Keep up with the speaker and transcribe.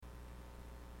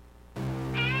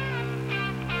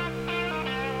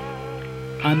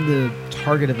I'm the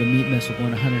target of a meat missile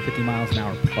going 150 miles an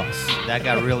hour plus. That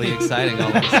got really exciting all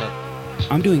of a sudden.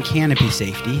 I'm doing canopy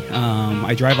safety.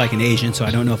 I drive like an Asian, so I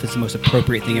don't know if it's the most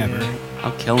appropriate thing ever.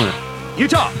 I'm killing it.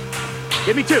 Utah,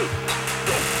 give me 2.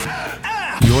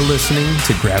 You're listening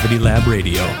to Gravity Lab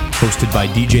Radio, hosted by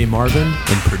DJ Marvin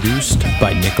and produced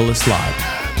by Nicholas Live.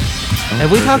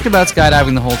 Have we talked about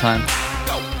skydiving the whole time?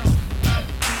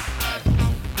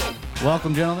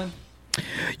 Welcome, gentlemen.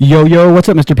 Yo, what's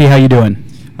up, Mr. P? How you doing?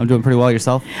 I'm doing pretty well.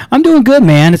 Yourself? I'm doing good,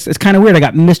 man. It's kind of weird. I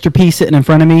got Mr. P sitting in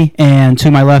front of me, and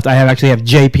to my left, I actually have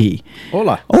JP.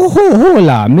 Hola. Oh,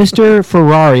 hola, Mr.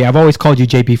 Ferrari. I've always called you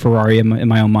JP Ferrari in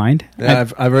my own mind. Yeah,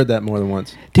 I've heard that more than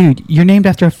once. Dude, you're named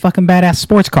after a fucking badass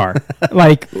sports car.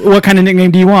 Like, what kind of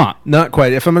nickname do you want? Not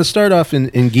quite. If I'm going to start off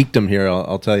in geekdom here,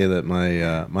 I'll tell you that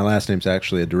my last name's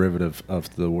actually a derivative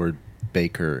of the word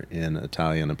baker in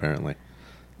Italian, apparently.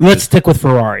 Let's stick with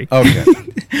Ferrari. Okay.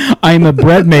 I'm a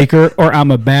bread maker, or I'm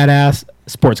a badass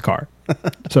sports car.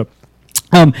 So,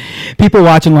 people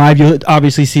watching live, you'll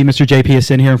obviously see Mr. JP is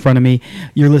sitting here in front of me.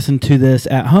 You're listening to this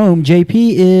at home.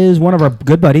 JP is one of our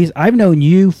good buddies. I've known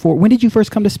you for, when did you first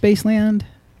come to Spaceland?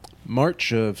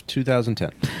 March of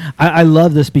 2010. I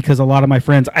love this because a lot of my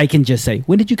friends, I can just say,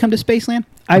 when did you come to Spaceland?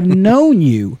 I've known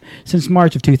you since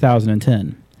March of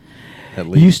 2010. At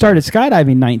least. You started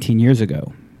skydiving 19 years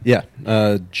ago. Yeah,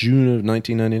 June of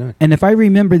 1999. And if I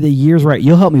remember the years right,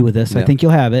 you'll help me with this. Yeah. I think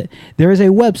you'll have it. There is a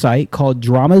website called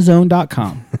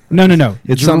dramazone.com. No.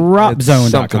 It's Dropzone.com.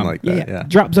 something like that, yeah.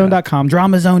 Dropzone.com,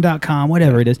 dramazone.com,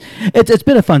 whatever it is. It's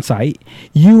been a fun site.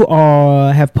 You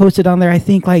have posted on there, I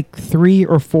think, like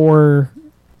 300,000 or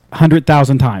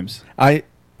 400,000 times.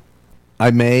 I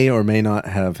may or may not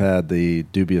have had the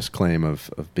dubious claim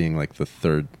of being like the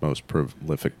third most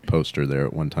prolific poster there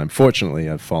at one time. Fortunately,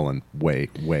 I've fallen way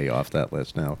off that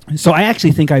list now. So I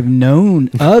actually think I've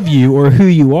known of you or who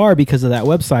you are because of that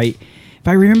website. If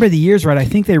I remember the years right, I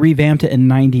think they revamped it in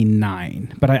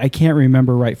 99, but I can't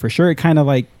remember right for sure. It kind of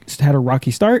like had a rocky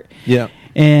start. Yeah.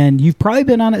 And you've probably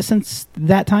been on it since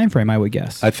that time frame, I would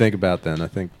guess. I think about then. I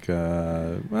think,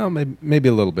 maybe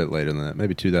a little bit later than that.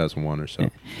 Maybe 2001 or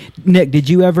so. Nick, did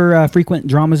you ever frequent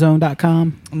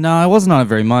dramazone.com? No, I wasn't on it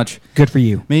very much. Good for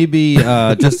you. Maybe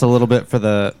just a little bit for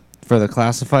the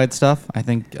classified stuff. I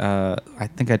think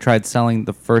I tried selling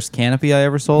the first canopy I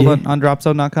ever sold on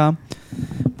Dropzone.com,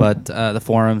 but the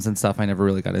forums and stuff, I never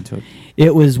really got into it.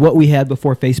 It was what we had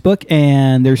before Facebook,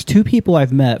 and there's 2 people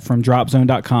I've met from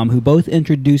Dropzone.com who both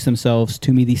introduced themselves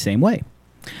to me the same way.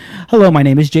 Hello, my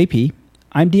name is JP.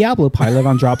 I'm Diablo Pilot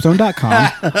on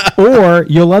Dropzone.com. Or,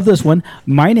 you'll love this one,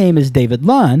 my name is David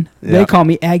Lunn. Yeah. They call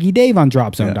me Aggie Dave on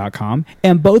Dropzone.com.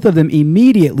 And both of them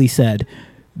immediately said,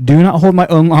 do not hold my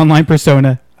own online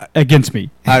persona against me.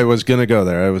 I was going to go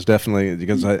there. I was definitely,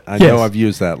 because I Yes. know I've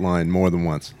used that line more than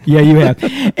once. Yeah, you have.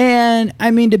 And, I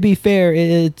mean, to be fair,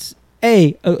 it's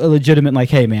a legitimate, like,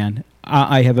 hey, man,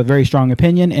 I have a very strong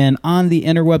opinion, and on the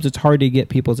interwebs, it's hard to get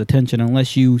people's attention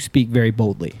unless you speak very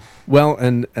boldly. Well,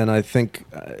 and I think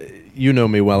you know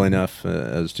me well enough,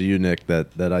 as do you, Nick,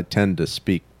 that I tend to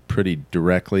speak pretty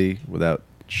directly without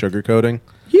sugarcoating.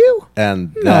 You?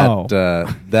 And No.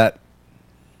 that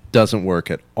doesn't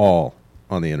work at all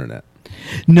on the internet.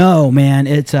 No, man.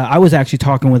 It's I was actually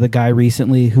talking with a guy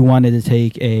recently who wanted to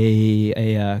take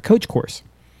a coach course.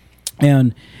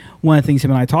 And one of the things him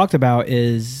and I talked about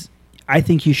is I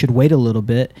think you should wait a little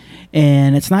bit.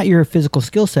 And it's not your physical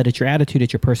skill set, it's your attitude,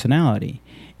 it's your personality.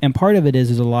 And part of it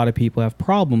is a lot of people have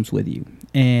problems with you.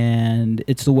 And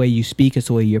it's the way you speak, it's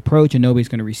the way you approach, and nobody's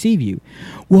going to receive you.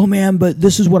 Well, man, but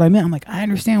this is what I meant. I'm like, I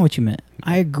understand what you meant.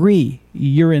 I agree.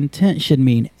 Your intent should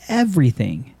mean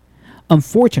everything.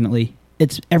 Unfortunately,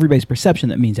 it's everybody's perception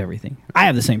that means everything. I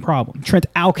have the same problem. Trent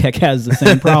Alkek has the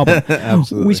same problem.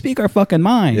 Absolutely. We speak our fucking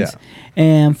minds. Yeah.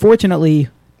 And fortunately,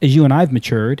 as you and I've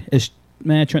matured,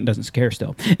 Trent doesn't scare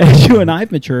still. As you and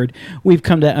I've matured, we've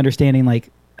come to understanding like,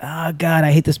 oh, God,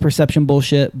 I hate this perception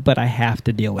bullshit, but I have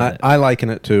to deal with it. I liken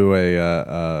it to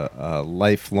a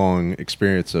lifelong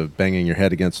experience of banging your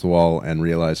head against the wall and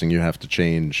realizing you have to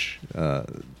change a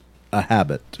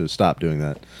habit to stop doing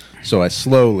that. So I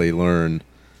slowly learn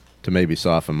to maybe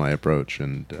soften my approach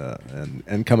and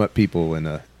come at people in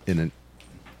a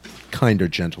kinder,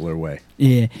 gentler way.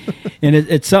 Yeah, and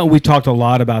it's something we talked a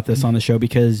lot about this on the show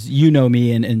because you know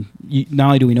me, and not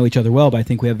only do we know each other well, but I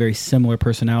think we have very similar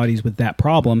personalities with that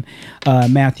problem.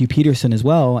 Matthew Peterson as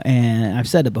well, and I've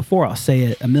said it before, I'll say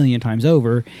it a million times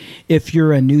over. If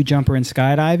you're a new jumper in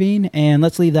skydiving, and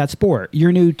let's leave that sport,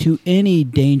 you're new to any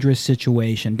dangerous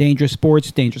situation, dangerous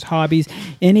sports, dangerous hobbies,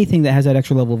 anything that has that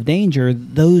extra level of danger,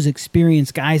 those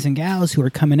experienced guys and gals who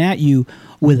are coming at you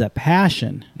with a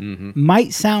passion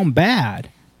might sound bad,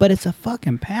 but it's a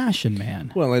fucking passion,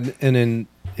 man. Well, and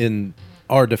in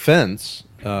our defense,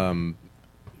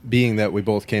 being that we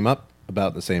both came up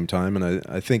about the same time, and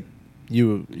I think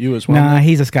you as well. Nah,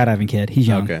 he's a skydiving kid. He's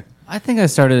young. Okay. I think I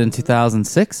started in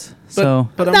 2006. So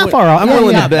but Not far off. I'm Yeah,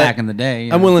 willing yeah. to bet back in the day.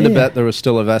 you I'm know. willing to Yeah. bet there was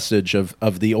still a vestige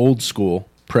of the old school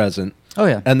present. Oh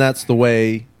yeah. And that's the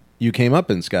way you came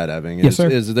up in skydiving. Yes, sir.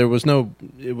 Is there was no,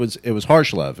 it was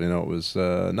harsh love. You know, it was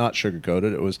not sugar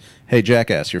coated. It was, hey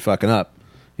jackass, you're fucking up.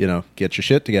 You know, get your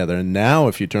shit together. And now,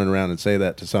 if you turn around and say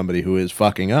that to somebody who is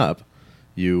fucking up,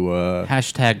 you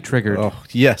Hashtag triggered. oh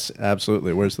yes,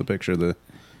 absolutely. Where's the picture of the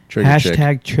trigger chick?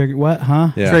 Hashtag trigger. What?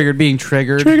 Huh? Yeah. Triggered, being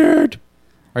triggered. Triggered.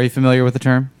 Are you familiar with the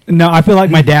term? No, I feel like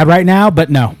my dad right now, but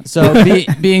no. So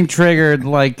being triggered,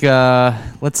 like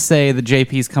let's say the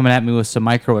JP's coming at me with some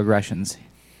microaggressions,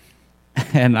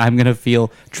 and I'm gonna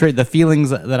feel the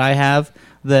feelings that I have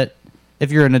that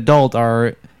if you're an adult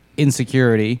are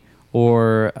insecurity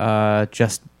or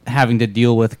just having to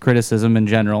deal with criticism in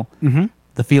general. Mm-hmm.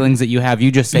 The feelings that you have, you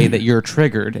just say that you're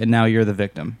triggered, and now you're the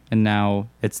victim, and now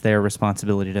it's their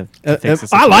responsibility to fix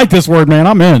this. I like this word, man.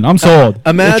 I'm in. I'm sold.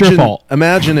 Imagine, it's your fault.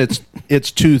 imagine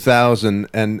it's 2000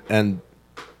 and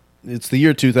it's the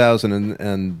year 2000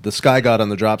 and the sky god on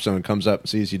the drop zone comes up and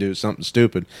sees you do something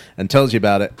stupid and tells you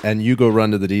about it, and you go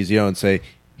run to the DZO and say,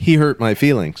 he hurt my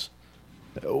feelings.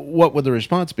 What would the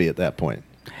response be at that point?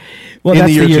 Well, in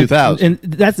that's the year 2000.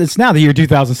 and it's now the year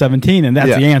 2017, and that's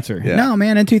Yeah. the answer. Yeah. No,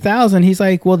 man, in 2000, he's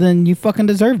like, well, then you fucking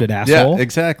deserved it, asshole. Yeah,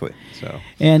 exactly. So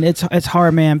And it's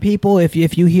hard, man. People, if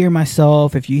you hear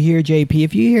myself, if you hear JP,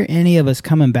 if you hear any of us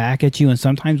coming back at you, and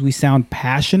sometimes we sound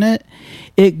passionate,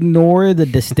 ignore the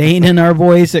disdain in our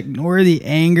voice, ignore the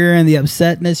anger and the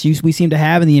upsetness we seem to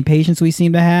have, and the impatience we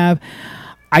seem to have.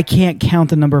 I can't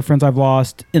count the number of friends I've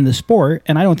lost in the sport,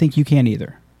 and I don't think you can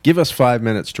either. give us 5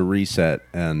 minutes to reset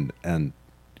and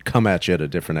come at you at a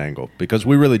different angle, because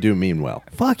we really do mean well.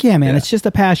 Fuck yeah, man. Yeah. It's just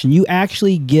a passion. You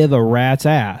actually give a rat's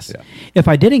ass. Yeah. If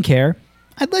I didn't care,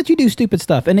 I'd let you do stupid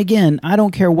stuff. And again, I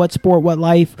don't care what sport, what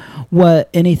life,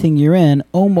 what anything you're in.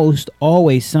 Almost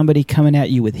always somebody coming at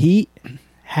you with heat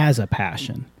has a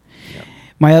passion.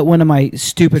 One of my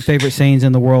stupid favorite sayings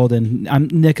in the world,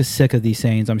 and Nick is sick of these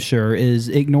sayings, I'm sure, is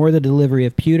ignore the delivery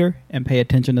of pewter and pay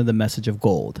attention to the message of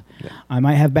gold. Yeah. I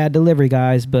might have bad delivery,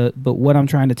 guys, but what I'm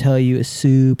trying to tell you is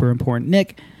super important.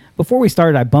 Nick, before we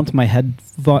started, I bumped my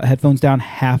headphones down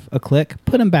half a click.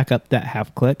 Put them back up that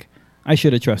half click. I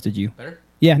should have trusted you. Better?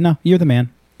 Yeah, no, you're the man.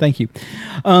 Thank you.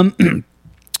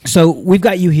 So we've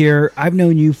got you here. I've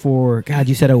known you for, God,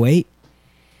 you said 08?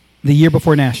 The year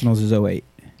before Nationals is 08.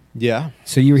 Yeah.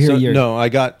 So you were here a year. No, I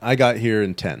got here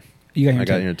in 10. You got here in I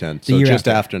got 10. here in 10. The So year just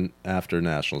after. after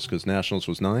Nationals, because Nationals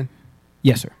was 9.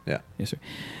 Yes, sir. Yeah. Yes, sir.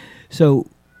 So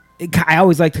I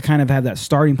always like to kind of have that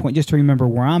starting point just to remember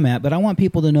where I'm at, but I want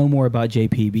people to know more about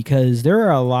JP, because there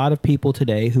are a lot of people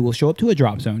today who will show up to a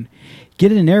drop zone,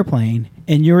 get in an airplane,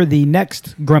 and you're the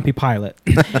next grumpy pilot.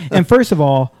 And first of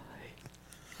all,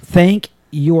 thank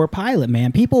your pilot,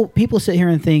 man. People sit here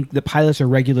and think that pilots are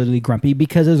regularly grumpy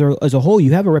because as a whole,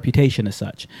 you have a reputation as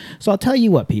such. So I'll tell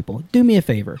you what, people, do me a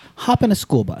favor. Hop in a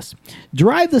school bus.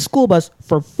 Drive the school bus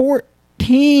for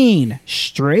 14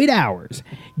 straight hours,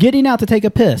 getting out to take a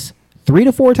piss 3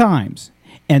 to 4 times,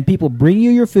 and people bring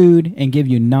you your food and give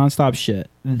you nonstop shit.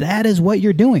 That is what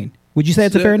you're doing. Would you say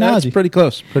it's a fair analogy? That's pretty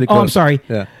close. Pretty close. Oh, I'm sorry.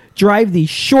 Yeah. Drive the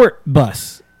short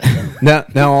bus. Now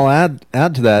I'll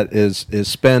add to that is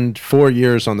spend 4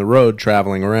 years on the road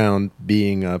traveling around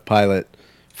being a pilot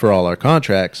for all our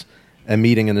contracts and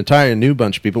meeting an entire new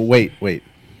bunch of people. Wait.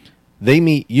 They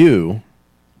meet you,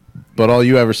 but all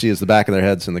you ever see is the back of their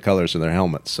heads and the colors of their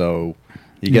helmets. So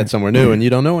you get somewhere new and you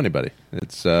don't know anybody.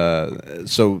 It's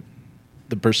so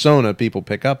the persona people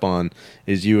pick up on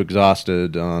is you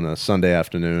exhausted on a Sunday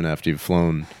afternoon after you've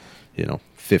flown,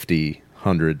 50,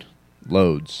 100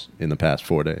 loads in the past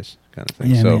 4 days, kind of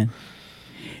thing. Yeah, So man.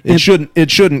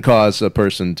 it shouldn't cause a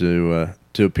person to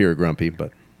appear grumpy,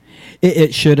 but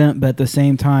It shouldn't, but at the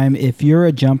same time, if you're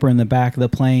a jumper in the back of the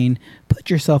plane,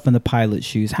 put yourself in the pilot's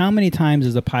shoes. How many times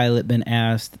has a pilot been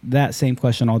asked that same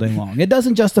question all day long? It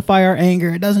doesn't justify our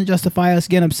anger. It doesn't justify us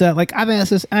getting upset. Like, I've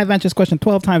answered this question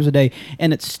 12 times a day,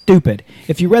 and it's stupid.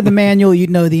 If you read the manual,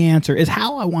 you'd know the answer, is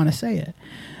how I want to say it.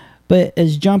 But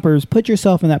as jumpers, put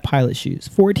yourself in that pilot's shoes.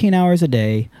 14 hours a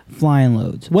day, flying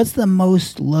loads. What's the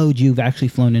most load you've actually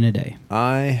flown in a day?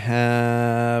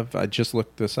 I just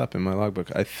looked this up in my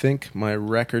logbook. I think my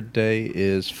record day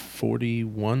is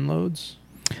 41 loads.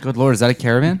 Good Lord, is that a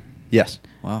caravan? Yes.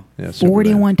 Wow. Yeah, Superman.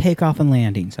 41 takeoff and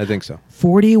landings. I think so.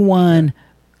 41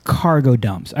 cargo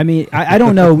dumps. I mean, I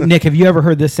don't know, Nick, have you ever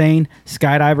heard this saying,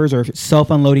 skydivers are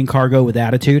self-unloading cargo with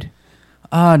attitude?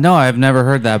 No, I've never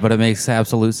heard that, but it makes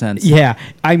absolute sense. Yeah,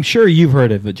 I'm sure you've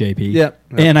heard of it, JP. Yep.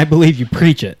 And I believe you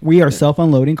preach it. We are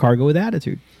self-unloading cargo with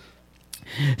attitude.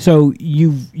 So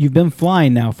you've been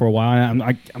flying now for a while.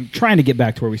 I'm trying to get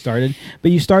back to where we started,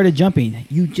 but you started jumping.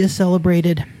 You just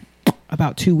celebrated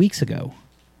about 2 weeks ago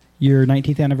your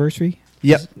 19th anniversary.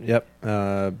 Yep.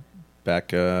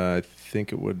 Back, I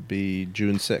think it would be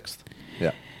June 6th.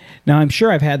 Yeah. Now, I'm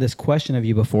sure I've had this question of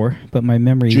you before, but my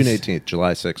memory June 18th.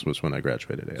 July 6th was when I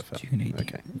graduated AFL. June 18th.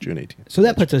 Okay, June 18th. So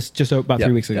that puts us just about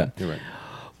 3 weeks ago. Yeah, you're right.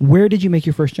 Where did you make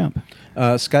your first jump?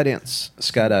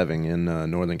 Skydiving in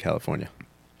Northern California.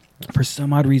 For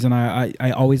some odd reason,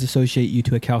 I always associate you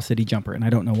to a Cal City jumper, and I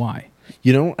don't know why.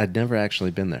 You know, I'd never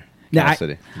actually been there. Yeah, Cal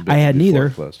City. I had Before neither.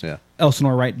 it closed, yeah.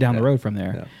 Elsinore right down the Yeah. road from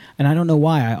there. Yeah. And I don't know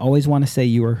why. I always want to say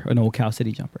you were an old Cal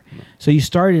City jumper. So you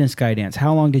started in Skydance.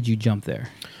 How long did you jump there?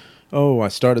 Oh, I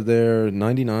started there in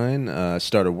 99. I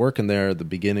started working there at the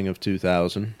beginning of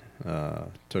 2000.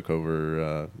 Took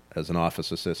over as an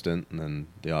office assistant and then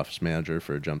the office manager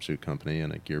for a jumpsuit company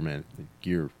and a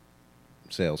gear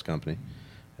sales company.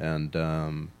 And I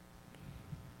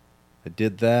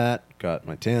did that, got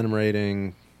my tandem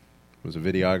rating, was a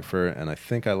videographer, and I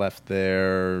think I left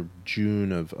there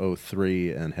June of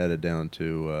 03 and headed down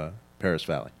to Paris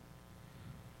Valley.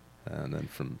 And then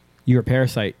from... You were a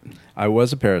Parasite. I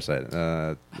was a Parasite.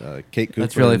 Kate Cooper.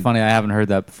 That's really funny. I haven't heard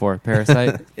that before.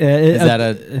 Parasite?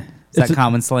 Is that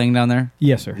common slang down there?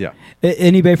 Yes, sir. Yeah.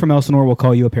 Anybody from Elsinore will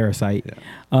call you a Parasite. Yeah.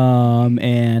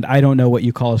 And I don't know what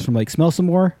you call us from Lake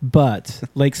Smelsomore, but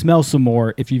Lake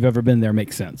Smelsomore, if you've ever been there,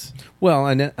 makes sense. Well,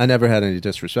 I never had any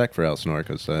disrespect for Elsinore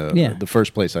because the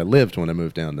first place I lived when I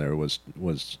moved down there was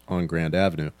on Grand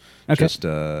Avenue, Okay.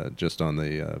 just on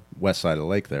the west side of the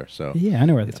lake there. So Yeah, I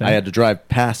know where that's at. I had to drive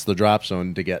past the drop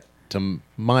zone to get to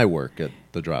my work at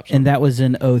the drop zone. And that was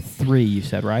in 03, you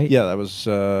said, right? Yeah, that was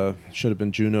should have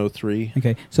been June 03.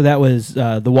 Okay, so that was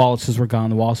the Wallaces were gone.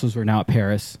 The Wallaces were now at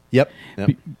Paris. Yep.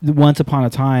 Once upon a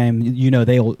time,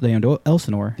 they owned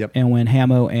Elsinore. Yep. And when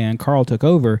Hamo and Carl took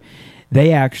over,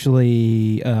 they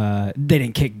actually they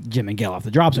didn't kick Jim and Gail off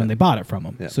the drop zone. Yeah. They bought it from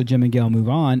them. Yeah. So Jim and Gail move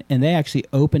on, and they actually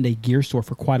opened a gear store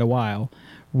for quite a while,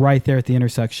 right there at the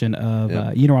intersection of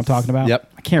Yep. you know what I'm talking about? Yep.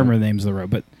 I can't remember the names of the road,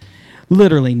 but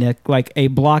literally, Nick, like a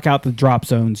block out the drop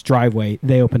zone's driveway,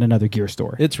 they opened another gear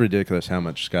store. It's ridiculous how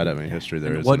much skydiving history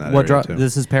there is What in that area, too.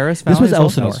 This is Paris? This was Valley?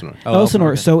 Elsinore. Elsinore. Oh,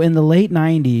 Elsinore. okay. So in the late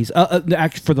 90s,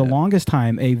 actually for the longest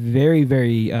time, a very,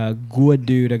 very good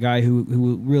dude, a guy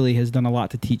who really has done a lot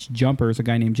to teach jumpers, a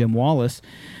guy named Jim Wallace,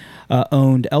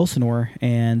 owned Elsinore,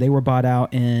 and they were bought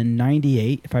out in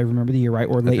 98, if I remember the year right,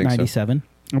 or late think so. 97.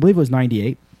 I believe it was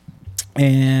 98.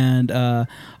 And,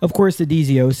 of course, the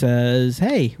DZO says,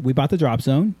 hey, we bought the drop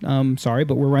zone. Sorry,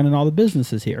 but we're running all the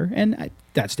businesses here. And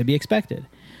that's to be expected.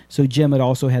 So Jim had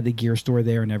also had the gear store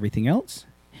there and everything else.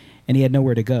 And he had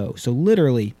nowhere to go. So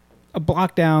literally, a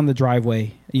block down the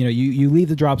driveway, you leave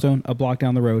the drop zone, a block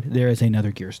down the road, there is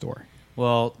another gear store.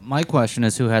 Well, my question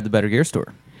is who had the better gear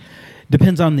store?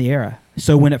 Depends on the era.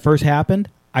 So when it first happened,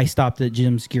 I stopped at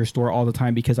Jim's gear store all the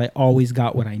time because I always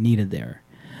got what I needed there.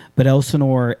 But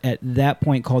Elsinore, at that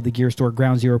point, called the gear store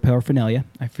Ground Zero Paraphernalia.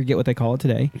 I forget what they call it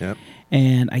today. Yep.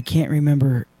 And I can't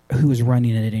remember who was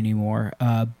running it anymore.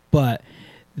 But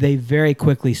they very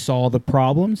quickly saw the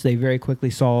problems. They very quickly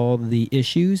saw the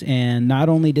issues. And not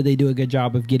only did they do a good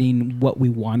job of getting what we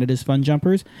wanted as fun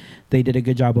jumpers, they did a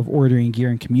good job of ordering gear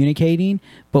and communicating.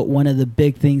 But one of the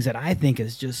big things that I think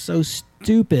is just so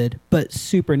stupid but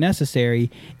super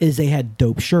necessary is they had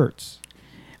dope shirts.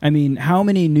 I mean, how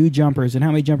many new jumpers and how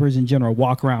many jumpers in general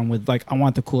walk around with, like, I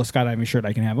want the coolest skydiving shirt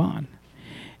I can have on?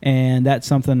 And that's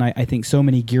something I think so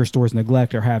many gear stores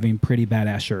neglect, are having pretty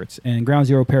badass shirts. And Ground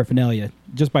Zero Paraphernalia,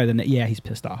 just by the yeah, he's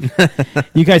pissed off.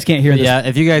 You guys can't hear this. Yeah,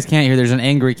 if you guys can't hear, there's an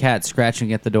angry cat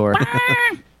scratching at the door.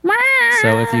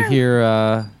 So if you hear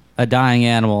a dying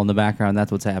animal in the background,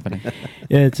 that's what's happening.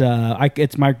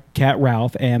 It's my cat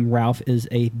Ralph, and Ralph is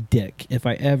a dick. If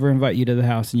I ever invite you to the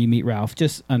house and you meet Ralph,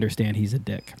 just understand he's a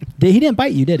dick. He didn't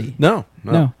bite you, did he? No.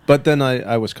 No. But then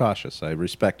I was cautious. I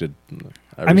respected.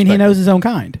 I mean, he knows his own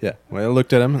kind. Yeah. Well, I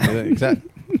looked at him. Exactly.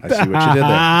 I see what you did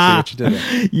there. See what you did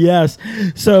there. Yes.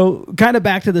 So kind of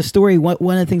back to the story, one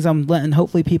of the things I'm letting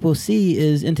hopefully people see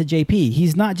is into JP.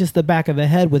 He's not just the back of a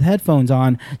head with headphones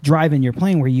on driving your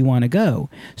plane where you want to go.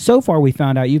 So far, we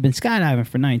found out you've been skydiving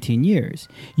for 19 years.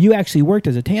 You actually worked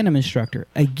as a tandem instructor,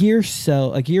 a gear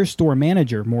store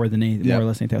manager, more or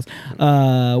less anything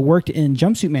else. Worked in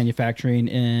jumpsuit manufacturing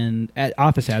and at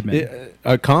office admin.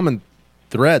 A common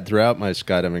thread throughout my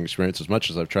skydiving experience, as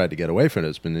much as I've tried to get away from it,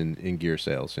 has been in gear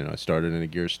sales. I started in a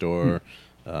gear store.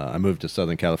 I moved to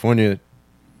Southern California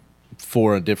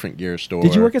for a different gear store.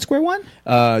 Did you work at Square One?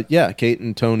 Yeah, Kate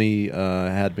and Tony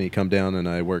had me come down, and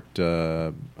I worked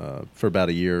for about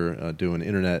a year doing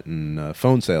internet and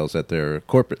phone sales at their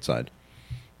corporate side.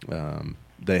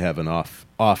 They have an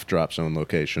off Drop Zone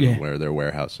location where their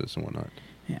warehouse is and whatnot.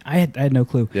 Yeah, I had no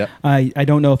clue. Yep. I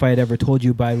don't know if I had ever told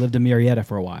you, but I lived in Marietta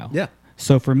for a while. Yeah.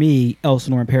 So for me,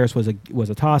 Elsinore and Paris was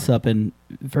a toss up, and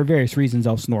for various reasons,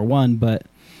 Elsinore won. But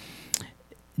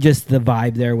just the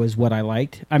vibe there was what I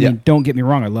liked. I mean, don't get me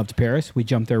wrong, I loved Paris. We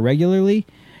jumped there regularly.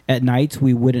 At nights,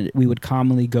 we would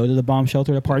commonly go to the bomb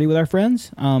shelter to party with our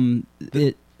friends.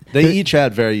 They each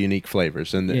had very unique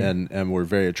flavors and were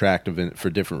very attractive for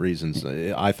different reasons.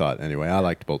 I thought, anyway. I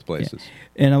liked both places. Yeah.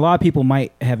 And a lot of people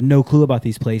might have no clue about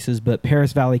these places, but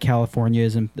Paris Valley, California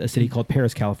is in a city called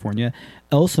Paris, California.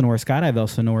 Elsinore, Skydive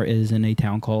Elsinore, is in a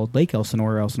town called Lake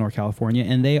Elsinore, Elsinore, California,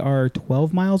 and they are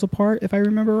 12 miles apart, if I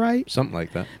remember right. Something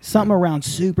like that. Something around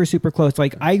super, super close.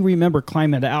 Like, I remember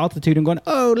climbing at altitude and going,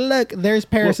 oh, look, there's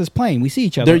Paris's plane. We see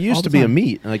each other. There used to be a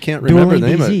meet. I can't remember the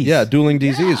name of it. Yeah, Dueling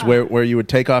DZs, where you would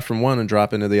take off from one and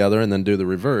drop into the other and then do the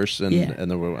reverse. And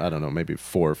there were, I don't know, maybe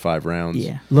 4 or 5 rounds.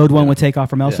 Yeah. Load one would take off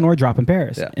from Elsinore, drop in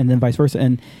Paris, and then vice versa.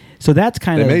 And so that's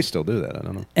kind of... They may still do that. I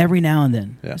don't know. Every now and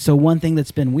then. Yeah. So one thing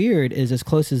that's been weird is, as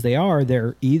close as they are,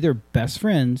 they're either best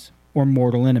friends or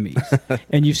mortal enemies.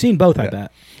 And you've seen both, I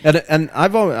bet. And I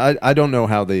don't know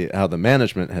how the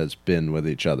management has been with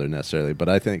each other necessarily, but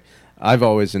I think I've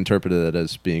always interpreted it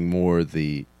as being more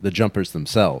the jumpers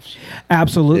themselves.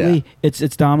 Absolutely. Yeah.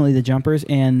 It's dominantly the jumpers.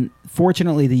 And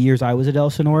fortunately, the years I was at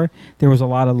Elsinore, there was a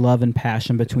lot of love and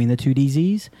passion between the two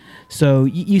DZs. So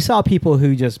you saw people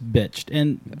who just bitched.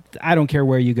 And I don't care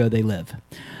where you go, they live.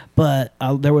 But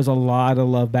there was a lot of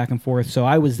love back and forth. So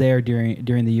I was there during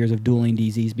the years of dueling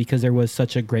DZs because there was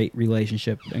such a great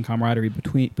relationship and camaraderie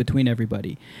between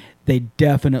everybody. They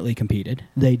definitely competed.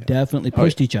 They definitely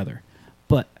pushed each other.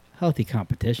 But healthy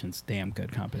competition's damn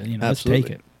good competition. Let's take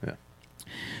it. Yeah.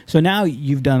 So now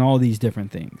you've done all these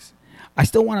different things. I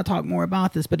still want to talk more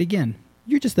about this, but again,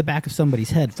 you're just the back of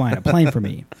somebody's head flying a plane for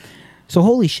me. So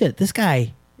holy shit, this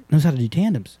guy knows how to do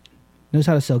tandems, knows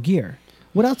how to sell gear.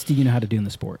 What else do you know how to do in the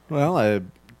sport? Well,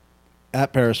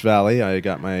 at Paris Valley, I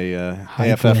got my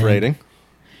AFF rating.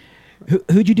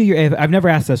 Who'd you do your AFF? I've never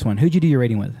asked this one. Who'd you do your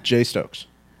rating with? Jay Stokes.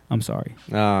 I'm sorry.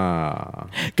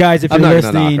 Guys, if you're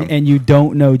listening and you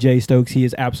don't know Jay Stokes, he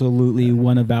is absolutely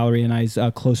one of Valerie and I's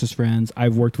closest friends.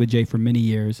 I've worked with Jay for many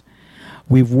years.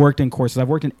 We've worked in courses. I've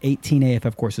worked in 18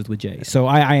 AFF courses with Jay. So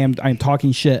I am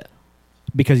talking shit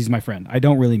because he's my friend. I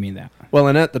don't really mean that. Well,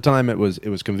 and at the time it was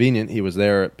convenient. He was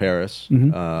there at Paris,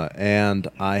 and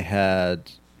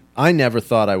I never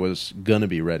thought I was gonna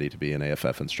be ready to be an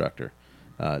AFF instructor.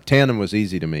 Tandem was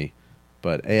easy to me,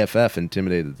 but AFF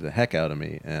intimidated the heck out of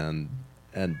me, and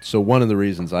so one of the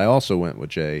reasons I also went with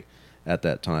Jay at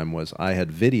that time was I had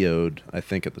videoed, I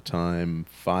think at the time,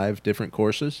 5 different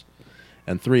courses,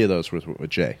 and 3 of those were with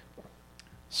Jay.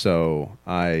 So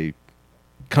I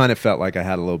kind of felt like I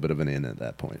had a little bit of an in at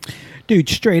that point. Dude,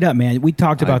 straight up, man. We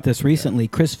talked about this recently.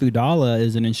 Chris Fudala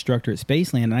is an instructor at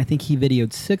Spaceland, and I think he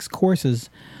videoed 6 courses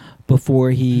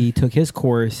before he took his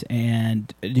course,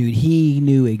 and dude, he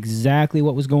knew exactly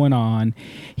what was going on.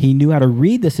 He knew how to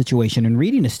read the situation, and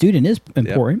reading a student is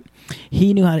important. Yep.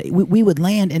 He knew how to, we would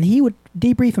land, and he would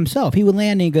debrief himself. He would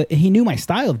land, and he knew my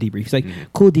style of debrief. He's like,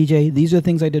 cool, DJ, these are the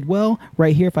things I did well.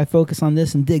 Right here, if I focus on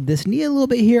this and dig this knee a little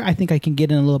bit here, I think I can get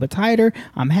in a little bit tighter.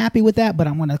 I'm happy with that, but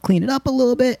I want to clean it up a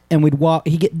little bit. And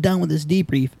he'd get done with this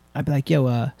debrief. I'd be like,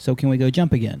 yo, so can we go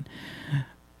jump again?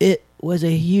 It was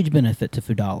a huge benefit to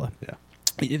Fudala.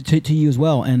 Yeah. To you as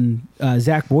well. And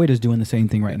Zach Boyd is doing the same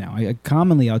thing right now.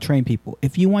 I'll train people.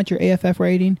 If you want your AFF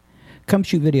rating, come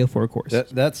shoot video for a course.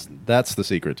 That's the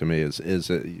secret to me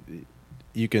is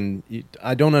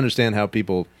I don't understand how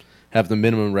people have the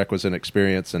minimum requisite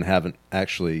experience and haven't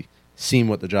actually seen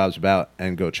what the job's about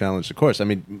and go challenge the course. I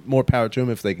mean, more power to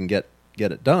them if they can get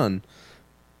it done.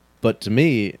 But to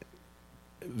me,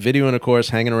 videoing a course,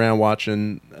 hanging around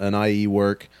watching an IE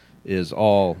work is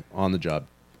all on the job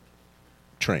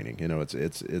training.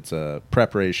 It's a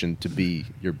preparation to be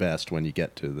your best when you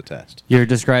get to the test. You're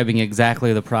describing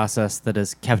exactly the process that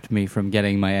has kept me from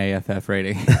getting my AFF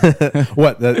rating.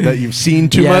 What, that you've seen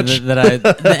too much?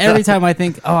 That every time I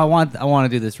think, I want to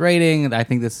do this rating, I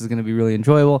think this is going to be really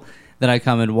enjoyable, then I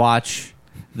come and watch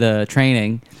the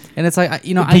training, and it's like,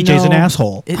 DJ's an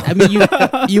asshole.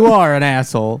 You are an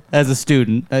asshole as a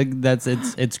student.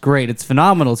 It's great. It's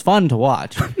phenomenal. It's fun to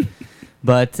watch.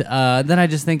 But then I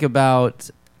just think about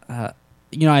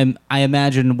I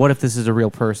imagine, what if this is a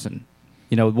real person?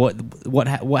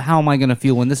 How am I going to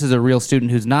feel when this is a real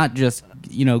student who's not just,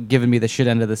 giving me the shit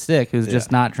end of the stick, who's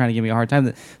just not trying to give me a hard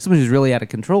time, someone who's really out of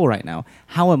control right now?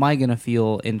 How am I going to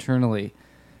feel internally?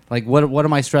 Like, what are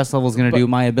my stress levels going to do?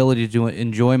 My ability to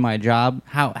enjoy my job?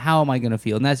 How am I going to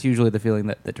feel? And that's usually the feeling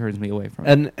that turns me away from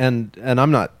it. And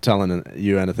I'm not telling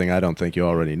you anything I don't think you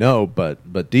already know, but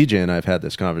DJ and I have had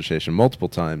this conversation multiple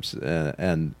times,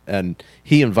 and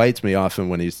he invites me often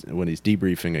when he's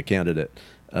debriefing a candidate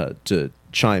to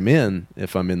chime in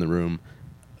if I'm in the room.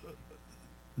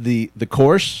 The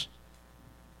course,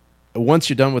 once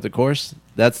you're done with the course,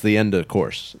 that's the end of the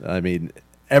course. I mean,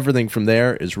 everything from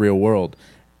there is real world,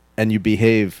 and you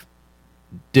behave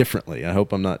differently. I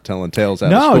hope I'm not telling tales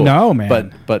out of school. No,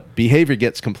 man. But behavior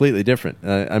gets completely different.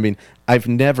 I mean, I've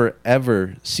never,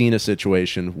 ever seen a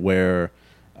situation where,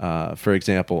 for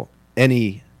example,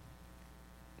 any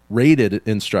rated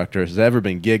instructor has ever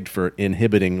been gigged for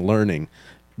inhibiting learning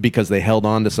because they held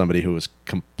on to somebody who was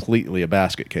completely a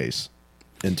basket case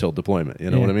until deployment. You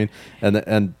know what I mean?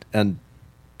 And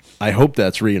I hope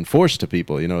that's reinforced to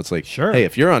people. It's like, sure, hey,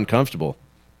 if you're uncomfortable,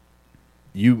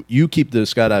 you keep the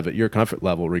skydive at your comfort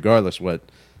level, regardless what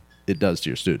it does to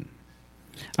your student.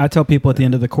 I tell people at the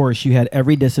end of the course, you had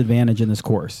every disadvantage in this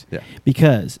course. Yeah.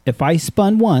 Because if I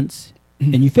spun once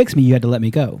and you fixed me, you had to let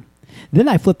me go. Then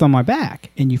I flipped on my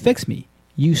back and you fixed me.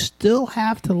 You still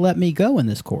have to let me go in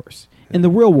this course. In the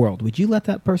real world, would you let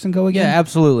that person go again? Yeah,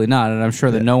 absolutely not. And I'm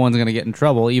sure that no one's going to get in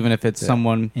trouble, even if it's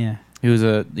someone who's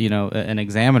an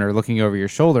examiner looking over your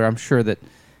shoulder. I'm sure that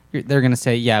they're going to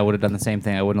say, yeah, I would have done the same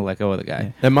thing. I wouldn't have let go of the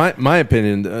guy. And my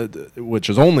opinion, which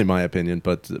is only my opinion,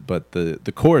 but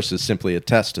the course is simply a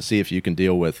test to see if you can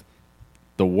deal with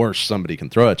the worst somebody can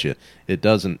throw at you. It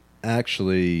doesn't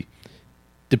actually,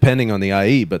 depending on the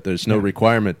IE, but there's no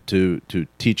requirement to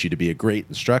teach you to be a great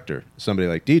instructor. Somebody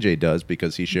like DJ does,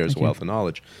 because he shares a wealth of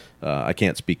knowledge. I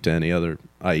can't speak to any other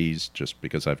IEs just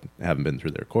because I haven't been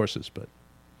through their courses. But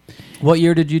what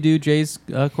year did you do Jay's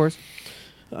course?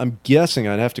 I'm guessing,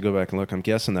 I'd have to go back and look. I'm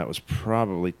guessing that was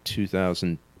probably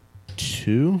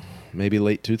 2002, maybe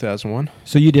late 2001.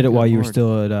 So you did it while you were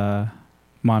still at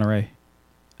Monterey?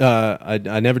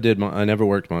 I never did. I never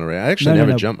worked Monterey. I actually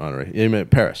never jumped Monterey. You mean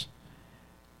Paris?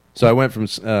 So I went from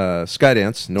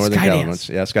Skydance, Northern California,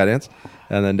 Skydance,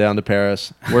 and then down to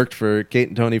Paris. Worked for Kate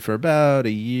and Tony for about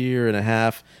a year and a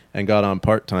half, and got on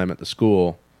part-time at the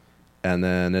school, and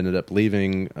then ended up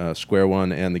leaving Square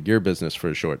One and the gear business for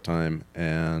a short time,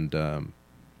 and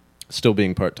still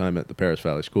being part-time at the Paris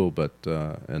Valley School, but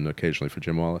and occasionally for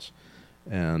Jim Wallace,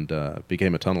 and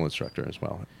became a tunnel instructor as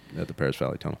well at the Paris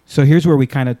Valley Tunnel. So here's where we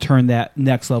kind of turn that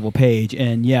next level page.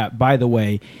 And yeah, by the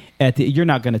way, you're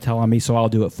not going to tell on me, so I'll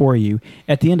do it for you.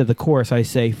 At the end of the course, I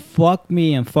say, fuck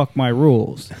me and fuck my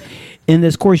rules. In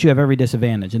this course, you have every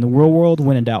disadvantage. In the real world,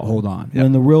 when in doubt, hold on. Yep. When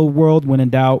in the real world, when in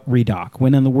doubt, redock.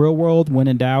 When in the real world, when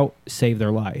in doubt, save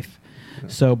their life.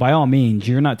 So by all means,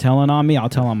 you're not telling on me, I'll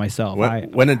tell on myself.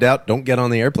 When in doubt, don't get on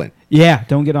the airplane. Yeah,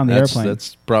 don't get on the airplane.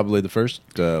 That's probably the first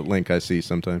link I see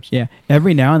sometimes. Yeah,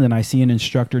 every now and then I see an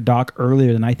instructor dock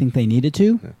earlier than I think they needed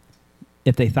to. Yeah.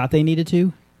 If they thought they needed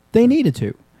to, they needed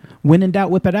to. When in doubt,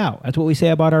 whip it out. That's what we say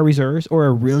about our reserves, or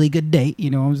a really good date,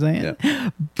 you know what I'm saying? Yeah.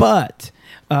 But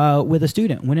with a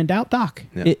student, when in doubt, dock.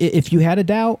 Yeah. If you had a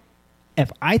doubt,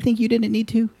 if I think you didn't need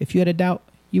to, if you had a doubt,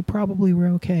 you probably were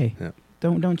okay. Yeah.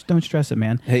 Don't stress it,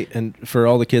 man. Hey, and for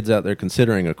all the kids out there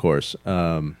considering a course,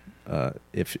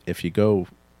 if you go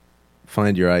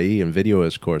find your IE and video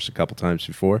his course a couple times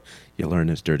before, you learn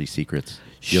his dirty secrets.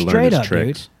 You learn his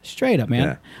tricks. Dude. Straight up, man.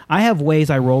 Yeah. I have ways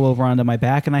I roll over onto my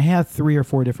back, and I have 3 or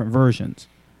 4 different versions,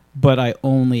 but I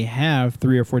only have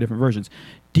 3 or 4 different versions.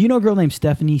 Do you know a girl named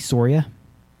Stephanie Soria?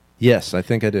 Yes, I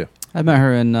think I do. I met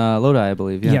her in Lodi, I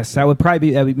believe. Yeah. Yes, that would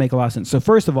make a lot of sense. So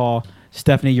first of all,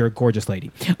 Stephanie, you're a gorgeous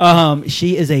lady.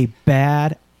 She is a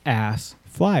badass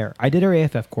flyer. I did her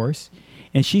AFF course,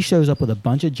 and she shows up with a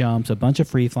bunch of jumps, a bunch of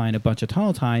free flying, a bunch of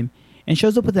tunnel time, and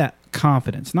shows up with that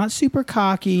confidence. Not super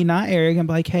cocky, not arrogant,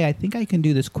 but like, hey, I think I can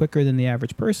do this quicker than the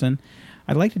average person.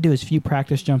 I'd like to do as few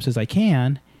practice jumps as I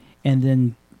can, and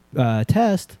then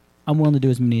test. I'm willing to do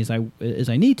as many as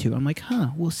I need to. I'm like,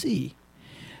 we'll see.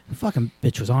 The fucking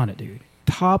bitch was on it, dude.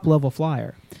 Top level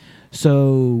flyer.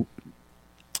 So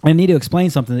I need to explain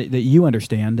something that you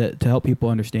understand, to help people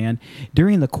understand.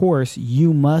 During the course,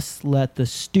 you must let the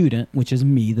student, which is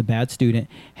me, the bad student,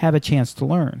 have a chance to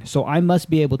learn. So I must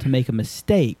be able to make a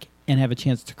mistake and have a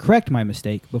chance to correct my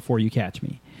mistake before you catch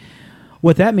me.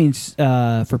 What that means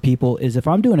for people is if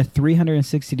I'm doing a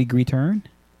 360-degree turn,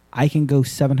 I can go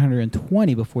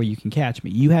 720 before you can catch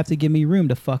me. You have to give me room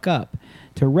to fuck up,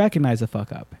 to recognize a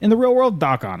fuck up. In the real world,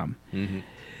 dock on them. Mm-hmm.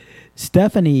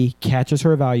 Stephanie catches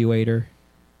her evaluator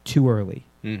too early.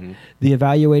 Mm-hmm. The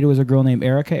evaluator was a girl named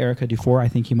Erica Dufour. I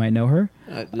think you might know her.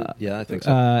 Yeah, I think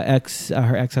so.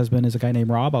 Her ex-husband is a guy named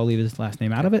Rob. I'll leave his last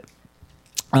name out of it.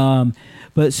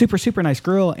 But super, super nice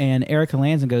girl. And Erica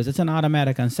lands and goes, it's an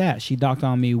automatic unsat. She docked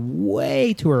on me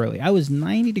way too early. I was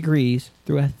 90 degrees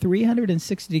through a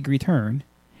 360-degree turn,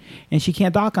 and she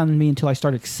can't dock on me until I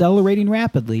start accelerating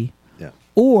rapidly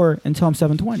or until I'm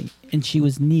 720. And she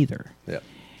was neither. Yeah.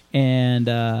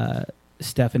 And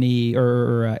Stephanie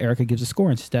or Erica gives a score,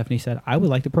 and Stephanie said, I would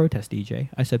like to protest, DJ.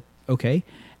 I said, okay,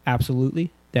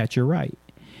 absolutely. That's your right.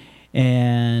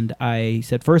 And I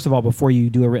said, first of all, before you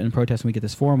do a written protest and we get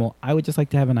this formal, I would just like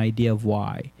to have an idea of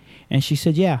why. And she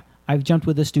said, yeah, I've jumped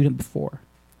with a student before.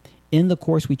 In the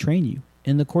course, we train you.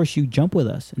 In the course, you jump with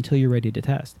us until you're ready to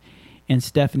test. And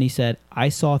Stephanie said, I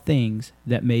saw things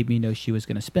that made me know she was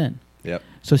going to spin. Yep.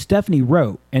 So Stephanie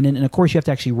wrote, and of course you have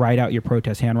to actually write out your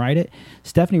protest, handwrite it.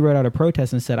 Stephanie wrote out a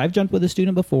protest and said, I've jumped with a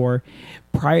student before.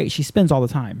 She spins all the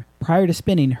time. Prior to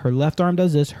spinning, her left arm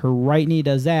does this, her right knee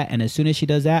does that, and as soon as she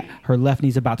does that, her left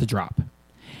knee's about to drop.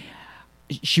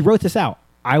 She wrote this out.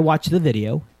 I watched the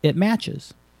video. It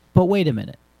matches. But wait a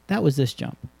minute. That was this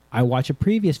jump. I watched a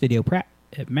previous video.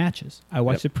 It matches. I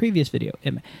watched the previous video.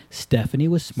 Stephanie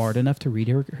was smart enough to read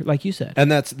her, like you said. And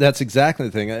that's exactly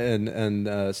the thing.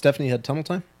 And Stephanie had tunnel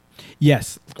time?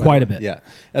 Yes, quite a bit. Yeah,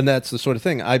 and that's the sort of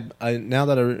thing. I now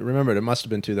that I remember it must have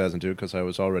been 2002 because I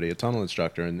was already a tunnel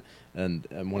instructor, and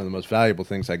one of the most valuable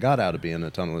things I got out of being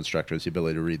a tunnel instructor is the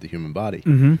ability to read the human body.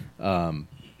 Mm-hmm.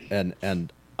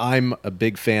 And I'm a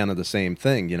big fan of the same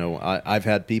thing. You know, I've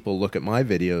had people look at my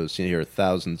videos, you hear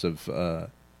thousands of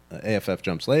AFF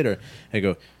jumps later, and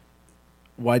go,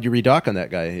 "Why'd you redock on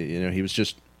that guy? You know,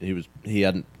 he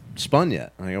hadn't spun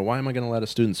yet." And I go, "Why am I going to let a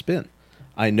student spin?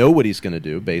 I know what he's going to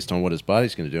do based on what his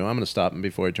body's going to do. I'm going to stop him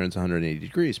before he turns 180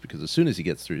 degrees because as soon as he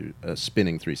gets through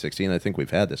spinning 360, and I think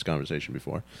we've had this conversation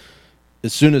before,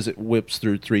 as soon as it whips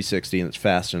through 360 and it's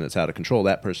faster and it's out of control,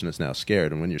 that person is now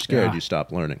scared. And when you're scared, you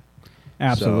stop learning.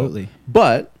 Absolutely.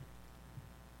 But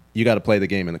you got to play the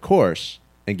game in the course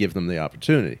and give them the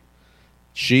opportunity.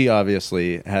 She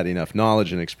obviously had enough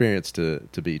knowledge and experience to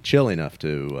be chill enough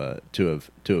to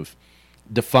have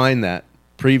defined that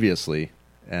previously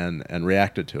and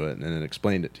reacted to it and then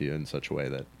explained it to you in such a way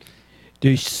that...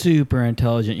 Dude, super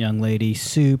intelligent young lady,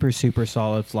 super, super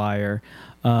solid flyer.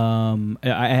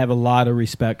 I have a lot of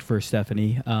respect for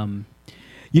Stephanie.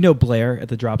 You know Blair at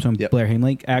the Drop Zone, Blair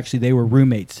Hamelink? Actually, they were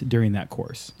roommates during that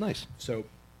course. Nice. So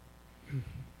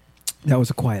that was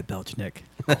a quiet belch, Nick.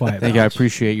 Quiet Thank you. I belch.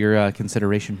 appreciate your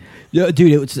consideration. Yeah,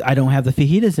 dude, I don't have the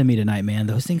fajitas in me tonight, man.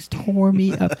 Those things tore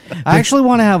me up. I actually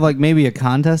want to have like maybe a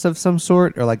contest of some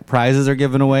sort, or like prizes are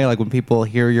given away, like when people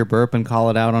hear your burp and call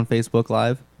it out on Facebook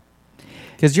Live.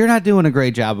 Because you're not doing a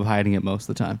great job of hiding it most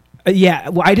of the time. Yeah,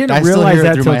 well, I didn't I still realize hear it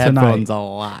that through till my tonight. headphones a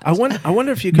lot. I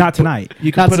wonder if you could Not tonight.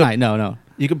 You could Not put tonight. Up, No.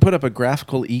 You could put up a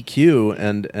graphical EQ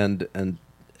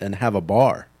and have a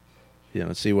bar, you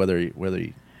know, see whether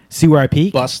he See where I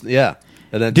peak? bust. Yeah,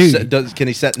 and then Dude. can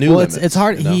he set new Well, limits? it's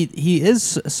hard. You know? He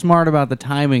is smart about the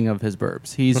timing of his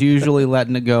burps. He's usually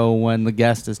letting it go when the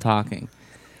guest is talking.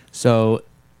 So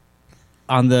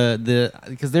on the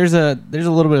because there's a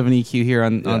little bit of an EQ here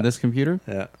on this computer.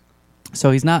 Yeah. So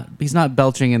he's not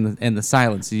belching in the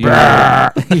silence.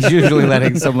 He's usually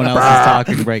letting someone else's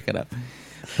talking break it up.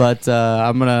 But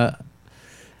I'm gonna.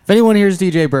 If anyone hears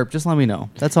DJ burp, just let me know.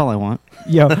 That's all I want.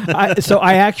 So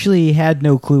I actually had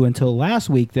no clue until last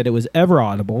week that it was ever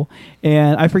audible,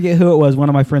 and I forget who it was. One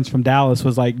of my friends from Dallas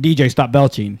was like, "DJ, stop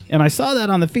belching," and I saw that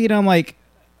on the feed. And I'm like,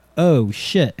 "Oh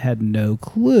shit!" Had no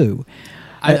clue.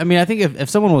 I mean, I think if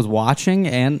someone was watching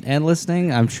and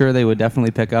listening, I'm sure they would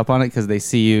definitely pick up on it because they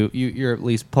see you're at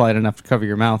least polite enough to cover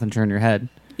your mouth and turn your head.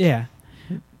 Yeah.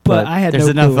 But I had there's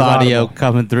no enough clue it was audio audible.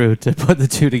 coming through to put the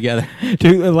two together.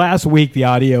 Dude, last week the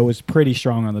audio was pretty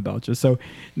strong on the belches, so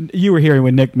you were hearing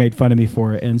when Nick made fun of me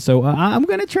for it, and so I'm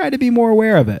going to try to be more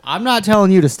aware of it. I'm not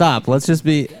telling you to stop. Let's just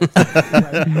be.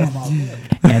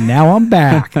 And now I'm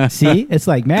back. See, it's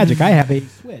like magic. I have a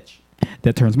switch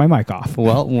that turns my mic off.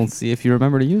 Well, we'll see if you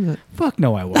remember to use it. Fuck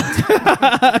no, I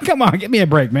won't. Come on, give me a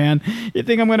break, man. You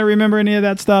think I'm going to remember any of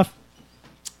that stuff?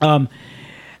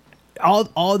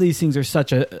 All these things are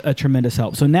such a tremendous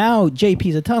help. So now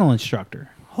JP's a tunnel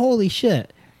instructor. Holy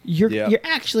shit. You're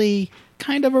actually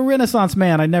kind of a Renaissance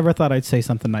man. I never thought I'd say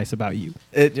something nice about you.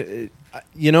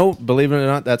 You know, believe it or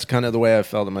not, that's kind of the way I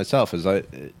felt it myself.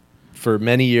 For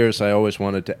many years, I always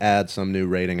wanted to add some new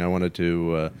rating. I wanted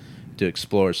to to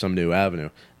explore some new avenue.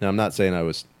 Now, I'm not saying I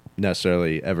was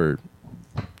necessarily ever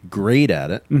great at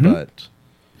it, but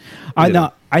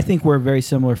I think we're a very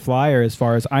similar flyer as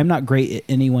far as I'm not great at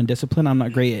any one discipline. I'm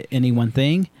not great at any one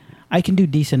thing. I can do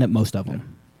decent at most of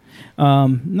them.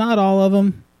 Not all of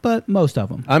them, but most of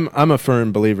them. I'm a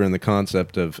firm believer in the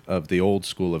concept of the old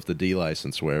school of the D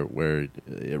license, where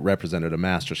it represented a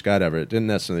master skydiver. It didn't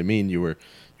necessarily mean you were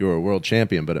a world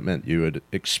champion, but it meant you had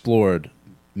explored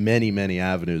many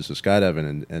avenues of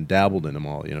skydiving and dabbled in them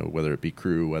all. You know, whether it be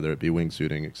crew, whether it be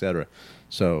wingsuiting, etc.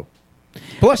 So,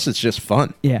 plus it's just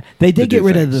fun. Yeah, they did to get do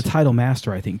rid of things. the title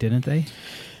master, I think, didn't they?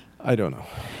 I don't know.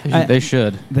 They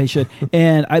should. They should.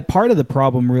 And part of the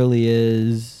problem really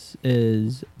is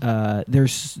there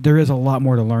is a lot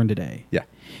more to learn today. Yeah.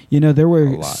 You know, there A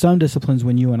were lot. some disciplines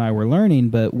when you and I were learning,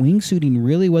 but wingsuiting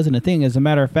really wasn't a thing. As a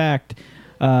matter of fact,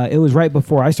 it was right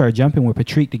before I started jumping where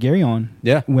Patrick de Guerion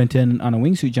went in on a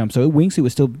wingsuit jump. So wingsuit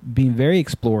was still being very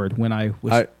explored when I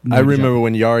was. I remember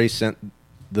when Yari sent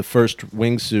the first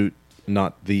wingsuit,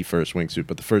 not the first wingsuit,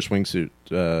 but the first wingsuit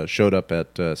showed up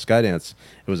at Skydance.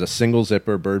 It was a single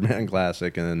zipper Birdman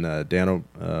Classic, and Dan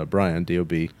O'Brien,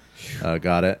 DOB,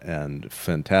 got it, and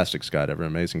fantastic skydiver,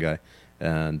 amazing guy.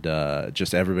 And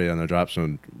just everybody on the drop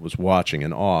zone was watching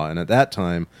in awe. And at that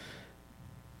time,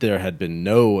 there had been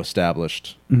no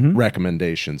established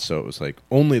recommendations, so it was like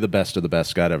only the best of the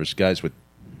best skydivers, guys with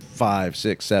 5,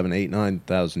 6, 7, 8,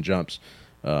 9,000 jumps,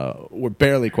 were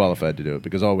barely qualified to do it,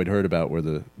 because all we'd heard about were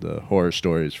the horror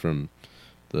stories from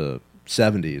the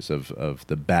 70s of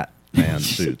the Batman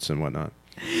suits and whatnot.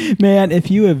 Man, if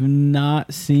you have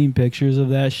not seen pictures of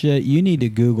that shit, you need to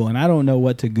Google. And I don't know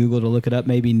what to Google to look it up.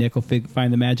 Maybe Nick will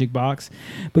find the magic box.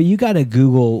 But you got to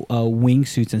Google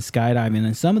wingsuits and skydiving.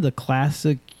 And some of the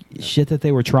classic shit that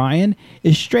they were trying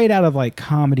is straight out of like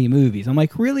comedy movies. I'm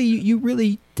like, really? You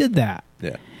really did that?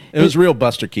 Yeah. It was real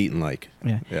Buster Keaton-like.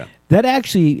 Yeah. That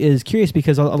actually is curious,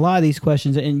 because a lot of these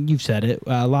questions, and you've said it,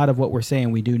 a lot of what we're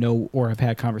saying we do know or have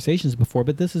had conversations before,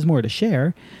 but this is more to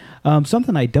share.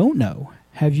 Something I don't know.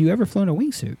 Have you ever flown a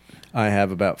wingsuit? I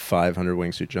have about 500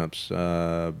 wingsuit jumps.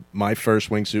 My first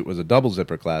wingsuit was a double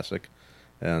zipper classic,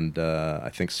 and I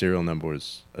think serial number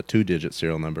was a 2-digit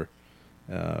serial number.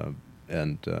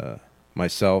 And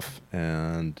myself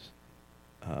and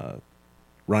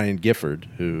Ryan Gifford,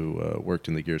 who worked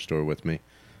in the gear store with me,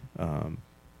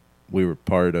 we were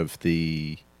part of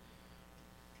the...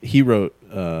 He wrote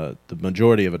the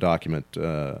majority of a document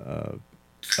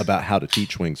about how to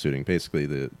teach wingsuiting, basically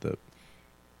the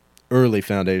early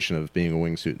foundation of being a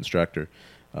wingsuit instructor,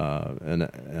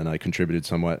 and I contributed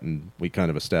somewhat, and we kind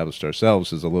of established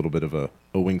ourselves as a little bit of a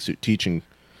wingsuit teaching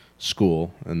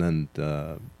school. And then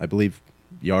I believe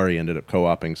Yari ended up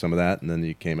co-oping some of that, and then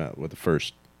he came out with the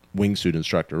first wingsuit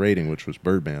instructor rating, which was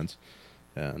Birdman's,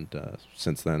 and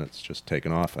since then it's just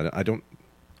taken off. I don't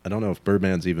know if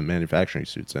Birdman's even manufacturing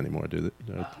suits anymore. Do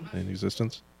they in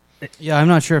existence? Yeah, I'm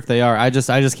not sure if they are. I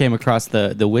just came across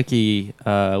the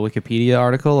Wikipedia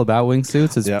article about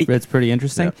wingsuits. It's pretty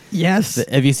interesting. Yeah. Yes.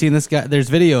 Have you seen this guy? There's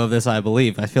video of this, I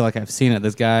believe. I feel like I've seen it.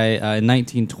 This guy in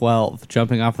 1912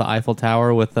 jumping off the Eiffel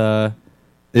Tower with a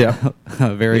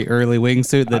very early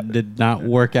wingsuit that did not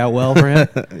work out well for him.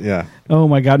 Yeah. Oh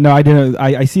my God! No, I didn't.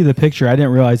 I see the picture. I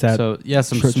didn't realize that. So yeah,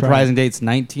 some surprising dates: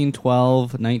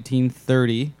 1912,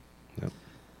 1930,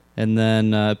 and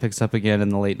then it picks up again in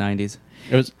the late 90s.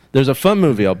 There's a fun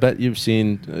movie. I'll bet you've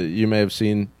seen. You may have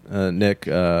seen Nick,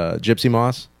 Gypsy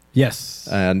Moss. Yes.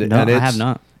 I have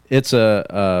not. It's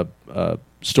a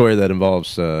story that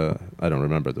involves. I don't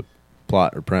remember the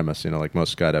plot or premise. You know, like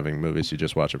most skydiving movies, you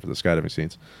just watch it for the skydiving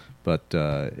scenes. But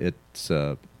it's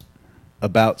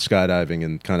about skydiving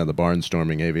and kind of the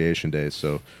barnstorming aviation days.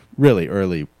 So really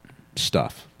early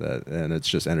stuff. And it's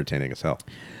just entertaining as hell.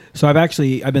 So I've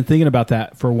been thinking about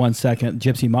that for 1 second.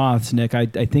 Gypsy Moths, Nick, I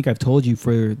think I've told you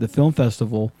for the film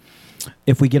festival,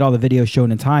 if we get all the videos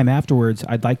shown in time afterwards,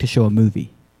 I'd like to show a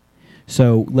movie.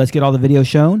 So let's get all the videos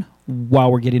shown while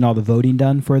we're getting all the voting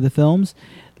done for the films.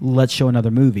 Let's show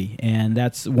another movie. And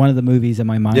that's one of the movies in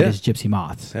my mind is Gypsy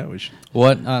Moths. Yeah, we should.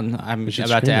 What? I'm about to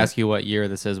screen ask you what year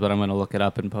this is, but I'm going to look it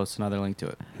up and post another link to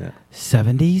it. Yeah.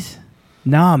 70s?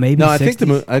 No, maybe No,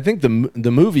 60s. I think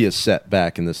the movie is set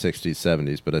back in the 60s,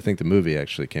 70s, but I think the movie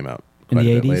actually came out In quite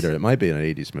the a bit 80s? later. It might be an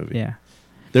 80s movie. Yeah.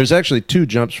 There's actually 2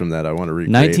 jumps from that I want to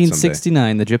recreate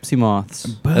 1969, The Gypsy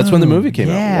Moths. That's when the movie came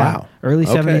out. Yeah. Wow. Early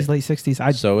Okay. 70s, late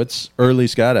 60s. So it's early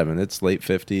skydiving. It's late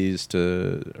 50s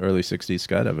to early 60s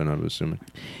skydiving, I'm assuming.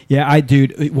 Yeah,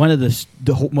 dude, one of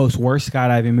the most worst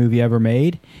skydiving movie ever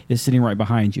made is sitting right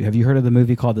behind you. Have you heard of the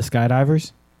movie called The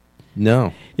Skydivers?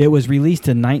 No. It was released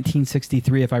in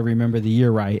 1963, if I remember the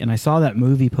year right, and I saw that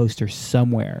movie poster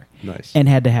somewhere. Nice. And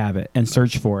had to have it and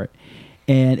search for it.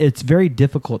 And it's very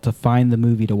difficult to find the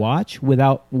movie to watch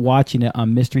without watching it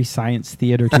on Mystery Science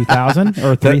Theater 2000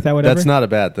 or 3000, whatever. That's not a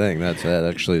bad thing. That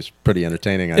actually is pretty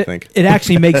entertaining, I think. It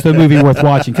actually makes the movie worth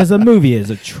watching because the movie is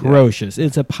atrocious.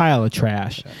 It's a pile of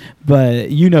trash.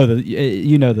 But you know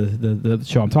the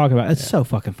show I'm talking about. It's so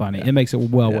fucking funny. It makes it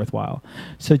worthwhile.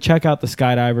 So check out the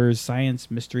Skydivers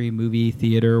Science Mystery Movie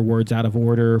Theater. Words Out of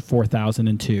Order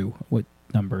 4002. What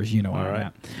numbers you know All are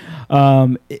right.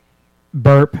 at?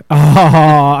 Burp. Oh,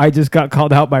 I just got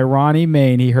called out by Ronnie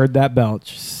Main. He heard that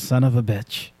belch. Son of a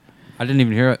bitch. I didn't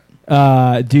even hear it.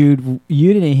 Dude,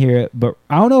 you didn't hear it, but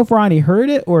I don't know if Ronnie heard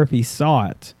it or if he saw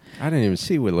it. I didn't even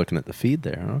see. We're looking at the feed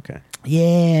there. Okay.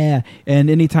 Yeah. And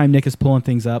anytime Nick is pulling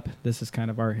things up, this is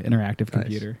kind of our interactive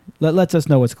computer. Lets us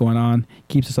know what's going on,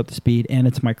 keeps us up to speed, and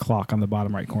it's my clock on the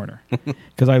bottom right corner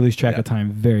because I lose track of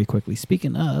time very quickly.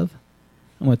 Speaking of,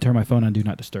 I'm going to turn my phone on Do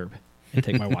Not Disturb and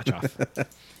take my watch off.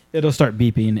 It'll start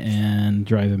beeping and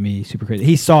driving me super crazy.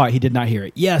 He saw it. He did not hear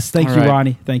it. Yes. Thank All you, right.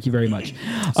 Ronnie. Thank you very much.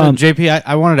 So, JP,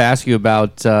 I wanted to ask you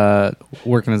about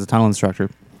working as a tunnel instructor.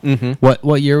 Mm-hmm.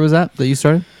 What year was that you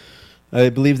started? I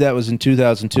believe that was in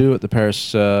 2002 at the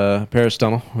Paris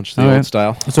Tunnel, which is the Okay. old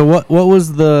style. So what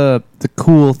was the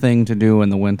cool thing to do in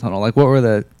the wind tunnel? Like, what were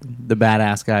the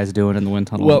badass guys doing in the wind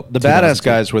tunnel? Well, in the badass 2002?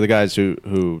 guys were the guys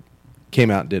who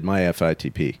came out and did my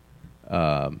FITP,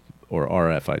 or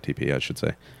RFITP, I should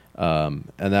say. And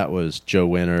that was Joe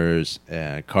Winters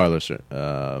and Carlos.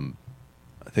 I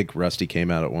think Rusty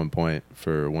came out at one point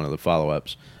for one of the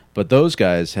follow-ups. But those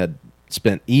guys had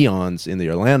spent eons in the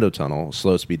Orlando tunnel,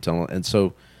 slow speed tunnel, and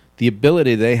so the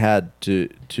ability they had to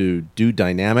do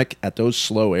dynamic at those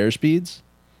slow airspeeds.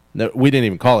 We didn't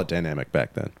even call it dynamic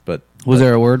back then, but Was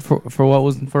there a word for what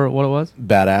it was?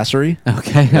 badassery.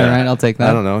 Okay, all right, I'll take that.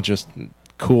 I don't know, just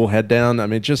cool head down. I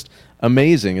mean, just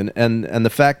amazing, and the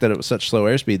fact that it was such slow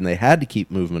airspeed and they had to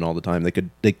keep movement all the time.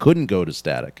 They couldn't go to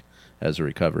static as a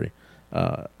recovery.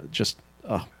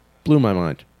 Blew my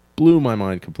mind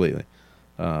completely.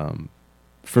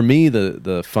 For me,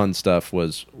 the fun stuff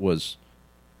was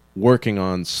working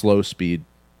on slow speed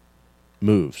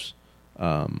moves.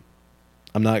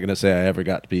 I'm not going to say I ever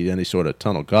got to be any sort of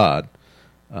tunnel god,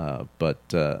 but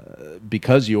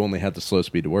because you only had the slow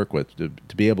speed to work with,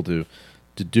 to be able to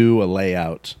do a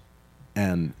layout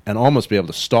and almost be able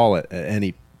to stall it at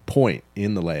any point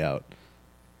in the layout,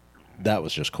 that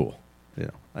was just cool. You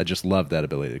know, I just loved that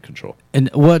ability to control. And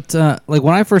what like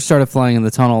when I first started flying in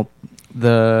the tunnel,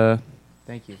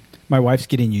 thank you. My wife's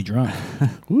getting you drunk.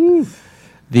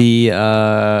 We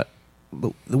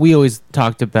always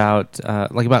talked about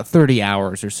like about 30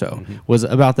 hours or so was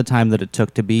about the time that it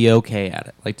took to be okay at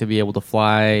it, like to be able to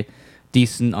fly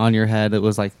decent on your head. It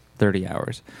was like 30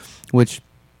 hours, which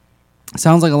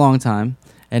sounds like a long time.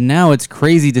 And now it's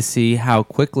crazy to see how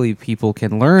quickly people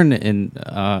can learn in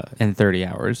 30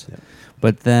 hours. Yeah.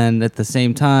 But then at the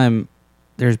same time,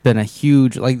 there's been a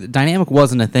huge, like, dynamic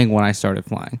wasn't a thing when I started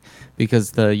flying,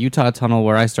 because the Utah tunnel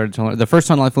where I started to learn, the first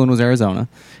tunnel I flew in was Arizona,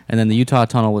 and then the Utah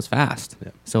tunnel was fast.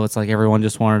 Yeah. So it's like everyone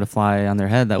just wanted to fly on their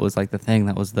head. That was like the thing.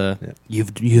 That was the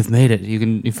you've made it.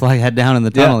 You fly head down in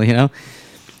the tunnel, you know.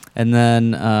 And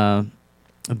then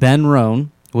Ben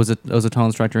Rohn was a tunnel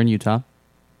instructor in Utah.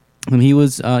 And he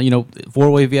was,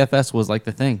 four-way VFS was like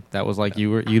the thing. That was like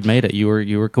you'd made it. You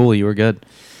were cool. You were good.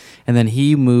 And then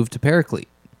he moved to Paraclete,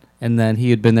 and then he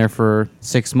had been there for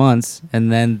 6 months.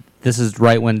 And then this is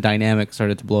right when dynamic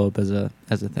started to blow up as a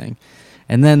thing.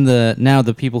 And then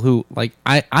the people who like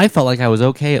I felt like I was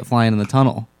okay at flying in the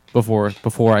tunnel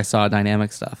before I saw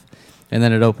dynamic stuff, and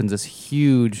then it opens this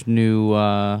huge new.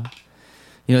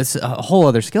 It's a whole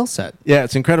other skill set. Yeah,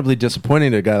 it's incredibly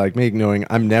disappointing to a guy like me knowing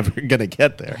I'm never going to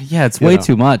get there. Yeah, it's way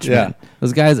too much, man.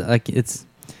 Those guys, like, it's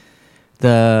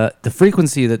the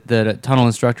frequency that a tunnel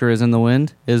instructor is in the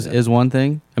wind is one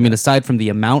thing. I mean, aside from the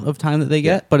amount of time that they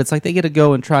get, but it's like they get to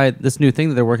go and try this new thing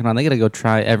that they're working on. They get to go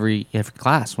try every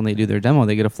class when they do their demo.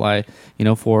 They get to fly,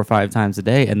 4 or 5 times a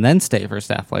day and then stay for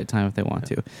staff flight time if they want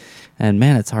to. And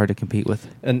man, it's hard to compete with.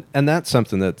 And that's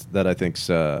something that I think's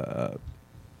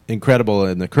incredible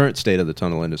in the current state of the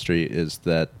tunnel industry is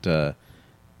that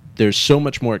there's so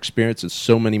much more experience and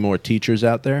so many more teachers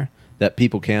out there that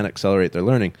people can accelerate their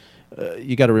learning.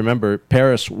 You got to remember,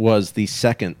 Paris was the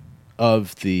second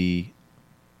of the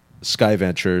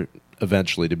SkyVenture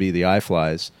eventually to be the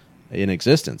iFlies in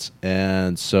existence,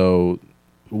 and so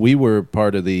we were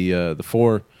part of the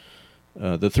 4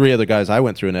 the three other guys I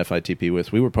went through an FITP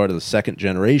with, we were part of the second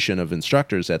generation of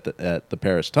instructors at the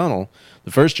Paris Tunnel.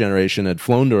 The first generation had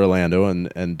flown to Orlando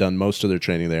and done most of their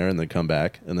training there, and then come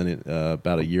back. And then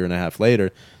about a year and a half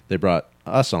later, they brought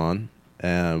us on,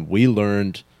 and we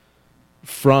learned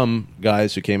from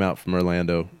guys who came out from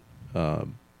Orlando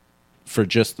for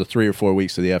just the 3 or 4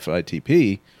 weeks of the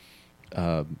FITP,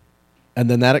 and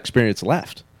then that experience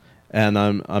left. And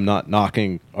I'm not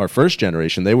knocking our first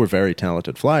generation; they were very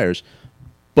talented flyers,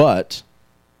 but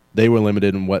they were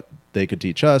limited in what they could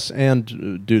teach us,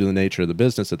 and due to the nature of the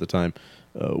business at the time,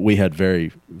 we had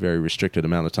very, very restricted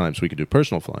amount of times we could do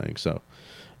personal flying. So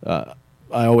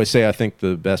I always say I think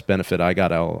the best benefit I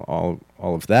got all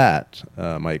of that,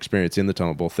 my experience in the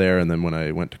tunnel, both there and then when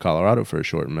I went to Colorado for a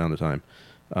short amount of time,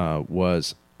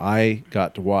 was I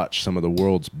got to watch some of the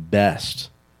world's best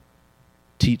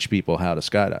teach people how to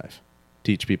skydive,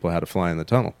 teach people how to fly in the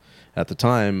tunnel. At the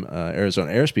time,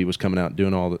 Arizona Airspeed was coming out and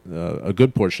doing a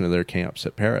good portion of their camps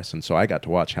at Paris, and so I got to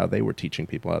watch how they were teaching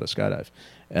people how to skydive.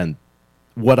 And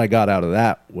what I got out of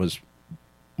that was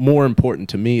more important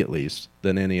to me, at least,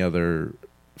 than any other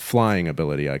flying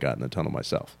ability I got in the tunnel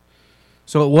myself.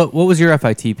 So what was your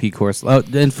FITP course?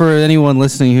 And for anyone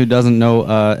listening who doesn't know,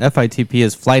 FITP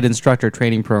is Flight Instructor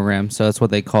Training Program, so that's what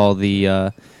they call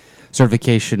the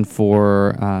certification for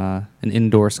an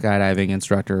indoor skydiving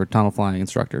instructor or tunnel flying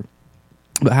instructor.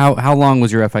 But how long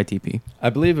was your FITP? I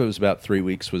believe it was about 3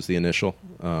 weeks was the initial,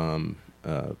 done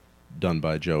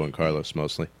by Joe and Carlos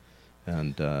mostly.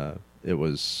 And it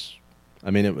was,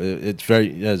 I mean, it's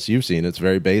very, as you've seen, it's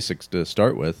very basic to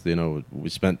start with. You know, we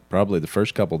spent probably the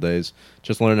first couple days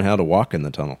just learning how to walk in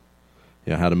the tunnel,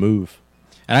 how to move.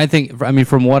 And I think, I mean,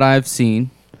 from what I've seen,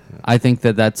 I think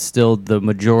that's still the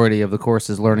majority of the course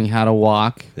is learning how to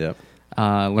walk, Yep.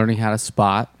 Learning how to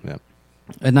spot. Yep.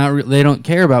 And they don't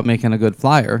care about making a good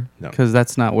flyer No. because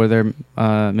that's not where they're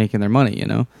making their money, you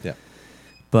know. Yeah.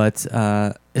 But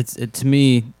to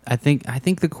me, I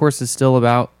think the course is still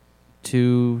about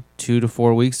 2 to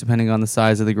 4 weeks, depending on the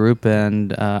size of the group.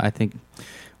 And I think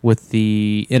with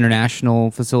the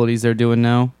international facilities they're doing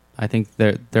now, I think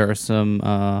there are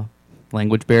some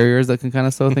language barriers that can kind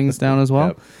of slow things down as well.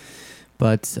 Yep.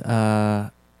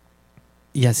 But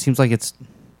it seems like it's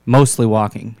mostly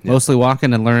walking,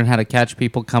 and learning how to catch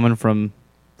people coming from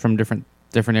different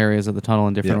areas of the tunnel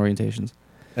and different orientations.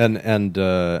 And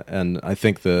I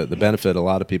think the benefit a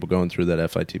lot of people going through that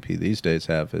FITP these days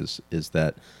have is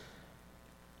that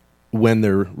when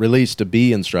they're released to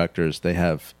be instructors, they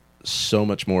have so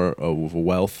much more of a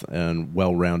wealth and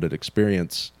well-rounded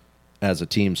experience as a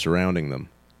team surrounding them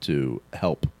to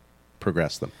help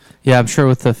progress them. Yeah, I'm sure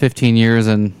with the 15 years,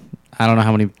 and I don't know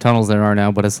how many tunnels there are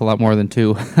now, but it's a lot more than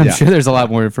 2. I'm sure there's a lot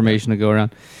more information to go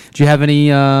around. Do you have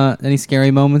any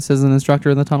scary moments as an instructor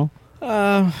in the tunnel?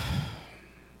 I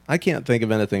can't think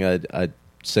of anything I'd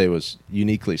say was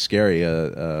uniquely scary.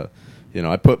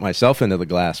 I put myself into the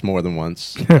glass more than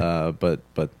once. But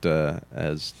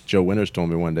as Joe Winters told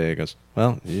me one day, he goes,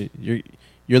 "Well,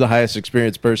 you're the highest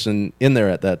experienced person in there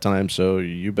at that time, so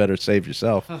you better save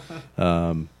yourself."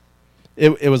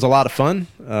 It was a lot of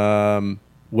fun.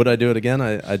 Would I do it again?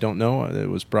 I don't know. It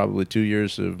was probably 2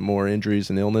 years of more injuries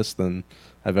and illness than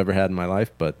I've ever had in my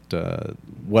life. But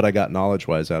what I got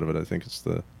knowledge-wise out of it, I think is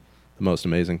the most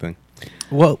amazing thing.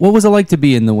 What was it like to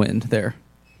be in the wind there?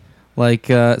 Like,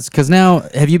 because now,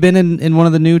 have you been in one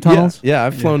of the new tunnels? Yeah,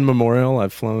 I've flown Memorial.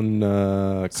 I've flown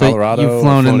Colorado. So you've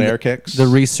flown I've flown in Air Kicks. the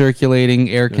recirculating,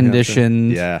 air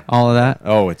conditioned, all of that.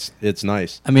 Oh, it's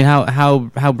nice. I mean,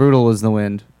 how brutal is the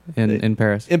wind in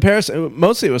Paris? In Paris,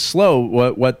 mostly it was slow.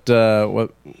 What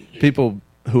people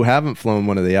who haven't flown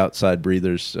one of the outside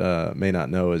breathers may not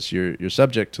know is you're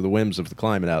subject to the whims of the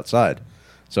climate outside.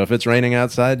 So if it's raining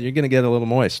outside, you're going to get a little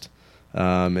moist.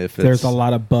 If there's a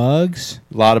lot of bugs,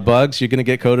 you're going to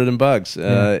get coated in bugs.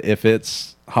 If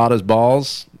it's hot as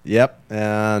balls, yep.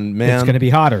 And man, it's going to be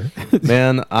hotter.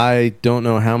 Man, I don't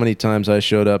know how many times I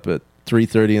showed up at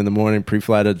 3:30 in the morning,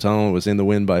 pre-flight of the tunnel, was in the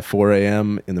wind by 4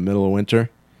 a.m. in the middle of winter,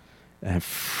 and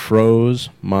froze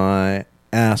my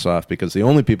ass off because the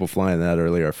only people flying that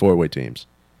early are four-way teams.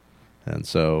 And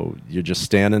so you're just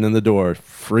standing in the door,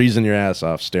 freezing your ass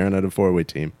off, staring at a four-way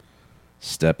team.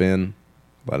 Step in,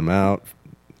 let them out,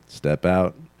 step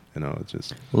out. It's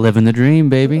just living the dream,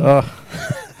 baby.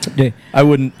 I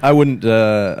wouldn't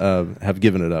have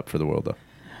given it up for the world, though.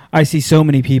 I see so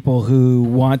many people who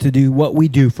want to do what we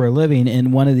do for a living,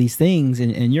 and one of these things,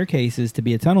 in your case, is to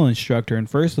be a tunnel instructor. And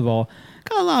first of all,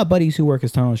 got a lot of buddies who work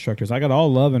as tunnel instructors. I got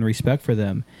all love and respect for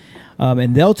them.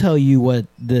 And they'll tell you what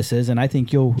this is, and I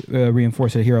think you'll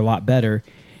reinforce it here a lot better.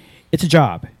 It's a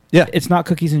job. Yeah. It's not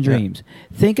cookies and dreams.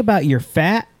 Think about your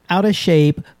fat out of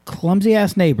shape, clumsy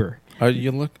ass neighbor.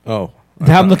 You look. Oh,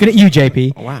 I'm looking at you,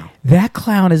 JP. Oh, wow. That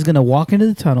clown is going to walk into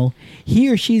the tunnel. He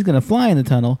or she's going to fly in the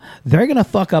tunnel. They're going to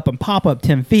fuck up and pop up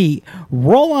 10 feet,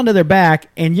 roll onto their back,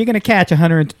 and you're going to catch a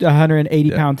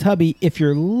 180-pound tubby. If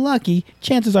you're lucky,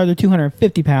 chances are they're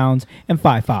 250 pounds and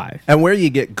 5'5". And where you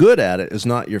get good at it is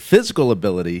not your physical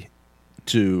ability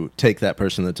to take that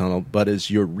person in the tunnel, but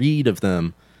is your read of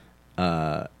them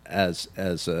as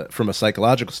from a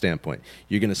psychological standpoint.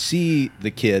 You're going to see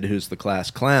the kid who's the class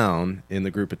clown in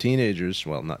the group of teenagers,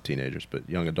 well, not teenagers, but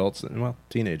young adults, well,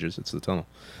 teenagers, it's the tunnel,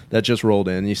 that just rolled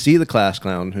in. You see the class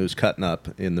clown who's cutting up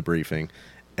in the briefing,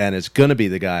 and it's going to be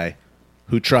the guy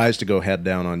who tries to go head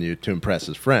down on you to impress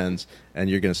his friends, and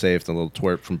you're going to save the little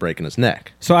twerp from breaking his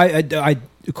neck. So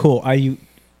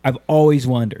I've always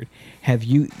wondered, have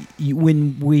you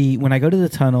when I go to the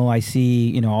tunnel, I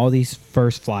see, all these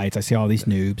first flights, I see all these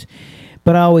noobs,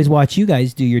 but I always watch you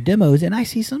guys do your demos, and I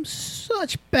see some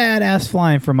such badass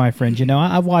flying from my friends.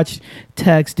 I've watched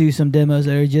Tex do some demos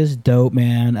that are just dope,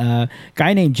 man.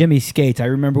 Guy named Jimmy Skates, I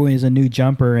remember when he was a new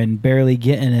jumper and barely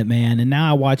getting it, man, and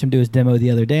now I watch him do his demo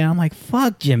the other day, and I'm like,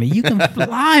 fuck, Jimmy, you can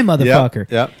fly, motherfucker.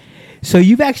 Yep. So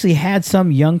you've actually had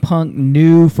some young punk,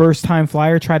 new first-time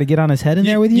flyer try to get on his head in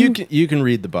there with you? You can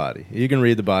read the body. You can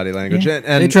read the body language. Yeah.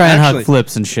 And they try and hug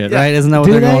flips and shit, right? Isn't that what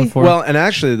Do they're they? going for? Well, and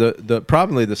actually,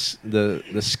 probably the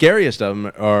scariest of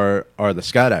them are the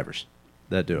skydivers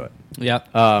that do it.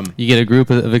 Yeah. You get a group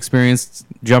of experienced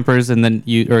jumpers, and then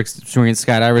experienced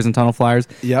skydivers and tunnel flyers,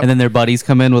 Yep. and then their buddies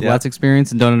come in with Yep. less experience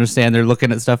and don't understand. They're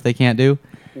looking at stuff they can't do.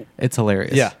 It's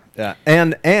hilarious. Yeah.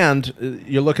 And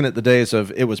you're looking at the days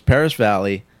of, it was Paris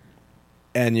Valley,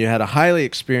 and you had a highly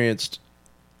experienced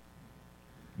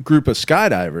group of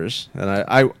skydivers, and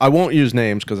I won't use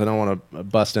names because I don't want to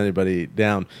bust anybody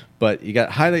down, but you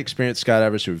got highly experienced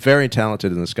skydivers who are very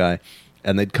talented in the sky,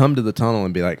 and they'd come to the tunnel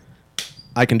and be like,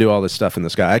 I can do all this stuff in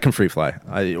the sky. I can free fly.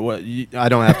 I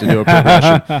don't have to do a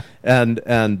progression.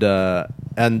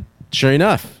 and sure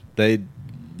enough, they'd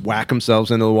whack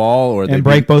themselves into the wall, or and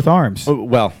break both arms. Oh,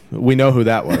 well, we know who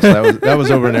that was. That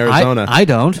was over in Arizona. I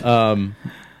don't. Tell me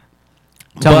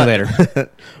later.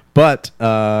 But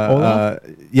Olaf?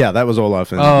 yeah, that was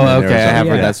Olaf. In Okay. Arizona. I have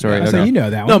heard that story. So Okay. you know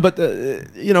that one. No, but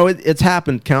it's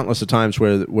happened countless of times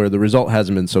where the result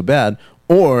hasn't been so bad,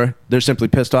 or they're simply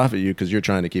pissed off at you because you're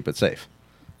trying to keep it safe,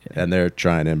 and they're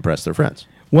trying to impress their friends.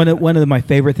 One of my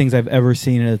favorite things I've ever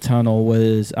seen in a tunnel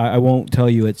was, I won't tell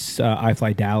you it's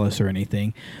iFly Dallas or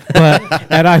anything, but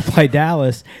at iFly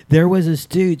Dallas, there was this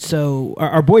dude. So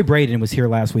our boy Braden was here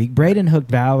last week. Braden hooked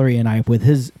Valerie and I with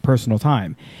his personal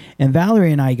time. And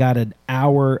Valerie and I got an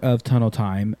hour of tunnel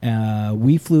time.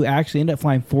 We ended up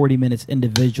flying 40 minutes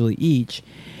individually each.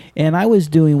 And I was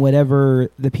doing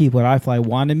whatever the people at iFly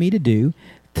wanted me to do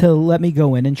to let me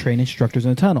go in and train instructors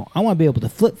in the tunnel. I want to be able to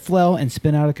flip, flail, and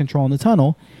spin out of control in the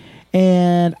tunnel.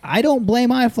 And I don't blame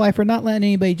iFly for not letting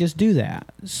anybody just do that.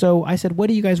 So I said, what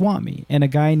do you guys want me? And a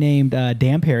guy named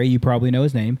Dan Perry, you probably know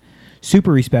his name,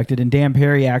 super respected. And Dan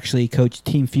Perry actually coached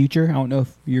Team Future. I don't know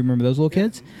if you remember those little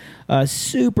kids.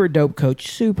 Super dope coach,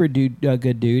 super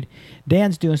good dude.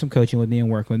 Dan's doing some coaching with me and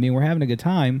working with me. We're having a good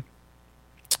time.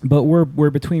 But we're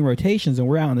between rotations, and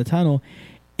we're out in the tunnel.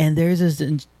 And there's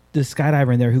this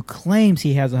skydiver in there who claims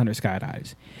he has 100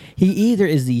 skydives. He either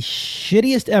is the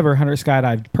shittiest ever 100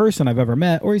 skydived person I've ever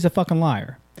met, or he's a fucking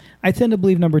liar. I tend to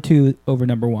believe number 2 over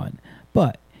number 1.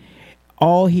 But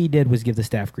all he did was give the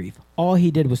staff grief. All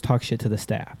he did was talk shit to the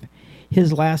staff.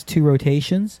 His last 2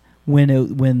 rotations, when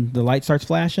the light starts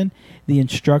flashing, the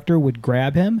instructor would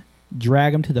grab him,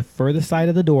 drag him to the furthest side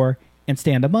of the door, and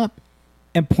stand him up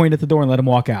and point at the door and let him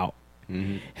walk out.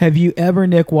 Mm-hmm. Have you ever,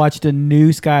 Nick, watched a new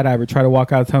skydiver try to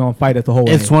walk out of the tunnel and fight it the whole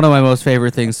way? It's one of my most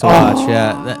favorite things to watch.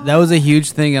 Yeah, that was a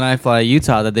huge thing in iFly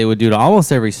Utah that they would do to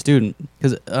almost every student,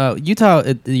 because Utah,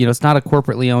 it's not a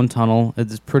corporately owned tunnel.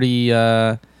 It's pretty,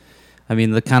 the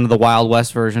kind of the Wild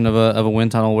West version of a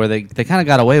wind tunnel, where they kind of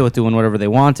got away with doing whatever they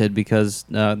wanted because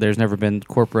there's never been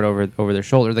corporate over their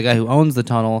shoulder. The guy who owns the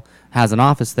tunnel has an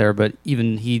office there, but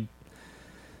even he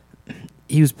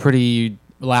was pretty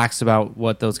lax about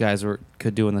what those guys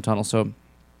could do in the tunnel. So,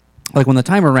 like, when the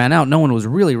timer ran out, no one was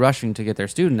really rushing to get their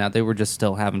student out. They were just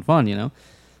still having fun,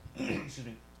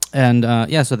 And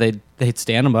so they'd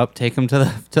stand them up, take them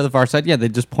to the far side. Yeah,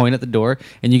 they'd just point at the door,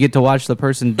 and you get to watch the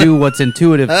person do what's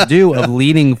intuitive to do, of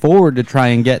leaning forward to try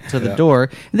and get to the door.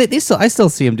 I still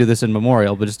see them do this in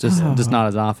Memorial, but it's just not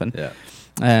as often. Yeah.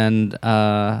 And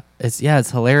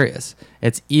it's hilarious.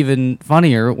 It's even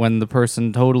funnier when the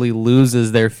person totally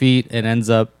loses their feet and ends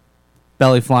up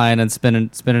belly flying and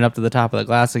spinning up to the top of the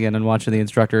glass again, and watching the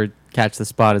instructor catch the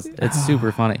spot. It's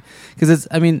super funny, because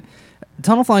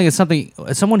tunnel flying is something.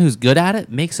 Someone who's good at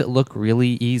it makes it look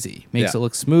really easy. Makes Yeah. it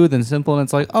look smooth and simple, and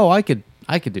it's like, oh, I could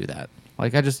do that.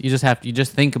 Like you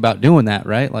just think about doing that,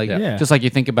 right? Like Yeah. just like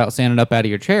you think about standing up out of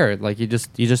your chair. Like you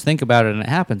just think about it and it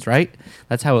happens, right?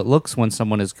 That's how it looks when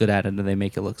someone is good at it and they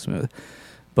make it look smooth.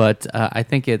 But I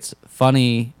think it's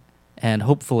funny and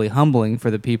hopefully humbling for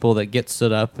the people that get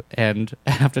stood up and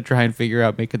have to try and figure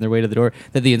out making their way to the door,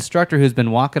 that the instructor who's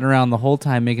been walking around the whole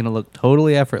time making it look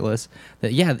totally effortless,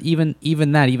 that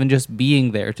even just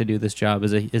being there to do this job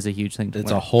is a huge thing to It's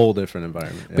learn. a whole different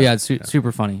environment. But yeah, it's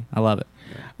super funny. I love it.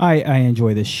 I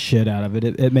enjoy the shit out of it.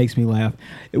 It makes me laugh.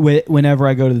 Whenever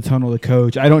I go to the tunnel to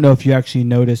coach, I don't know if you actually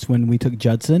noticed when we took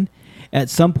Judson.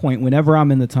 At some point, whenever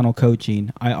I'm in the tunnel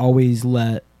coaching, I always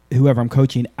let whoever I'm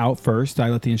coaching out first. I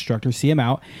let the instructor see him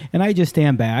out, and I just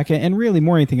stand back. And really,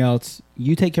 more than anything else,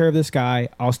 you take care of this guy.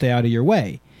 I'll stay out of your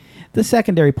way. The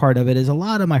secondary part of it is a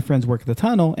lot of my friends work at the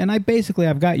tunnel, and I've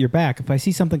got your back. If I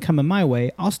see something coming my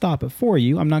way, I'll stop it for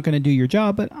you. I'm not going to do your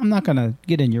job, but I'm not going to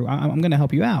get in your. I'm going to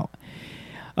help you out.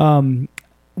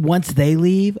 Once they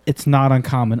leave, it's not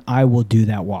uncommon. I will do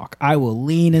that walk. I will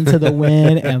lean into the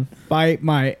wind and fight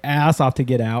my ass off to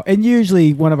get out. And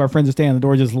usually one of our friends will stay on the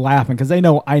door just laughing because they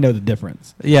know I know the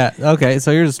difference. Yeah. Okay.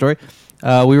 So here's a story.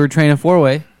 We were training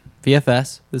 4-way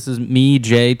VFS. This is me,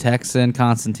 Jay, Tex, and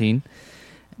Constantine.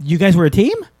 You guys were a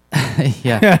team?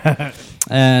 Yeah.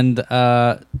 And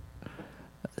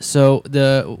so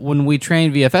when we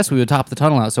train VFS, we would top the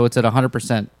tunnel out, so it's at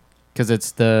 100%. Because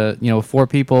it's 4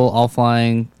 people all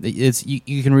flying. It's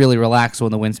you can really relax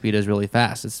when the wind speed is really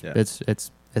fast.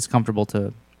 It's comfortable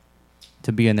to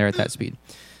be in there at that speed.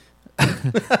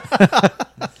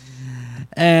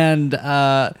 And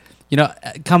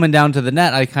coming down to the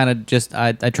net, I kind of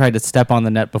I tried to step on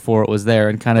the net before it was there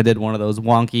and kind of did one of those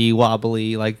wonky,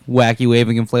 wobbly, like wacky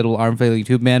waving inflatable arm flailing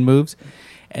tube man moves,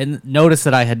 and noticed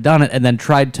that I had done it, and then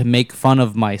tried to make fun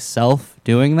of myself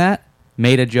doing that.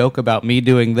 Made a joke about me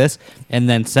doing this, and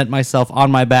then sent myself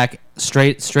on my back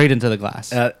straight into the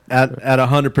glass. At 100%. At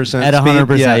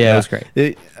 100%, yeah, it was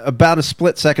great. About a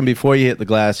split second before you hit the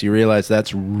glass, you realize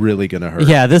that's really going to hurt.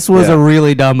 Yeah, this was a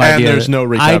really dumb idea. And there's no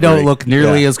recovery. I don't look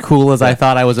nearly as cool as I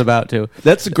thought I was about to.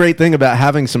 That's the great thing about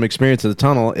having some experience at the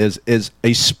tunnel is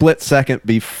a split second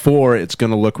before it's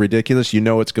going to look ridiculous. You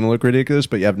know it's going to look ridiculous,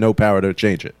 but you have no power to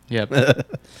change it. Yep.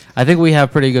 I think we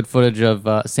have pretty good footage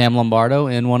of Sam Lombardo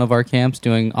in one of our camps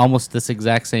doing almost this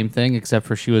exact same thing, except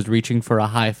for she was reaching for a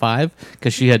high five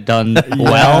because she had done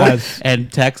well,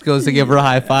 and Tex goes to give her a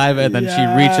high five, and then she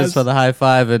reaches for the high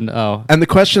five, and And the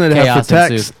question I'd have for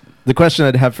Tex,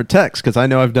 ensued. because I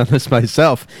know I've done this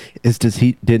myself, is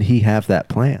did he have that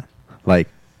plan? Like,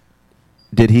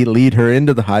 did he lead her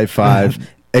into the high five,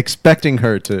 expecting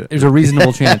her to? There's a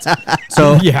reasonable chance.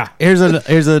 So Yeah. here's another.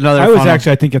 I was funnel.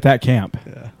 actually, I think, at that camp.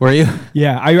 Were you?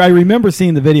 Yeah, I remember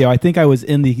seeing the video. I think I was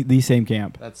in the same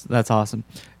camp. That's awesome.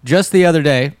 Just the other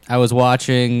day, I was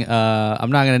watching.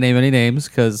 I'm not going to name any names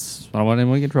because I don't want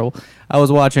anyone to get in trouble. I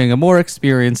was watching a more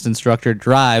experienced instructor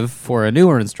drive for a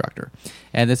newer instructor,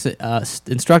 and this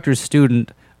instructor's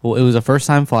student. Well, it was a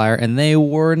first-time flyer, and they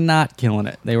were not killing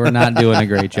it. They were not doing a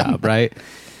great job, right?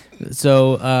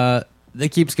 So it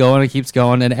keeps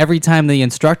going, and every time the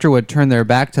instructor would turn their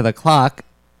back to the clock,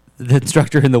 the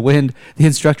instructor in the wind, the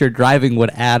instructor driving would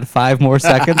add 5 more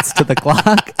seconds to the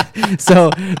clock.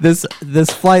 So this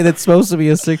flight that's supposed to be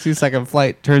a 60-second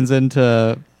flight turns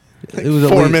into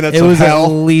 4 minutes It of was hell.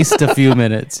 at least a few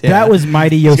minutes. Yeah. That was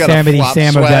mighty He's got a Yosemite flop Sam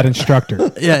of sweat. that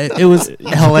instructor. Yeah, it was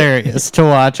hilarious to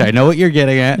watch. I know what you're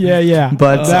getting at. Yeah.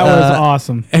 But that was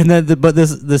awesome. And then,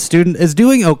 the student is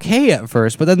doing okay at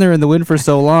first, but then they're in the wind for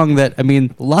so long that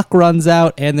luck runs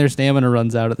out and their stamina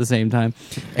runs out at the same time,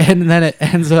 and then it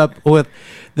ends up with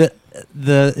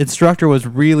the instructor was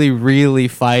really, really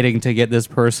fighting to get this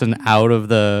person out of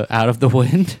the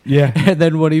wind. Yeah. And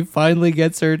then when he finally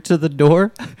gets her to the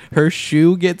door, her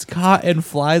shoe gets caught and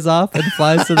flies off and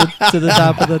flies to the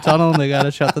top of the tunnel, and they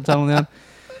gotta shut the tunnel down.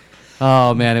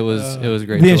 Oh man, it was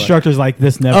great. The to watch. instructor's like,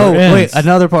 this never Oh ends. wait,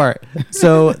 another part.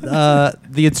 So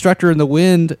the instructor in the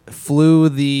wind flew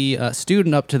the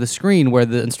student up to the screen where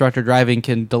the instructor driving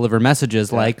can deliver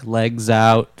messages like legs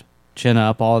out, chin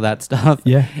up, all of that stuff.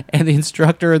 Yeah. And the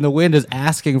instructor in the wind is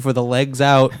asking for the legs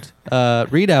out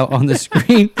readout on the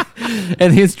screen,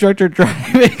 and the instructor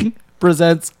driving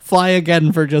presents fly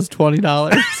again for just $20.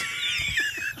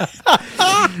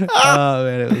 Oh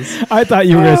man, it was. I thought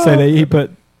you were going to say that he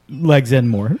put legs in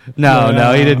more.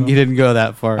 No, he didn't. He didn't go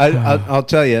that far. I'll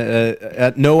tell you,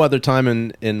 at no other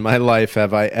time in my life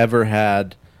have I ever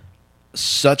had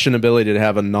such an ability to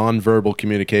have a nonverbal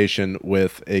communication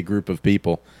with a group of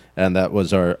people and that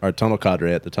was our tunnel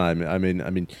cadre at the time. I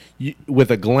mean,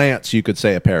 with a glance, you could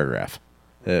say a paragraph.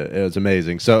 It was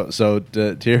amazing. So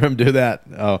to hear him do that,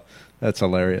 oh, that's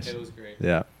hilarious. It was great.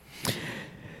 Yeah.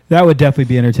 That would definitely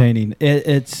be entertaining.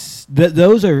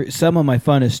 Those are some of my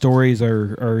funnest stories.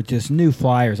 Are just new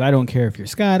flyers. I don't care if you're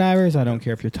skydivers. I don't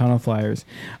care if you're tunnel flyers.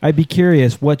 I'd be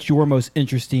curious, what's your most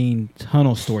interesting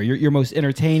tunnel story? Your most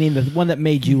entertaining, the one that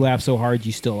made you laugh so hard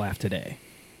you still laugh today.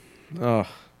 Oh,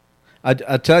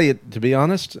 I tell you, to be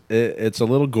honest, it's a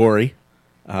little gory.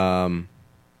 We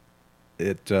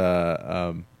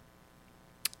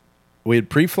had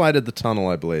pre-flighted the tunnel,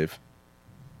 I believe,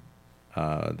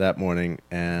 that morning,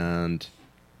 and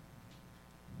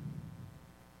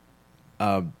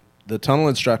the tunnel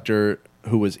instructor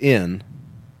who was in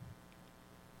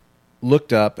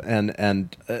looked up,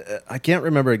 and I can't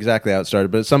remember exactly how it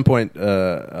started, but at some point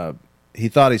he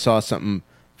thought he saw something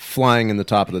flying in the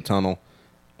top of the tunnel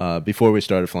before we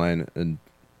started flying. And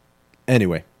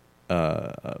anyway,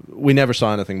 we never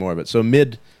saw anything more of it. So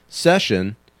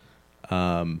mid-session,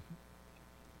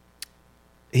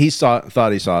 he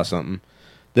thought he saw something.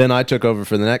 Then I took over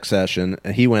for the next session,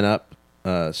 and he went up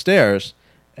stairs,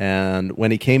 and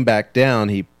when he came back down,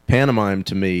 he pantomimed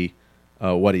to me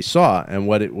what he saw. And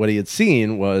what he had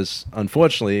seen was,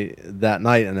 unfortunately, that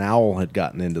night an owl had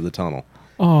gotten into the tunnel.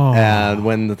 Oh. And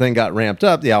when the thing got ramped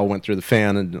up, the owl went through the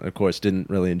fan and, of course, didn't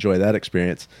really enjoy that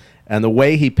experience. And the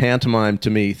way he pantomimed to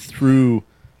me through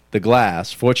the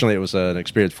glass, fortunately, it was an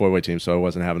experienced four-way team, so I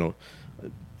wasn't having to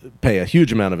pay a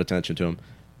huge amount of attention to him.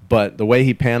 But the way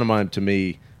he pantomimed to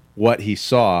me what he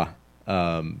saw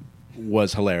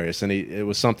was hilarious. And it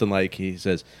was something like, he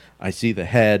says, I see the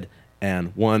head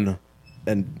and one...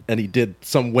 And he did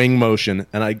some wing motion,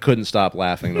 and I couldn't stop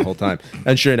laughing the whole time.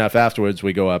 And sure enough, afterwards,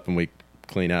 we go up and we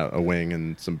clean out a wing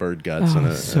and some bird guts and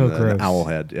an owl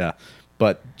head. Yeah.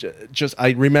 But just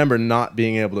I remember not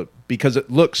being able to, because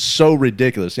it looks so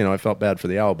ridiculous. You know, I felt bad for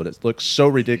the owl, but it looks so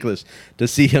ridiculous to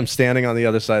see him standing on the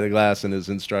other side of the glass in his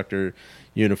instructor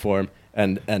uniform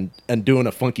and doing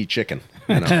a funky chicken.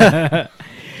 You know?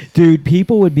 Dude,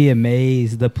 people would be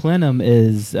amazed. The plenum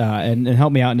is, and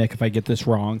help me out, Nick, if I get this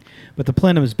wrong, but the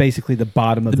plenum is basically the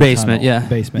bottom of the basement. tunnel. Yeah, the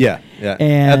basement. Yeah.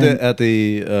 And at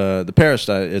the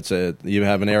peristyle, you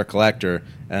have an air collector,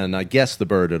 and I guess the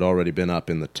bird had already been up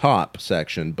in the top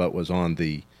section, but was on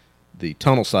the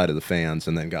tunnel side of the fans,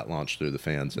 and then got launched through the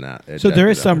fans and out. So there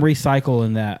is some recycle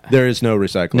in that. There is no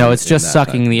recycling. No, it's just in that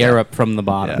sucking type. the air up from the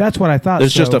bottom. Yeah. That's what I thought.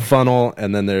 There's just a funnel,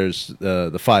 and then there's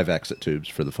the 5 exit tubes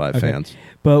for the 5 fans.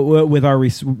 But with our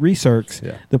research,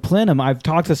 the plenum, I've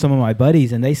talked to some of my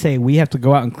buddies, and they say we have to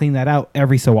go out and clean that out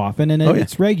every so often, and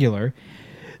it's regular.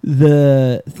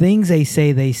 The things they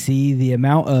say they see, the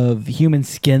amount of human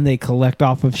skin they collect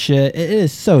off of shit, it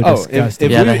is so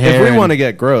disgusting. If we want to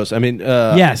get gross, I mean,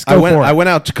 yes, I went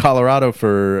out to Colorado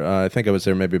for, I think I was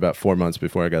there maybe about 4 months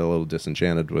before I got a little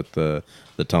disenchanted with the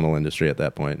tunnel industry at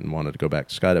that point and wanted to go back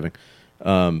to skydiving.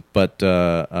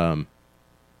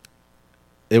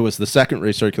 It was the second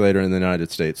recirculator in the United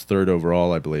States, third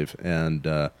overall, I believe. And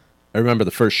I remember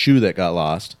the first shoe that got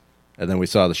lost, and then we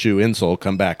saw the shoe insole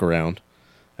come back around.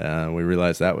 We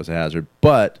realized that was a hazard.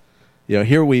 But, you know,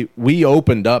 here we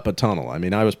opened up a tunnel. I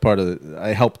mean, I was I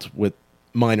helped with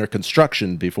minor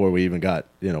construction before we even got,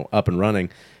 up and running.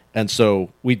 And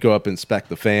so we'd go up and inspect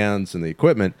the fans and the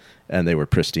equipment, and they were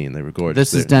pristine. They were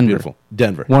gorgeous. This is Denver. Beautiful.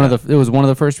 Denver. It was one of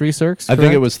the first recircs. I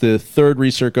think it was the third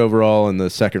recirc overall and the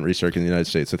second recirc in the United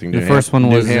States. I think the first one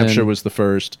was New Hampshire was the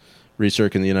first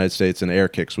recirc in the United States, and Air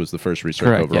Kicks was the first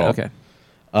recirc overall. Yeah, okay.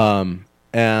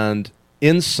 And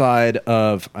inside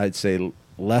of, I'd say,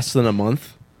 less than a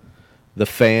month, the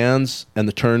fans and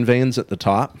the turn vanes at the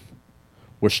top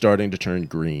were starting to turn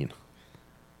green.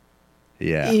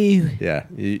 Yeah. Ew. Yeah.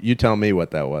 You tell me what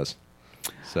that was.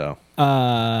 So.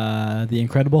 The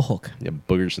Incredible Hulk. Yeah,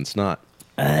 boogers and snot.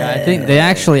 I think they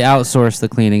actually outsource the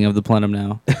cleaning of the plenum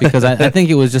now because I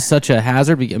think it was just such a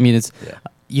hazard. I mean,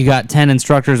 you got 10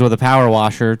 instructors with a power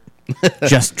washer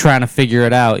just trying to figure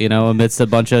it out, amidst a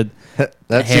bunch of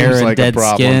hair and dead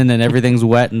skin and everything's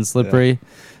wet and slippery. Yeah.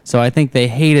 So I think they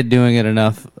hated doing it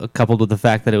enough, coupled with the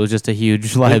fact that it was just a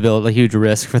huge liability, a huge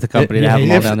risk for the company to have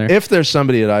them all down there. If there's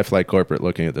somebody at iFly Corporate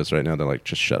looking at this right now, they're like,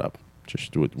 just shut up.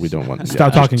 We don't want to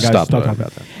stop talking, guys. Stop talking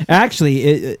about that.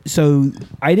 Actually, so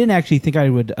I didn't actually think I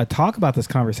would talk about this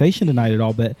conversation tonight at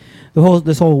all, but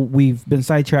this whole we've been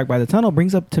sidetracked by the tunnel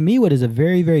brings up to me what is a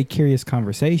very, very curious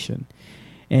conversation.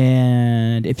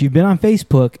 And if you've been on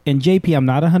Facebook, and JP, I'm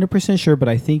not 100% sure, but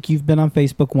I think you've been on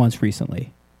Facebook once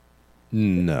recently.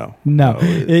 No. No.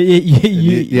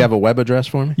 You have a web address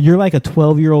for me? You're like a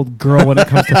 12-year-old girl when it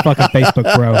comes to fucking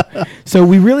Facebook, bro. So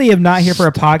we really am not here for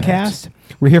a podcast.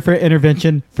 We're here for an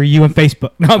intervention for you and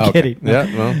Facebook. No, I'm kidding. No.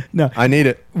 Yeah, well, No. I need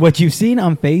it. What you've seen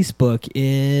on Facebook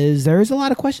is there's a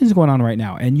lot of questions going on right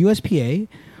now. And USPA,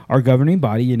 our governing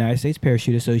body, United States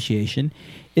Parachute Association,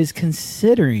 is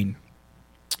considering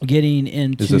getting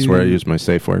into... Is this where I use my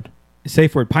safe word?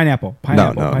 Safe word, pineapple.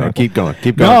 No. Pineapple. Keep going.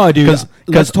 No, dude.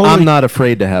 Because totally, I'm not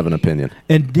afraid to have an opinion.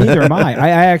 And neither am I. I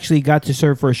actually got to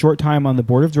serve for a short time on the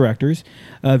board of directors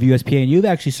of USPA, and you've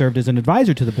actually served as an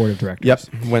advisor to the board of directors.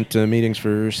 Yep. Went to meetings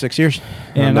for 6 years.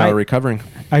 And I'm now recovering.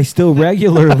 I still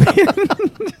regularly...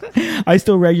 I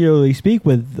still regularly speak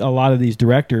with a lot of these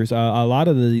directors. A lot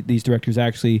of these directors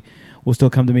actually will still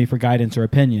come to me for guidance or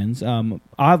opinions.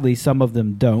 Oddly, some of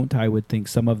them don't. I would think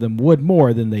some of them would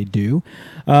more than they do.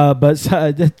 But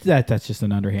that's just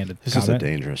an underhanded This comment. is a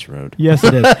dangerous road. Yes,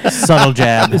 it is. Subtle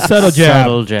jab. Subtle jab.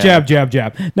 Subtle jab.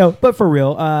 Jab. No, but for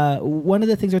real, one of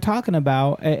the things they're talking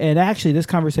about, and actually this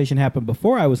conversation happened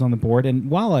before I was on the board and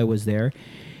while I was there,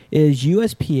 is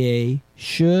USPA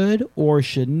should or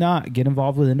should not get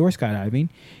involved with indoor skydiving.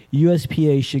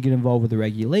 USPA should get involved with the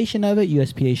regulation of it.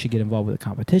 USPA should get involved with the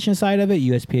competition side of it.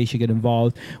 USPA should get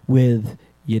involved with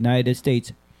United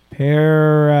States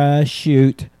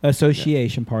Parachute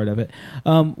Association part of it.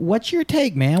 What's your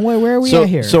take, man? Where are we at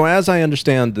here? So as I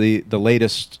understand, the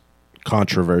latest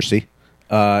controversy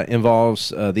involves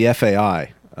the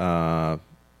FAI,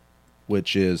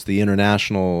 which is the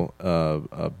international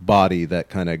body that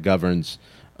kind of governs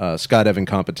skydiving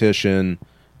competition.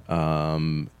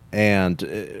 And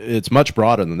it's much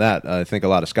broader than that. I think a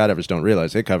lot of skydivers don't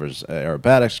realize it covers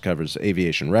aerobatics, covers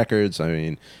aviation records. I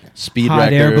mean, speed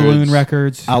hot records, air balloon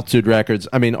records, altitude records.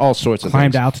 I mean, all sorts of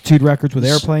climbed things. altitude records with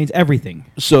airplanes, everything.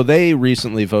 So they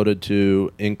recently voted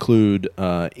to include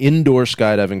indoor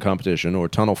skydiving competition or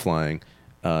tunnel flying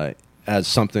as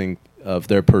something of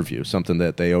their purview, something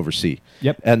that they oversee.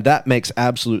 Yep. And that makes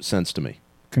absolute sense to me.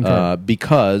 Concur.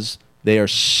 Because they are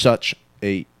such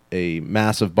a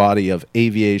massive body of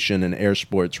aviation and air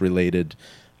sports related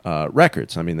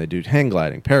records. I mean, they do hang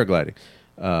gliding, paragliding.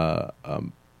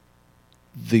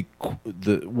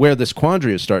 Where this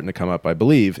quandary is starting to come up, I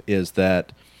believe, is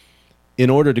that in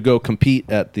order to go compete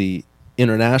at the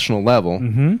international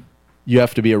level, you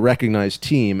have to be a recognized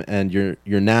team, and your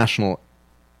national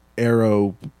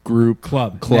aero group,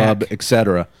 club, NAC.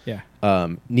 etc. Yeah.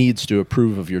 Needs to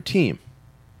approve of your team.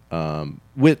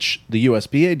 Which the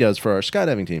USPA does for our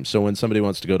skydiving team. So when somebody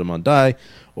wants to go to Mondai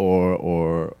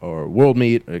or World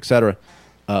Meet, etc.,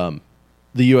 the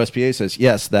USPA says,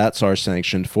 yes, that's our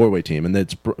sanctioned four-way team. And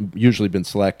it's usually been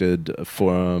selected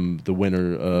from the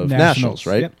winner of nationals,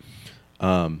 right?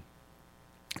 Yep.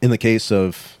 In the case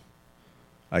of,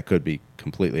 I could be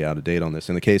completely out of date on this.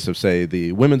 In the case of, say,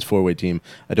 the women's four-way team,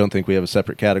 I don't think we have a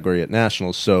separate category at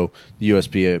nationals, so the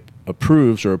USPA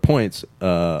approves or appoints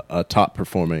a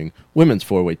top-performing women's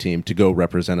four-way team to go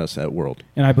represent us at World.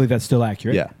 And I believe that's still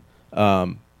accurate. Yeah.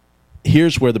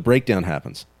 Here's where the breakdown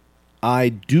happens. I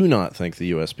do not think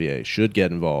the USPA should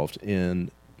get involved in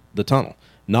the tunnel.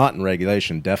 Not in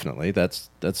regulation, definitely. That's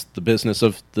the business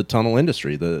of the tunnel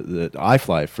industry. The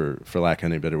iFly, for lack of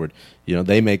any better word,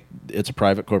 it's a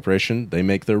private corporation. They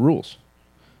make their rules.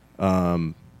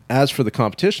 As for the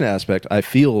competition aspect, I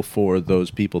feel for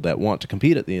those people that want to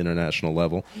compete at the international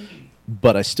level,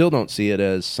 but I still don't see it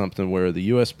as something where the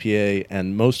USPA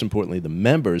and most importantly the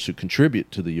members who contribute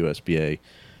to the USPA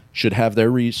should have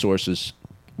their resources,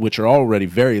 which are already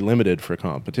very limited for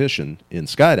competition in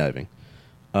skydiving,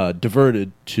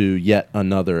 diverted to yet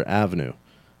another avenue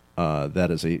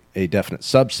that is a definite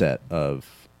subset of.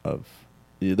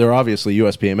 There are obviously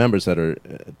USPA members that are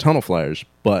tunnel flyers,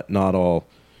 but not all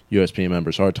USPA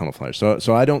members are tunnel flyers.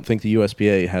 So I don't think the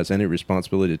USPA has any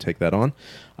responsibility to take that on.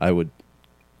 I would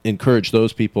encourage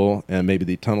those people and maybe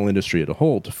the tunnel industry as a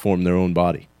whole to form their own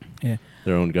body,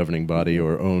 their own governing body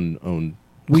or own.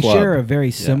 We club. share a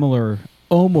very similar.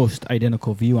 Almost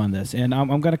identical view on this, and I'm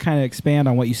going to kind of expand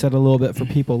on what you said a little bit for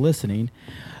people listening.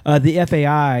 The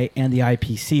FAI and the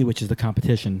IPC, which is the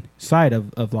competition side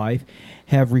of life,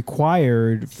 have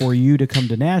required for you to come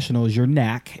to nationals, your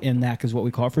NAC, and NAC is what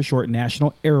we call it for short,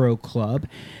 National Aero Club.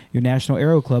 Your National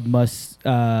Aero Club must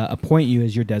appoint you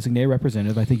as your designated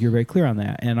representative. I think you're very clear on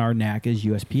that, and our NAC is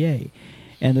USPA.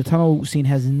 and the tunnel scene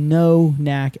has no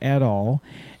knack at all.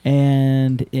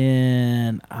 And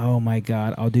oh my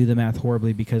God, I'll do the math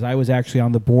horribly because I was actually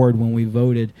on the board when we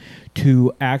voted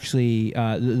to actually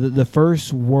the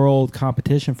first world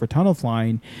competition for tunnel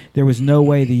flying. There was no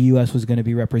way the U.S. was going to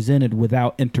be represented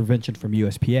without intervention from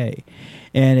USPA.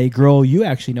 And a girl, you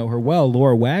actually know her well,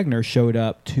 Laura Wagner, showed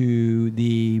up to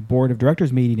the board of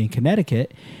directors meeting in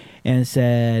Connecticut and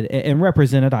said, and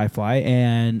represented iFly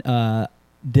and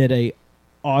did a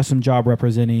awesome job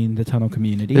representing the tunnel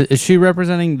community. Is she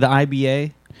representing the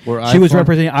IBA? Or She was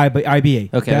representing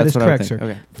IBA. Okay, that that's is what I correct, would sir.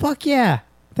 think. Okay. Fuck yeah.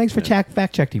 Thanks for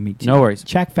fact checking me. No worries.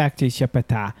 Check fact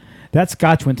checking. That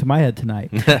Scotch went to my head tonight.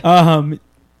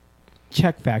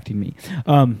 Check facting me.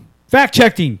 Fact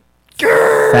checking.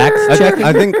 Facts?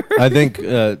 I think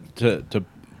to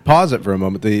pause it for a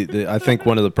moment. I think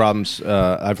one of the problems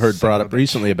I've heard brought up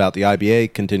recently about the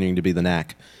IBA continuing to be the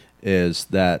NAC is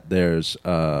that there's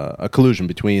a collusion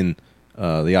between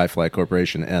the iFly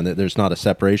Corporation and that there's not a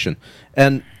separation.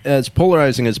 And as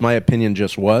polarizing as my opinion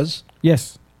just was,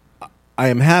 Yes. I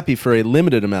am happy for a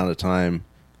limited amount of time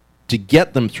to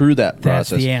get them through that That's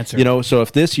process. the answer. You know, so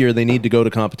if this year they need to go to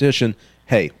competition,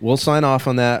 hey, we'll sign off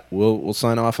on that. We'll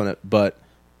sign off on it. But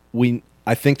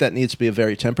I think that needs to be a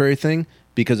very temporary thing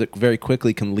because it very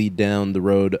quickly can lead down the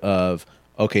road of,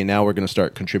 okay, now we're going to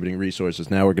start contributing resources.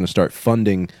 Now we're going to start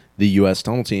funding the U.S.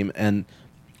 tunnel team. And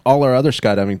all our other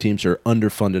skydiving teams are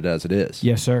underfunded as it is.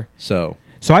 Yes, sir. So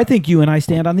I think you and I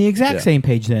stand on the exact Yeah. same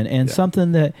page then. And Yeah.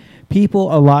 something that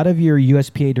a lot of your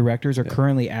USPA directors are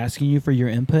currently asking you for your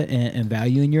input and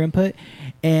valuing your input.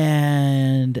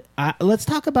 And let's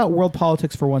talk about world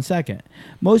politics for 1 second.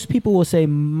 Most people will say,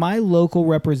 my local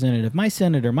representative, my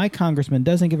senator, my congressman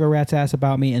doesn't give a rat's ass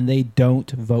about me and they don't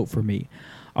vote for me.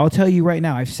 I'll tell you right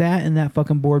now, I've sat in that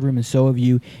fucking boardroom and so have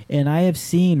you, and I have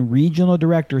seen regional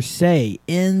directors say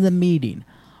in the meeting,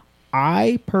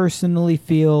 I personally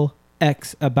feel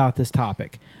X about this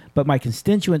topic, but my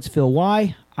constituents feel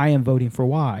Y. I am voting for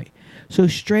Y. So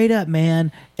straight up,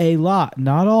 man, a lot,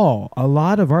 not all, a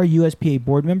lot of our USPA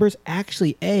board members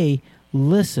actually, A,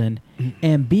 listen,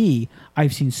 and B,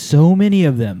 I've seen so many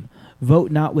of them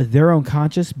vote not with their own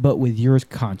conscience, but with your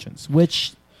conscience,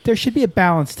 which there should be a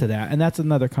balance to that, and that's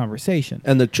another conversation.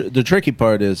 And the tricky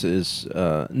part is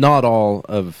not all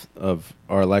of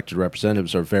our elected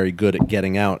representatives are very good at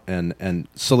getting out and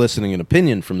soliciting an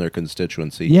opinion from their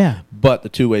constituency. Yeah. But the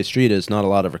two-way street is not a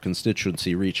lot of our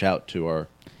constituency reach out to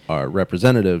our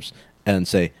representatives and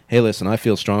say, hey, listen, I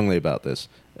feel strongly about this.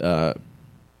 Yeah.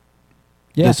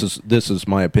 This is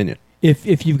my opinion.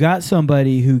 If you've got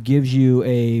somebody who gives you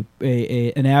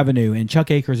an avenue, and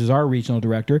Chuck Akers is our regional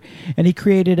director, and he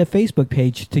created a Facebook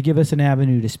page to give us an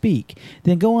avenue to speak,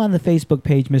 then go on the Facebook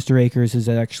page Mr. Akers has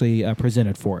actually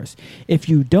presented for us. If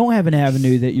you don't have an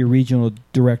avenue that your regional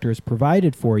director has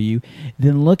provided for you,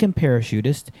 then look in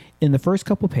Parachutist. In the first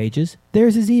couple pages,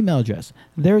 there's his email address.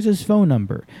 There's his phone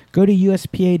number. Go to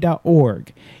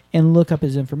uspa.org and look up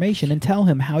his information and tell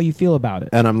him how you feel about it.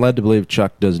 And I'm led to believe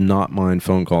Chuck does not mind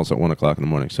phone calls at 1 o'clock in the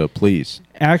morning. So please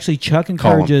Actually, Chuck Call him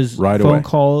encourages right phone away.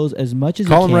 calls as much as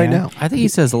call he him can. right now. I think he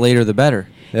says the later the better.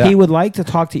 Yeah. He would like to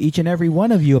talk to each and every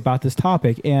one of you about this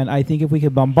topic, and I think if we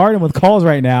could bombard him with calls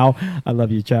right now, I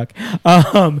love you, Chuck,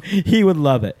 he would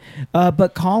love it.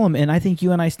 But call him, and I think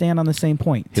you and I stand on the same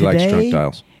point. He likes drunk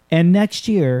dials. And next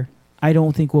year, I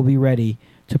don't think we'll be ready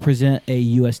to present a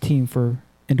U.S. team for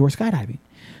indoor skydiving.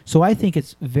 So I think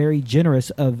it's very generous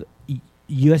of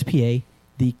USPA,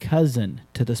 the cousin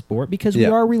to the sport, because we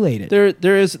Yeah. are related.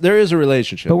 There is a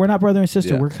relationship. But we're not brother and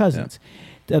sister. Yeah, We're cousins.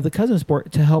 Of the cousin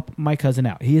sport to help my cousin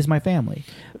out. He is my family.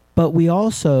 But we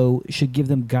also should give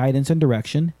them guidance and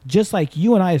direction, just like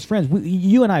you and I as friends.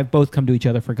 You and I have both come to each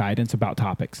other for guidance about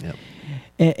topics. Yep.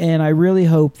 And I really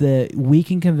hope that we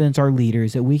can convince our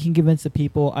leaders, that we can convince the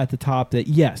people at the top that,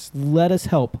 yes, let us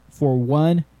help for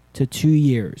 1 to 2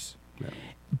 years. Yeah.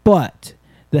 But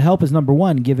the help is, number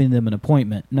one, giving them an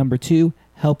appointment. Number two,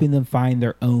 helping them find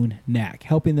their own knack,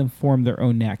 helping them form their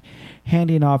own knack,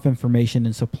 handing off information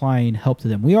and supplying help to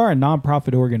them. We are a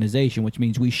nonprofit organization, which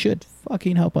means we should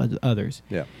fucking help others.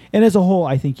 Yeah. And as a whole,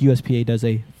 I think USPA does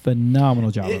a phenomenal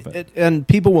job of it. And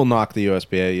people will knock the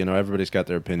USPA. You know, everybody's got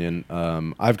their opinion.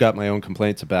 I've got my own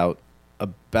complaints about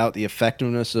the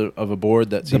effectiveness of a board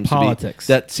that seems politics.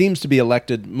 that seems to be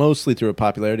elected mostly through a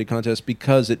popularity contest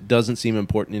because it doesn't seem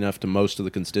important enough to most of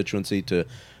the constituency to,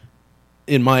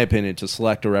 in my opinion, to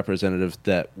select a representative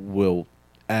that will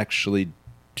actually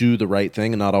do the right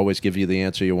thing and not always give you the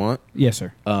answer you want. Yes,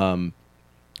 sir.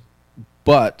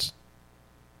 But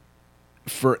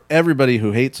for everybody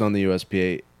who hates on the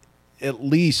USPA, at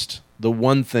least the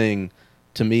one thing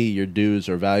to me your dues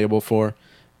are valuable for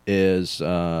is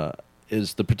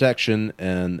the protection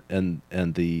and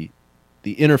the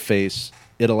interface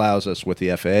it allows us with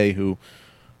the FAA,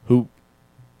 who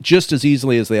just as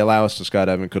easily as they allow us to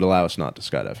skydive and could allow us not to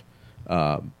skydive,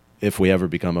 if we ever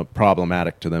become a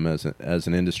problematic to them as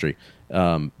an industry.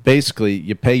 Basically,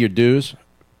 you pay your dues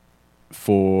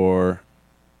for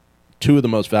two of the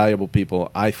most valuable people,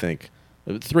 I think,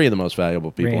 three of the most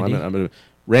valuable people.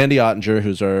 Randy Ottinger,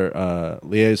 who's our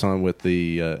liaison with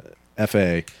the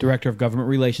FAA. Director of Government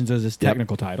Relations is his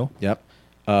technical title. Yep.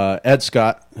 Ed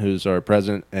Scott, who's our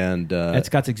president, and Ed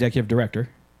Scott's executive director.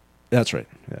 That's right.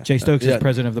 Yeah. Jay Stokes is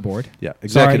president of the board. Yeah,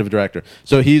 executive director.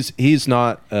 So he's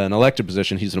not an elected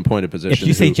position; he's an appointed position. If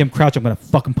you say Jim Crouch, I'm going to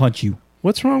fucking punch you.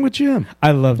 What's wrong with Jim?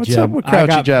 I love What's Jim. What's up with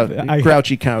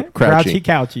Crouchy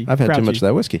Couchy? I've had too much of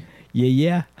that whiskey.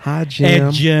 Yeah. Hi, Jim.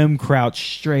 And Jim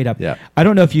Crouch, straight up. Yeah. I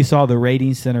don't know if you saw the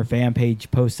Ratings Center fan page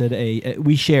posted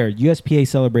we shared USPA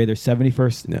celebrated their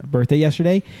 71st birthday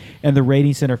yesterday, and the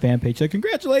Ratings Center fan page said,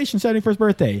 "Congratulations, 71st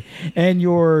birthday!" And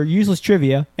your useless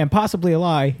trivia and possibly a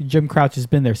lie, Jim Crouch has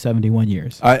been there 71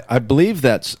 years. I believe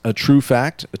that's a true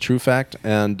fact,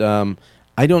 and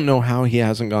I don't know how he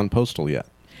hasn't gone postal yet.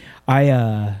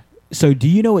 So do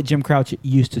you know what Jim Crouch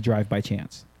used to drive by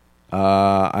chance?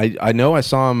 I know I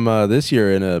saw him this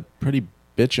year in a pretty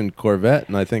bitchin' Corvette,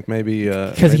 and I think maybe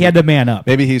because he had to man up.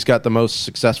 Maybe he's got the most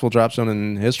successful drop zone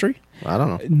in history. I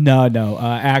don't know. No.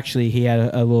 Actually, he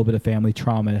had a little bit of family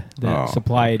trauma that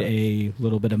supplied a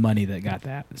little bit of money that got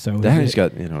that. So he's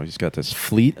got this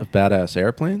fleet of badass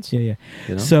airplanes. Yeah.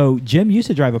 You know? So Jim used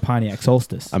to drive a Pontiac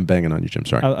Solstice. I'm banging on you, Jim.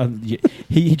 Sorry.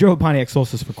 He drove a Pontiac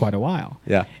Solstice for quite a while.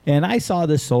 Yeah. And I saw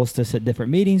this Solstice at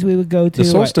different meetings we would go to. The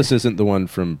Solstice isn't the one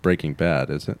from Breaking Bad,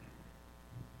 is it?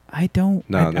 I don't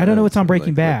know what's on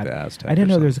Breaking Bad. Like I didn't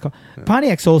know there's a car. Yeah.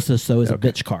 Pontiac Solstice, though, is a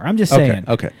bitch car. I'm just saying.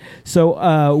 Okay. So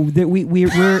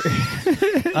we're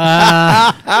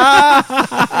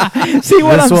see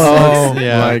what I'm saying?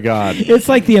 Oh my God! It's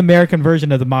like the American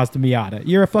version of the Mazda Miata.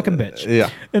 You're a fucking bitch. Yeah.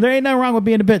 And there ain't nothing wrong with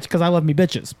being a bitch because I love me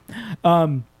bitches.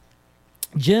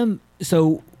 Jim,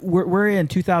 so we're in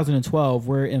 2012.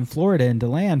 We're in Florida in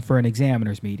DeLand for an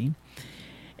examiners meeting.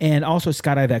 And also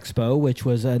Skydive Expo, which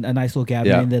was a nice little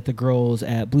gathering that the girls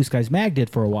at Blue Skies Mag did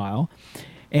for a while.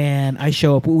 And I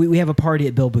show up. We have a party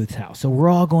at Bill Booth's house, so we're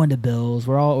all going to Bill's.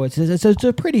 It's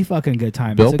a pretty fucking good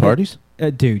time. Bill parties,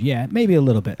 dude. Yeah, maybe a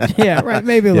little bit. Yeah, right.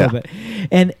 Maybe a little bit.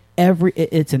 And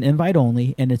it's an invite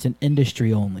only, and it's an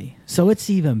industry only, so it's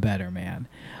even better, man.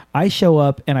 I show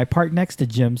up and I park next to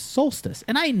Jim's Solstice,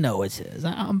 and I know it's his.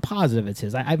 I'm positive it's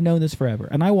his. I've known this forever.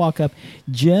 And I walk up,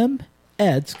 Jim,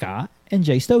 Ed Scott, and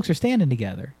Jay Stokes are standing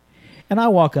together. And I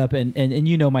walk up, and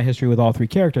you know my history with all three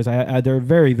characters. They're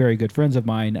very, very good friends of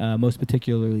mine, most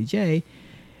particularly Jay.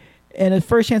 And the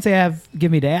first chance they have give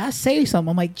me to say something,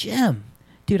 I'm like, Jim,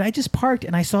 dude, I just parked,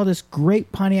 and I saw this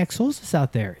great Pontiac Solstice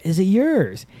out there. Is it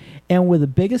yours? And with the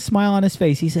biggest smile on his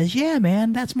face, he says, yeah,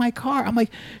 man, that's my car. I'm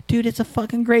like, dude, it's a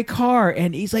fucking great car.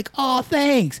 And he's like, oh,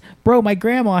 thanks. Bro, my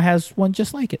grandma has one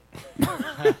just like it.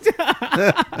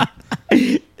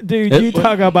 Dude, you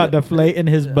talk about deflating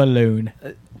his balloon.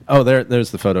 Oh,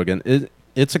 there's the photo again.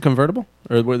 It's a convertible?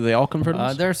 Or were they all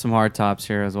convertibles? There's some hard tops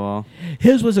here as well.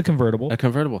 His was a convertible. A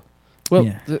convertible.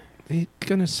 Well, he's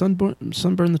going to sunburn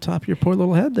the top of your poor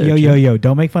little head there. Yo.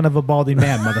 Don't make fun of a balding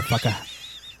man, motherfucker.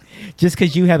 Just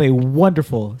because you have a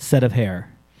wonderful set of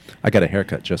hair. I got a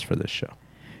haircut just for this show.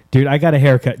 Dude, I got a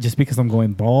haircut just because I'm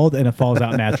going bald and it falls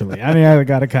out naturally. I mean, I don't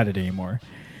got to cut it anymore.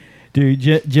 Dude,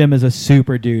 Jim is a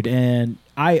super dude, and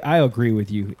I agree with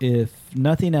you. If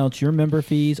nothing else, your member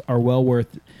fees are well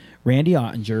worth Randy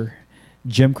Ottinger,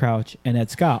 Jim Crouch, and Ed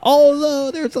Scott.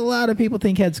 Although there's a lot of people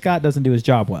think Ed Scott doesn't do his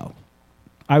job well.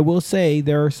 I will say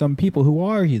there are some people who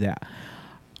argue that.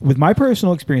 With my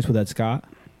personal experience with Ed Scott,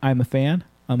 I'm a fan,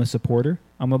 I'm a supporter,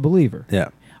 I'm a believer. Yeah.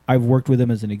 I've worked with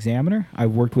him as an examiner.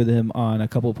 I've worked with him on a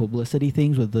couple of publicity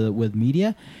things with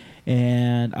media.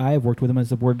 And I've worked with him as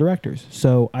the board of directors.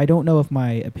 So I don't know if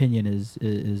my opinion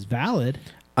is valid.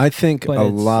 I think a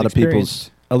lot of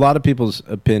people's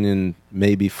opinion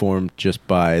may be formed just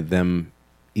by them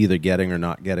either getting or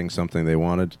not getting something they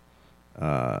wanted,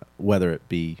 whether it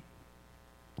be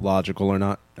logical or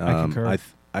not. I concur.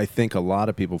 I think a lot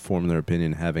of people form their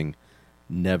opinion having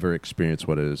never experienced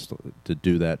what it is to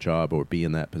do that job or be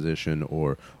in that position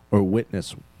or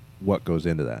witness what goes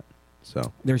into that.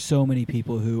 So there's so many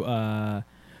people who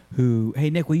hey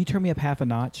Nick, will you turn me up half a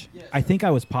notch? Yes. I think I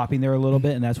was popping there a little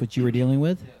bit, and that's what you were dealing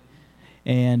with.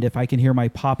 Yeah. And if I can hear my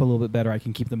pop a little bit better, I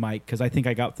can keep the mic, because I think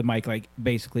I got the mic like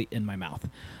basically in my mouth.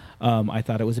 I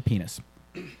thought it was a penis.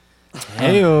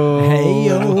 Hey-o.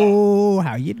 Hey-o.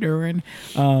 How you doing?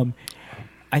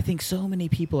 I think so many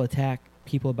people attack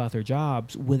people about their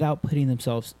jobs without putting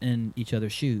themselves in each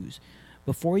other's shoes.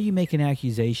 Before you make an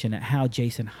accusation at how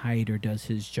Jason Hyder does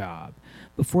his job,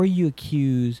 before you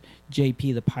accuse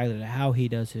JP the pilot of how he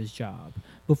does his job,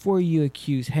 before you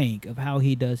accuse Hank of how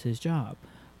he does his job,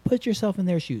 put yourself in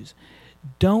their shoes.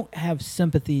 Don't have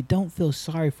sympathy. Don't feel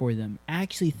sorry for them.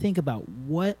 Actually think about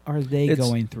what are they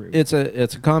going through. It's a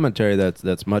commentary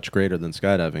that's much greater than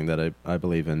skydiving that I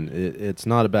believe in. It's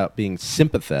not about being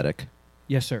sympathetic.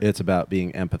 Yes, sir. It's about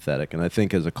being empathetic, and I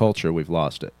think as a culture we've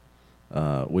lost it.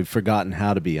 We've forgotten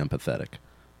how to be empathetic,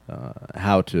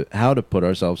 how to put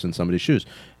ourselves in somebody's shoes.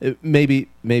 Maybe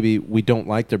we don't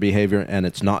like their behavior and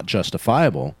it's not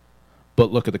justifiable, but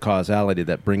look at the causality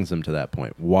that brings them to that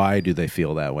point. Why do they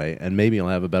feel that way? And maybe you'll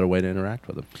have a better way to interact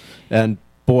with them. And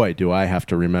boy, do I have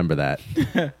to remember that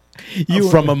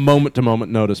from a moment to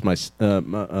moment notice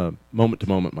moment to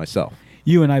moment myself.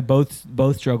 You and I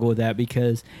both struggle with that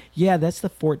because, yeah, that's the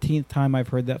 14th time I've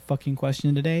heard that fucking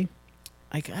question today.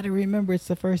 I got to remember it's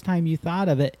the first time you thought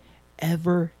of it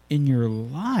ever in your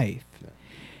life. Yeah.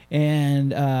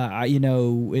 And,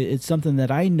 it's something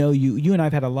that I know you and I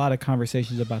have had a lot of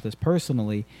conversations about this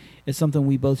personally. It's something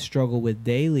we both struggle with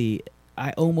daily.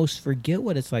 I almost forget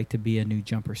what it's like to be a new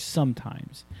jumper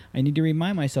sometimes. I need to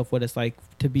remind myself what it's like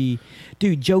to be,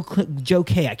 dude, Joe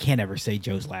K. I can't ever say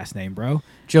Joe's last name, bro.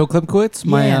 Joe Klimkowitz,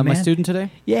 my student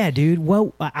today. Yeah, dude.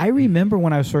 Well, I remember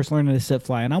when I was first learning to sit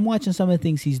fly, and I'm watching some of the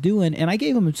things he's doing, and I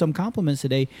gave him some compliments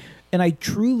today, and I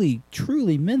truly,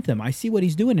 truly meant them. I see what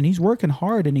he's doing, and he's working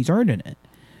hard, and he's earning it.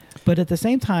 But at the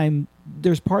same time,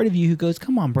 there's part of you who goes,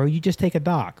 come on, bro, you just take a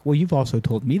dock. Well, you've also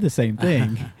told me the same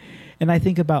thing. And I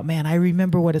think about, man, I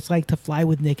remember what it's like to fly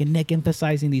with Nick and Nick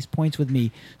emphasizing these points with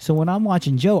me. So when I'm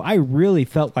watching Joe, I really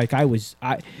felt like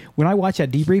when I watched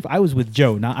that debrief, I was with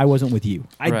Joe, I wasn't with you.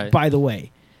 Right. By the way,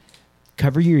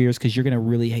 cover your ears because you're going to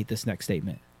really hate this next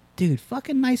statement. Dude,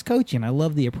 fucking nice coaching. I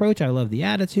love the approach. I love the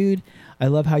attitude. I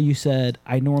love how you said,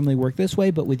 I normally work this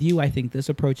way, but with you, I think this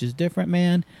approach is different,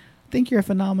 man. I think you're a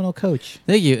phenomenal coach.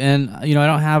 Thank you. And, I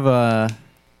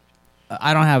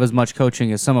don't have as much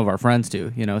coaching as some of our friends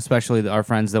do, especially our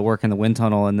friends that work in the wind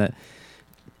tunnel and that,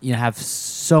 have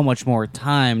so much more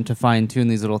time to fine tune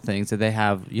these little things that they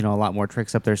have, a lot more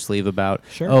tricks up their sleeve about,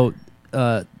 sure.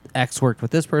 X worked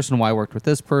with this person, Y worked with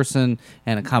this person,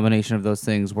 and a combination of those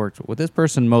things worked with this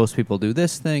person. Most people do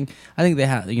this thing. I think they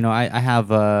have, I have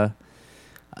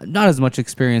not as much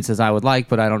experience as I would like,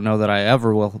 but I don't know that I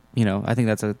ever will. I think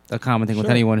that's a common thing with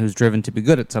anyone who's driven to be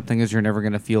good at something is you're never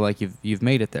going to feel like you've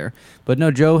made it there. But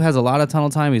no, Joe has a lot of tunnel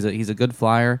time. He's a good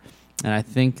flyer, and I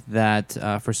think that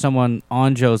for someone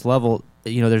on Joe's level,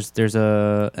 there's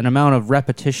an amount of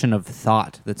repetition of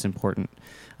thought that's important.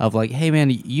 Of like, hey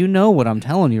man, you know what I'm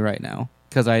telling you right now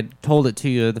because I told it to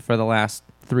you for the last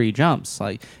 3 jumps.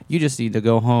 Like you just need to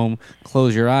go home,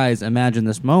 close your eyes, imagine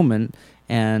this moment,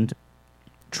 and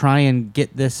try and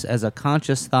get this as a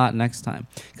conscious thought next time.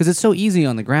 Because it's so easy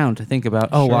on the ground to think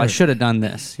about, well, I should have done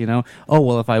this, Oh,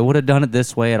 well, if I would have done it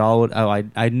this way,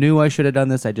 I knew I should have done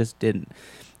this, I just didn't.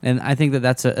 And I think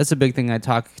that's a big thing I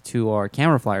talk to our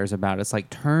camera flyers about. It's like,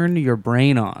 turn your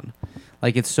brain on.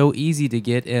 Like, it's so easy to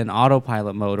get in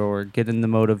autopilot mode or get in the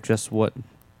mode of just what...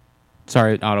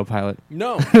 Sorry, autopilot.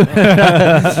 No.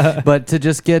 But to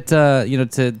just get,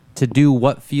 to do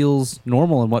what feels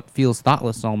normal and what feels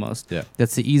thoughtless almost. Yeah.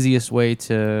 That's the easiest way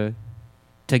to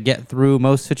get through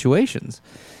most situations.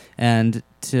 And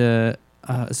to,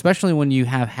 especially when you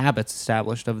have habits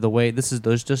established of the way, this is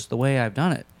just the way I've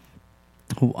done it.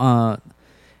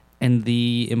 And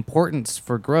the importance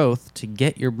for growth to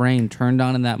get your brain turned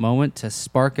on in that moment, to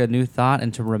spark a new thought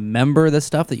and to remember the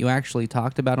stuff that you actually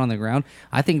talked about on the ground.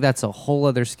 I think that's a whole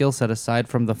other skill set aside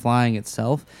from the flying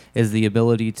itself, is the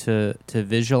ability to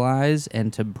visualize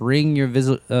and to bring your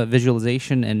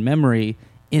visualization and memory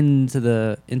into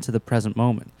the present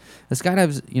moment. The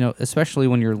skydives, especially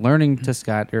when you're learning to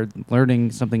skydive or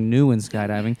learning something new in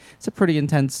skydiving, it's a pretty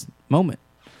intense moment.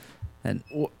 And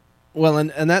well,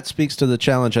 and that speaks to the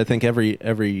challenge I think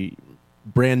every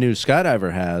brand new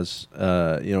skydiver has,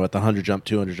 at the 100 jump,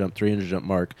 200 jump, 300 jump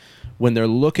mark, when they're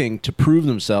looking to prove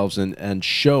themselves and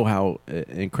show how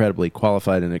incredibly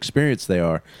qualified and experienced they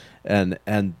are, and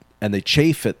they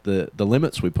chafe at the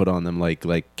limits we put on them, like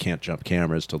can't jump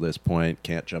cameras till this point,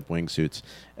 can't jump wingsuits,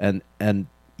 and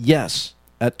yes,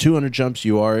 at 200 jumps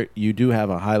you do have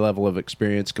a high level of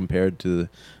experience compared to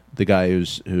the guy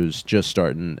who's just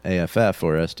starting AFF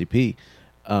or STP,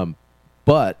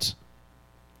 but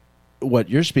what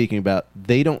you're speaking about,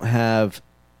 they don't have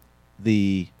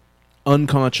the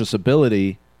unconscious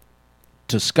ability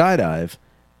to skydive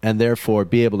and therefore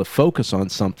be able to focus on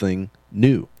something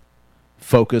new,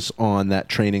 focus on that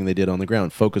training they did on the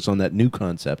ground, focus on that new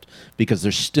concept, because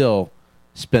they're still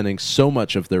spending so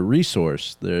much of their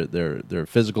resource, their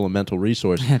physical and mental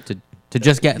resource to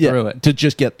just get through it. To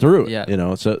just get through it. Yeah. You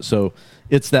know, so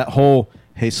it's that whole,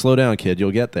 hey, slow down, kid,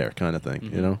 you'll get there kind of thing,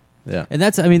 you know? Yeah. And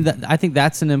that's, I mean, I think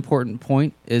that's an important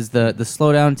point, is the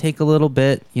slow down, take a little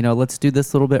bit, you know, let's do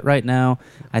this little bit right now.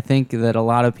 I think that a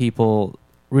lot of people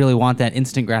really want that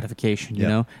instant gratification, you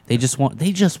know? They just want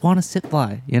to sit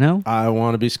fly, you know? I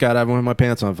want to be skydiving with my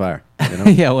pants on fire, you know?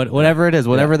 Yeah, whatever it is,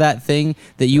 whatever that thing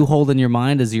that you hold in your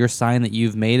mind is your sign that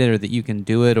you've made it or that you can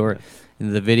do it, or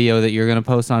the video that you're going to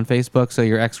post on Facebook so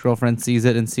your ex-girlfriend sees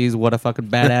it and sees what a fucking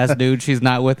badass dude she's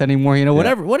not with anymore, you know,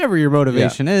 whatever your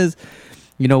motivation is.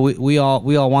 You know, we all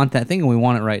want that thing, and we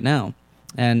want it right now.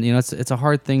 And you know, it's a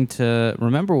hard thing to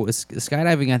remember.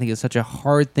 Skydiving, I think, is such a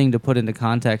hard thing to put into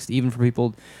context, even for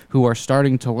people who are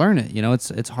starting to learn it. You know,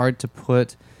 it's hard to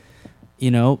put.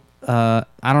 You know, I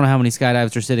don't know how many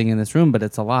skydivers are sitting in this room, but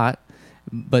it's a lot.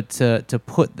 But to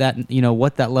put that, you know,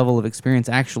 what that level of experience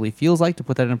actually feels like, to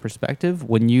put that in perspective,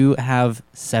 when you have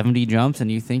 70 jumps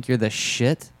and you think you're the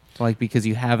shit, like because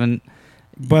you haven't.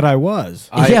 But I was.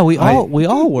 We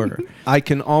all were. I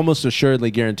can almost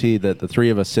assuredly guarantee that the three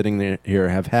of us sitting there here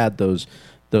have had those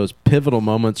pivotal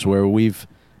moments where we've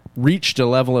reached a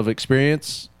level of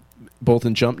experience, both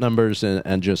in jump numbers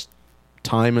and just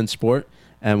time in sport,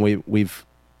 and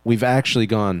we've actually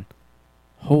gone,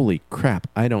 holy crap,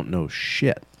 I don't know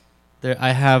shit.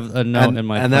 I have a note in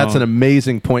my phone. And that's an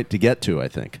amazing point to get to, I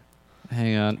think.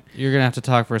 Hang on. You're going to have to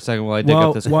talk for a second while I dig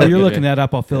up this. While you're looking that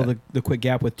up, I'll fill the quick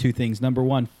gap with two things. Number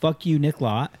one, fuck you, Nick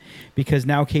Lott, because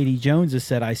now Katie Jones has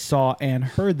said I saw and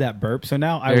heard that burp. So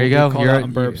now I will be called out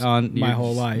on burps my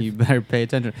whole life. You better pay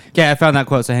attention. Okay, I found that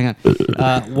quote, so hang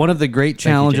on. One of the great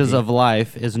challenges of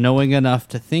life is knowing enough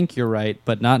to think you're right,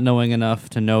 but not knowing enough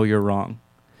to know you're wrong.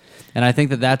 And I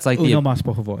think that's like no más,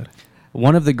 por favor.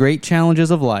 One of the great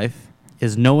challenges of life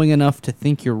is knowing enough to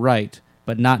think you're right,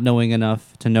 but not knowing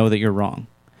enough to know that you're wrong.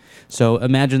 So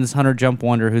imagine this 100-jump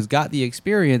wonder who's got the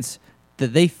experience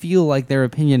that they feel like their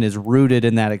opinion is rooted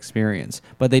in that experience,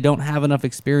 but they don't have enough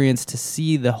experience to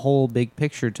see the whole big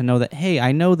picture, to know that, hey,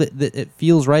 I know that it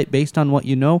feels right based on what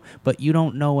you know, but you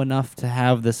don't know enough to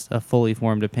have a fully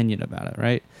formed opinion about it,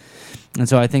 right? And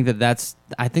so I think that's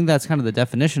kind of the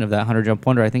definition of that 100-jump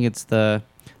wonder. I think it's the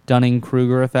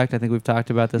Dunning-Kruger effect. I think we've talked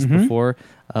about this before,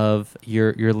 of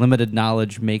your limited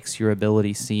knowledge makes your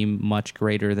ability seem much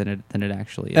greater than it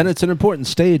actually is. And it's an important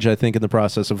stage, I think, in the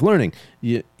process of learning.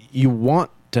 You want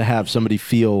to have somebody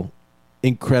feel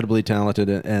incredibly talented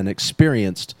and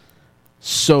experienced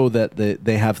so that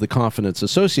they have the confidence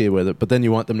associated with it, but then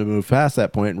you want them to move past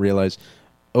that point and realize,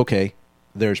 okay,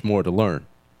 there's more to learn.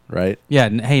 Right? Yeah.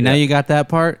 Hey, now you got that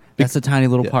part. That's a tiny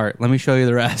little part. Let me show you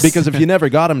the rest. Because if you never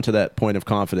got them to that point of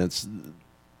confidence,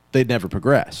 they'd never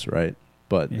progress, right?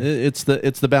 But it's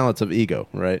the balance of ego,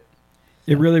 right?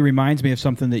 It really reminds me of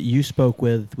something that you spoke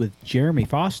with Jeremy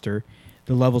Foster,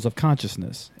 the levels of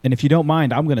consciousness. And if you don't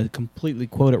mind, I'm going to completely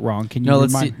quote it wrong. Can you? No,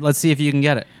 let's see if you can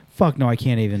get it. Fuck no, I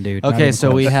can't even, dude. Okay,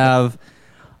 so we have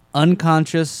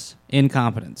unconscious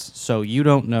incompetence. So you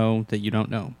don't know that you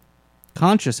don't know.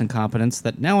 Conscious incompetence,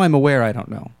 that now I'm aware I don't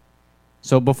know.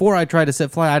 So before I tried to sit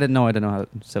fly, I didn't know how to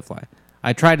sit fly.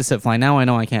 I tried to sit fly, now I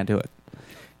know I can't do it.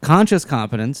 Conscious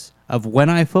competence of when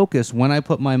I focus, when I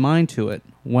put my mind to it,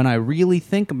 when I really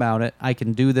think about it, I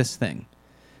can do this thing.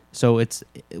 So it's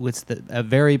a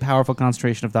very powerful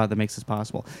concentration of thought that makes this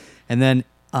possible. And then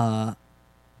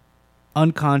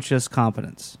unconscious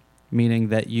competence, meaning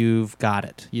that you've got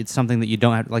it. It's something that you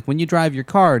don't have. Like when you drive your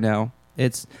car now,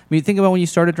 think about when you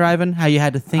started driving, how you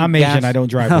had to think. I'm Asian, I don't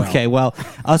drive well. Okay, well,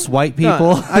 us white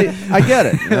people. No, I get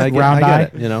it. I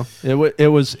get it. You know, it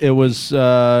was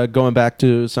going back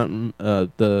to something,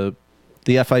 the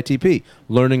FITP,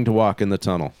 learning to walk in the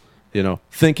tunnel. You know,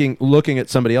 looking at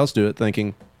somebody else do it,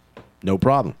 thinking, no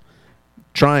problem.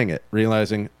 Trying it,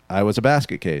 realizing I was a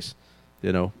basket case.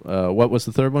 You know, what was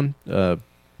the third one?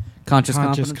 Conscious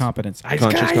competence.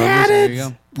 There you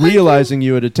go. Realizing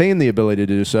you had attained the ability to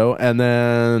do so, and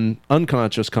then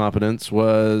unconscious competence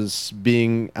was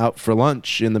being out for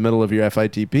lunch in the middle of your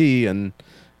FITP and,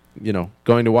 you know,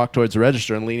 going to walk towards the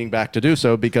register and leaning back to do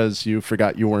so because you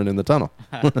forgot you weren't in the tunnel.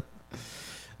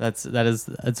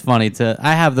 It's funny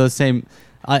I have those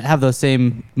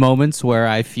same moments where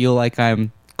I feel like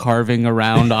I'm carving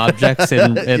around objects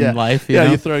in life. You yeah,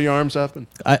 know? you throw your arms up and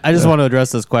I just want to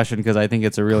address this question because I think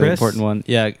it's a really Chris? important one.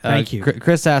 Yeah, Thank you.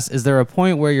 Chris asks, is there a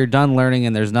point where you're done learning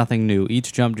and there's nothing new?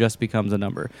 Each jump just becomes a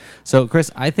number. So,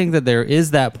 Chris, I think that there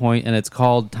is that point, and it's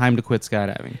called time to quit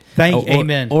skydiving.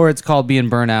 Amen. Or it's called being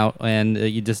burnout, and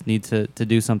you just need to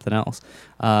do something else.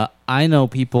 I know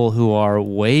people who are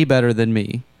way better than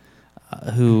me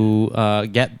who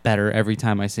get better every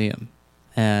time I see them.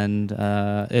 And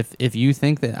if you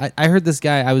think that... I heard this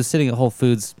guy... I was sitting at Whole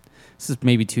Foods... This is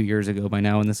maybe 2 years ago by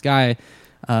now, and this guy,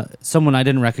 someone I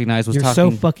didn't recognize, was You're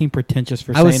talking. so fucking pretentious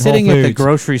for I saying was sitting Whole at the Foods.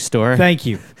 grocery store. Thank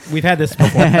you. We've had this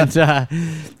before.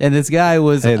 and this guy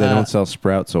was. hey, they don't sell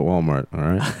Sprouts at Walmart. All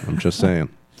right, I'm just saying.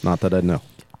 Not that I know.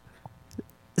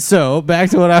 So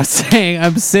back to what I was saying.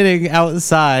 I'm sitting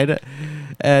outside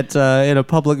at in a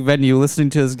public venue, listening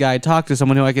to this guy talk to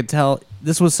someone who I could tell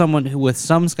this was someone who with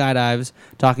some skydives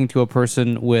talking to a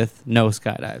person with no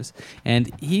skydives,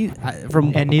 and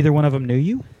And neither one of them knew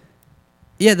you?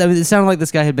 Yeah, it sounded like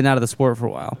this guy had been out of the sport for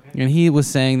a while, and he was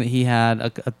saying that he had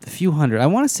a few hundred. I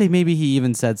want to say maybe he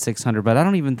even said 600, but I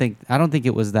don't think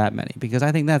it was that many, because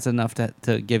I think that's enough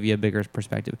to give you a bigger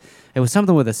perspective. It was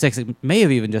something with a 6. It may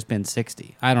have even just been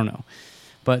 60. I don't know,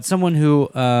 but someone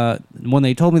who, when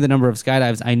they told me the number of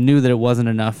skydives, I knew that it wasn't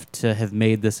enough to have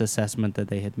made this assessment that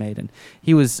they had made. And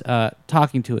he was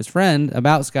talking to his friend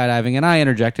about skydiving, and I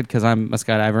interjected because I'm a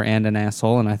skydiver and an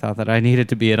asshole, and I thought that I needed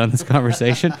to be in on this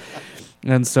conversation.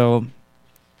 And so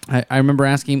I remember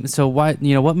asking him, so what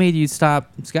made you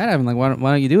stop skydiving? Like, why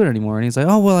don't you do it anymore? And he's like,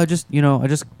 oh, well, I just,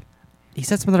 he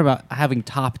said something about having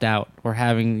topped out, or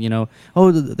having,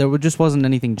 there just wasn't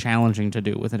anything challenging to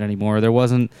do with it anymore. It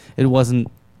wasn't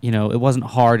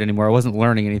hard anymore. I wasn't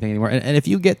learning anything anymore. And if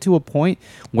you get to a point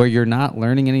where you're not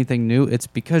learning anything new, it's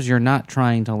because you're not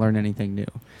trying to learn anything new.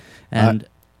 And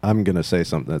I'm going to say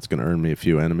something that's going to earn me a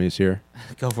few enemies here.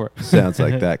 go for it. Sounds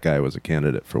like that guy was a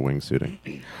candidate for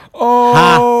wingsuiting.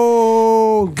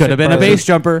 Oh! Could have been a base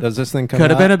jumper. Does this thing come Could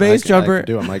have out? been a base jumper. I could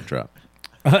do a mic drop.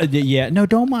 Yeah, no,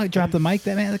 don't drop the mic.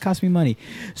 That cost me money.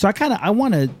 So I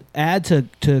want to add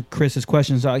to Chris's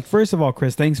questions. Like, first of all,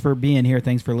 Chris, thanks for being here.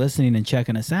 Thanks for listening and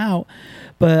checking us out.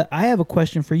 But I have a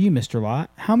question for you, Mr. Lott.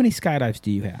 How many skydives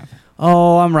do you have?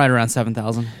 Oh, I'm right around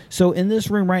 7,000. So in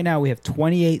this room right now, we have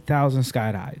 28,000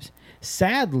 skydives.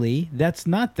 Sadly, that's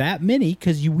not that many,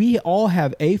 because we all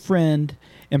have a friend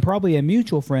and probably a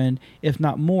mutual friend, if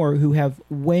not more, who have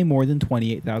way more than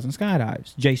 28,000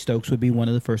 skydives. Jay Stokes would be one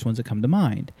of the first ones that come to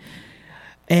mind.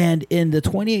 And in the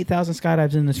 28,000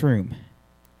 skydives in this room,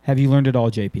 have you learned it all,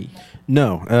 JP?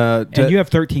 No. And you have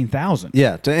 13,000.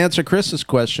 Yeah, to answer Chris's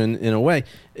question, in a way,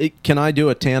 can I do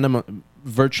a tandem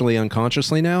virtually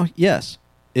unconsciously now? Yes.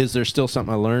 Is there still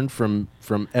something I learned from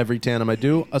every tandem I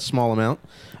do? A small amount.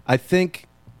 I think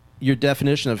your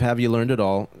definition of have you learned it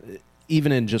all,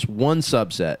 even in just one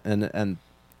subset, and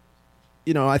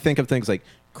I think of things like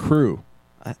crew.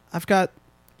 I've got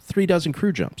 36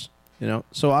 crew jumps,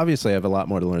 so obviously I have a lot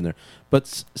more to learn there.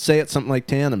 But say it's something like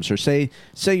tandems, or say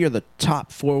you're the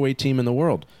top 4-way team in the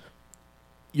world.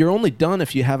 You're only done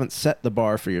if you haven't set the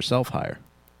bar for yourself higher,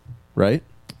 right?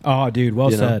 Oh, dude,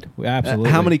 well said. Absolutely.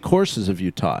 How many courses have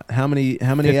you taught? How many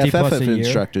 50 plus FFF a year?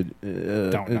 instructed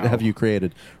Don't know. have you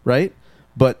created? Right?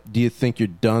 But do you think you're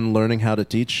done learning how to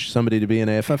teach somebody to be an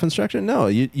AFF instructor? No,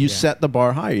 you set the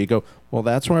bar higher. You go, well,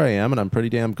 that's where I am, and I'm pretty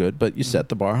damn good. But you set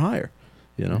the bar higher.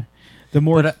 The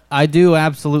more, But I do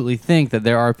absolutely think that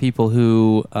there are people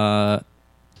who,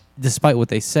 despite what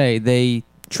they say, they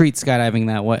treat skydiving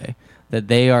that way. That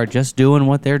they are just doing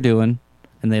what they're doing,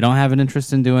 and they don't have an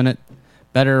interest in doing it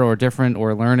better or different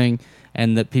or learning.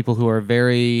 And that people who are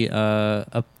very,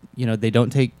 they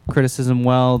don't take criticism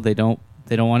well. They don't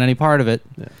want any part of it.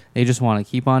 Yeah. They just want to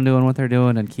keep on doing what they're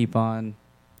doing and keep on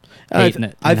hating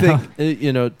it. I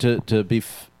think to be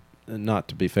not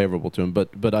to be favorable to him,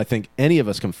 but I think any of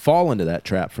us can fall into that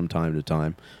trap from time to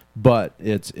time. But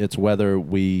it's whether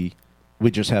we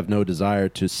just have no desire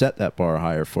to set that bar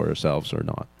higher for ourselves or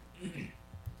not.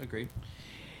 Agreed.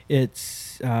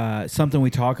 it's something we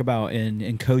talk about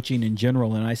in coaching in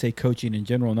general. And I say coaching in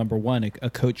general, number one, a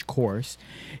coach course.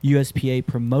 USPA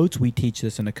promotes we teach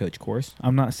this in a coach course.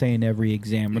 I'm not saying every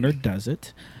examiner does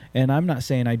it. And I'm not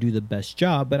saying I do the best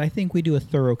job, but I think we do a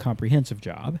thorough, comprehensive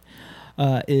job,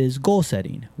 is goal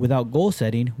setting. Without goal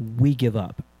setting, we give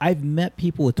up. I've met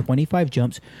people with 25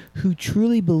 jumps who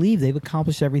truly believe they've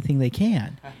accomplished everything they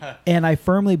can. And I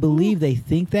firmly believe they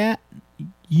think that,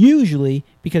 usually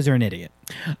because they're an idiot.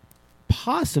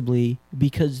 Possibly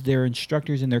because their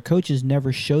instructors and their coaches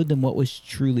never showed them what was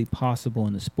truly possible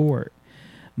in the sport.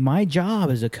 My job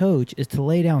as a coach is to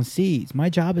lay down seeds. My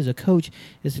job as a coach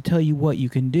is to tell you what you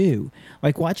can do.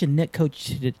 Like watching Nick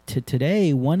coach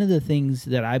today, one of the things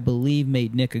that I believe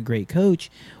made Nick a great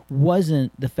coach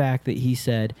wasn't the fact that he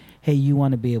said, hey, you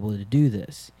want to be able to do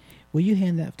this. Will you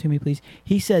hand that to me, please?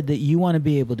 He said that you want to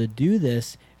be able to do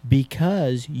this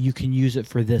because you can use it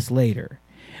for this later.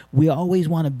 We always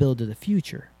want to build to the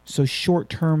future. So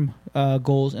short-term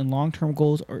goals and long-term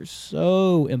goals are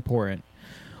so important.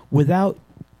 Without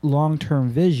long-term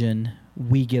vision,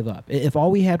 we give up. If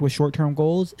all we had was short-term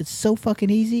goals, it's so fucking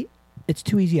easy. It's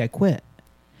too easy, I quit.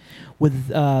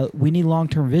 We need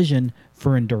long-term vision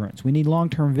for endurance. We need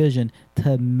long-term vision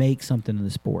to make something in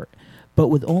the sport. But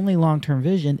with only long-term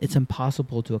vision, it's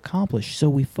impossible to accomplish. So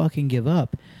we fucking give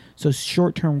up. So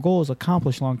short-term goals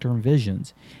accomplish long-term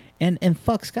visions. And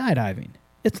fuck skydiving.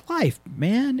 It's life,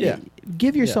 man. Yeah.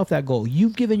 Give yourself that goal.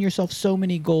 You've given yourself so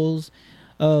many goals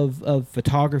of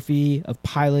photography, of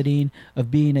piloting,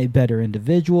 of being a better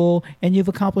individual, and you've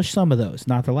accomplished some of those,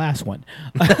 not the last one.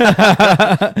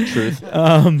 Truth.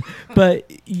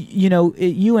 But,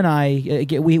 you and I,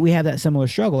 we have that similar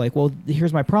struggle. Like, well,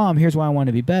 here's my problem. Here's why I want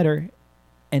to be better.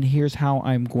 And here's how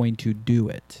I'm going to do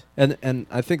it. And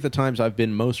I think the times I've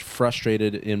been most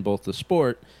frustrated in both the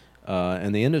sport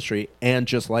and the industry and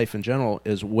just life in general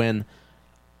is when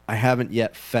I haven't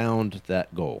yet found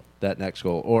that goal, that next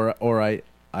goal, or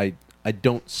I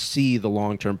don't see the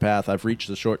long-term path. I've reached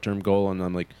the short-term goal, and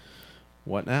I'm like,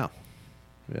 what now?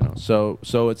 So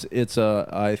it's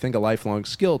I think a lifelong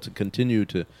skill to continue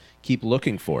to keep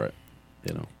looking for it.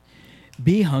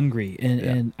 Be hungry,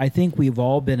 and I think we've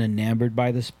all been enamored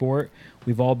by the sport.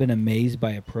 We've all been amazed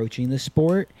by approaching the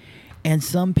sport, and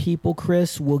some people,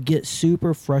 Chris, will get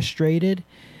super frustrated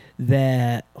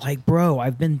that, like, bro,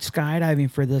 I've been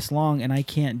skydiving for this long and I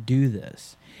can't do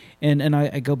this. And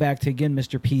I go back to, again,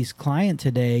 Mr. P's client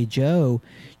today, Joe.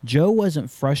 Joe wasn't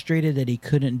frustrated that he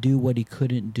couldn't do what he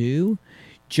couldn't do.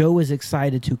 Joe was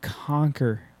excited to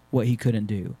conquer what he couldn't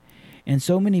do. And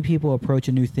so many people approach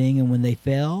a new thing, and when they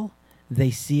fail, they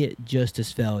see it just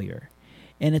as failure.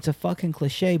 And it's a fucking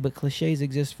cliche, but cliches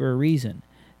exist for a reason.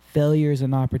 Failure is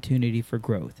an opportunity for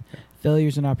growth. Failure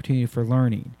is an opportunity for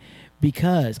learning.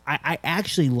 Because I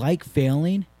actually like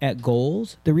failing at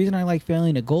goals. The reason I like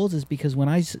failing at goals is because when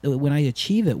I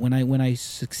achieve it, when I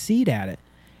succeed at it,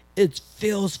 it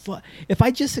feels fun. If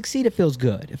I just succeed, it feels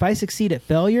good. If I succeed at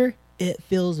failure, it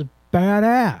feels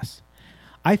badass.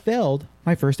 I failed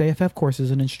my first AFF course as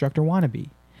an instructor wannabe.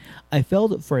 I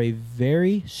failed it for a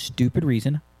very stupid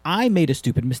reason. I made a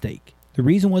stupid mistake. The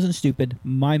reason wasn't stupid.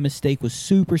 My mistake was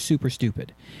super, super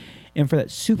stupid. And for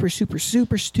that super, super,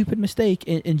 super stupid mistake,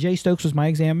 and Jay Stokes was my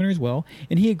examiner as well,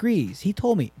 and he agrees. He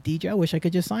told me, DJ, I wish I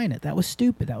could just sign it. That was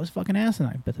stupid. That was fucking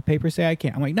asinine. But the papers say I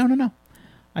can't. I'm like, no.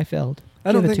 I failed.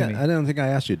 I don't think I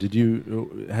asked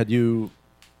you. Had you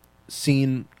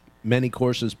seen many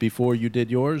courses before you did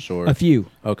yours, or a few?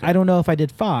 Okay. I don't know if I did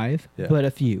 5, Yeah. but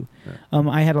a few. Yeah.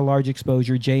 I had a large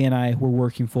exposure. Jay and I were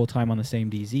working full time on the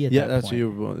same DZ at that that's point.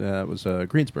 you. It was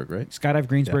Greensburg, right? Skydive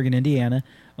Greensburg in Indiana,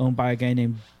 owned by a guy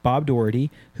named Bob Doherty,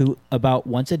 who about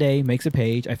once a day makes a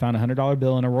page. I found a $100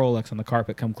 bill and a Rolex on the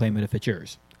carpet. Come claim it if it's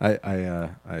yours.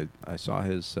 I saw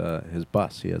his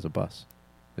bus. He has a bus.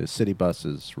 His city bus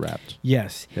is wrapped.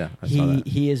 Yes. Yeah, I saw that.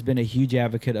 He has been a huge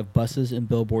advocate of buses and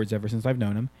billboards ever since I've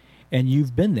known him. And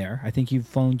you've been there. I think you've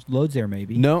flown loads there,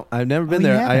 maybe. No, I've never been you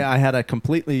there. haven't? I had a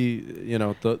completely,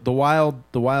 the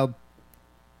wild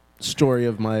story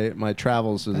of my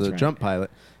travels as That's a right. jump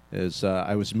pilot is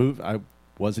I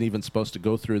wasn't even supposed to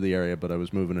go through the area, but I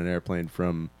was moving an airplane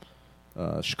from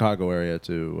Chicago area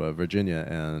to Virginia,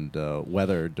 and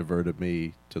weather diverted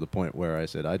me to the point where I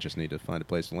said, I just need to find a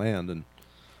place to land, and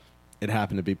it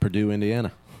happened to be Purdue,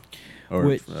 Indiana. Or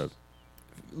Which-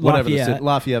 whatever Lafayette,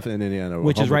 Lafayette in Indiana,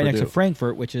 which is home right of next to Purdue.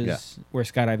 Frankfurt, which is where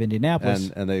Skydive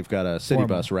Indianapolis. And they've got a city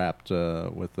Formal. bus wrapped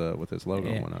with his logo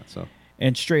Yeah. and whatnot. So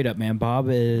And straight up, man, Bob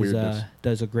Weirdness.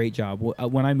 does a great job.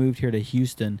 When I moved here to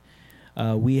Houston,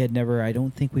 we had never, I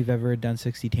don't think we've ever done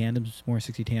 60 tandems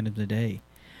a day.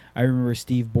 I remember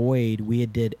Steve Boyd, we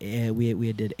had did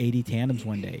 80 tandems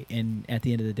one day. And at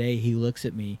the end of the day, he looks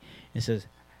at me and says,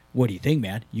 what do you think,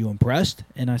 man? You impressed?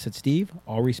 And I said, Steve,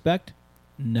 all respect,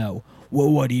 no. Well,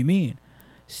 what do you mean?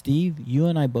 Steve, you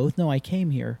and I both know I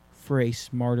came here for a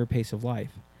smarter pace of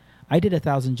life. I did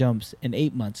 1,000 jumps in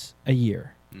 8 months a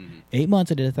year. 8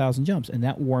 months I did 1,000 jumps, and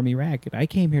that wore me ragged. I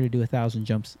came here to do 1,000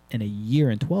 jumps in a year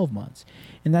and 12 months,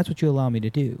 and that's what you allow me to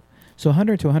do. So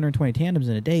 100 to 120 tandems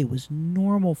in a day was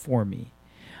normal for me.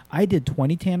 I did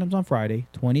 20 tandems on Friday,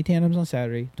 20 tandems on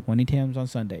Saturday, 20 tandems on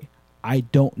Sunday. I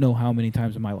don't know how many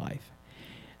times in my life.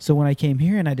 So when I came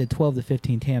here and I did 12 to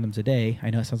 15 tandems a day,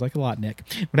 I know it sounds like a lot, Nick.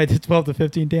 When I did 12 to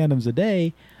 15 tandems a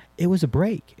day, it was a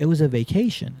break. It was a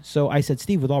vacation. So I said,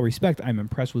 Steve, with all respect, I'm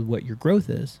impressed with what your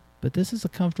growth is, but this is a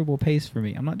comfortable pace for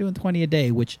me. I'm not doing 20 a day,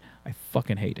 which I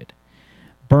fucking hated.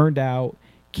 Burned out,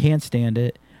 can't stand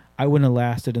it. I wouldn't have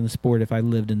lasted in the sport if I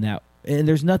lived in that. And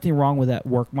there's nothing wrong with that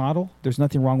work model. There's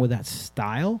nothing wrong with that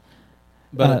style.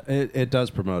 But it does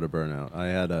promote a burnout. I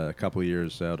had a couple of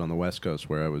years out on the West Coast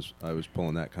where I was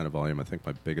pulling that kind of volume. I think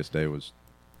my biggest day was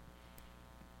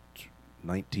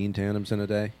 19 tandems in a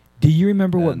day. Do you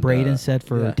remember what And, Braden said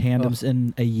for yeah. tandems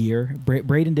in a year?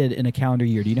 Braden did in a calendar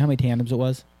year. Do you know how many tandems it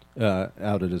was? Out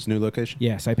at his new location?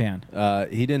 Yeah, Saipan.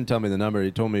 He didn't tell me the number.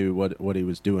 He told me what he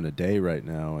was doing a day right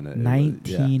now. And it was-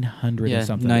 1,900 Yeah, or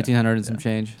something. 1900 and some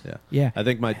change. Yeah. Yeah. I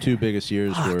think my two biggest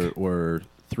years were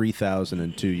 3,000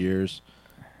 in 2 years.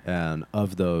 And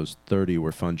of those, 30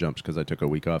 were fun jumps because I took a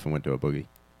week off and went to a boogie.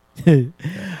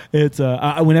 It's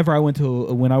whenever I went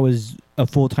to when I was a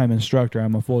full-time instructor,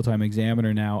 I'm a full-time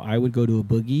examiner now. I would go to a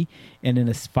boogie, and in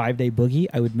a 5-day boogie,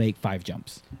 I would make 5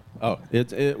 jumps. Oh,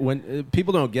 when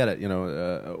people don't get it,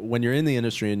 when you're in the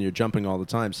industry and you're jumping all the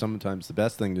time, sometimes the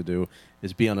best thing to do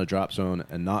is be on a drop zone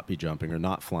and not be jumping or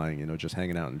not flying, just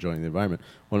hanging out and enjoying the environment.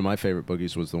 One of my favorite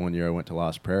boogies was the one year I went to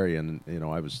Lost Prairie, and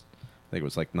I think it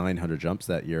was like 900 jumps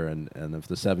that year, and of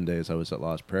the 7 days I was at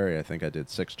Lost Prairie, I think I did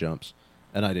 6 jumps,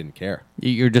 and I didn't care.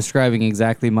 You're describing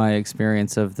exactly my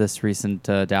experience of this recent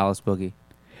Dallas boogie.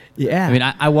 Yeah. I mean,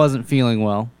 I wasn't feeling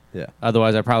well. Yeah.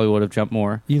 Otherwise, I probably would have jumped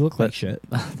more. You look like But- shit.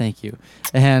 Thank you.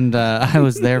 And I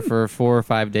was there for 4 or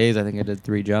 5 days. I think I did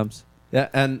 3 jumps. Yeah,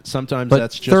 and sometimes But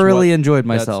that's just thoroughly what- enjoyed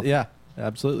that's- myself. Yeah,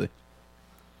 absolutely.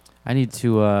 I need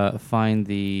to find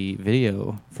the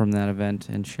video from that event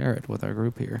and share it with our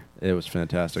group here. It was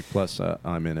fantastic. Plus,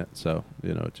 I'm in it, so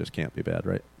it just can't be bad,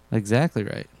 right? Exactly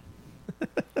right.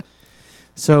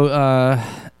 So,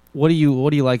 what do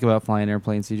you like about flying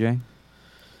airplanes, CJ?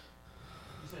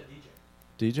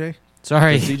 DJ?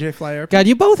 Sorry. Does DJ fly airplane? God,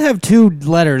 you both have 2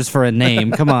 letters for a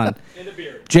name. Come on.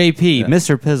 JP, Yeah.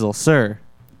 Mr. Pizzle, sir.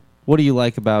 What do you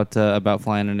like about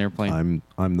flying an airplane?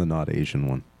 I'm the not Asian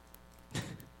one.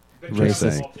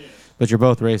 Racist. But you're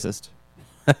both racist.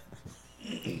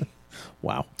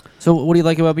 Wow. So, what do you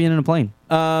like about being in a plane?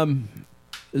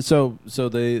 So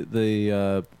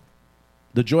the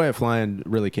joy of flying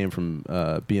really came from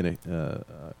being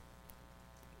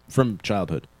from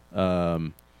childhood.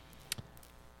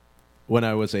 When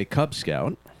I was a Cub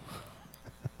Scout.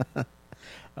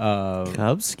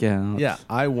 Cub Scout. Yeah,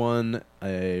 I won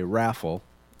a raffle,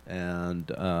 and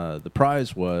the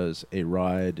prize was a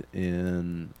ride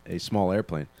in a small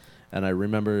airplane. And I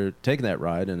remember taking that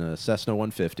ride in a Cessna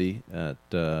 150 at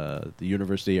the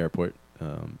University Airport,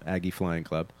 Aggie Flying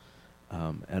Club,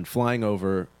 and flying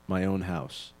over my own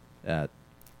house at,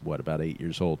 about 8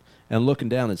 years old, and looking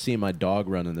down and seeing my dog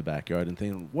run in the backyard and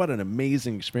thinking, what an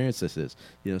amazing experience this is,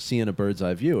 seeing a bird's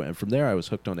eye view. And from there, I was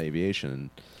hooked on aviation. And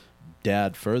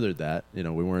Dad furthered that. We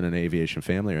weren't an aviation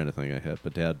family or anything like that,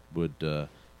 but Dad would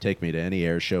take me to any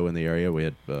air show in the area. We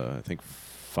had, I think,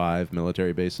 5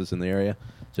 military bases in the area.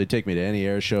 So he'd take me to any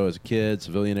air show as a kid,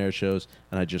 civilian air shows,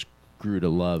 and I just grew to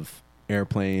love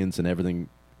airplanes and everything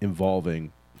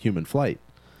involving human flight.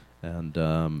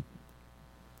 And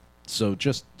so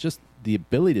just the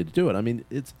ability to do it. I mean,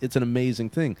 it's an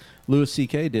amazing thing. Louis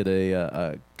C.K. did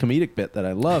a comedic bit that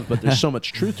I love, but there's so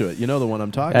much truth to it. You know the one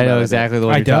I'm talking about. I know exactly the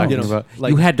one I you're don't. talking You know, about. like-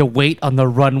 you had to wait on the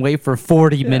runway for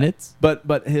 40 minutes?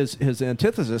 But his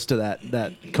antithesis to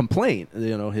that complaint,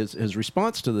 his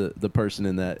response to the person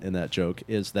in that joke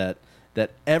is that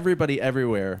everybody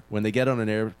everywhere when they get on an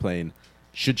airplane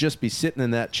should just be sitting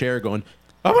in that chair going,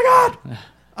 "Oh my God,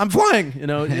 I'm flying!"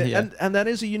 Yeah. and that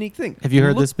is a unique thing. Have you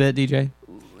heard Look- this bit, DJ?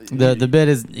 The bit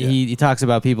is he talks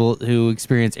about people who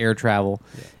experience air travel,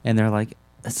 and they're like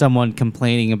someone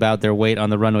complaining about their wait on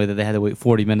the runway that they had to wait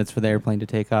 40 minutes for the airplane to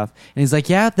take off. And he's like,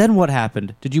 yeah, then what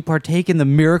happened? Did you partake in the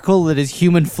miracle that is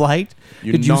human flight?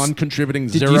 You Did non-contributing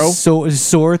Did zero. you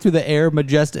soar through the air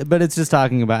majestic? But it's just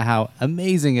talking about how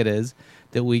amazing it is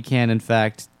that we can, in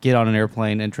fact, get on an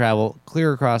airplane and travel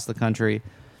clear across the country.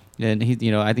 And I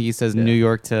think he says New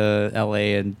York to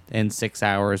L.A. in 6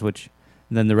 hours, which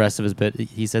then the rest of his bit,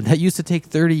 he said, that used to take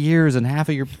 30 years and half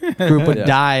of your group would Yeah.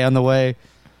 die on the way.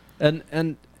 And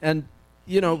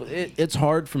it's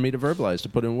hard for me to verbalize, to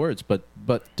put in words, but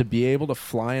to be able to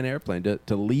fly an airplane,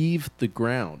 to leave the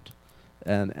ground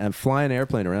and fly an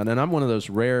airplane around. And I'm one of those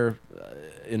rare,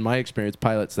 in my experience,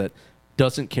 pilots that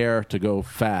doesn't care to go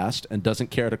fast and doesn't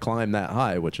care to climb that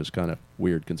high, which is kind of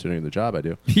weird considering the job I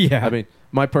do. Yeah. I mean,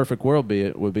 my perfect world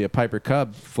would be a Piper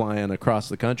Cub flying across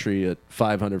the country at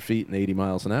 500 feet and 80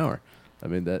 miles an hour. I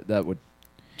mean, that would.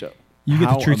 You get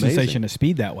how the true amazing. sensation of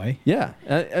speed that way. Yeah,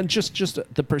 and just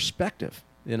the perspective,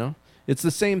 you know, it's the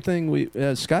same thing we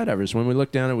as skydivers when we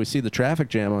look down and we see the traffic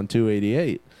jam on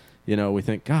 288. You know, we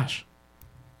think, gosh,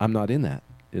 I'm not in that.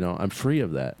 You know, I'm free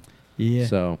of that. Yeah.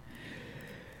 So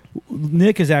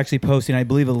Nick is actually posting, I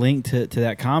believe, a link to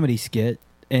that comedy sketch,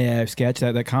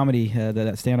 that comedy,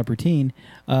 that stand-up routine.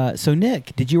 So,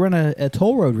 Nick, did you run a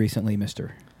toll road recently,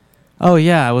 mister? Oh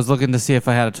yeah, I was looking to see if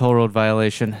I had a toll road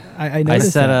violation. I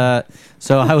noticed said, that.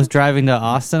 so I was driving to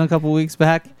Austin a couple weeks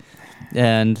back,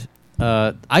 and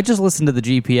I just listened to the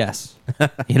GPS,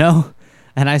 you know,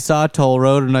 and I saw a toll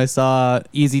road, and I saw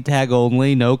easy tag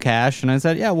only, no cash, and I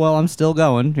said, yeah, well, I'm still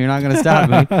going. You're not going to stop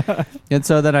me. And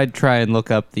so then I'd try and look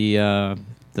up the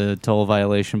toll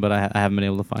violation, but I haven't been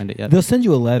able to find it yet. They'll send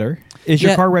you a letter. Is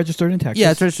your Yeah. car registered in Texas? Yeah,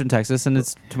 it's registered in Texas, and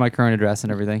it's to my current address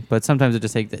and everything. But sometimes it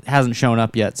just it hasn't shown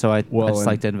up yet, so I Well, just and-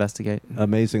 like to investigate.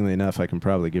 amazingly enough, I can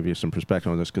probably give you some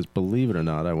perspective on this because believe it or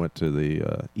not, I went to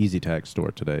the Easy Tag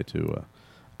store today to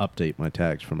update my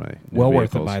tags for my new Well worth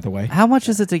it, vehicles. by the way. How much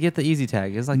is it to get the Easy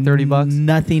Tag? It's like $30.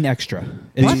 Nothing extra.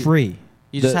 It's What? free.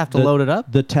 You just have to load it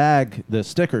up. The tag, the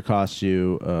sticker costs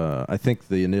you. I think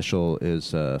the initial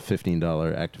is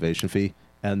 $15 activation fee,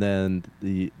 and then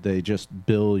they just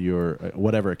bill your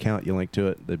whatever account you link to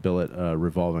it. They bill it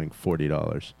revolving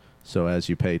 $40. So as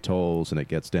you pay tolls and it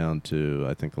gets down to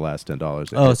I think the last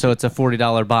 $10. Oh, so it's a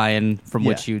 $40 buy-in from Yeah.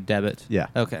 which you debit. yeah.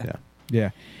 Okay. Yeah. Yeah.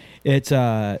 It's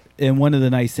and one of the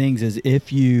nice things is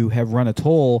if you have run a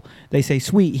toll, they say,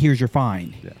 "Sweet, here's your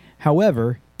fine." Yeah.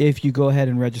 However, if you go ahead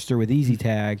and register with Easy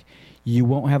Tag, you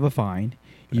won't have a fine,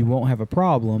 you won't have a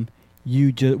problem.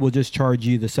 You will just charge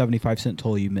you the 75-cent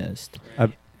toll you missed.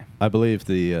 I believe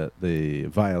the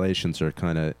violations are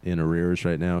kind of in arrears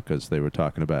right now because they were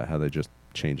talking about how they just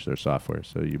changed their software,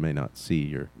 so you may not see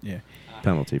your Yeah.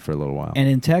 penalty for a little while. And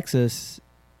in Texas,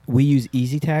 we use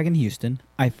Easy Tag in Houston.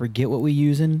 I forget what we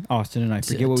use in Austin, and I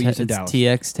forget what we use in It's Dallas.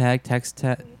 TX Tag, Text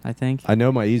Tag, I think. I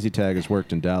know my Easy Tag has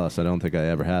worked in Dallas. I don't think I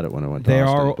ever had it when I went to They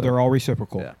Austin. are but- they're all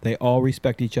reciprocal. Yeah. They all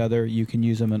respect each other. You can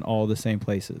use them in all the same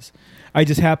places. I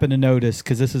just happened to notice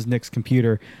because this is Nick's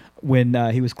computer. When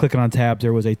he was clicking on tabs,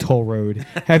 there was a toll road.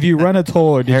 Have you run a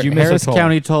toll, or did you miss Harris a toll?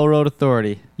 County Toll Road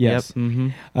Authority. Yes. Yep. Mm-hmm.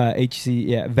 HC,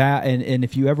 yeah, and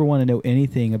if you ever want to know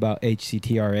anything about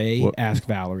HCTRA, What- ask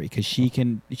Valerie because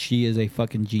she is a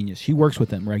fucking genius. She works with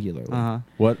them regularly. Uh-huh.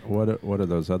 What are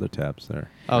those other tabs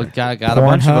there? Oh, got a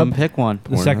bunch of Pornhub. them. Pick one.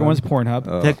 The second Pornhub? one's Pornhub.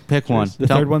 Oh, Pick one. The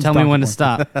third one's Tell me when to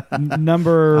Dr. stop.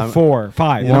 Number I'm- 4,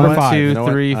 5. You know Number what? 5. Two, You know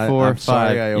what? three, four, I'm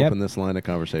sorry five. I Yep. opened this line of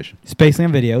conversation.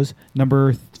 Spaceland Videos.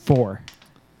 Number 4.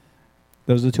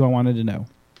 Those are the two I wanted to know.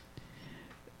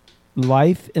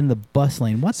 Life in the bus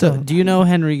lane. What So, the? do you know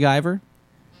Henry Guyver?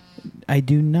 I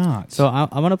do not. So I'm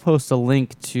going to post a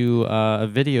link to a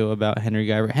video about Henry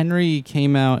Guyver. Henry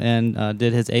came out and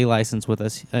did his A license with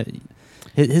us.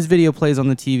 His video plays on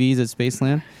the TVs at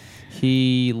Spaceland.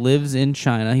 He lives in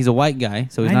China. He's a white guy,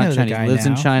 so he's I know not the Chinese. guy He lives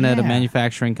in now. China at a Yeah.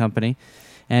 manufacturing company.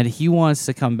 And he wants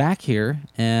to come back here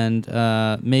and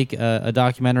make a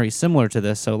documentary similar to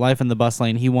this. So Life in the Bus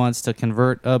Lane, he wants to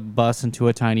convert a bus into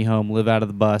a tiny home, live out of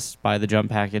the bus, buy the jump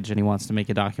package, and he wants to make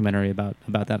a documentary about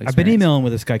that experience. I've been emailing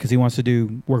with this guy because he wants to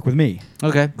do work with me.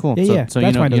 Okay, cool. Yeah, so yeah, so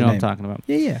that's you why I know, know you know the what I'm name. talking about.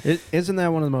 Yeah, yeah. Isn't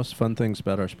that one of the most fun things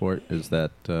about our sport? Is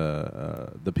that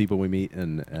the people we meet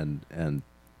and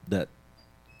that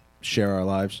share our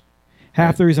lives.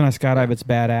 Half the reason I skydive, it's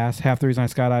badass. Half the reason I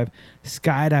skydive,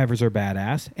 skydivers are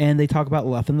badass, and they talk about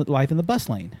life in the bus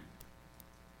lane.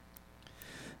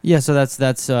 Yeah, so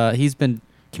that's he's been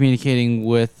communicating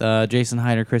with Jason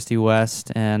Hyder, Christy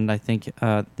West, and I think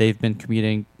they've been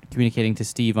communicating to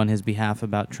Steve on his behalf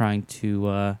about trying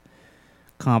to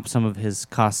comp some of his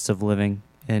costs of living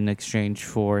in exchange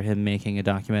for him making a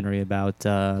documentary about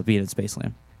being at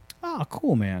Spaceland. Oh,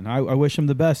 cool, man. I wish him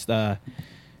the best.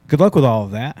 Good luck with all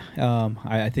of that.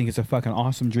 I think it's a fucking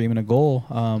awesome dream and a goal.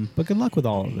 But good luck with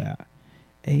all of that.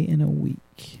 A in a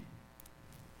week.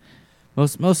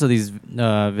 Most of these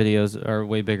videos are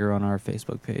way bigger on our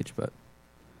Facebook page, but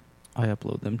I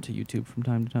upload them to YouTube from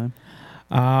time to time.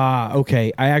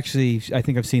 Okay. I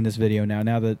think I've seen this video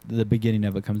now that the beginning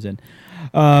of it comes in.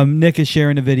 Nick is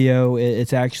sharing a video.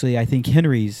 It's actually, I think,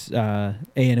 Henry's A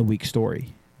in a week story,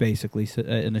 basically, so,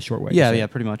 in a short way. Yeah, So, yeah,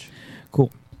 pretty much.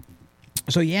 Cool.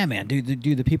 So, yeah, man, dude,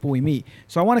 the people we meet.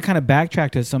 So I want to kind of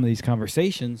backtrack to some of these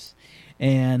conversations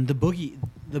and the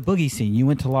boogie scene. You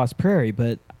went to Lost Prairie,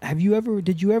 but did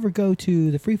you ever go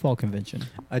to the Free Fall Convention?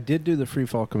 I did do the free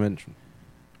fall convention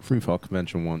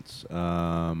once.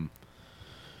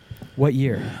 What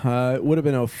year? It would have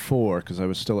been 04 because I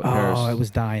was still at Paris. Oh, it was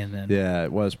dying then. Yeah,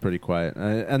 it was pretty quiet.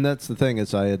 And that's the thing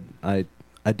is I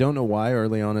don't know why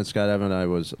early on in skydiving I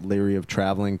was leery of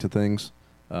traveling to things.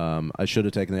 I should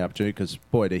have taken the opportunity because,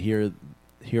 boy, to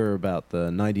hear about the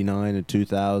 99 and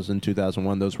 2000,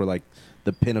 2001, those were like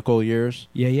the pinnacle years.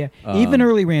 Yeah. Even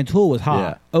early Rantoul was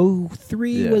hot. yeah.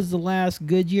 03 Yeah. was the last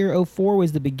good year. 04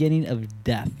 was the beginning of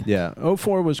death. Yeah,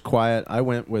 04 was quiet. I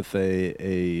went with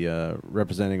a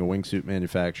representing a wingsuit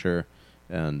manufacturer,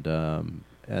 and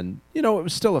it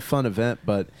was still a fun event,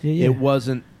 but Yeah.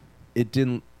 it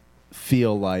didn't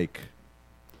feel like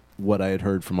what I had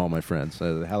heard from all my friends.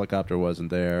 The helicopter wasn't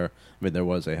there. I mean, there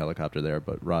was a helicopter there,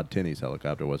 but Rod Tinney's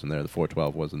helicopter wasn't there. The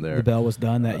 412 wasn't there. The Bell was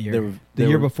done that year. there were- the there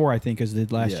year were- before, I think, is the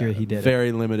last year he did it.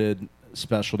 very limited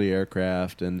specialty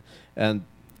aircraft, and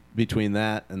between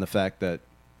that and the fact that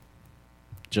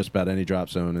just about any drop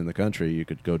zone in the country you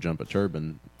could go jump a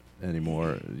turbine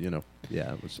anymore, it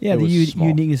was Yeah, it the was small.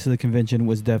 uniqueness of the convention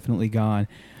was definitely gone.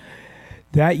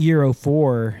 That year,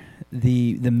 04,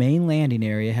 the main landing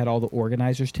area had all the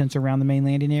organizers' tents around the main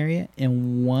landing area,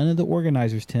 and one of the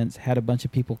organizers' tents had a bunch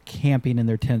of people camping in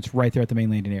their tents right there at the main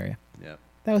landing area. Yeah.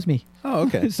 That was me. Oh,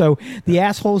 okay. So the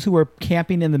assholes who were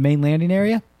camping in the main landing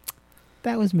area,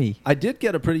 that was me. I did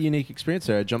get a pretty unique experience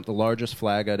there. I jumped the largest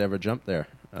flag I'd ever jumped there.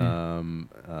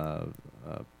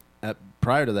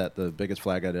 Prior to that, the biggest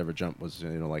flag I'd ever jumped was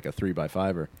like a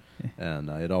 3x5er, and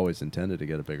I had always intended to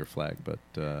get a bigger flag. But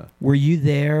Were you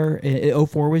there?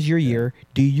 04 was your year.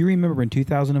 Do you remember in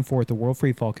 2004 at the World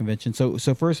Freefall Convention? So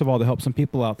first of all, to help some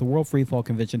people out, the World Freefall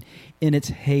Convention in its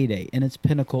heyday, in its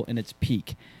pinnacle, in its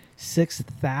peak,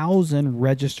 6,000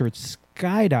 registered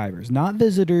skydivers, not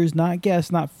visitors, not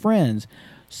guests, not friends,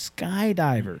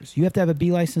 skydivers. You have to have a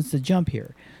B license to jump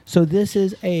here. So this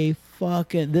is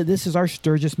this is our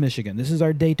Sturgis, Michigan. This is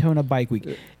our Daytona Bike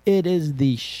Week. It is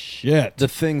the shit. the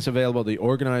things available, the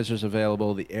organizers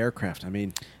available, the aircraft. I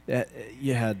mean,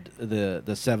 you had the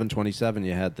 727.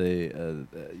 You had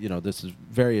this is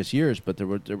various years, but there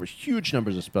were huge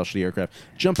numbers of specialty aircraft.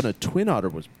 Jumping a Twin Otter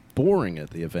was boring at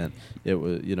the event. It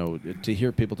was to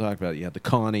hear people talk about it. You had the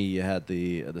Connie, you had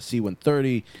the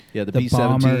C-130, you had the B-17,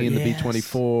 bomber, the yes.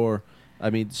 B-24. I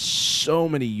mean, so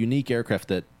many unique aircraft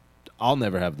that I'll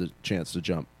never have the chance to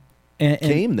jump. and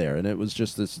Came there, and it was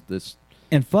just this.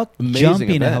 And fuck Amazing jumping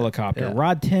a event. helicopter. Yeah.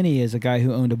 Rod Tenney is a guy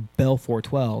who owned a Bell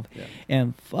 412. Yeah.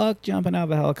 And fuck jumping out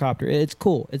of a helicopter. It's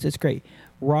cool. It's great.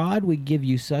 Rod would give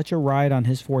you such a ride on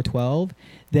his 412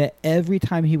 that every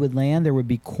time he would land, there would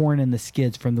be corn in the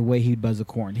skids from the way he'd buzz the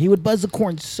corn. He would buzz the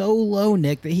corn so low,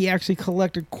 Nick, that he actually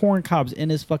collected corn cobs in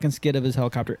his fucking skid of his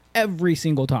helicopter every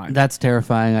single time. That's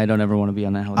terrifying. I don't ever want to be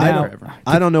on that helicopter ever.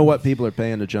 I don't know what people are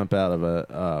paying to jump out of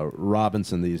a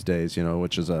Robinson these days,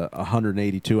 which is a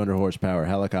 180, 200 horsepower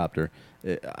helicopter.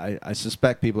 I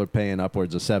suspect people are paying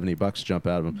upwards of $70 to jump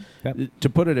out of them. Yep. To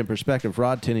put it in perspective,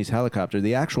 Rod Tinney's helicopter,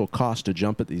 the actual cost to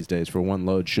jump it these days for one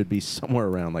load should be somewhere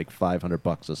around like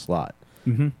 $500 a slot.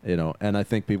 Mm-hmm. And I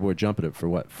think people were jumping it for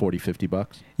what, $40, $50?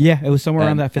 Yeah, it was somewhere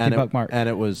around And- that $50 and it- mark. And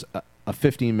it was a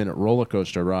 15-minute roller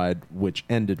coaster ride, which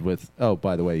ended with, oh,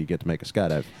 by the way, you get to make a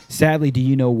skydive. Sadly, do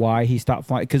you know why he stopped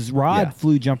flying? Because Rod Yeah.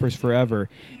 flew jumpers forever.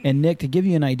 And Nick, to give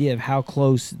you an idea of how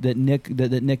close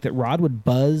that Rod would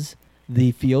buzz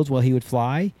the fields while he would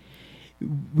fly,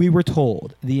 we were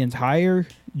told, the entire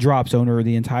drop zone or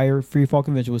the entire free fall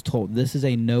convention was told, this is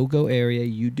a no-go area.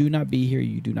 You do not be here.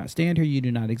 You do not stand here. You do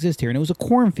not exist here. And it was a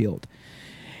cornfield.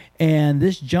 And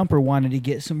this jumper wanted to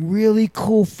get some really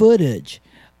cool footage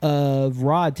of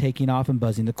Rod taking off and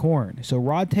buzzing the corn. So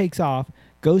Rod takes off,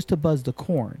 goes to buzz the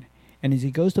corn. And as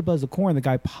he goes to buzz the corn, the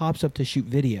guy pops up to shoot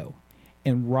video.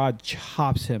 And Rod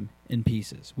chops him in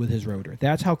pieces with his rotor.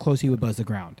 That's how close he would buzz the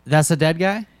ground. That's a dead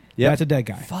guy? Yep. That's a dead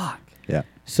guy. Fuck. Yeah.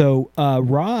 So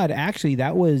Rod, actually,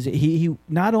 that was he.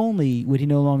 Not only would he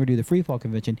no longer do the free fall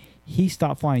convention, he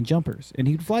stopped flying jumpers, and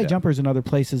he'd fly Yeah. jumpers in other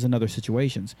places and other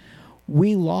situations.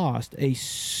 We lost a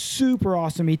super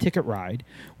awesome e-ticket ride.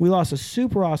 We lost a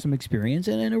super awesome experience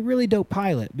and a really dope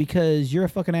pilot because you're a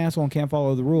fucking asshole and can't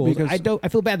follow the rules. Because- I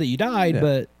feel bad that you died, Yeah.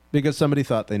 but Because somebody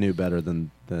thought they knew better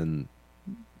than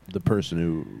the person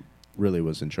who really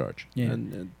was in charge. Yeah.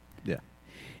 And yeah.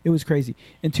 it was crazy.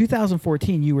 In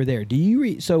 2014, you were there. Do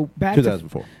you so back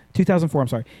 2004. to 2004? I'm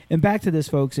sorry. And back to this,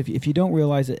 folks. If you don't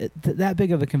realize it, that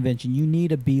big of a convention, you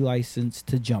need a B license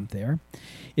to jump there.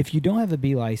 If you don't have a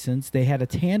B license, they had a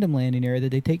tandem landing area that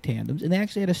they take tandems, and they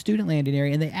actually had a student landing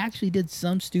area, and they actually did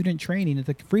some student training at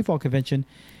the freefall convention.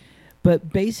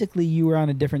 But basically, you were on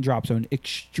a different drop zone,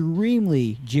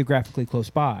 extremely geographically close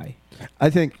by. I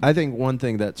think one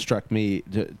thing that struck me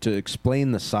to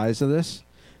explain the size of this,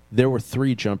 there were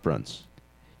 3 jump runs.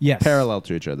 Yes. parallel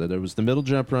to each other. There was the middle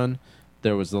jump run,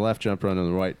 there was the left jump run, and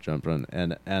the right jump run,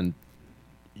 and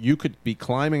you could be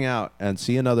climbing out and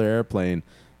see another airplane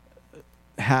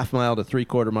half mile to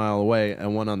 3/4 mile away,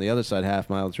 and one on the other side half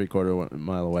mile to 3/4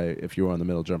 mile away if you were on the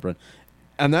middle jump run,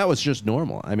 and that was just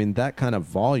normal. I mean, that kind of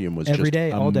volume was Every just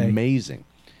day, all day. amazing.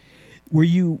 Do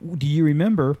you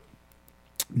remember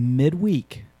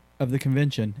midweek of the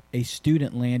convention, a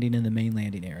student landing in the main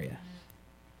landing area?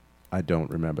 I don't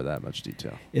remember that much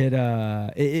detail.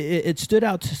 It stood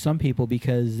out to some people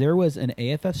because there was an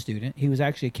AFF student. He was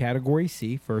actually a Category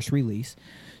C, first release,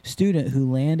 student who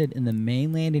landed in the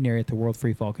main landing area at the World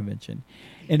Free Fall Convention.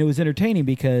 And it was entertaining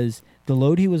because the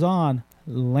load he was on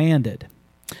landed.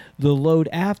 The load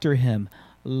after him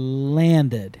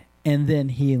landed. And then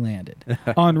he landed.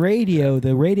 On radio,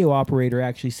 the radio operator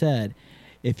actually said,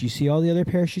 if you see all the other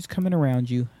parachutes coming around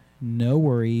you, no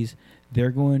worries. They're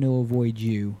going to avoid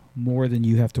you more than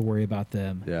you have to worry about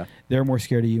them. Yeah. They're more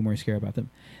scared of you, more scared about them.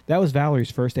 That was Valerie's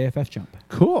first AFF jump.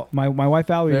 Cool. My wife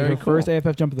Valerie did Very her first cool.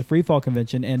 AFF jump at the Free Fall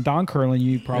Convention, and Don Curlin,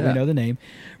 you probably Yeah. know the name,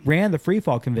 ran the Free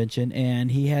Fall Convention,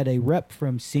 and he had a rep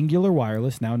from Singular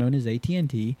Wireless, now known as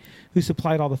AT&T, who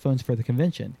supplied all the phones for the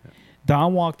convention. Yeah.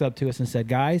 Don walked up to us and said,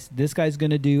 guys, this guy's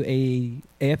going to do a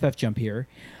AFF jump here.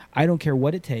 I don't care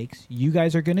what it takes. You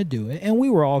guys are going to do it. And we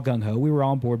were all gung-ho. We were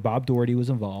all on board. Bob Doherty was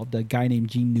involved. A guy named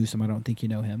Gene Newsom. I don't think you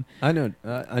know him. I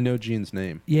know Gene's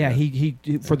name. Yeah, he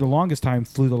for the longest time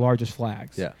flew the largest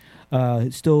flags. Yeah.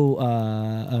 Still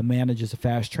manages the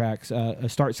fast tracks,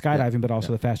 start skydiving, but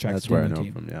also the fast tracks. That's where I team. know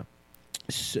him from. Yeah.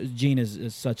 Gene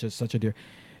is such a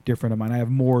dear friend of mine. I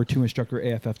have more two-instructor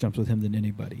AFF jumps with him than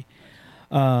anybody.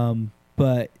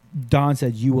 But Don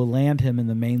said you will land him in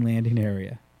the main landing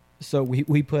area. So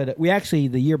we actually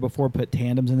the year before put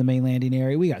tandems in the main landing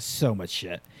area. We got so much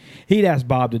shit. He'd asked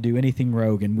Bob to do anything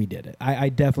rogue, and we did it. I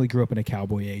definitely grew up in a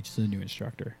cowboy age as a new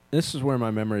instructor. This is where my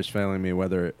memory is failing me,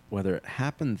 whether it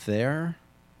happened there,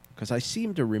 because I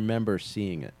seem to remember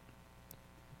seeing it,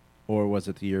 or was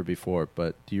it the year before?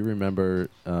 But do you remember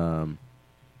a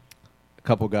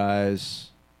couple guys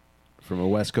from a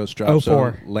West Coast drop 04.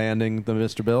 zone landing the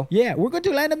Mr. Bill? Yeah, we're going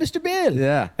to land a Mr. Bill.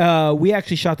 Yeah. We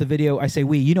actually shot the video. I say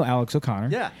we, you know Alex O'Connor.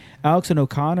 Yeah. Alex and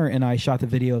O'Connor and I shot the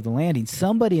video of the landing.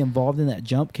 Somebody involved in that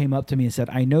jump came up to me and said,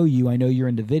 I know you're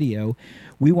in the video.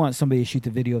 We want somebody to shoot the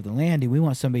video of the landing. We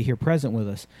want somebody here present with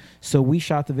us. So we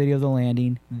shot the video of the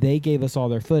landing. They gave us all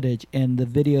their footage, and the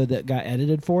video that got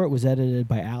edited for it was edited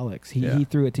by Alex. He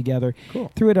threw it together,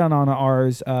 threw it on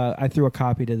ours. I threw a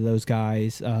copy to those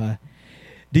guys.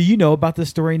 Do you know about this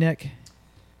story, Nick?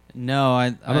 No,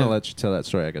 I'm going to let you tell that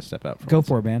story. I got to step out. Go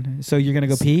for it, man. So you're going to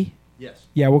go pee? Yes.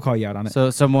 Yeah, we'll call you out on it. So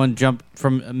someone jumped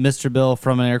from Mr. Bill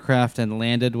from an aircraft and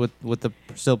landed with the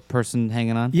still person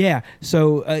hanging on? Yeah.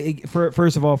 So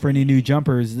first of all, for any new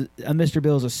jumpers, a Mr.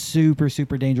 Bill is a super,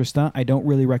 super dangerous stunt. I don't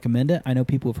really recommend it. I know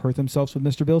people have hurt themselves with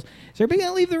Mr. Bills. Is everybody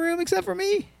going to leave the room except for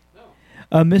me?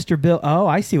 No. Mr. Bill. Oh,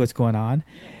 I see what's going on.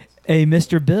 A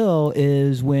Mr. Bill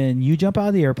is when you jump out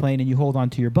of the airplane and you hold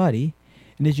on to your buddy.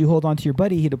 And as you hold on to your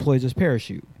buddy, he deploys his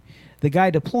parachute. The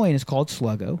guy deploying is called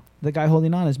Sluggo. The guy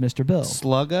holding on is Mr. Bill.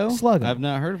 Sluggo? Sluggo. I've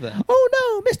not heard of that. Oh,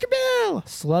 no, Mr. Bill!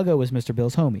 Sluggo is Mr.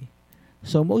 Bill's homie.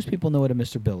 So most people know what a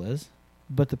Mr. Bill is,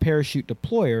 but the parachute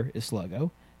deployer is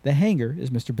Sluggo. The hanger is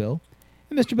Mr. Bill.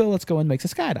 And Mr. Bill lets go and makes a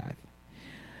skydive.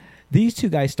 These two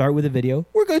guys start with a video.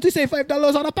 We're going to save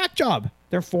 $5 on a pack job.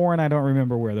 They're foreign. I don't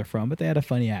remember where they're from, but they had a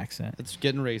funny accent. It's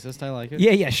getting racist. I like it.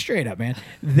 Yeah, straight up, man.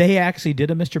 They actually did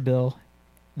a Mr. Bill.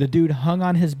 The dude hung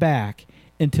on his back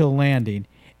until landing,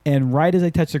 and right as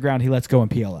they touch the ground, he lets go in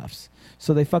PLFs.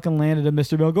 So they fucking landed a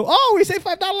Mr. Bill and go, oh, we saved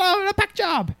 $5 on a pack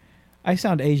job. I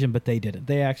sound Asian, but they didn't.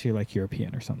 They actually like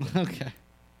European or something. Okay.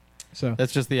 So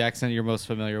That's just the accent you're most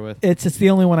familiar with. it's the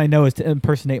only one I know is to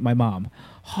impersonate my mom.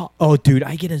 Oh, dude,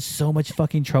 I get in so much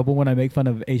fucking trouble when I make fun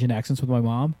of Asian accents with my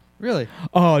mom. Really?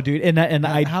 Oh, dude, and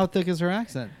How thick is her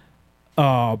accent?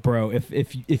 Oh, bro,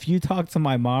 if you talk to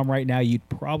my mom right now, you'd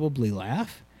probably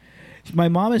laugh. My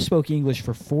mom has spoke English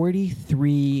for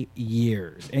 43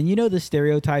 years. And you know the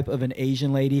stereotype of an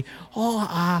Asian lady?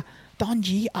 Oh,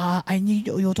 Donji, I need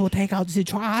you to take out the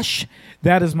trash.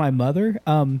 That is my mother.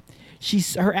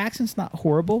 Her accent's not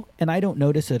horrible, and I don't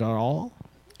notice it at all.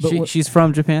 But She's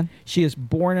from Japan? she is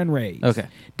born and raised. Okay.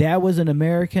 Dad was an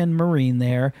American Marine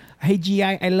there. Hey, G,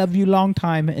 I love you long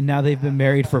time. And now they've been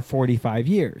married for 45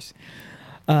 years.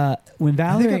 When I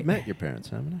Valerie, think I've met your parents,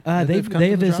 haven't I? they come to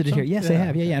have the drop visited here. zone? Yes, they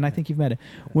have. Yeah, and I think you've met it.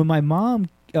 When my mom,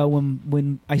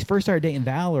 when I first started dating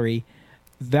Valerie,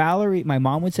 my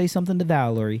mom would say something to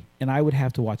Valerie, and I would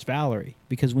have to watch Valerie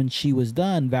because when she was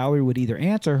done, Valerie would either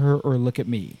answer her or look at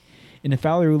me. And if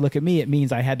Valerie would look at me, it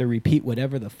means I had to repeat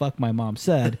whatever the fuck my mom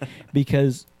said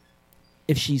because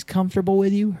if she's comfortable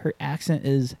with you, her accent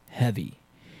is heavy.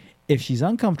 If she's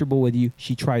uncomfortable with you,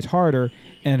 she tries harder,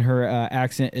 and her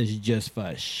accent is just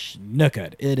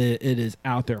snookered. It is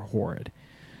out there horrid.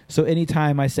 So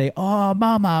anytime I say, "Oh,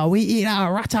 mama, we eat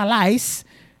our rata rice,"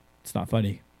 it's not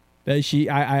funny.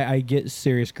 I get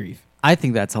serious grief. I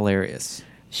think that's hilarious.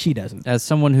 She doesn't. As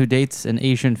someone who dates an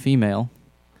Asian female,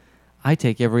 I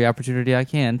take every opportunity I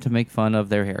can to make fun of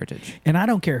their heritage. And I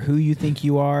don't care who you think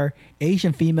you are.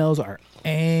 Asian females are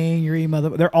angry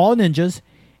They're all ninjas,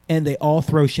 and they all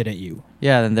throw shit at you.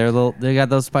 Yeah, and they got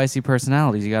those spicy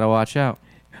personalities. You got to watch out.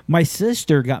 My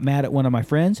sister got mad at one of my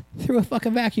friends, threw a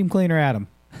fucking vacuum cleaner at him.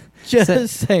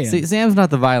 Just saying. See, Sam's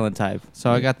not the violent type,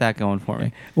 so I got that going for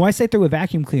me. When I say through a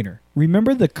vacuum cleaner,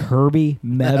 remember the Kirby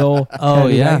metal? Oh,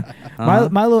 yeah. My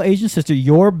little Asian sister,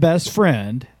 your best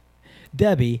friend,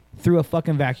 Debbie, threw a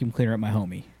fucking vacuum cleaner at my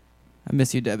homie. I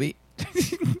miss you, Debbie.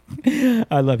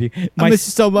 I love you. I miss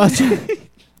you so much. I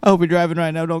hope you're driving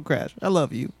right now. Don't crash. I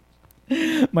love you.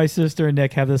 My sister and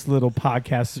Nick have this little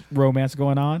podcast romance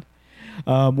going on.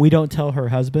 We don't tell her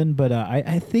husband, but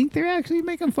I think they're actually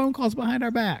making phone calls behind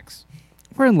our backs.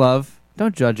 We're in love.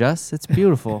 Don't judge us. It's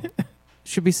beautiful.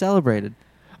 Should be celebrated.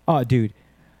 Oh, dude.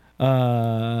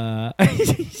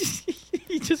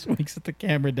 He just winks at the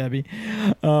camera, Debbie.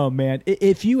 Oh, man.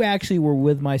 If you actually were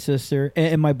with my sister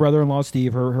and my brother-in-law,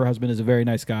 Steve, her husband is a very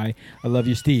nice guy. I love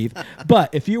you, Steve. But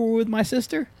if you were with my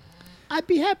sister, I'd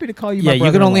be happy to call you my brother-in-law.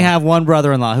 Yeah, you can only have one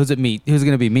brother-in-law. Who's it me? Who's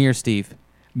going to be, me or Steve?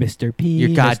 Mr. P.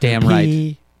 You're goddamn Mr. P.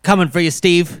 right. Coming for you,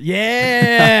 Steve.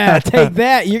 Yeah, take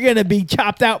that. You're going to be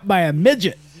chopped out by a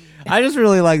midget. I just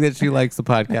really like that she likes the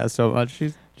podcast so much.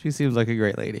 She seems like a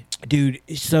great lady. Dude,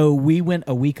 so we went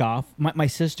a week off. My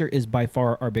sister is by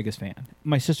far our biggest fan.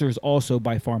 My sister is also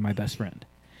by far my best friend.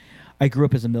 I grew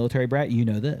up as a military brat. You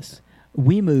know this.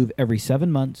 We move every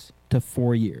 7 months to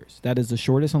 4 years. That is the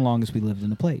shortest and longest we lived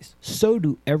in a place. So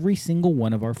do every single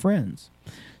one of our friends.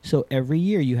 So every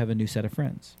year you have a new set of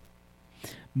friends.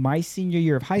 My senior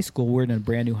year of high school, we're in a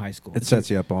brand new high school. It sets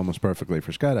you up almost perfectly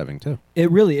for skydiving too. It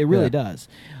really Yeah. does.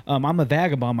 I'm a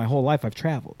vagabond. My whole life I've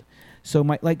traveled. So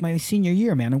my senior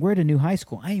year, man, and we're at a new high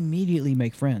school. I immediately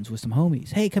make friends with some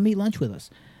homies. Hey, come eat lunch with us.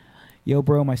 Yo,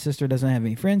 bro, my sister doesn't have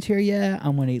any friends here yet.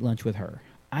 I'm going to eat lunch with her.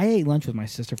 I ate lunch with my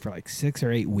sister for like 6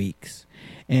 or 8 weeks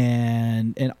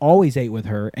and always ate with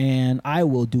her. And I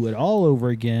will do it all over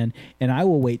again. And I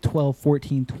will wait 12,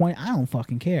 14, 20. I don't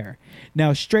fucking care.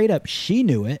 Now, straight up, she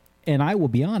knew it. And I will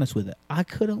be honest with it. I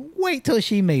couldn't wait till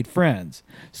she made friends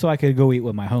so I could go eat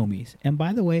with my homies. And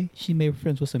by the way, she made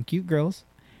friends with some cute girls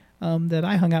that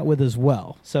I hung out with as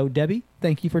well. So, Debbie,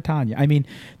 thank you for Tanya. I mean,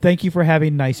 thank you for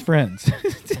having nice friends.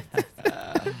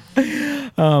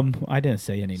 I didn't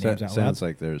say any names out loud. Sounds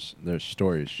like there's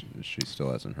stories she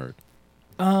still hasn't heard.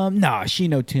 Nah, she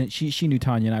knew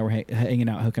Tanya and I were hanging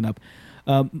out, hooking up.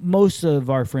 Most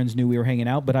of our friends knew we were hanging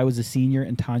out, but I was a senior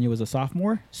and Tanya was a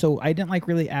sophomore, so I didn't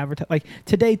really advertise. Like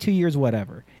today, 2 years,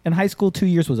 whatever. In high school, 2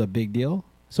 years was a big deal,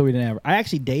 so we didn't. I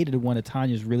actually dated one of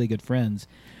Tanya's really good friends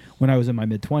when I was in my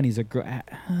mid-20s. A girl,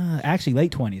 actually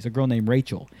late 20s, a girl named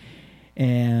Rachel.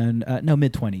 And no,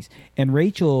 mid-20s. And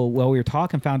Rachel, while we were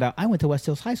talking, found out I went to West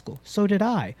Hills High School. So did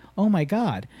I. Oh my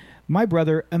God, my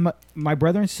brother and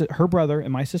her brother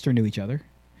and my sister knew each other.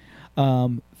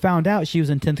 Found out she was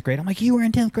in 10th grade. I'm like, you were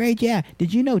in 10th grade? Yeah.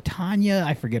 Did you know Tanya?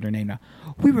 I forget her name now.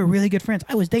 We were really good friends.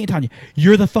 I was dating Tanya.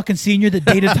 You're the fucking senior that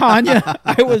dated Tanya.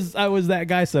 I was that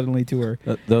guy suddenly to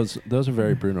her. Those are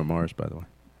very Bruno Mars, by the way.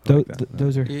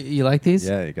 Those are. You like these?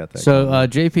 Yeah, you got that. So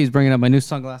JP's bringing up my new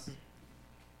sunglasses.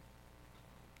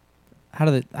 How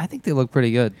do they? I think they look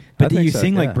pretty good. But do you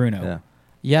sing like Bruno? Yeah.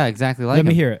 Yeah, exactly. Like Let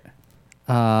me him. hear it.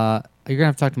 You're gonna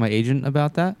have to talk to my agent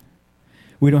about that.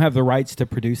 We don't have the rights to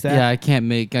produce that. Yeah, I can't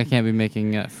be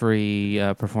making free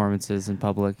performances in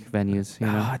public venues. You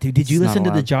know? Dude, did you It's listen not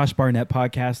to the allowed. Josh Barnett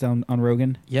podcast on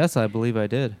Rogan? Yes, I believe I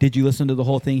did. Did you listen to the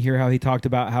whole thing? Hear how he talked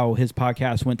about how his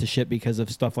podcast went to shit because of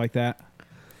stuff like that?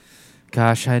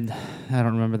 Gosh, I don't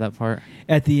remember that part.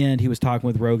 At the end, he was talking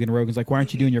with Rogan. Rogan's like, why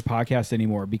aren't you doing your podcast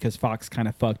anymore? Because Fox kind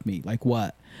of fucked me. Like,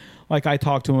 what? Like, I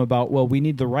talked to him about, well, we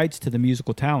need the rights to the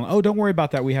musical talent. Oh, don't worry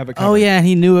about that. We have it covered. Oh, yeah,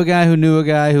 he knew a guy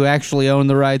who actually owned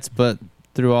the rights, but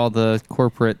through all the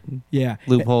corporate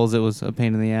loopholes, it was a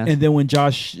pain in the ass. And then when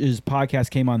Josh's podcast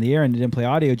came on the air and it didn't play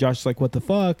audio, Josh was like, what the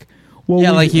fuck? Well,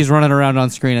 yeah, like he's running around on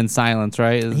screen in silence,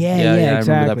 right? Yeah, I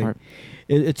exactly. remember that part.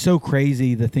 it's so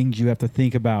crazy the things you have to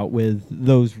think about with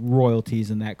those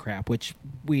royalties and that crap, which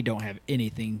we don't have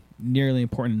anything nearly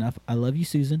important enough. I love you,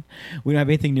 Susan. We don't have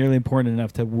anything nearly important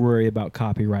enough to worry about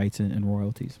copyrights and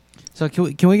royalties. So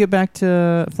can we get back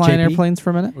to flying JP? airplanes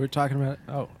for a minute? We were talking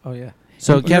about. Oh yeah.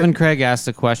 So Kevin Craig asked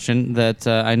a question that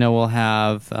I know we'll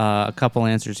have a couple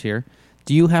answers here.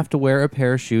 Do you have to wear a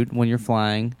parachute when you're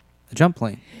flying a jump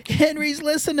plane? Henry's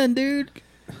listening, dude.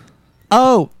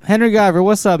 Oh, Henry Guyver,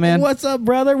 what's up, man? What's up,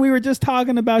 brother? We were just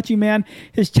talking about you, man.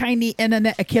 His Chinese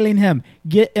internet are killing him.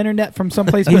 Get internet from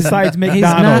someplace besides He's not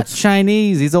McDonald's.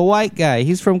 Chinese. He's a white guy.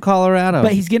 He's from Colorado.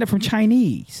 But he's getting it from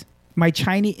Chinese. My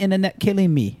Chinese internet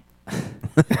killing me.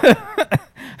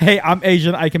 Hey, I'm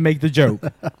Asian. I can make the joke.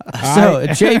 So,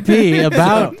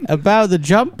 JP, about the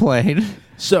jump plane.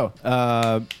 So,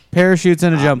 Parachutes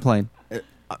in a jump plane.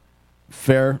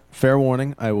 fair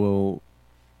warning. I will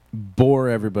bore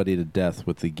everybody to death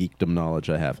with the geekdom knowledge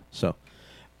I have. So,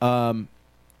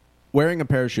 wearing a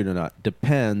parachute or not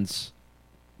depends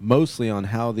mostly on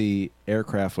how the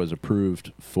aircraft was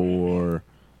approved for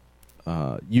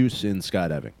use in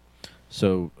skydiving.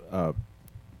 So,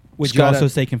 Would you also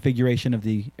say configuration of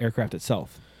the aircraft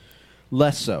itself?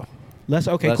 less so. Less?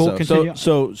 Okay, Less cool. so.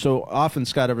 Continue. So often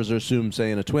skydivers are assumed,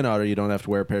 say in a Twin Otter, you don't have to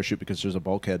wear a parachute because there's a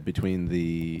bulkhead between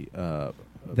the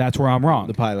That's where I'm wrong.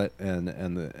 the pilot and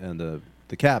the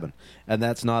cabin, and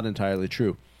that's not entirely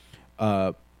true.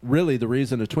 Really, the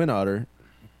reason a Twin Otter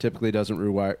typically doesn't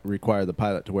require the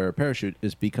pilot to wear a parachute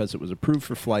is because it was approved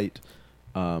for flight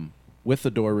with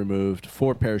the door removed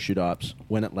for parachute ops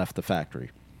when it left the factory.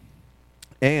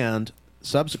 And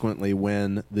subsequently,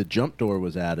 when the jump door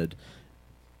was added,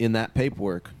 in that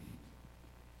paperwork...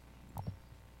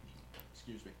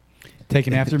 Excuse me.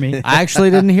 Taking after me. I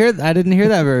actually didn't hear that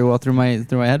very well through my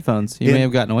headphones. You may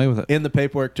have gotten away with it. In the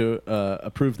paperwork to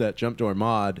approve that jump door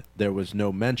mod, there was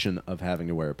no mention of having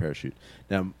to wear a parachute.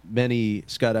 Now, many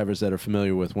skydivers that are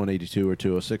familiar with 182 or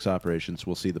 206 operations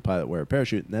will see the pilot wear a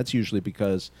parachute, and that's usually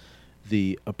because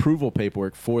the approval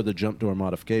paperwork for the jump door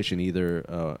modification,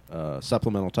 either a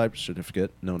supplemental type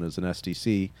certificate known as an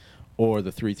STC, or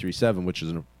the 337, which is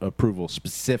an approval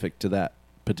specific to that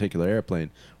particular airplane,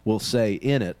 will say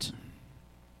in it,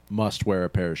 must wear a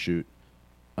parachute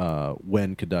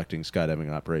when conducting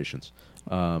skydiving operations.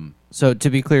 So to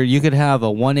be clear, you could have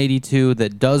a 182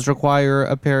 that does require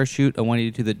a parachute, a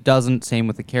 182 that doesn't. Same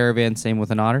with the Caravan, same with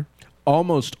an Otter.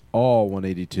 Almost all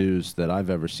 182s that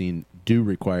I've ever seen do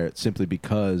require it, simply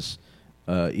because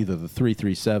either the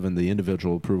 337, the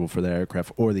individual approval for the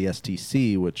aircraft, or the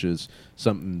STC, which is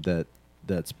something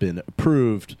that's been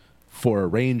approved for a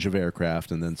range of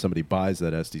aircraft, and then somebody buys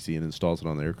that STC and installs it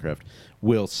on the aircraft,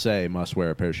 will say must wear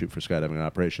a parachute for skydiving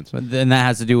operations. But then that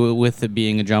has to do with it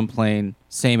being a jump plane,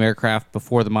 same aircraft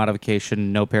before the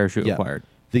modification, no parachute required.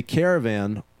 The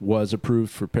Caravan was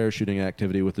approved for parachuting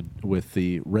activity with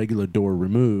the regular door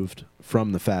removed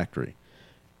from the factory.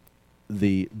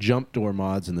 The jump door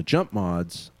mods and the jump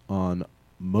mods on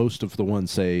most of the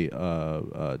ones, say,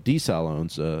 DSAL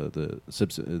owns,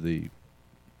 the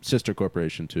sister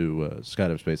corporation to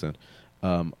Skydive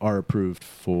Spaceland, are approved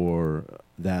for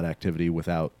that activity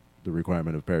without the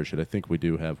requirement of parachute. I think we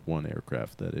do have one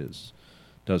aircraft that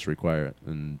does require it,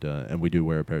 and we do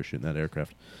wear a parachute in that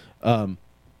aircraft.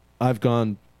 I've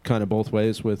gone kind of both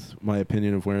ways with my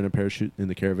opinion of wearing a parachute in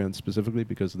the Caravan specifically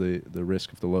because of the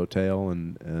risk of the low tail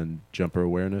and jumper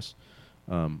awareness.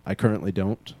 I currently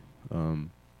don't.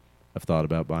 I've thought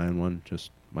about buying one just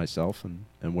myself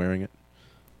and wearing it.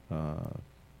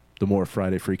 The more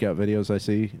Friday Freakout videos I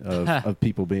see of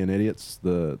people being idiots,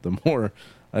 the more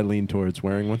I lean towards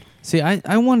wearing one. See,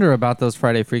 I wonder about those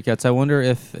Friday Freakouts. I wonder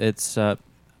if it's... are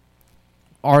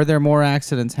there more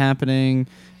accidents happening?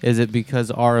 Is it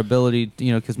because our ability,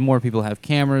 because more people have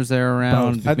cameras there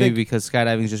around? Both. Maybe because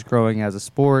skydiving is just growing as a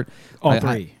sport? All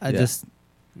three.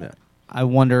 I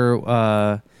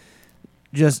wonder,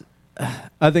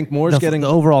 I think more's getting the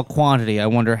overall quantity. I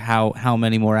wonder how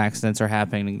many more accidents are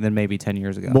happening than maybe 10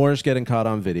 years ago. More's getting caught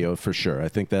on video for sure. I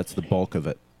think that's the bulk of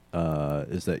it,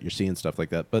 is that you're seeing stuff like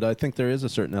that. But I think there is a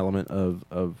certain element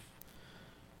of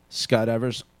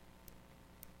skydivers,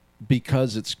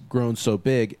 because it's grown so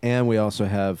big, and we also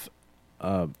have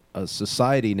a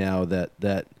society now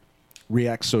that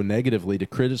reacts so negatively to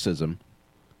criticism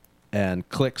and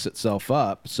clicks itself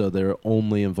up, so they're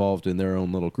only involved in their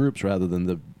own little groups rather than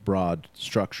the broad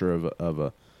structure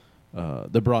of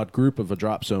the broad group of a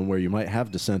drop zone where you might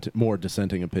have more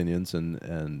dissenting opinions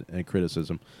and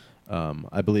criticism.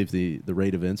 I believe the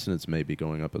rate of incidents may be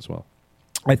going up as well.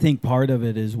 I think part of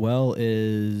it as well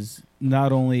is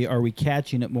not only are we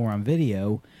catching it more on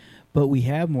video, but we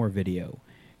have more video.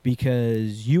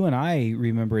 because you and I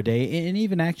remember a day, and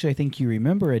even actually I think you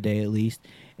remember a day at least,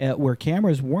 where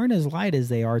cameras weren't as light as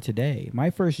they are today.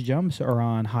 My first jumps are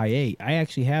on high 8. I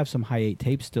actually have some high 8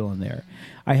 tapes still in there.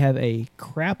 I have a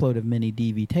crap load of mini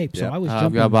DV tapes. So Yeah. I was I've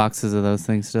jumping got boxes of those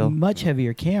things still. much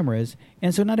heavier cameras,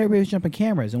 and so not everybody was jumping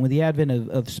cameras. And with the advent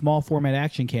of small format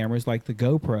action cameras like the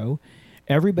GoPro,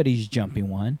 everybody's jumping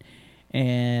one.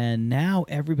 And now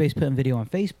everybody's putting video on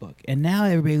Facebook. And now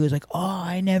everybody goes like, oh,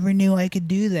 I never knew I could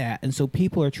do that. And so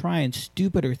people are trying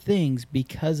stupider things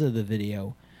because of the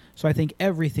video. So I think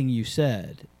everything you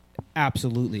said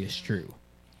absolutely is true.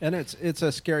 And it's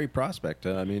a scary prospect.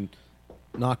 I mean,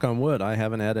 knock on wood, I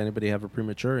haven't had anybody have a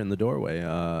premature in the doorway.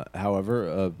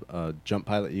 However, a jump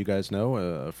pilot you guys know,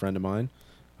 a friend of mine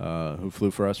who flew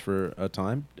for us for a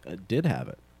time, did have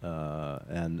it.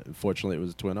 And fortunately, it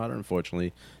was a Twin Otter.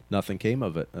 Unfortunately, nothing came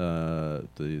of it.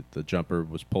 The jumper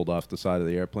was pulled off the side of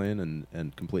the airplane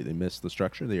and completely missed the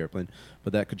structure of the airplane.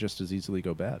 But that could just as easily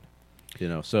go bad. You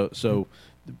know, so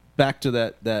back to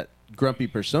that grumpy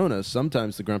persona.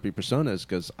 Sometimes the grumpy persona is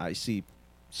because I see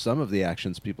some of the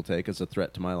actions people take as a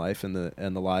threat to my life and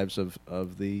the lives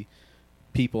of the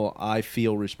people I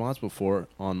feel responsible for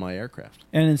on my aircraft.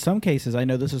 And in some cases, I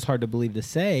know this is hard to believe to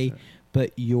say,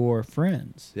 but your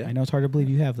friends. Yeah. I know it's hard to believe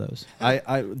you have those.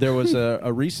 There was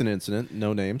a recent incident,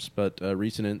 no names, but a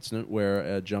recent incident where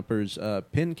a jumper's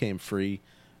pin came free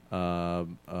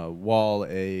while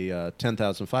a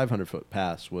 10,500 foot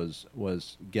pass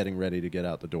was getting ready to get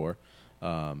out the door.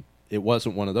 It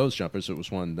wasn't one of those jumpers. It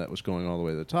was one that was going all the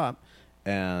way to the top,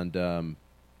 and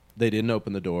they didn't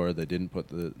open the door. They didn't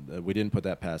put we didn't put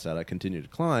that pass out. I continued to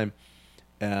climb,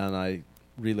 and I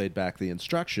relayed back the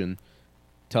instruction: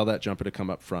 tell that jumper to come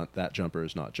up front. That jumper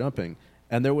is not jumping.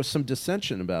 And there was some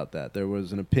dissension about that. There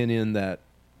was an opinion that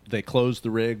they closed the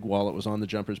rig while it was on the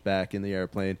jumper's back in the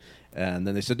airplane, and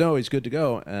then they said, no, he's good to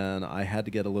go. And I had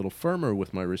to get a little firmer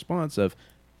with my response of,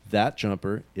 that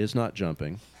jumper is not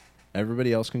jumping.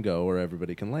 Everybody else can go or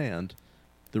everybody can land.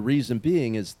 The reason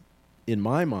being is, in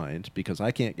my mind, because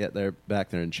I can't get back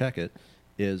there and check it,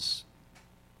 is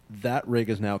that rig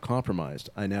is now compromised.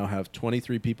 I now have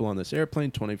 23 people on this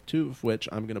airplane, 22 of which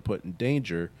I'm going to put in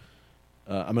danger.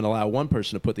 I'm going to allow one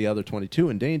person to put the other 22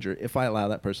 in danger if I allow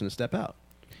that person to step out.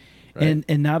 Right?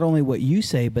 And not only what you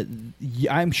say, but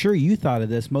I'm sure you thought of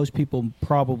this. Most people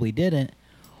probably didn't.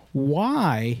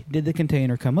 Why did the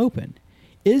container come open?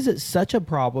 Is it such a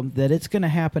problem that it's going to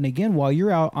happen again while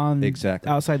you're out on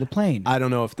outside the plane? I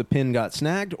don't know if the pin got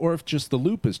snagged or if just the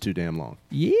loop is too damn long.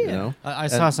 Yeah. You know? I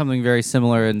saw something very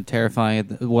similar and terrifying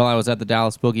while I was at the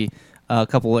Dallas Boogie. A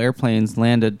couple of airplanes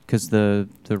landed because the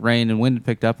rain and wind had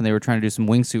picked up, and they were trying to do some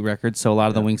wingsuit records. So a lot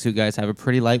of the wingsuit guys have a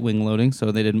pretty light wing loading,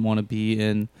 so they didn't want to be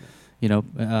in,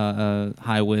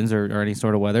 high winds or any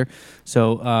sort of weather.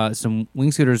 So some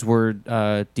wingsuiters were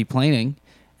deplaning,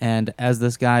 and as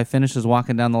this guy finishes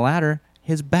walking down the ladder,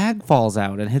 his bag falls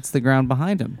out and hits the ground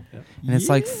behind him. Yep. And it's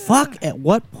like, fuck, at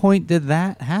what point did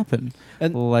that happen?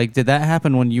 And did that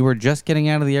happen when you were just getting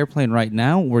out of the airplane right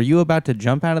now? Were you about to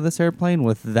jump out of this airplane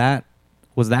with that?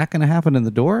 Was that going to happen in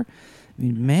the door? I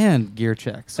mean, man, gear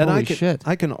checks. Holy shit.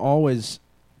 I can always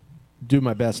do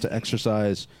my best to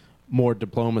exercise more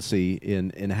diplomacy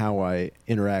in how I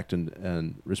interact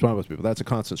and respond with people. That's a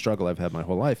constant struggle I've had my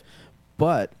whole life.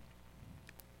 But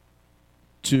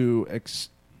to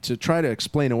try to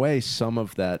explain away some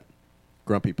of that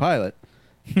grumpy pilot,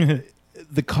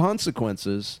 the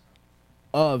consequences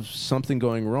of something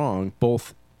going wrong,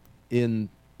 both in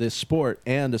this sport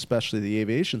and especially the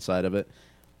aviation side of it,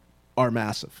 are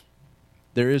massive.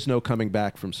 There is no coming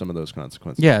back from some of those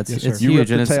consequences. Yeah, it's you huge.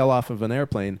 rip the tail off of an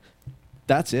airplane,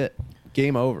 that's it.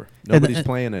 Game over. Nobody's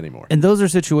playing anymore. And those are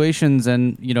situations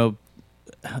and,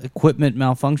 equipment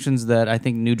malfunctions that I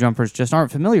think new jumpers just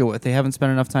aren't familiar with. They haven't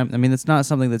spent enough time. I mean, it's not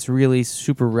something that's really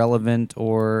super relevant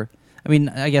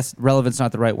I guess relevant's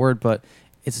not the right word, but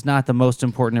it's not the most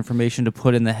important information to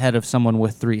put in the head of someone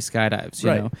with 3 skydives. You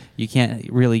know, you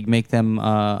can't really make them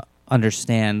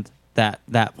understand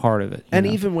that part of it. And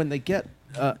even when they get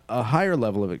a higher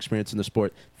level of experience in the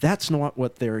sport, that's not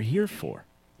what they're here for.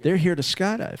 They're here to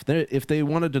skydive. If they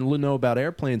wanted to know about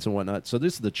airplanes and whatnot, so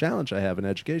this is the challenge I have in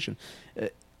education.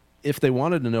 If they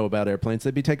wanted to know about airplanes,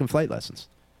 they'd be taking flight lessons,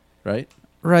 right?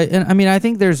 Right. And I mean, I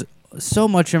think there's so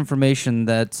much information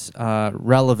that's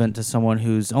relevant to someone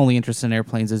who's only interested in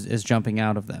airplanes is jumping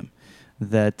out of them,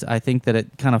 that I think that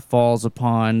it kind of falls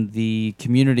upon the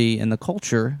community and the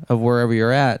culture of wherever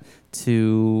you're at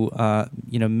to,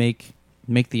 make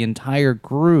make the entire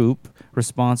group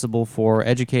responsible for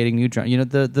educating new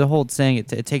the whole saying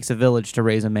it takes a village to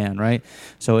raise a man, right?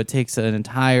 So it takes an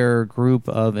entire group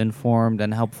of informed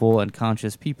and helpful and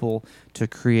conscious people to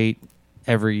create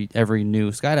every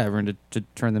new skydiver and to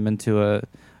turn them into a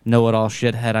know-it-all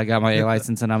shithead. I got my A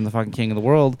license and I'm the fucking king of the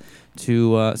world,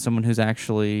 to someone who's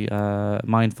actually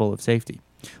mindful of safety.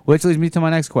 Which leads me to my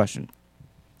next question.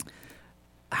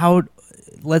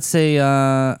 Let's say,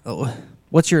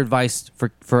 what's your advice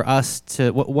for us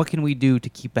to, what can we do to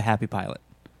keep a happy pilot?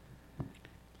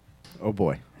 Oh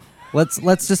boy.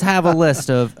 Let's just have a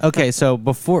list of, okay, so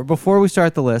before we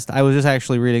start the list, I was just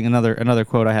actually reading another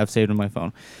quote I have saved on my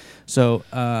phone. So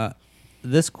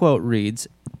this quote reads,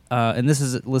 and this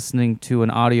is listening to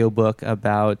an audiobook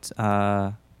about,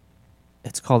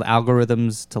 it's called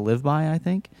Algorithms to Live By, I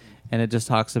think. And it just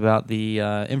talks about the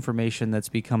information that's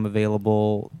become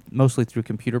available mostly through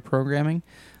computer programming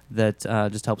that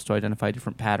just helps to identify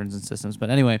different patterns and systems. But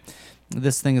anyway,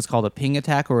 this thing is called a ping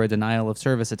attack or a denial of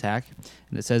service attack.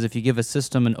 And it says if you give a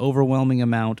system an overwhelming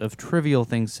amount of trivial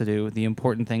things to do, the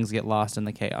important things get lost in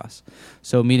the chaos.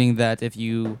 So meaning that if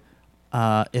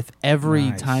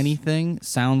every tiny thing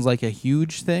sounds like a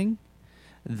huge thing,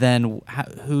 then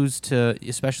who's to,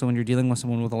 especially when you're dealing with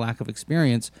someone with a lack of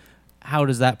experience, how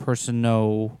does that person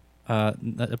know,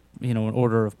 an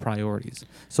order of priorities?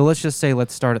 So let's just say,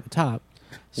 let's start at the top.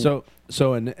 So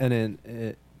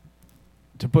to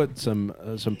put some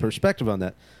perspective on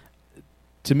that,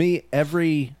 to me,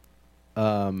 every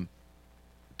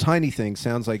tiny thing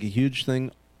sounds like a huge thing,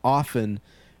 often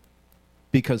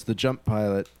because the jump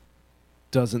pilot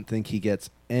doesn't think he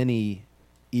gets any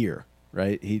ear.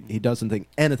 Right? He doesn't think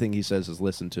anything he says is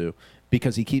listened to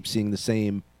because he keeps seeing the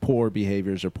same poor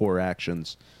behaviors or poor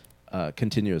actions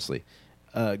continuously.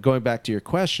 Going back to your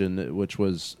question, which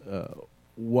was,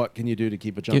 what can you do to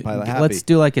keep a jump pilot happy? Let's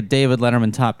do like a David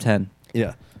Letterman top 10.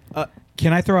 Yeah.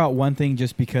 Can I throw out one thing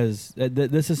just because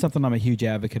this is something I'm a huge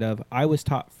advocate of? I was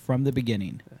taught from the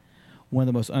beginning, one of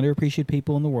the most underappreciated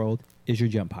people in the world is your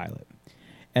jump pilot.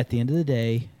 At the end of the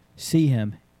day, see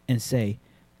him and say,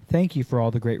 thank you for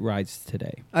all the great rides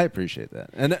today. I appreciate that,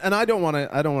 and I don't want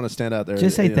to stand out there.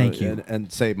 Just say thank you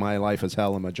and say my life is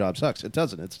hell and my job sucks. It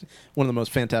doesn't. It's one of the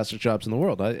most fantastic jobs in the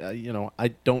world.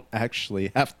 I don't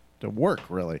actually have to work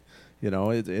really.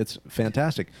 It's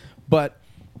fantastic. But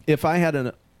if I had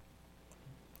a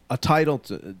title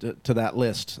to that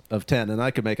list of 10, and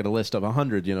I could make it a list of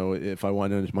 100, if I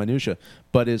wanted into minutia,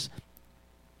 but is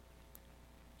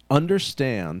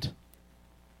understand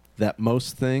that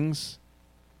most things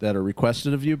that are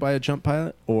requested of you by a jump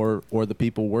pilot or the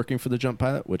people working for the jump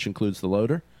pilot, which includes the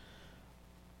loader,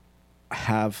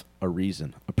 have a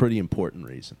reason, a pretty important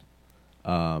reason.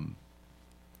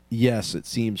 Yes, it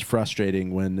seems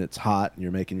frustrating when it's hot and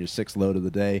you're making your 6th load of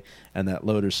the day and that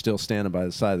loader's still standing by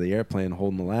the side of the airplane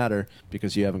holding the ladder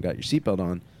because you haven't got your seatbelt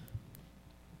on.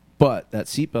 But that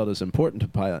seatbelt is important to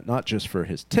the pilot, not just for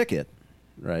his ticket,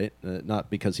 right? Not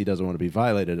because he doesn't want to be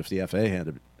violated if the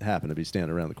FAA happened to be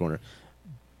standing around the corner.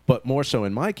 But more so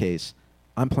in my case,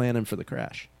 I'm planning for the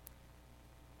crash.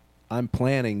 I'm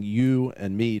planning you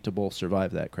and me to both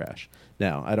survive that crash.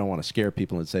 Now, I don't want to scare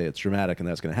people and say it's dramatic and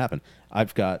that's going to happen.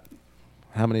 I've got,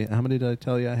 how many did I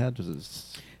tell you I had?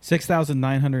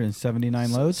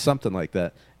 6,979 loads? Something like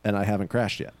that. And I haven't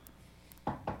crashed yet.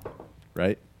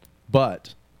 Right?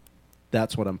 But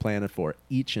that's what I'm planning for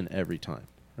each and every time.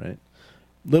 Right?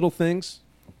 Little things,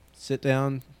 sit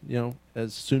down,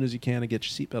 as soon as you can and get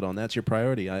your seatbelt on. That's your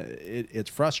priority. It's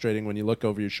frustrating when you look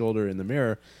over your shoulder in the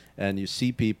mirror and you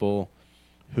see people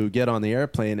who get on the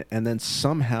airplane and then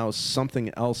somehow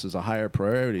something else is a higher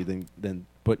priority than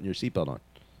putting your seatbelt on,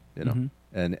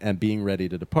 and being ready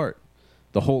to depart.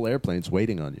 The whole airplane's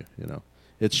waiting on you,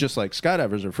 It's just like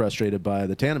skydivers are frustrated by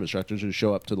the tandem instructors who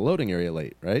show up to the loading area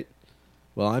late, right?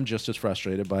 Well, I'm just as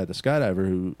frustrated by the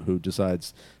skydiver who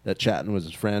decides that chatting with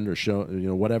his friend or show,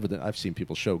 whatever. I've seen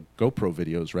people show GoPro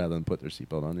videos rather than put their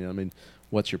seatbelt on.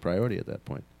 What's your priority at that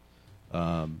point?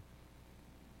 I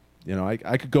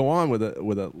could go on with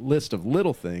a list of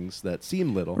little things that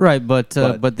seem little. Right, but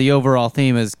the overall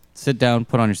theme is sit down,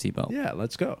 put on your seatbelt. Yeah,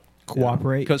 let's go.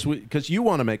 Cooperate. Because you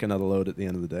want to make another load at the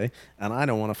end of the day, and I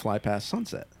don't want to fly past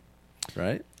sunset.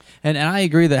 Right? And I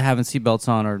agree that having seatbelts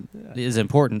on is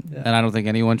important, and I don't think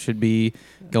anyone should be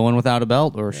going without a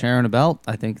belt or sharing a belt.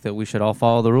 I think that we should all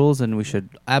follow the rules, and we should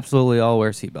absolutely all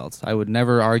wear seatbelts. I would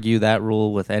never argue that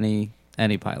rule with any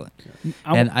pilot.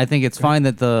 And I think it's fine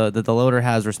that the loader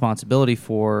has responsibility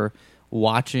for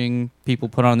watching people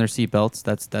put on their seatbelts.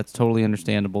 That's totally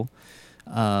understandable.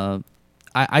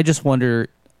 I just wonder,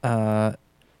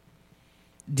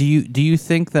 Do you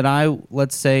think that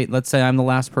let's say I'm the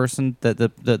last person that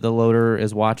the loader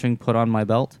is watching put on my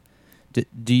belt?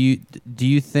 Do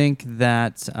you think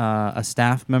that a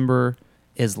staff member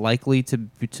is likely to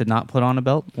not put on a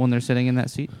belt when they're sitting in that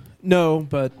seat? No,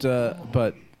 but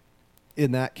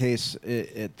in that case,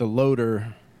 the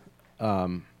loader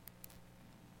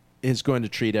is going to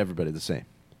treat everybody the same.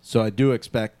 So I do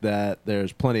expect that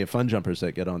there's plenty of fun jumpers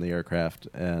that get on the aircraft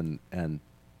and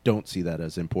don't see that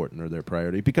as important or their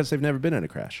priority because they've never been in a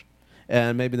crash.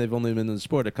 And maybe they've only been in the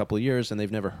sport a couple of years and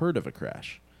they've never heard of a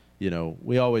crash. You know,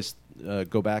 we always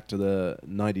go back to the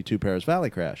 92 Paris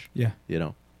Valley crash. Yeah. You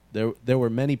know, there were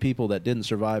many people that didn't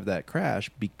survive that crash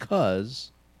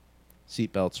because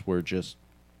seatbelts were just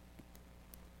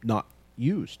not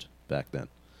used back then.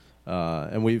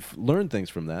 And we've learned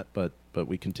things from that, but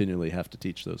we continually have to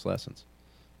teach those lessons.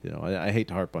 You know, I hate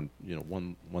to harp on, you know,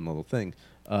 one little thing.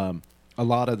 A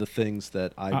lot of the things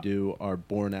that I do are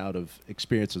born out of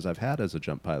experiences I've had as a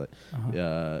jump pilot.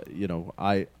 You know,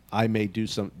 I may do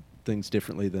some things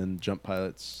differently than jump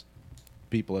pilots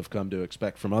people have come to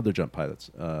expect from other jump pilots.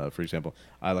 For example,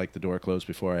 I like the door closed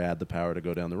before I add the power to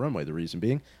go down the runway. The reason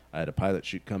being, I had a pilot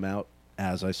chute come out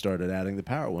as I started adding the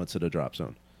power once at a drop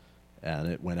zone. And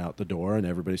it went out the door, and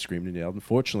everybody screamed and yelled.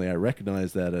 Unfortunately, I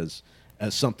recognized that as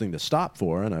something to stop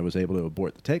for, and I was able to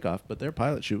abort the takeoff, but their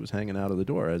pilot chute was hanging out of the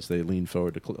door as they leaned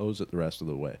forward to close it the rest of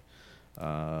the way.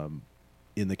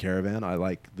 In the Caravan, I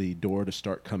like the door to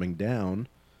start coming down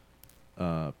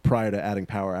prior to adding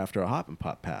power after a hop and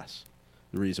pop pass.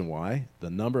 The reason why, the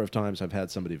number of times I've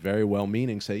had somebody very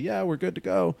well-meaning say, yeah, we're good to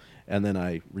go, and then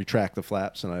I retract the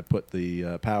flaps and I put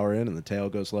the power in and the tail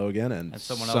goes low again and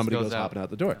somebody goes hopping out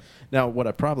the door. Now, what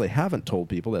I probably haven't told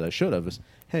people that I should have is,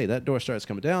 hey, that door starts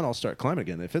coming down, I'll start climbing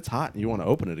again. If it's hot and you want to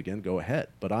open it again, go ahead.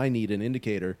 But I need an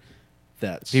indicator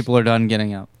that people are done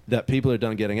getting out. That people are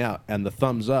done getting out, and the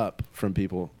thumbs up from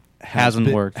people has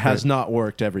not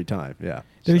worked every time. Yeah.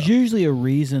 There's usually a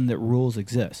reason that rules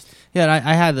exist. Yeah, and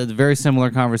I had a very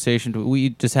similar conversation. We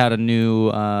just had a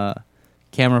new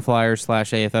camera flyer /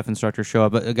 AFF instructor show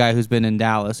up, a guy who's been in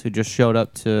Dallas who just showed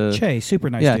up to... Che, super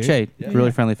nice yeah, dude. Che,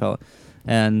 really friendly fella.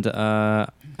 And I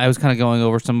was kind of going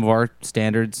over some of our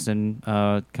standards and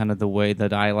kind of the way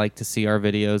that I like to see our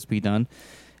videos be done.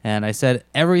 And I said,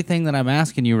 everything that I'm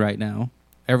asking you right now,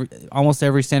 almost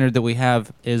every standard that we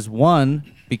have is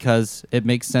one, because it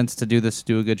makes sense to do this to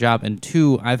do a good job, and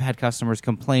two, I've had customers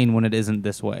complain when it isn't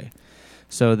this way.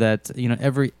 So that, you know,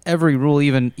 every rule,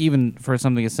 even for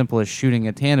something as simple as shooting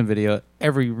a tandem video,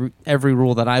 every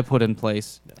rule that I put in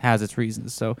place has its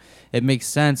reasons. So it makes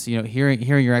sense, you know, hearing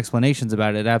your explanations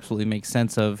about it absolutely makes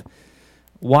sense of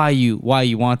why you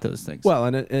want those things. Well,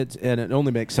 and it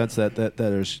only makes sense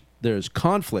that there's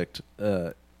conflict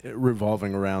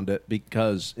revolving around it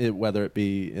because whether it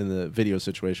be in the video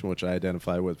situation, which I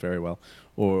identify with very well,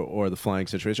 or the flying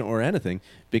situation or anything,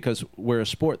 because we're a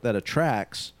sport that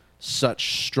attracts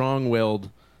such strong-willed,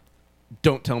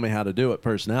 don't tell me how to do it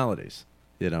personalities,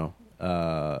 you know,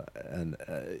 and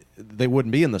they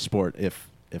wouldn't be in the sport if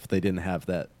they didn't have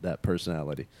that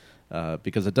personality,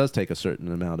 because it does take a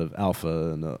certain amount of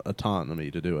alpha and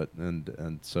autonomy to do it,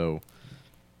 and so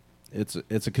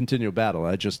it's a continual battle.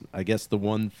 I guess the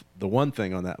one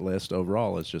thing on that list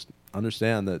overall is just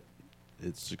understand that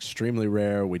it's extremely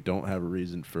rare. We don't have a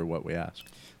reason for what we ask.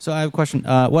 So I have a question.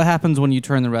 What happens when you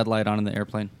turn the red light on in the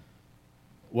airplane?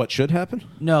 What should happen?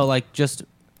 No, like just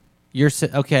you're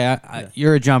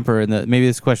you're a jumper, and maybe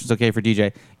this question's okay for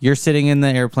DJ. You're sitting in the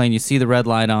airplane. You see the red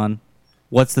light on.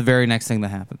 What's the very next thing that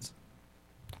happens?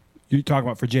 You're talking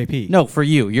about for JP? No, for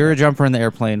you. You're a jumper in the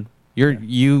airplane.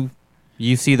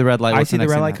 You see the red light. I see the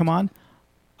red light come on.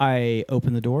 I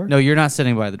open the door. No, you're not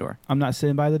sitting by the door. I'm not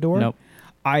sitting by the door? Nope.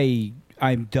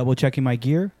 I'm double checking my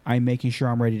gear. I'm making sure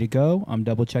I'm ready to go. I'm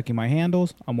double checking my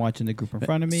handles. I'm watching the group in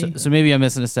front of me. So maybe I'm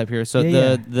missing a step here. So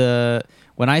the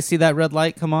when I see that red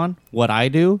light come on, what I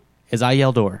do is I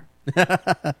yell door.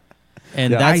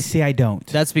 And I don't.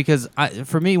 That's because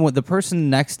for me, the person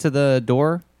next to the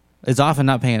door is often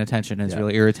not paying attention. It's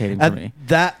really irritating for me.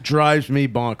 That drives me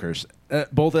bonkers.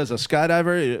 Both as a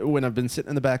skydiver, when I've been sitting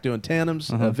in the back doing tandems,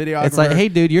 videographer. It's like, hey,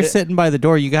 dude, you're sitting by the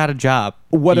door. You got a job.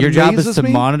 Your job is to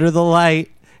monitor the light,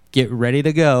 get ready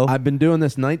to go. I've been doing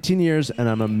this 19 years, and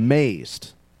I'm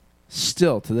amazed,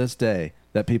 still to this day,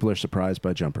 that people are surprised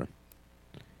by jumping.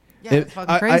 Yeah, it's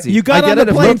fucking crazy. You got on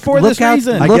the plane for this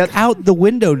reason. Look out the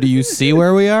window. Do you see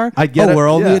where we are? I get it. We're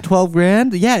only at 12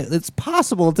 grand? Yeah, it's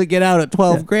possible to get out at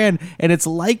 12 grand, and it's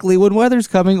likely when weather's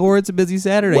coming or it's a busy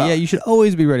Saturday. Well, you should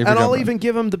always be ready for jumping. And jump I'll run. even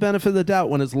give them the benefit of the doubt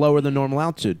when it's lower than normal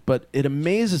altitude. But it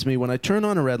amazes me when I turn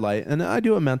on a red light, and I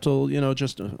do a mental,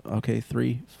 just, okay,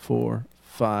 3, 4,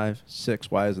 5, 6.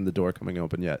 Why isn't the door coming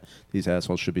open yet? These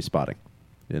assholes should be spotting,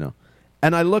 you know.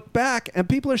 And I look back, and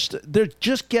people are they're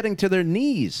just getting to their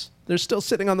knees. They're still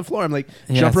sitting on the floor. I'm like,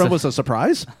 jump run was a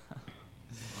surprise?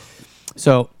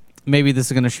 So maybe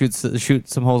this is going to shoot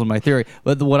some holes in my theory.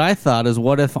 But what I thought is,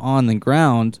 what if on the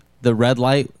ground the red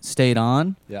light stayed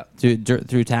on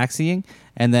through taxiing,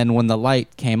 and then when the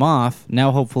light came off,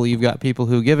 now hopefully you've got people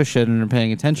who give a shit and are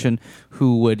paying attention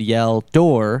who would yell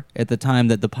door at the time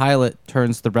that the pilot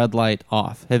turns the red light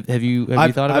off. Have you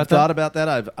thought about that? I've thought about that.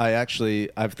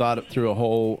 I've thought it through a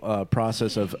whole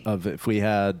process of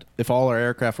if all our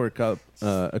aircraft were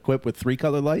equipped with 3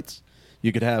 color lights.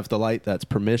 You could have the light that's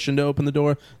permission to open the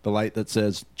door, the light that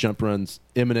says jump run's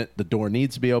imminent, the door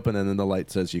needs to be open, and then the light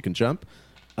says you can jump.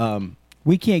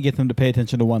 We can't get them to pay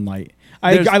attention to one light.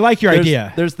 I like your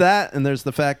idea. There's that, and there's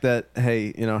the fact that,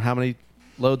 hey, you know, how many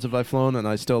loads have I flown, and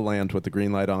I still land with the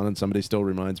green light on, and somebody still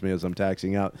reminds me as I'm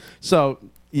taxiing out. So,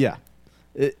 yeah.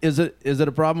 Is it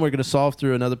a problem we're going to solve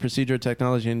through another procedure or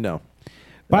technology? No.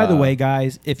 By the way,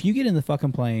 guys, if you get in the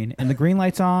fucking plane and the green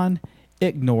light's on,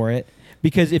 ignore it.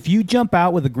 Because if you jump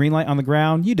out with a green light on the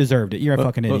ground, you deserved it. You're a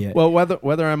fucking idiot. Well,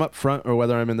 whether I'm up front or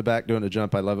whether I'm in the back doing a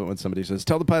jump, I love it when somebody says,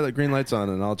 tell the pilot green light's on,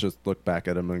 and I'll just look back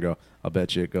at him and go, I'll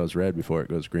bet you it goes red before it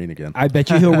goes green again. I bet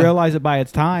you he'll realize it by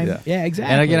its time. Yeah,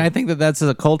 exactly. And again, I think that's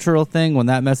a cultural thing. When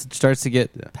that message starts to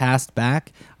get passed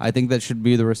back, I think that should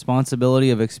be the responsibility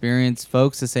of experienced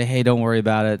folks to say, hey, don't worry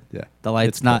about it. Yeah. The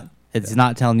light's it's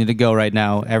not telling you to go right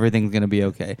now. Everything's going to be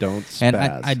okay. Don't spaz. And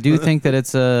I do think that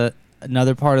it's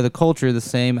another part of the culture, the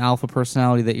same alpha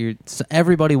personality that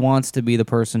everybody wants to be the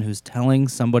person who's telling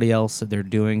somebody else that they're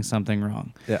doing something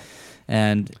wrong. Yeah.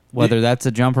 And whether that's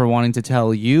a jumper wanting to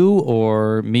tell you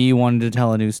or me wanting to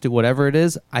tell a new student, whatever it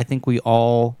is, I think we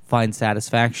all find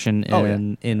satisfaction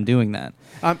in doing that.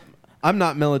 I'm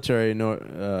not military,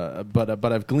 but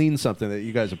I've gleaned something that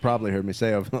you guys have probably heard me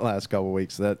say over the last couple of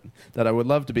weeks that I would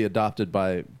love to be adopted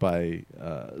by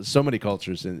so many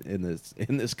cultures in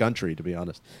this country. To be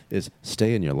honest, is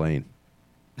stay in your lane.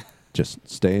 Just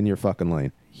stay in your fucking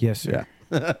lane. Yes, sir.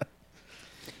 Yeah.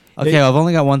 Okay, I've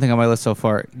only got one thing on my list so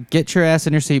far. Get your ass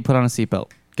in your seat. Put on a seatbelt.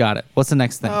 Got it. What's the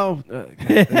next thing?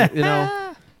 You know.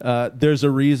 There's a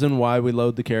reason why we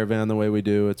load the Caravan the way we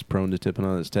do. It's prone to tipping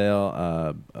on its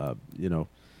tail.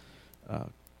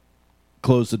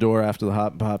 Close the door after the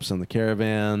hop pops on the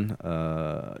Caravan.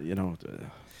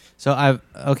 So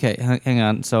hang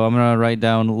on. So I'm gonna write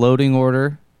down loading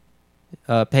order.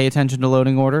 Pay attention to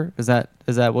loading order. Is that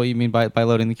what you mean by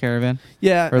loading the Caravan?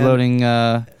 Yeah. Or loading.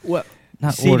 What?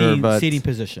 Not seating, order, but seating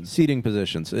position. Seating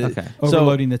positions. Okay.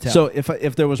 Overloading the tail. So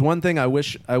if there was one thing I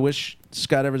wish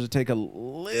skydivers would take a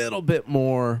little bit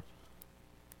more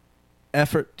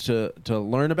effort to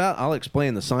learn about. I'll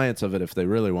explain the science of it if they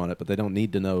really want it, but they don't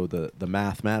need to know the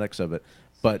mathematics of it.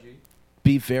 But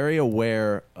be very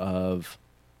aware of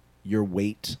your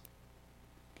weight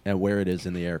and where it is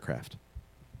in the aircraft,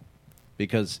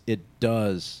 because it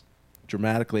does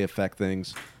dramatically affect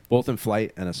things, both in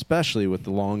flight and especially with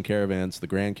the long Caravans, the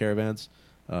Grand Caravans.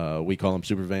 We call them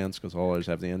super vans because all ours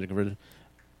have the engine converted.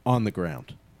 On the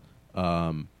ground.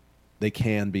 They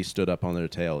can be stood up on their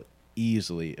tail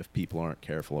easily if people aren't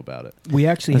careful about it. We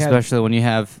actually especially when you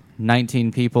have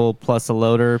 19 people plus a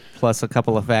loader plus a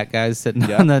couple of fat guys sitting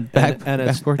on the back. And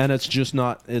it's just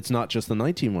not. It's not just the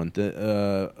 19 one.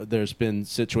 There's been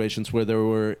situations where there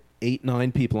were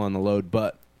 8-9 people on the load,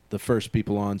 but the first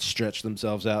people on stretched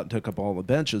themselves out and took up all the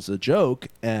benches, a joke,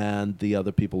 and the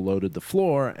other people loaded the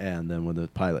floor, and then when the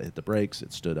pilot hit the brakes,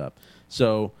 it stood up.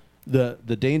 So the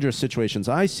dangerous situations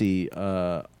I see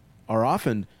are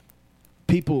often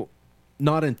people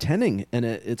not intending, and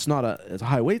it's not a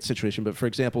high weight situation, but for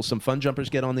example, some fun jumpers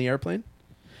get on the airplane,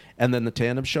 and then the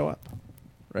tandems show up,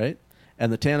 right?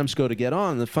 And the tandems go to get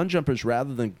on, the fun jumpers,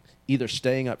 rather than either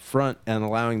staying up front and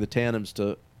allowing the tandems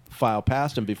to file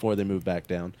past them before they move back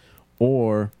down,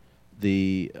 or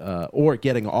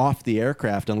getting off the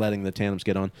aircraft and letting the tandems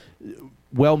get on,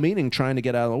 well-meaning trying to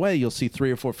get out of the way, you'll see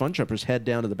 3 or 4 fun jumpers head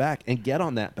down to the back and get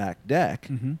on that back deck,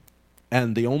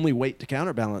 and the only weight to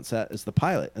counterbalance that is the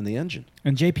pilot and the engine.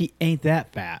 And JP ain't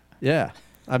that fat. Yeah,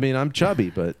 I mean, I'm chubby,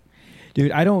 but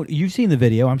dude, you've seen the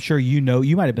video. I'm sure you know.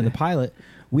 You might have been the pilot.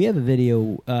 We have a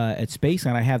video at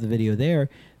Spaceline. I have the video there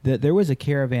that there was a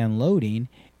Caravan loading,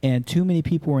 and too many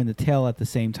people were in the tail at the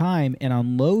same time, and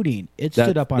on loading, it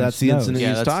stood up on its nose. That's the incident he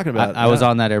was talking about. I was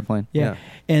on that airplane. Yeah.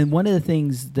 And one of the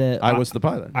things that... I was the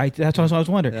pilot. That's what I was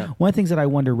wondering. Yeah. One of the things that I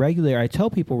wonder regularly, I tell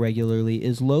people regularly,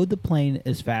 is load the plane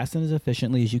as fast and as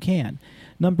efficiently as you can.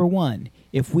 Number one,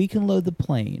 if we can load the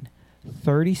plane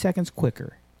 30 seconds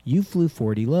quicker, you flew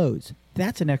 40 loads.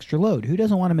 That's an extra load. Who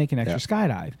doesn't want to make an extra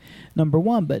skydive? Number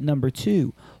one, but number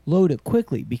two, load it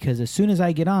quickly, because as soon as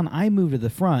I get on, I move to the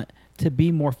front to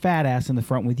be more fat ass in the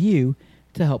front with you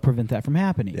to help prevent that from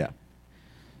happening. Yeah.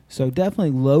 So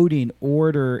definitely loading,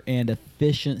 order, and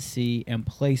efficiency and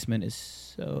placement is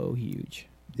so huge.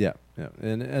 Yeah, yeah,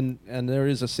 and there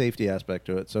is a safety aspect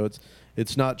to it. So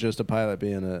it's not just a pilot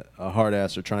being a hard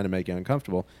ass or trying to make you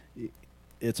uncomfortable.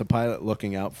 It's a pilot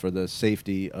looking out for the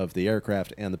safety of the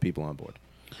aircraft and the people on board.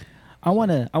 I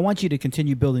want you to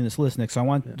continue building this list, Nick. So I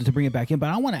want to bring it back in, but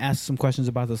I want to ask some questions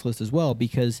about this list as well,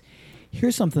 because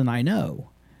here's something I know.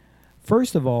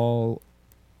 First of all,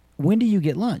 when do you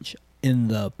get lunch? In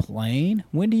the plane?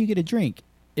 When do you get a drink?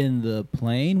 In the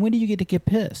plane? When do you get to get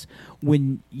pissed?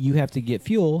 When you have to get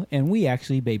fuel, and we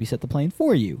actually babysit the plane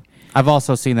for you. I've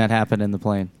also seen that happen in the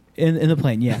plane. In the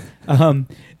plane, yeah.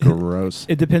 Gross.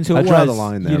 It depends who it I was. draw the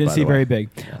line there, You didn't by see the very way.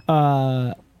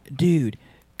 big. Dude,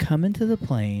 come into the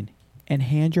plane and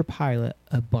hand your pilot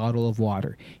a bottle of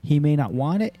water. He may not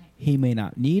want it. He may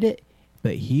not need it.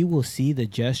 But he will see the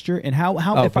gesture. And how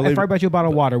if I brought you a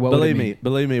bottle of water, what would it mean?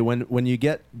 Believe me, when you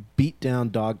get beat down,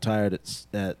 dog tired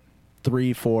at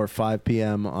 3, 4, 5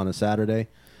 p.m. on a Saturday,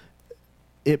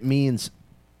 it means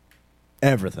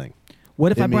everything.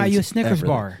 What if It I brought you a means Snickers everything.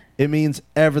 bar? It means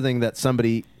everything that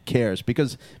somebody cares,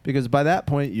 because by that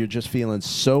point you're just feeling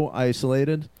so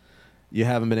isolated. You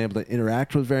haven't been able to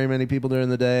interact with very many people during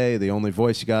the day. The only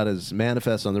voice you got is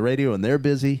manifest on the radio, and they're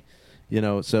busy.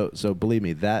 So believe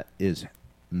me, that is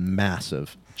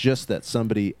massive. Just that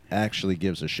somebody actually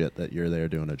gives a shit that you're there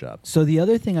doing a job. So the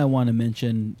other thing I want to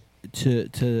mention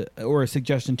or a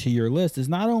suggestion to your list is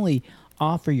not only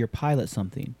offer your pilot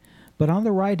something, but on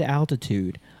the ride to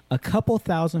altitude, a couple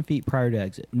 1,000 feet prior to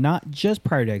exit, not just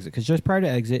prior to exit, because just prior to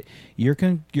exit, you're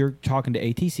talking to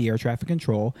ATC, air traffic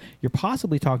control. You're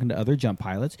possibly talking to other jump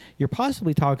pilots. You're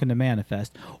possibly talking to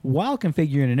manifest while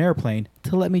configuring an airplane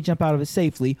to let me jump out of it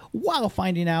safely, while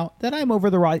finding out that I'm over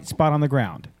the right spot on the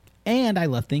ground and I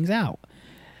left things out.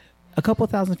 A couple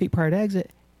 1,000 feet prior to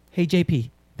exit, hey JP,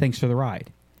 thanks for the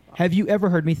ride. Have you ever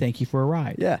heard me thank you for a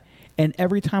ride? Yeah. And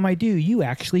every time I do, you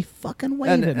actually fucking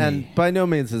wave at me. And by no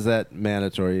means is that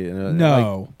mandatory.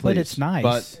 No, but please. it's nice.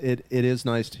 But it is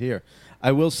nice to hear.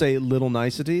 I will say little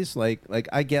niceties. Like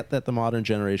I get that the modern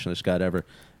generation of skydiver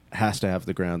has to have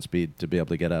the ground speed to be able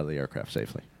to get out of the aircraft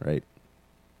safely, right?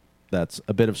 That's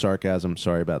a bit of sarcasm.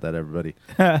 Sorry about that, everybody.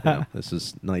 This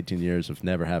is 19 years of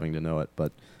never having to know it.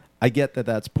 But I get that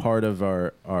that's part of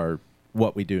our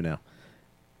what we do now.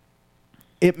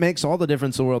 It makes all the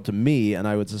difference in the world to me, and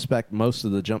I would suspect most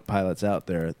of the jump pilots out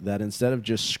there, that instead of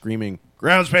just screaming,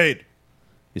 ground speed,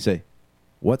 you say,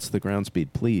 what's the ground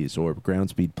speed, please? Or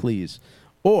ground speed, please.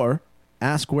 Or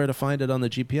ask where to find it on the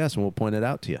GPS, and we'll point it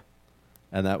out to you.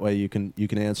 And that way you can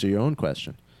answer your own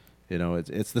question.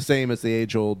 It's the same as the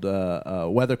age-old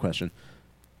weather question.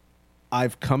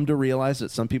 I've come to realize that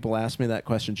some people ask me that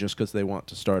question just because they want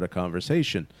to start a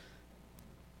conversation.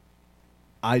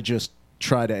 I just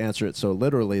try to answer it so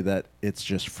literally that it's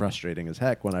just frustrating as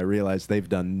heck when I realize they've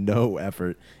done no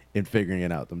effort in figuring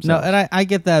it out themselves. No, and I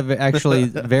get that actually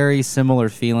very similar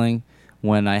feeling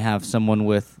when I have someone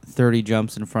with 30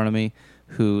 jumps in front of me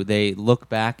who they look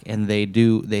back and they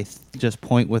just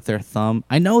point with their thumb.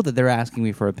 I know that they're asking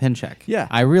me for a pin check. Yeah.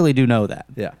 I really do know that.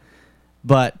 Yeah.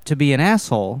 But to be an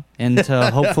asshole and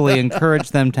to hopefully encourage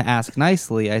them to ask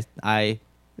nicely, I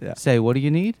say, what do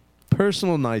you need?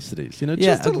 Personal niceties,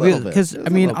 just a little bit. Because, Just I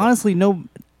mean, a little bit.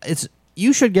 honestly,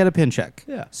 you should get a pin check.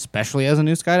 Yeah. Especially as a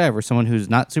new skydiver, someone who's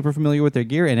not super familiar with their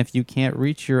gear. And if you can't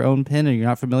reach your own pin and you're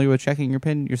not familiar with checking your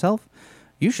pin yourself,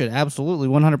 you should absolutely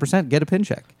 100% get a pin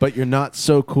check. But you're not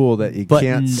so cool that you But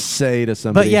can't say to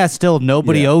somebody. But yeah, still,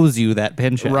 nobody Yeah. owes you that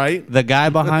pin check. Right. The guy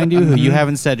behind you who you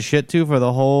haven't said shit to for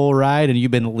the whole ride and you've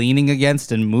been leaning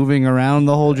against and moving around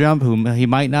the whole jump, who he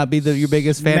might not be your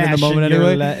biggest fan in the moment Smashing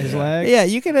your anyway. his leg. Yeah,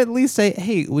 you can at least say,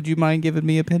 hey, would you mind giving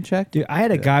me a pin check? Dude, I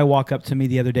had a guy walk up to me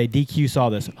the other day. DQ saw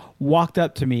this. Walked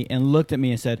up to me and looked at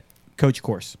me and said, "Coach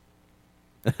course."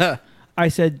 I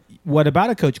said, "What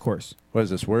about a coach course?" What is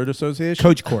this, word association?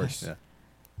 Coach course. Yeah.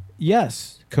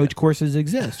 Yes, coach courses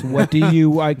exist. What do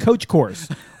you coach course?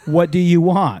 What do you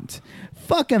want?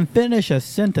 Fucking finish a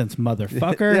sentence,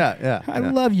 motherfucker. Yeah. I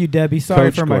love you, Debbie. Sorry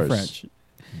Coach for my course. French.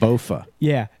 Bofa.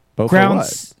 Yeah. Bofa ground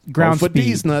what? ground Bofa speed.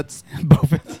 D's nuts.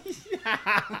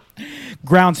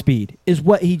 Ground speed is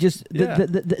what he just. Yeah.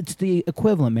 It's the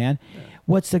equivalent, man.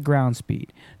 What's the ground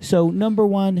speed? So number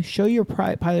one, show your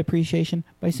pilot appreciation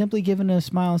by simply giving a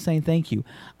smile and saying thank you.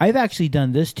 I've actually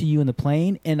done this to you in the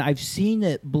plane, and I've seen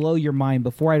it blow your mind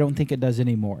before. I don't think it does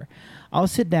anymore. I'll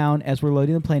sit down as we're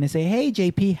loading the plane and say, "Hey,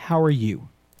 JP, how are you?"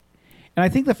 And I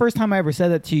think the first time I ever said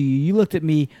that to you, you looked at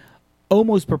me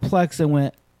almost perplexed and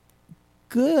went,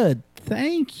 "Good,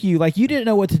 thank you." Like you didn't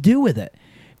know what to do with it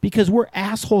because we're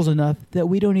assholes enough that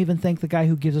we don't even thank the guy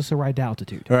who gives us a ride to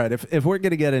altitude. All right, if we're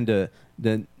going to get into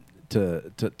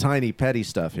to tiny petty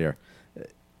stuff here,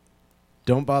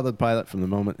 don't bother the pilot from the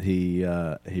moment he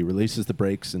releases the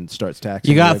brakes and starts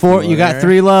taxiing. You got away from the you got area.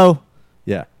 3 low.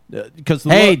 Yeah, because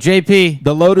Hey, JP.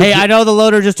 the loader. Hey, I know the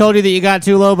loader just told you that you got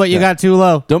too low, but you got too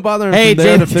low. Don't bother him Hey, from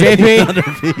there to JP.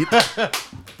 1,500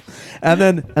 feet.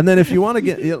 and then if you want to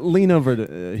get lean over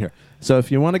to here. So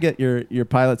if you want to get your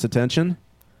pilot's attention,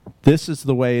 this is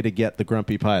the way to get the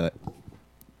grumpy pilot,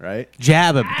 right?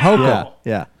 Jab him. Poke Yeah, him.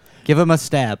 yeah. Give him a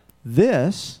stab.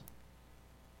 This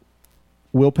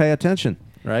will pay attention,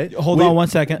 right? Hold We- on 1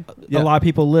 second. Yeah. A lot of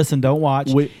people listen, don't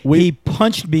watch. He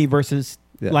punched me versus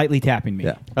Yeah. lightly tapping me.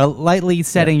 Yeah. Lightly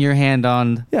setting your hand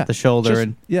on Yeah, the shoulder. just-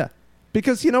 and yeah,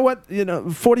 because you know what,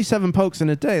 47 pokes in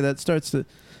a day, that starts to,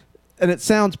 and it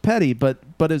sounds petty, but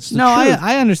it's the No, truth.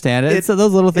 I understand it. So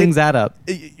those little things add up.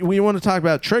 We want to talk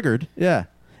about triggered, yeah,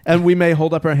 and we may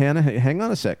hold up our hand and hang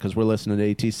on a sec because we're listening to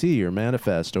ATC or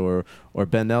Manifest or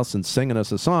Ben Nelson singing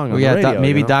us a song on Oh, the yeah, radio.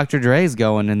 maybe Dr. Dre's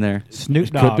going in there. Snoop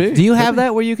Could Dogg. be. Do you have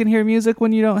that where you can hear music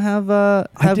when you don't have I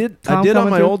did Tom on coming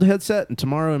my through? old headset, and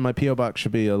tomorrow in my PO box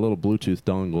should be a little Bluetooth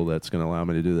dongle that's going to allow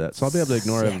me to do that. So I'll be able to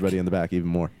ignore everybody in the back even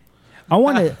more. I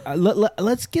want to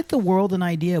let's get the world an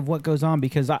idea of what goes on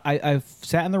because I've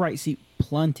sat in the right seat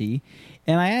plenty,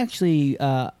 and I actually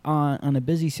on a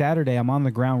busy Saturday I'm on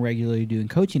the ground regularly doing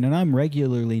coaching, and I'm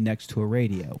regularly next to a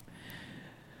radio.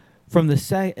 From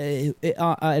the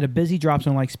at a busy drop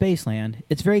zone like Spaceland,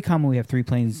 it's very common we have 3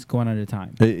 planes going at a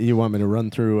time, You want me to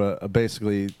run through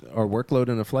basically our workload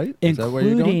in a flight? Is that where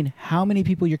you're going? including how many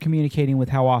people you're communicating with,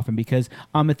 how often. Because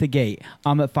I'm at the gate,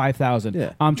 I'm at 5,000,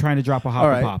 Yeah. I'm trying to drop a hop All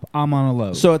and right. pop, I'm on a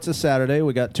load. So it's a Saturday.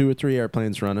 We got 2 or 3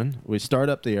 airplanes running. We start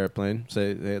up the airplane.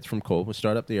 Say it's from Cole. We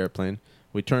start up the airplane.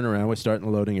 We turn around. We start in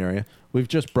the loading area. We've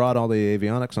just brought all the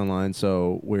avionics online,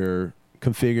 so we're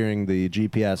configuring the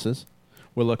GPSs.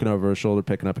 We're looking over our shoulder,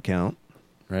 picking up a count,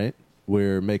 right?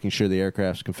 We're making sure the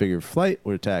aircraft's configured for flight.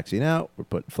 We're taxiing out. We're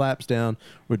putting flaps down.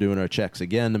 We're doing our checks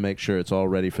again to make sure it's all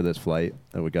ready for this flight,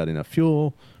 that we got enough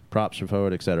fuel, props are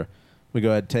forward, etc. We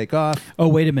go ahead and take off. Oh,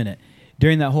 wait a minute.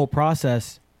 During that whole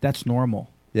process, that's normal.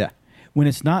 Yeah. When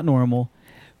it's not normal,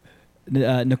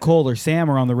 Nicole or Sam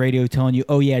are on the radio telling you,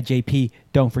 "Oh yeah, JP,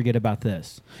 don't forget about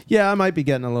this." Yeah, I might be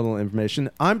getting a little information.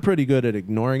 I'm pretty good at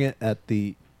ignoring it at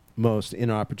the most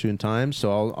inopportune times,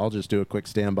 so I'll just do a quick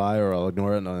standby or I'll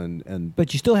ignore it and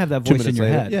But you still have that 2 voice in minutes your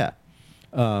later, head.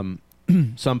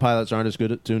 yeah. Some pilots aren't as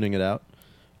good at tuning it out.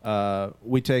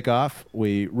 We take off.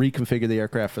 We reconfigure the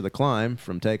aircraft for the climb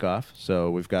from takeoff. So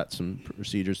we've got some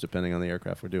procedures depending on the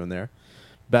aircraft we're doing there.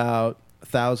 About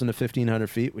 1,000 to 1,500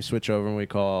 feet, we switch over and we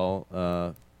call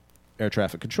air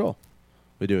traffic control.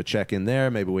 We do a check in there.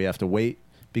 Maybe we have to wait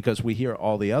because we hear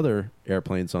all the other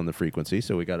airplanes on the frequency,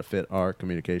 so we got to fit our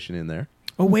communication in there.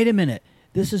 Oh, wait a minute.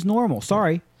 This is normal.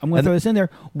 Sorry. I'm going to And- throw this in there.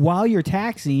 While you're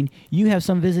taxiing, you have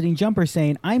some visiting jumper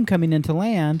saying, "I'm coming into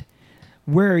land.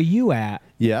 Where are you at?"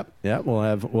 Yep. We'll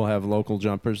have local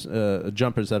jumpers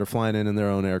that are flying in their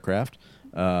own aircraft.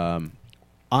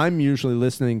 I'm usually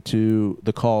listening to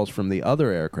the calls from the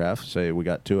other aircraft. Say we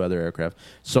got 2 other aircraft,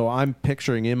 so I'm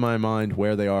picturing in my mind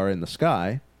where they are in the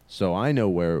sky, so I know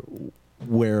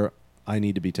where I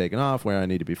need to be taken off, where I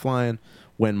need to be flying,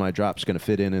 when my drop's going to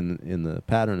fit in the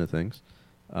pattern of things.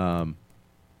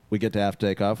 We get to have to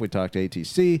take off. We talk to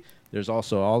ATC. There's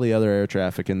also all the other air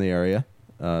traffic in the area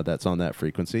that's on that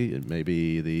frequency. It may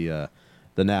be the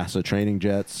NASA training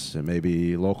jets. It may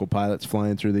be local pilots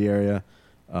flying through the area.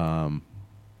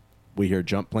 We hear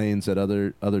jump planes at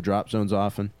other drop zones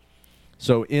often.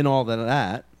 So in all of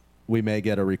that, we may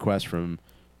get a request from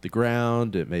the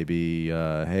ground. It may be,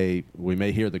 hey, we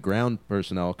may hear the ground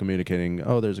personnel communicating,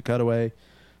 "Oh, there's a cutaway."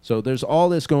 So there's all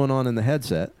this going on in the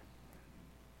headset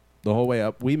the whole way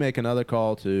up. We make another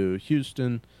call to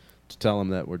Houston to tell them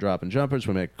that we're dropping jumpers.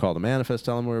 We make a call to Manifest,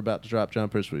 tell them we're about to drop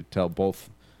jumpers. We tell both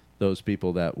those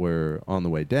people that we're on the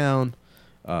way down.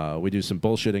 We do some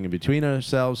bullshitting in between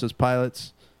ourselves as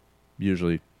pilots,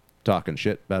 usually talking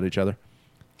shit about each other.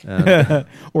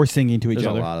 Or singing to each There's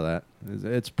other. a lot of that.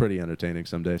 It's pretty entertaining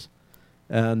some days.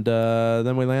 And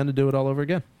then we land and do it all over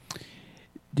again.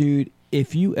 Dude,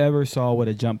 if you ever saw what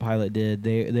a jump pilot did,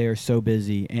 they are so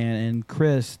busy. And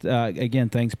Chris, again,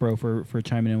 thanks, bro, for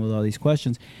chiming in with all these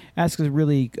questions. Asks a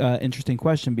really interesting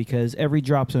question because every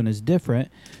drop zone is different.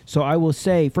 So I will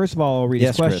say, first of all, I'll read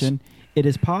Yes, his question.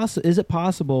 Is it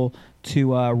possible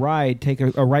to take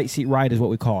a right seat ride is what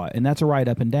we call it, and that's a ride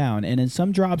up and down. And in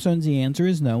some drop zones, the answer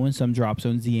is no. In some drop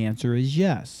zones, the answer is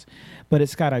yes. But at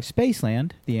Skydive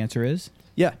Spaceland, the answer is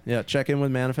Yeah. Check in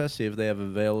with Manifest, see if they have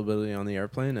availability on the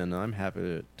airplane, and I'm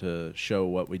happy to show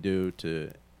what we do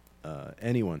to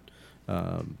anyone.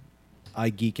 I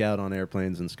geek out on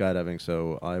airplanes and skydiving,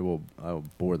 so I'll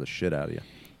bore the shit out of you.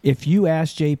 if you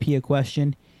ask JP a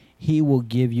question, he will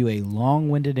give you a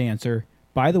long-winded answer.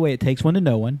 By the way, it takes one to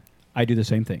know one. I do the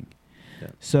same thing. Yeah.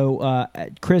 So,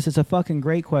 Chris, it's a fucking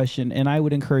great question, and I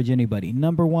would encourage anybody.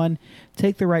 Number one,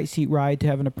 take the right seat ride to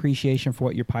have an appreciation for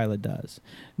what your pilot does.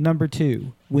 Number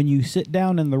two, when you sit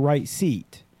down in the right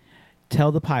seat,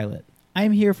 tell the pilot,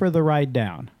 I'm here for the ride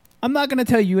down. I'm not going to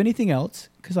tell you anything else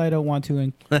because I don't want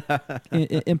to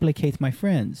implicate my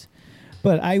friends.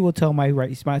 But I will tell my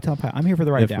pilot, I'm here for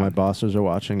the ride If down. my bosses are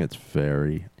watching, it's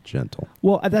very gentle.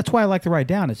 Well, that's why I like the ride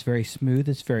down. It's very smooth.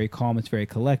 It's very calm. It's very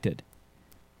collected.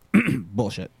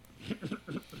 Bullshit.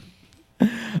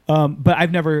 But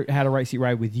I've never had a right seat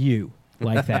ride with you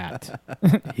like that,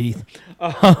 Heath.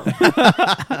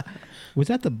 Was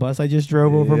that the bus I just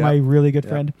drove over Yeah. my really good Yeah.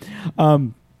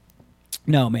 friend?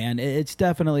 No, man. It's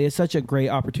such a great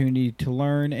opportunity to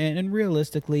learn. And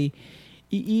realistically,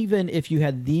 even if you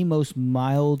had the most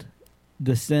mild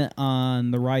descent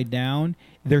on the ride down,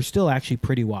 they're still actually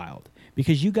pretty wild.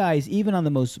 Because you guys, even on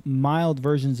the most mild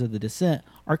versions of the descent,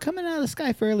 are coming out of the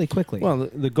sky fairly quickly. Well,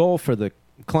 the goal for the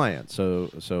client,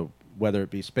 so whether it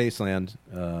be Spaceland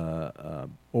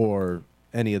or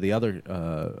any of the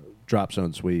other drop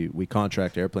zones we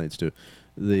contract airplanes to,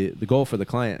 the goal for the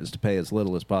client is to pay as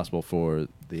little as possible for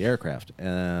the aircraft.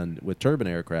 And with turbine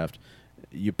aircraft,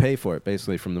 you pay for it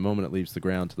basically from the moment it leaves the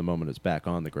ground to the moment it's back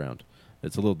on the ground.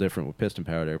 It's a little different with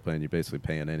piston-powered airplane. You're basically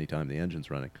paying any time the engine's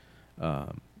running.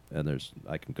 And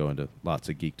I can go into lots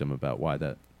of geekdom about why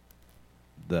that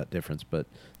difference. But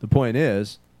the point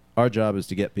is, our job is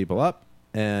to get people up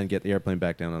and get the airplane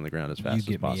back down on the ground as fast as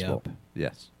get me possible. up.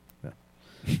 Yes. Yeah.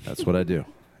 That's what I do,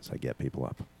 is I get people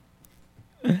up.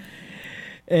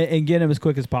 And get them as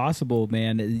quick as possible,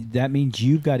 man. That means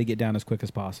you've got to get down as quick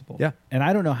as possible. Yeah. And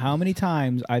I don't know how many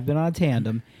times I've been on a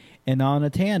tandem, and on a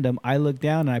tandem, I look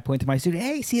down and I point to my student,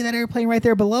 hey, see that airplane right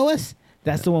there below us?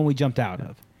 That's the one we jumped out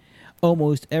of.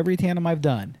 Almost every tandem I've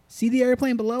done. See the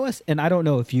airplane below us? And I don't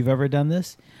know if you've ever done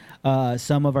this.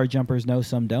 Some of our jumpers know,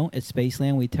 some don't. At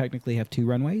Spaceland, we technically have 2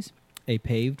 runways, a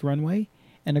paved runway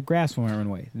and a grass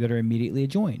runway that are immediately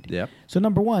adjoined. Yep. So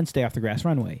number one, stay off the grass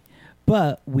runway.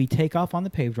 But we take off on the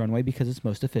paved runway because it's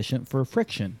most efficient for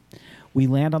friction. We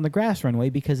land on the grass runway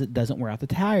because it doesn't wear out the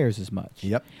tires as much.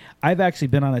 Yep. I've actually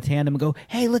been on a tandem and go,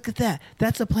 hey, look at that.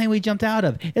 That's the plane we jumped out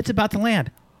of. It's about to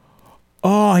land.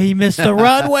 Oh, he missed the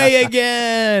runway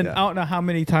again. Yeah. I don't know how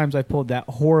many times I pulled that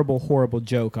horrible, horrible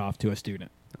joke off to a student.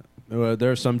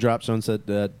 There are some drop zones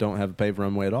that don't have a paved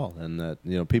runway at all, and that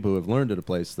people who have learned at a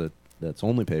place that's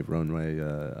only paved runway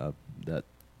that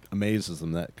amazes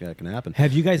them that can happen.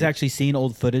 Have you guys actually seen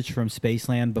old footage from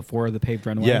Spaceland before the paved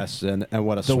runway? Yes, and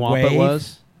what a The swamp it wave?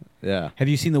 was. Yeah. Have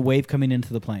you seen the wave coming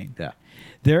into the plane? Yeah.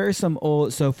 There are some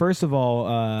old. So first of all,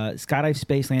 Skydive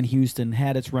Spaceland Houston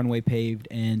had its runway paved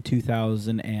in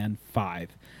 2005,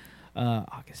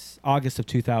 August of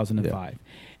 2005.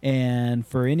 And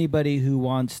for anybody who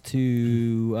wants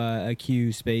to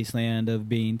accuse Spaceland of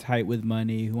being tight with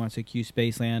money, who wants to accuse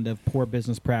Spaceland of poor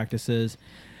business practices,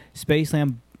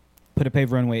 Spaceland put a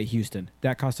paved runway at Houston.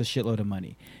 That cost a shitload of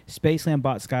money. Spaceland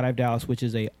bought Skydive Dallas, which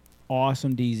is a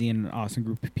awesome DZ and an awesome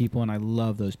group of people, and I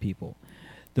love those people.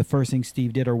 The first thing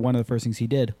Steve did, or one of the first things he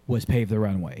did, was pave the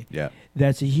runway. Yeah.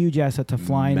 That's a huge asset to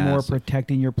flying more, Massive.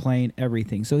 protecting your plane,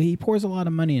 everything. So he pours a lot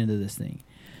of money into this thing.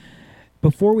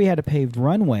 Before we had a paved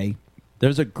runway,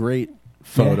 There's a great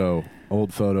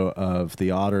old photo of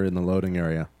the Otter in the loading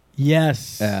area.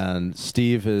 yes, And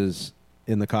Steve is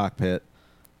in the cockpit.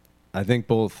 I think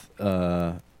both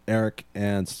Eric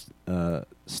and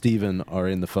Steven are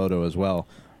in the photo as well.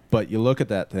 But you look at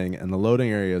that thing, and the loading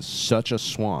area is such a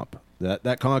swamp.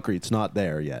 That concrete's not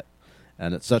there yet.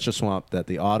 And it's such a swamp that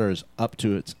the Otter's up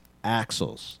to its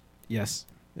axles, yes.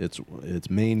 its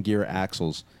main gear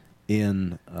axles,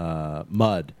 in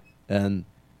mud. And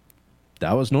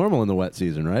that was normal in the wet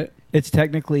season, right? It's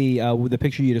technically the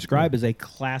picture you describe is a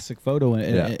classic photo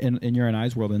in your and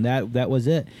I's world, and that was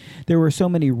it. There were so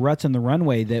many ruts in the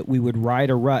runway that we would ride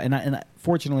a rut, and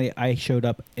fortunately I showed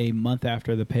up a month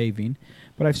after the paving,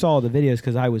 but I saw all the videos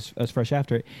because I was fresh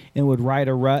after it, and would ride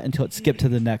a rut until it skipped to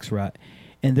the next rut.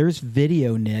 And there's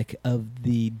video, Nick, of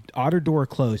the Otter door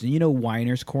closed, and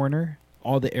Weiner's Corner,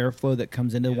 all the airflow that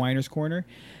comes into Weiner's Corner.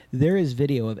 There is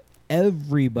video of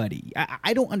everybody.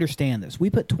 I don't understand this.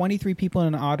 We put 23 people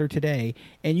in an otter today,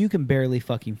 and you can barely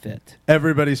fucking fit.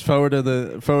 Everybody's forward of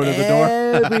the door.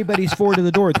 Everybody's forward of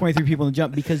the door. 23 people in the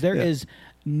jump because there is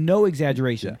no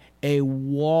exaggeration. A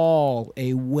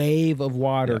wave of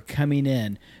water coming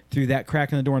in through that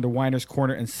crack in the door into Weiner's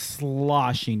Corner and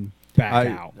sloshing back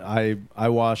out. I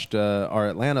watched our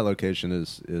Atlanta location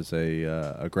is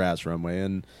a grass runway,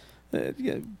 and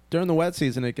during the wet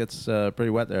season it gets pretty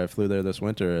wet there. I flew there this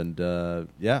winter, and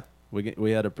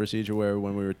we had a procedure where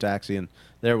when we were taxiing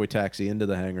there, we taxi into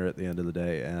the hangar at the end of the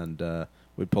day, and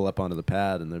we'd pull up onto the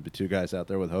pad, and there'd be two guys out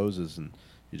there with hoses, and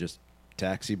you just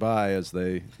taxi by as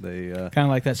they kind of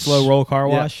like that slow roll car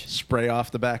wash, spray off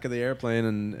the back of the airplane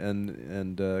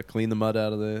and clean the mud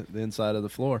out of the inside of the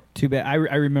floor. Too bad. I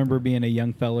remember being a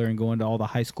young fella and going to all the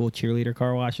high school cheerleader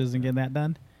car washes and getting that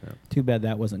done. Yeah. Too bad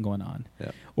that wasn't going on.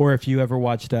 Yeah. Or if you ever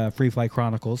watched Free Fly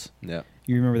Chronicles, you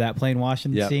remember that plane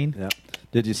washing scene? Yeah.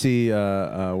 Did you see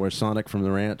where Sonic from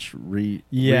the ranch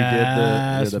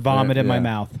redid the vomit in my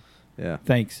mouth? Yeah.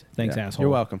 Thanks, asshole.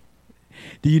 You're welcome.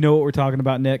 Do you know what we're talking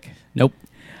about, Nick? Nope.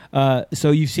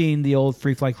 So you've seen the old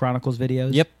Free Fly Chronicles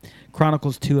videos? Yep.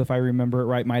 Chronicles 2, if I remember it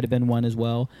right, might have been 1 as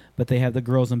well. But they have the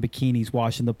girls in bikinis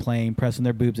washing the plane, pressing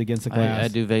their boobs against the glass. I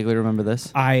do vaguely remember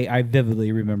this. I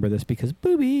vividly remember this because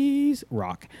boobies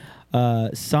rock.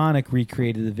 Sonic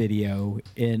recreated the video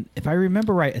in, if I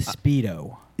remember right, a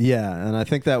Speedo. Yeah, and I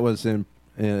think that was in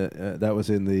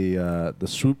the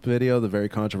Swoop video, the very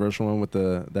controversial one with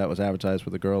that was advertised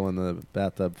with a girl in the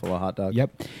bathtub full of hot dogs.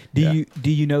 Yep.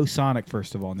 Do you know Sonic,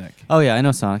 first of all, Nick? Oh yeah, I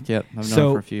know Sonic. Yep, I've known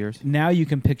him for a few years. Now you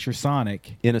can picture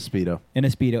Sonic in a Speedo.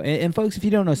 And folks, if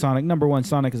you don't know Sonic, number one,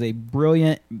 Sonic is a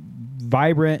brilliant,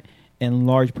 vibrant, and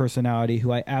large personality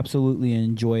who I absolutely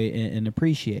enjoy and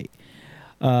appreciate.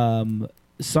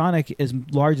 Sonic, as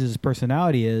large as his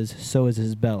personality is, so is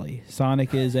his belly.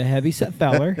 Sonic is a heavy-set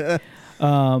feller.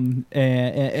 A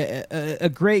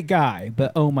great guy,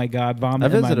 but oh my God, vomit in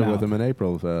my mouth. I visited with him in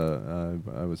April.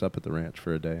 I was up at the ranch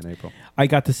for a day in April. I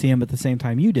got to see him at the same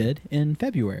time you did in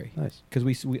February. Nice, because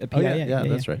we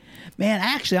that's right. Man,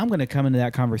 actually, I'm going to come into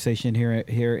that conversation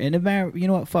here, and you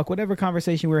know what? Fuck whatever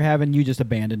conversation we were having, you just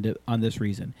abandoned it on this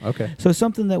reason. Okay. So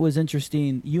something that was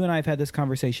interesting. You and I have had this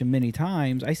conversation many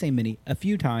times. I say many, a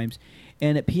few times.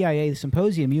 And at PIA, the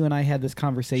symposium, you and I had this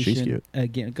conversation. She's cute.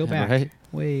 Again. Go back. Right.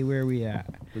 Wait, where are we at?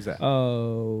 Who's that?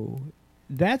 Oh,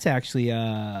 that's actually...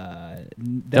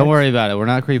 Don't worry about it. We're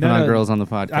not creeping on girls on the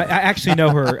podcast. I actually know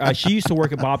her. She used to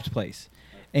work at Bob's Place.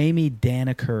 Amy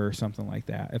Daniker or something like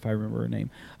that, if I remember her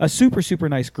name. A super, super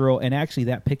nice girl. And actually,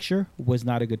 that picture was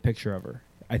not a good picture of her.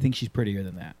 I think she's prettier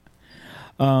than that.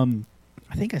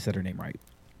 I think I said her name right.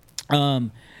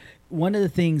 One of the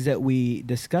things that we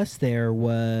discussed there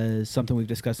was something we've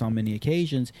discussed on many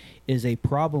occasions is a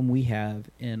problem we have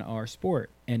in our sport,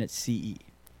 and it's CE.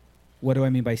 What do I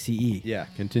mean by CE? Yeah,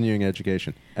 continuing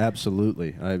education.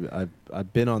 Absolutely.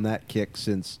 I've been on that kick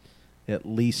since at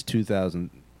least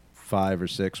 2005 or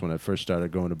 6 when I first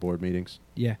started going to board meetings.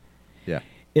 Yeah. Yeah.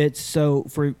 It's so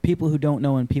for people who don't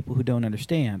know and people who don't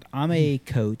understand, I'm a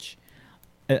coach,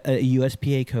 a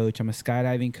USPA coach. I'm a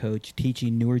skydiving coach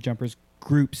teaching newer jumpers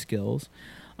group skills.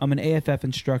 I'm an AFF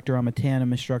instructor. I'm a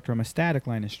tandem instructor. I'm a static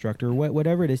line instructor.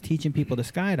 Whatever it is, teaching people to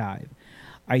skydive.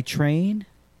 I train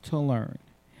to learn.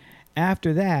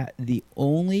 After that, the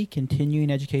only continuing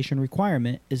education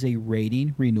requirement is a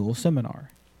rating renewal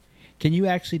seminar. Can you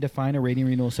actually define a rating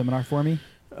renewal seminar for me?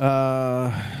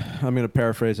 I'm going to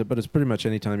paraphrase it, but it's pretty much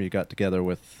any time you got together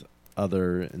with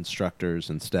other instructors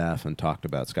and staff and talked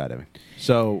about skydiving.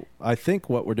 So I think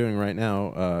what we're doing right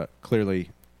now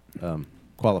clearly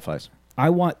qualifies. I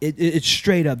want it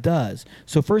straight up does.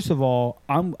 So first of all,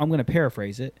 I'm going to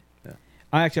paraphrase it. Yeah.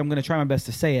 I'm going to try my best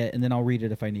to say it, and then I'll read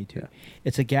it if I need to. Yeah.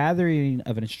 It's a gathering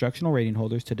of instructional rating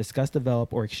holders to discuss,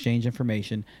 develop, or exchange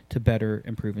information to better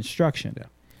improve instruction. Yeah.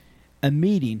 A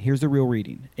meeting, here's the real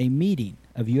reading, a meeting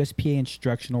of USPA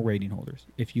instructional rating holders.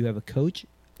 If you have a coach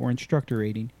or instructor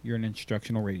rating, you're an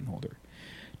instructional rating holder.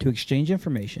 To exchange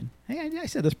information, hey, I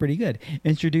said that's pretty good,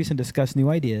 introduce and discuss new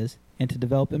ideas, and to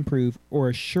develop, improve, or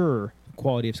assure the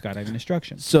quality of skydiving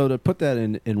instruction. So to put that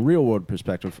in real-world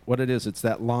perspective, what it is, it's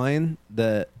that line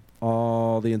that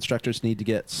all the instructors need to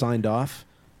get signed off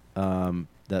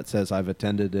that says, I've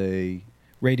attended a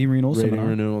rating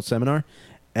renewal seminar.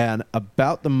 And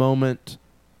about the moment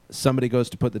somebody goes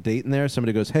to put the date in there,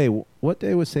 somebody goes, hey, what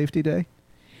day was safety day?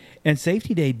 And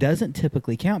safety day doesn't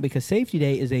typically count because safety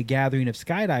day is a gathering of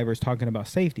skydivers talking about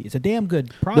safety. It's a damn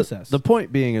good process. The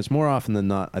point being is more often than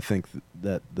not, I think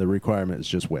that the requirement is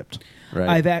just whipped.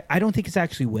 Right? I don't think it's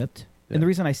actually whipped. Yeah. And the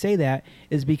reason I say that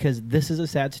is because this is a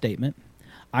sad statement.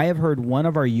 I have heard one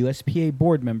of our USPA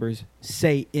board members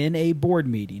say in a board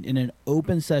meeting, in an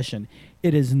open session,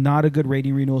 it is not a good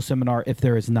rating renewal seminar if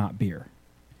there is not beer.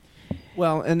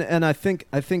 Well, and I think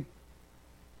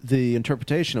the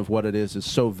interpretation of what it is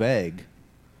so vague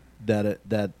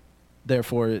that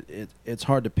therefore it's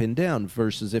hard to pin down.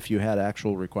 Versus if you had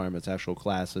actual requirements, actual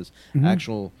classes,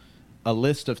 Mm-hmm. A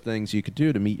list of things you could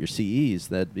do to meet your CEs,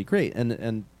 that'd be great.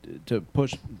 And to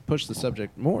push the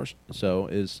subject more so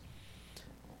is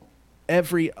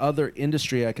every other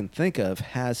industry I can think of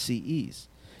has CEs.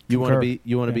 You want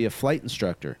to be a flight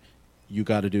instructor, you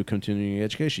got to do continuing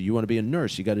education. You want to be a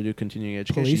nurse, you got to do continuing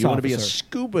education. Police you want to be a officer.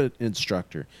 scuba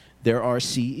instructor, there are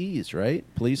CEs, right?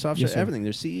 Police officer, Yes, sir. everything,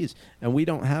 there's CEs, and we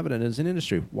don't have it as an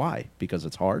industry. Why? Because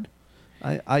it's hard.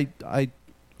 I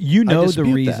You know the dispute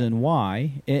that. reason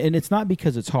why, and it's not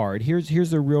because it's hard. Here's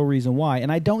the real reason why,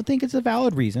 and I don't think it's a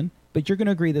valid reason, but you're going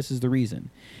to agree this is the reason.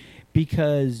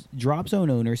 Because drop zone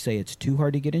owners say it's too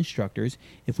hard to get instructors.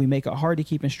 If we make it hard to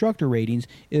keep instructor ratings,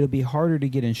 it'll be harder to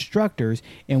get instructors,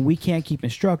 and we can't keep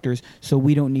instructors, so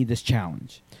we don't need this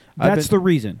challenge. That's the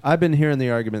reason. I've been hearing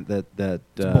the argument that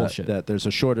bullshit. that there's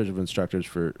a shortage of instructors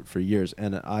for years,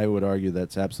 and I would argue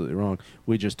that's absolutely wrong.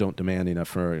 We just don't demand enough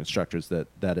from our instructors that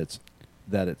it's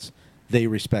they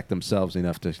respect themselves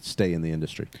enough to stay in the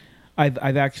industry.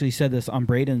 I've actually said this on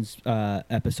Braden's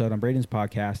episode, on Braden's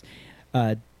podcast.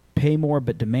 Pay more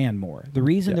but demand more. The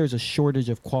reason there's a shortage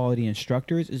of quality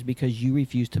instructors is because you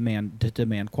refuse to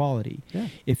demand quality. Yeah.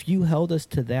 If you held us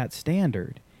to that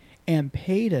standard and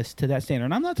paid us to that standard,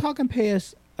 and I'm not talking pay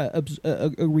us a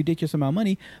ridiculous amount of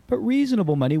money, but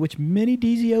reasonable money, which many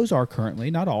DZOs are currently,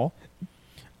 not all.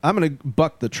 I'm going to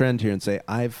buck the trend here and say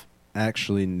I've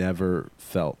actually never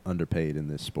felt underpaid in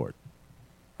this sport.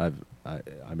 I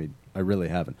mean, I really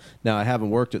haven't. Now, I haven't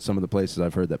worked at some of the places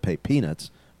I've heard that pay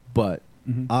peanuts, but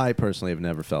I personally have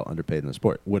never felt underpaid in the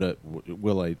sport. Would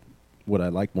I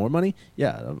like more money?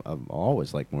 Yeah, I've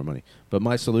always liked more money. But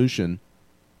my solution,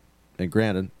 and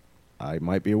granted, I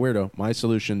might be a weirdo, my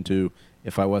solution to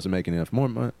if I wasn't making enough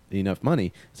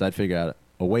money is I'd figure out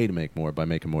a way to make more by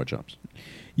making more jumps.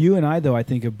 You and I, though, I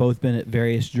think have both been at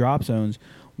various drop zones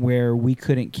where we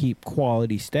couldn't keep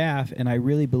quality staff, and I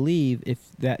really believe if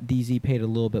that DZ paid a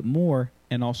little bit more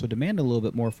and also demanded a little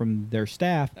bit more from their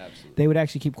staff, they would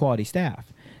actually keep quality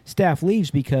staff. Staff leaves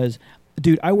because,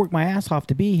 dude, I work my ass off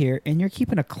to be here, and you're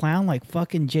keeping a clown like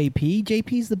fucking JP.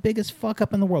 JP's the biggest fuck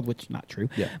up in the world, which is not true.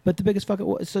 Yeah. But the biggest fuck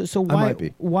up. So I might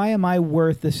be. why am I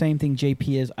worth the same thing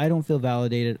JP is? I don't feel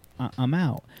validated. I'm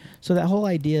out. So that whole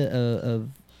idea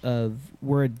of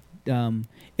we're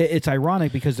it's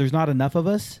ironic because there's not enough of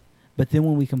us, but then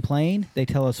when we complain, they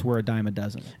tell us we're a dime a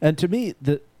dozen. And to me,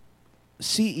 the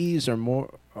CEs are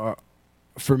more,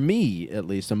 for me at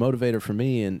least, a motivator for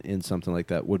me in something like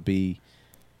that would be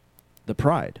the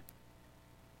pride.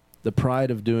 The pride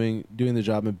of doing the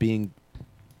job and being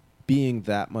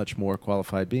that much more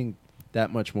qualified, being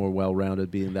that much more well-rounded,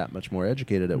 being that much more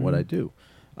educated at what I do.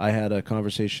 I had a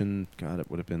conversation, God, it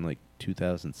would have been like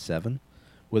 2007,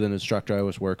 with an instructor I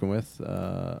was working with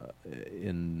on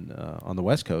the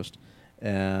West Coast,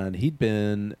 and he'd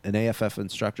been an AFF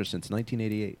instructor since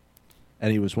 1988.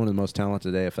 And he was one of the most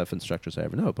talented AFF instructors I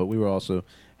ever know. But we were also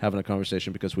having a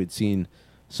conversation because we'd seen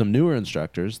some newer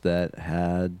instructors that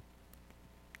had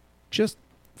just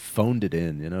phoned it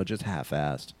in, just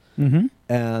half-assed. Mm-hmm.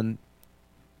 And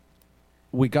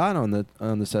we got on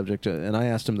the subject, and I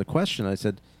asked him the question. I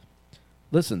said,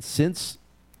 listen, since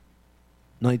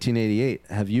 1988,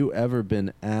 have you ever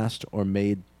been asked or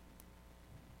made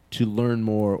to learn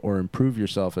more or improve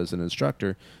yourself as an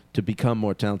instructor to become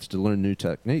more talented, to learn new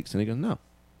techniques? And he goes, no,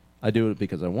 I do it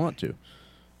because I want to.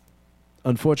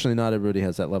 Unfortunately, not everybody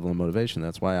has that level of motivation.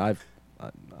 That's why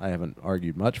I haven't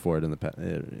argued much for it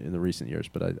in the recent years,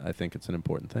 but I think it's an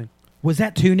important thing. Was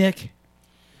that too, Nick?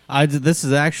 This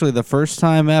is actually the first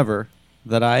time ever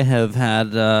that I have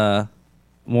had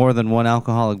more than one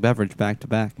alcoholic beverage back to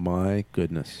back. My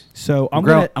goodness. So I'm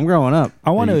growing up.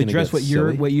 I want Are to you gonna address get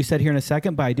silly? what you said here in a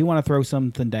second, but I do want to throw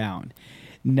something down.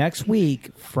 Next week,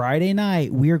 Friday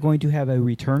night, we are going to have a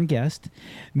return guest,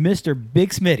 Mr.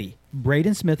 Big Smitty.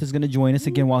 Braden Smith is going to join us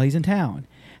again while he's in town.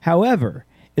 However,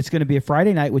 it's going to be a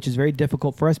Friday night, which is very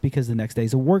difficult for us because the next day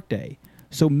is a work day.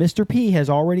 So Mr. P has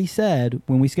already said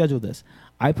when we scheduled this,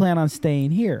 I plan on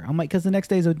staying here. I'm like, because the next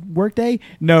day is a work day?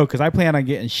 No, because I plan on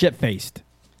getting shit-faced.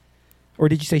 Or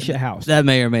did you say shit house? That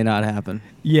may or may not happen.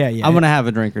 Yeah. I'm going to have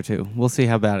a drink or two. We'll see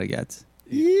how bad it gets.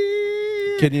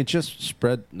 Yeah. Can you just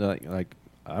spread, like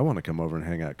I want to come over and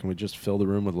hang out. Can we just fill the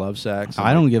room with love sacks? and,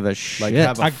 I don't like, give a shit.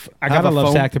 have a I f- got have a a love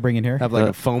foam- sack to bring in here. Have like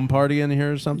a foam party in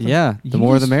here or something? yeah, the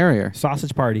more the merrier.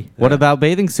 Sausage party. What about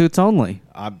bathing suits only?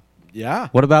 Yeah.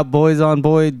 What about boys on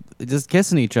boy just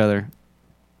kissing each other?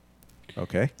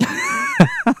 Okay.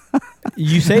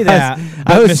 You say that, I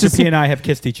but was Mr. just- P and I have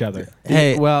kissed each other.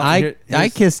 Hey, well, I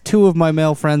here's- kissed 2 of my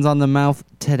male friends on the mouth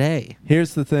today.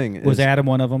 Here's the thing. Was is, Adam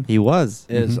one of them? He was.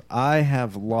 is I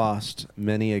have lost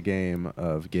many a game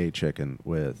of gay chicken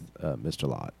with Mr.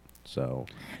 Lot. So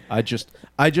I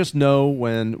just know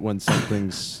when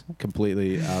something's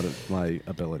completely out of my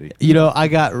ability. You know, I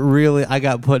got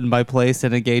put in my place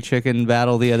in a gay chicken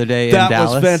battle the other day in That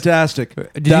Dallas. was fantastic.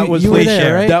 Did that you- was you were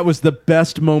there, right? That was the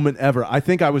best moment ever. I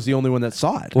think I was the only one that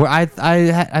saw it. Where I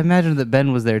imagine that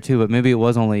Ben was there too, but maybe it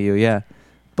was only you. Yeah.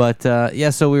 But yeah,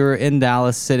 so we were in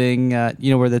Dallas, sitting,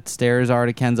 you know, where the stairs are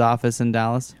to Ken's office in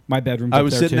Dallas. My bedroom's I up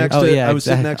was there sitting too. next to I was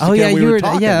sitting next to Ken. yeah, we you were were.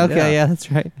 talking. Yeah, okay, yeah,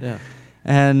 that's right. Yeah.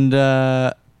 And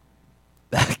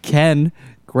Ken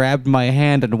grabbed my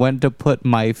hand and went to put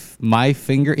my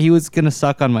finger. He was gonna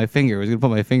suck on my finger. He was gonna put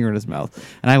my finger in his mouth,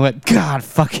 and I went, God,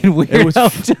 fucking weird. It was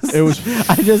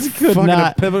I just could fucking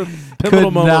not. a pivotal could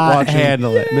moment not watching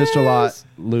handle it. Mr. Lot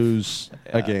lose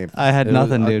a game. I had It was-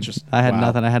 nothing, dude. just- I had wow.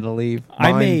 nothing. I had to leave.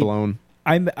 Mind blown.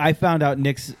 I found out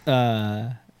Nick's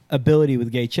ability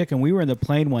with gay chicken. We were in the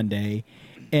plane one day,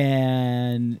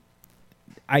 and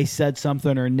I said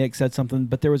something or Nick said something,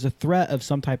 but there was a threat of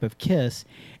some type of kiss,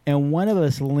 and one of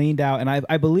us leaned out, and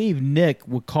I believe Nick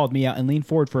called me out and leaned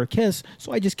forward for a kiss,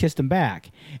 so I just kissed him back.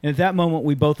 And at that moment,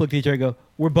 we both looked at each other and go,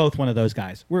 we're both one of those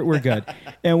guys. We're good.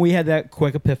 And we had that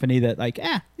quick epiphany that, like,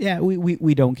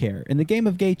 we don't care. In the game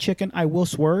of gay chicken, I will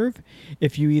swerve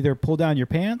if you either pull down your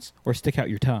pants or stick out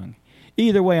your tongue.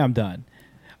 Either way, I'm done.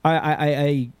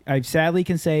 I sadly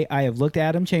can say I have looked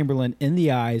Adam Chamberlain in the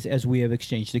eyes as we have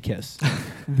exchanged a kiss.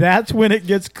 That's when it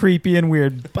gets creepy and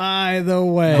weird. By the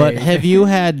way, But have you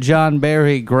had John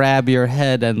Barry grab your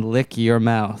head and lick your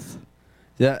mouth?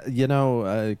 Yeah, you know,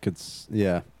 I could.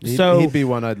 Yeah, So- he'd be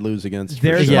one I'd lose against. for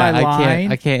There's sure. my I line.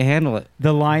 can't. I can't handle it.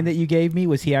 the line that you gave me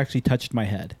was he actually touched my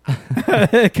head,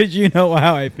 because you know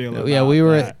how I feel. About Yeah, we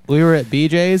were that. at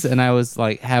BJ's, and I was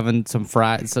like having some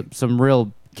fries, some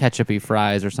real ketchupy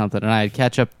fries or something, and I had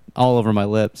ketchup all over my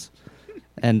lips.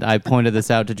 And I pointed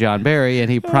this out to John Barry, and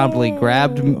he promptly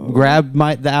grabbed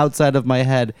the outside of my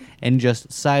head and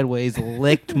just sideways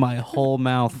licked my whole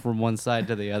mouth from one side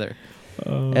to the other.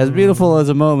 As beautiful as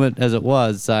a moment as it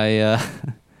was, I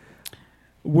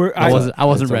wasn't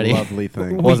It's a ready. lovely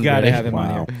thing. We wasn't got to ready. have him on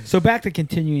Wow. here. So back to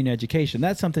continuing education.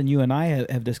 That's something you and I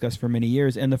have discussed for many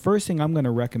years. And the first thing I'm going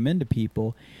to recommend to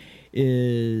people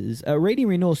is a rating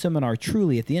renewal seminar.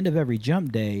 Truly, at the end of every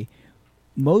jump day,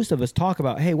 most of us talk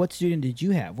about, hey, what student did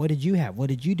you have? What did you have? What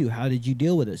did you do? How did you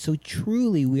deal with it? So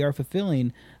truly, we are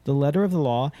fulfilling the letter of the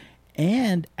law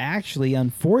and actually,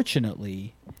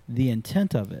 unfortunately, the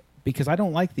intent of it. Because I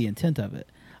don't like the intent of it.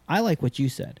 I like what you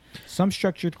said. Some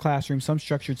structured classroom, some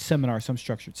structured seminar, some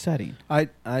structured setting. I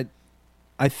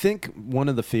think one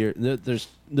of the fear there's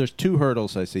two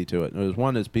hurdles I see to it. There's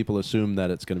one is people assume that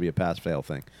it's going to be a pass fail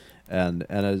thing, and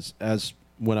as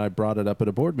when I brought it up at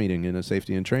a board meeting in a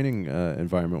safety and training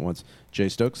environment once, Jay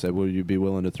Stokes said, "Will you be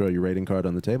willing to throw your rating card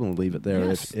on the table and leave it there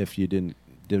Yes. if you didn't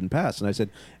pass?" And I said,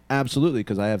 "Absolutely,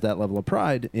 because I have that level of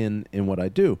pride in what I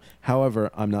do. However,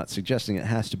 I'm not suggesting it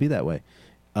has to be that way."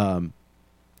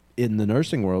 In the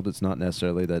nursing world, it's not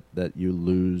necessarily that you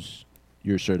lose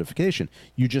your certification.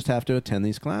 You just have to attend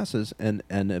these classes and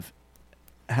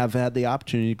have had the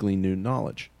opportunity to glean new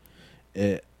knowledge.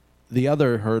 The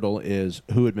other hurdle is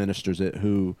who administers it,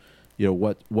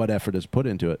 what effort is put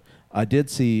into it. I did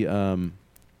see,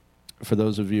 for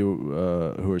those of you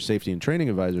who are safety and training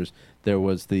advisors, there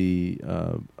was the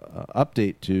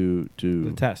update to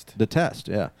The test. The test,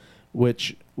 yeah,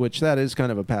 which that is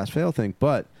kind of a pass-fail thing,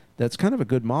 but that's kind of a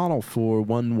good model for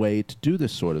one way to do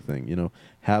this sort of thing. You know,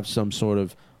 have some sort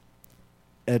of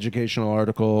educational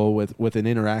article with an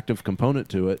interactive component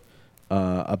to it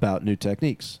about new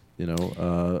techniques. You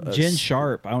know, Jen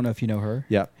Sharp, I don't know if you know her.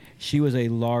 Yeah. She was a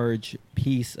large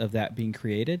piece of that being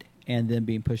created and then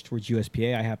being pushed towards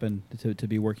USPA. I happened to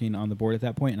be working on the board at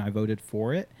that point, and I voted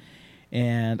for it.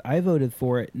 And I voted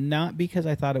for it not because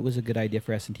I thought it was a good idea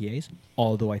for SNTAs,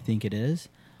 although I think it is.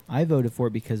 I voted for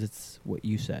it because it's what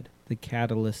you said, the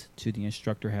catalyst to the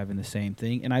instructor having the same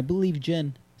thing. And I believe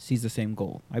Jen sees the same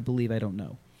goal. I believe, I don't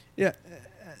know. Yeah,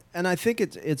 and I think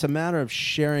it's a matter of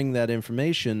sharing that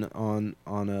information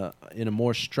in a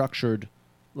more structured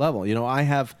level. You know, I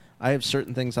have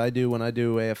certain things I do when I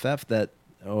do AFF that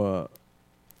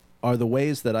are the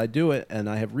ways that I do it, and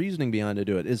I have reasoning behind to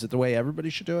do it. Is it the way everybody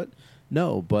should do it?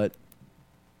 No, but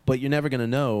you're never going to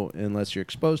know unless you're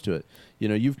exposed to it. You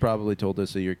know, you've probably told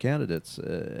this of your candidates,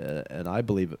 and I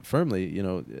believe it firmly. You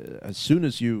know, as soon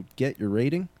as you get your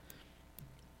rating,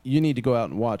 you need to go out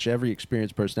and watch every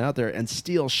experienced person out there and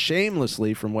steal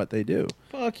shamelessly from what they do.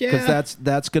 Fuck yeah. Because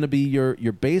that's going to be your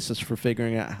basis for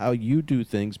figuring out how you do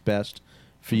things best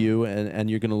for you, and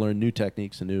you're going to learn new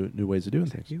techniques and new ways of doing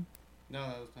things. You? No,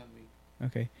 that was not me.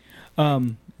 Okay.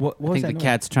 What I was think that the noise?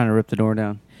 cat's trying to rip the door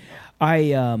down.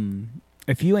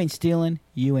 If you ain't stealing,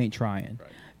 you ain't trying. Right.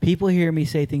 People hear me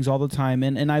say things all the time,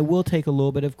 and I will take a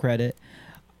little bit of credit.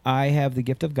 I have the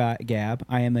gift of gab.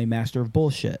 I am a master of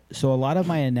bullshit. So a lot of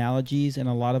my analogies and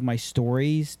a lot of my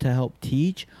stories to help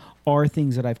teach are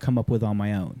things that I've come up with on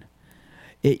my own.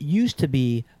 It used to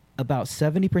be about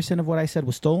 70% of what I said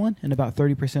was stolen, and about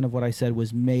 30% of what I said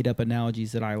was made up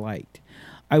analogies that I liked.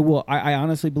 I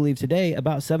honestly believe today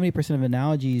about 70% of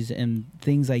analogies and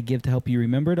things I give to help you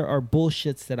remember it are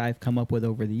bullshits that I've come up with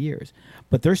over the years.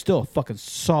 But there's still a fucking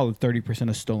solid 30%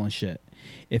 of stolen shit.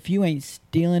 If you ain't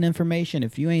stealing information,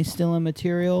 if you ain't stealing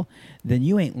material, then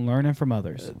you ain't learning from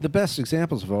others. The best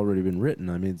examples have already been written.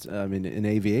 I mean, in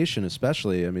aviation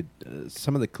especially. I mean,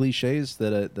 some of the cliches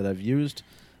that I've used,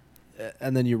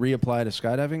 and then you reapply to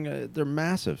skydiving. They're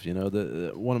massive. You know,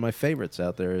 one of my favorites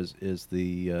out there is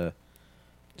the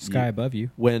Sky above you.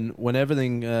 When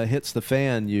everything hits the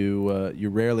fan, you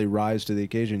rarely rise to the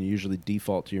occasion. You usually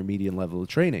default to your median level of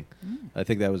training. I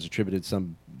think that was attributed to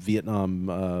some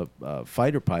Vietnam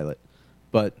fighter pilot,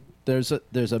 but there's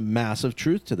a massive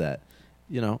truth to that.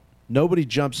 You know, nobody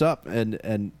jumps up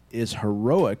and is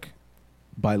heroic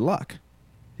by luck.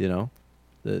 You know,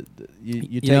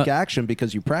 you take action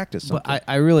because you practice something. But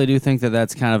I really do think that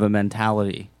that's kind of a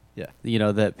mentality. Yeah. You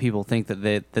know, that people think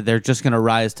that they're just going to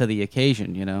rise to the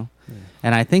occasion, you know? Yeah.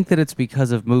 And I think that it's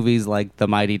because of movies like The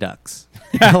Mighty Ducks.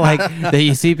 Like, that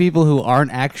you see people who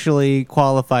aren't actually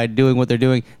qualified doing what they're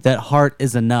doing, that heart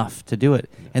is enough to do it.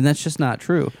 And that's just not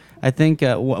true. I think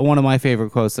one of my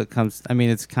favorite quotes that comes, I mean,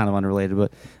 it's kind of unrelated,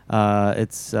 but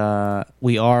it's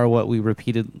we are what we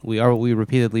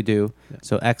repeatedly do. Yeah.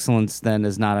 So excellence then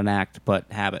is not an act,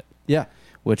 but habit. Yeah.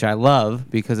 Which I love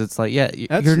because it's like, that's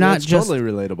just totally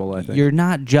relatable. I think you're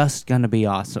not just gonna be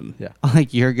awesome. Yeah,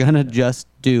 like you're gonna just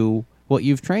do what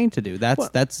you've trained to do.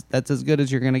 That's as good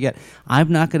as you're gonna get.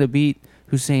 I'm not gonna beat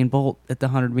Usain Bolt at the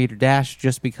 100-meter dash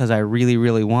just because I really,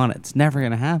 really want it. It's never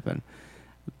gonna happen.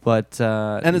 But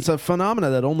and it's a phenomena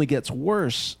that only gets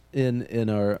worse in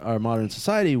our modern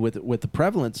society with the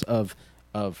prevalence of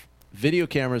video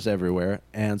cameras everywhere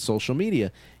and social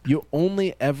media. You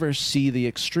only ever see the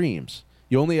extremes.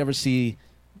 You only ever see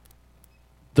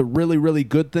the really, really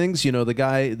good things. You know,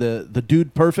 the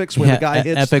dude perfects where the guy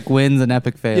hits epic wins and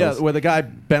epic fails. Yeah, where the guy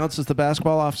bounces the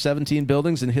basketball off 17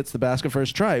 buildings and hits the basket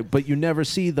first try. But you never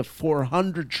see the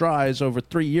 400 tries over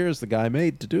 3 years the guy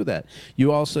made to do that.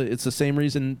 It's the same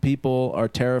reason people are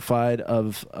terrified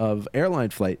of airline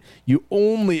flight. You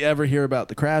only ever hear about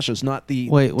the crashes, not the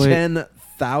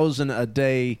 10,000 a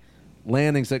day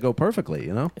landings that go perfectly,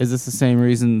 you know? Is this the same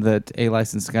reason that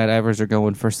A-licensed skydivers are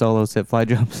going for solo sit fly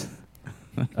jumps?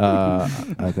 I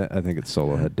think it's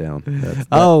solo head down.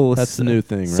 That's the new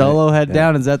thing, right? Solo head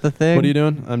down, is that the thing? What are you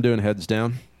doing? I'm doing heads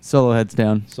down. Solo heads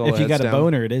down. If you got a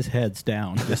boner, it is heads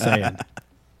down. Just saying.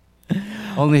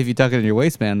 Only if you tuck it in your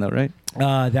waistband, though, right?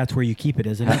 That's where you keep it,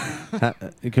 isn't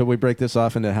it? Could we break this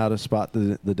off into how to spot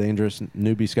the dangerous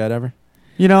newbie skydiver?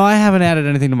 You know, I haven't added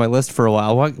anything to my list for a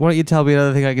while. Why don't you tell me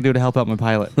another thing I can do to help out my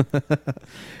pilot?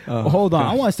 Well, hold on.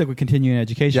 I want to stick with continuing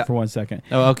education for 1 second.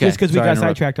 Oh, okay. Just because we got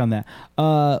sidetracked on that.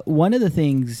 One of the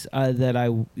things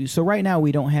so right now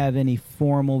we don't have any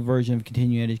formal version of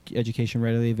continuing education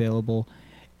readily available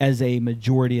as a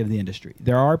majority of the industry.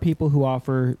 There are people who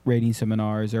offer rating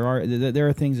seminars. There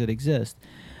are things that exist.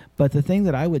 But the thing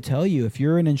that I would tell you, if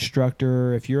you're an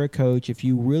instructor, if you're a coach, if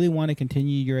you really want to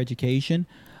continue your education,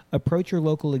 approach your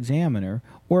local examiner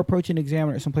or approach an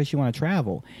examiner at someplace you want to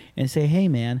travel and say, hey,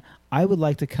 man, I would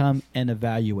like to come and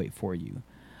evaluate for you.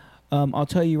 I'll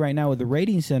tell you right now, with the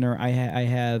Rating Center, I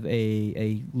have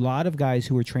a lot of guys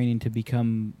who are training to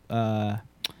become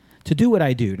to do what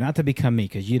I do, not to become me,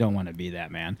 because you don't want to be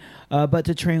that man, but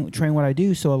to train what I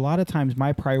do. So a lot of times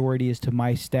my priority is to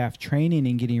my staff training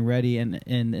and getting ready and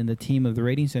the team of the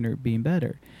Rating Center being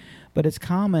better. But it's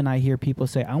common, I hear people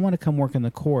say, I want to come work in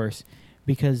the course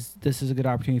because this is a good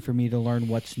opportunity for me to learn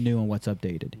what's new and what's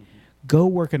updated. Go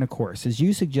work in a course. As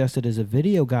you suggested, as a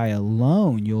video guy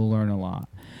alone, you'll learn a lot.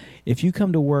 If you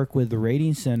come to work with the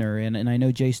Rating Center, and I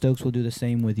know Jay Stokes will do the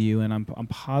same with you, and I'm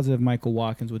positive Michael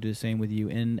Watkins will do the same with you,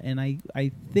 and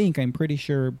I'm pretty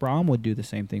sure Brahm would do the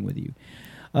same thing with you.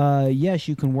 Yes,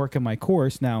 you can work in my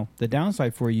course. Now, the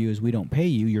downside for you is we don't pay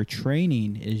you. Your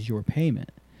training is your payment.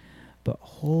 But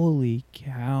holy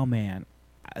cow, man.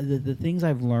 The things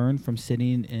I've learned from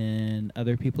sitting in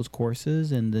other people's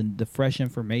courses and the fresh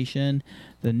information,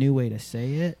 the new way to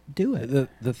say it, do it.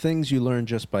 The things you learn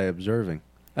just by observing.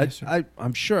 Yes, sir.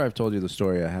 I'm sure I've told you the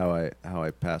story of how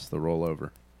I passed the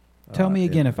rollover. Tell me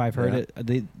again if I've heard yeah.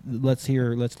 it.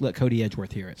 Let's let Cody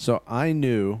Edgeworth hear it. So I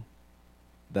knew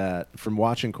that from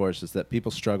watching courses that people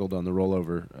struggled on the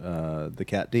rollover, the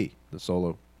Cat D, the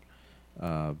solo.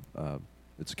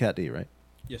 It's a Cat D, right?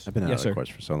 Yes. I've been out Yes, of the sir. course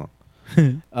for so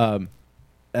long.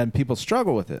 And people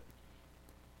struggle with it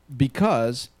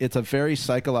because it's a very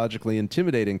psychologically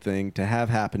intimidating thing to have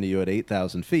happen to you at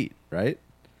 8,000 feet, right?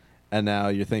 And now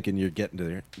you're thinking you're getting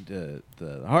to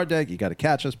the hard deck, you got to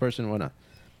catch this person, whatnot.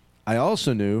 I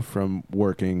also knew from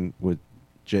working with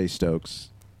Jay Stokes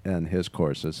and his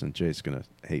courses, and Jay's going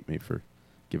to hate me for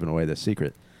giving away this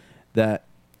secret, that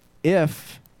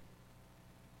if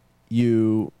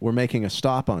you were making a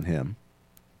stop on him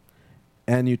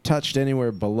and you touched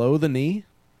anywhere below the knee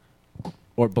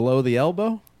or below the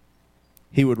elbow,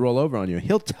 he would roll over on you.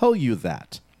 He'll tell you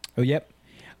that. Oh, yep.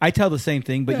 I tell the same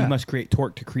thing, but Yeah. you must create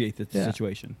torque to create the Yeah.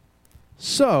 situation.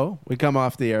 So we come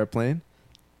off the airplane,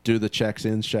 do the checks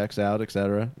in, checks out,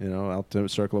 etc. Out to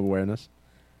circle of awareness.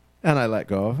 And I let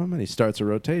go of him, and he starts a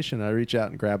rotation. I reach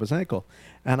out and grab his ankle.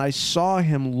 And I saw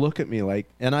him look at me like,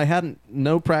 and I hadn't,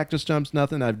 no practice jumps,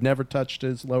 nothing. I've never touched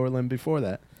his lower limb before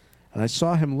that. And I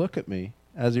saw him look at me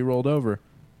as he rolled over.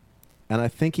 And I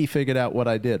think he figured out what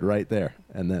I did right there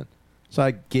and then. So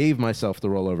I gave myself the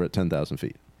rollover at 10,000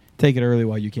 feet. Take it early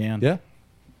while you can. Yeah.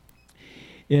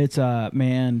 It's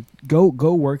man, go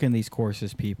work in these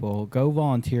courses, people. Go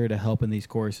volunteer to help in these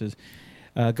courses.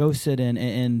 Go sit in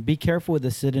and be careful with the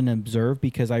sit in and observe,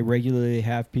 because I regularly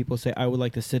have people say, I would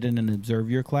like to sit in and observe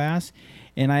your class.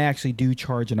 And I actually do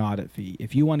charge an audit fee.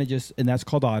 If you want to just, and that's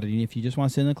called auditing, if you just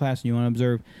want to sit in the class and you want to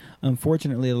observe,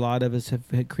 unfortunately, a lot of us have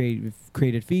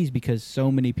created fees because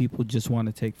so many people just want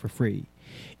to take for free.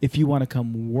 If you want to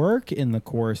come work in the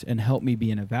course and help me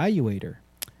be an evaluator,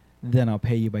 then I'll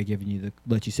pay you by giving you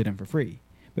let you sit in for free.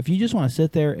 But if you just want to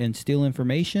sit there and steal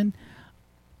information,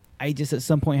 I just at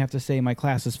some point have to say my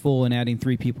class is full and adding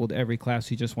 3 people to every class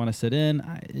who just want to sit in.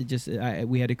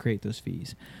 We had to create those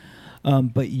fees.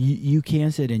 But you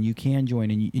can sit in, you can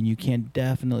join, and you can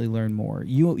definitely learn more.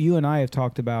 You and I have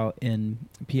talked about in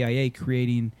PIA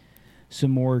creating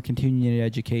some more continuing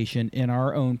education in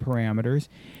our own parameters.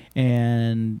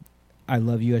 And I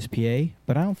love USPA,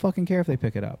 but I don't fucking care if they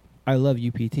pick it up. I love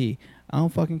UPT. I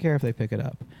don't fucking care if they pick it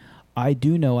up. I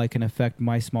do know I can affect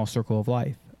my small circle of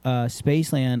life.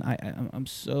 Spaceland, I'm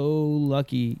so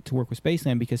lucky to work with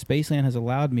Spaceland because Spaceland has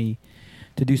allowed me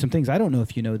to do some things. I don't know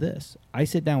if you know this. I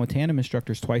sit down with tandem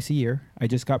instructors twice a year. I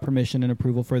just got permission and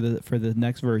approval for the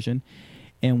next version.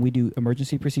 And we do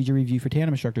emergency procedure review for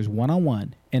tandem instructors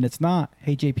one-on-one. And it's not,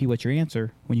 hey, JP, what's your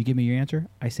answer? When you give me your answer,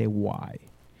 I say, why?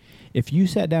 If you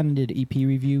sat down and did an EP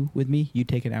review with me, you'd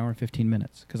take an hour and 15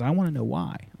 minutes because I want to know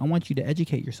why. I want you to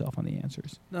educate yourself on the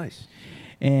answers. Nice.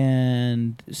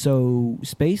 And so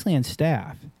Spaceland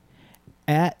staff,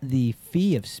 at the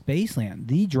fee of Spaceland,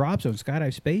 the Drop Zone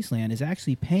Skydive Spaceland is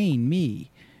actually paying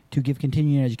me to give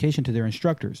continuing education to their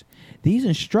instructors. These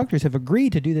instructors have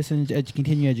agreed to do this in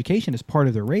continuing education as part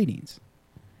of their ratings.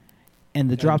 And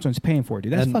the Drop Zone's paying for it,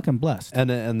 dude. That's fucking blessed.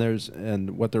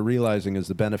 And what they're realizing is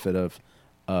the benefit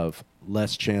of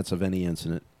less chance of any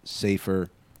incident, safer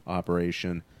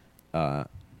operation,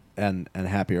 and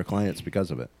happier clients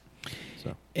because of it.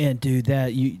 So. And dude,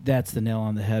 that's the nail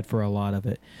on the head for a lot of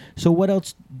it. So what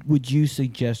else would you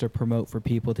suggest or promote for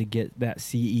people to get that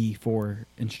CE for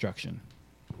instruction?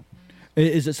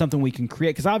 Is it something we can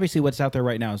create? Because obviously what's out there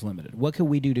right now is limited. What can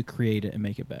we do to create it and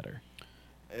make it better?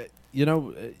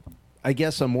 I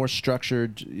guess a more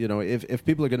structured, if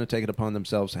people are going to take it upon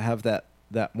themselves to have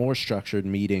that more structured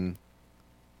meeting,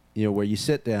 where you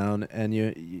sit down and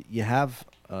you have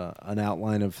an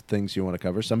outline of things you want to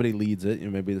cover. Somebody leads it,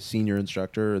 maybe the senior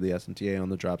instructor or the SNTA on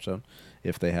the Drop Zone,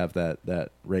 if they have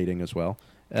that rating as well,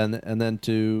 and then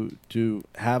to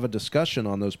have a discussion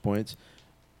on those points,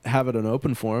 have it an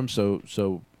open forum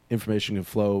so information can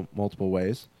flow multiple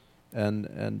ways,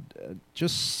 and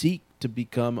just seek to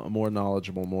become a more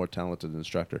knowledgeable, more talented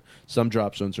instructor. Some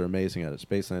Drop Zones are amazing at it.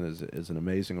 Spaceland is an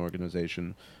amazing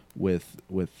organization with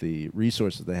the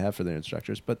resources they have for their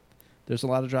instructors, but there's a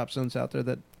lot of Drop Zones out there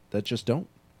that just don't,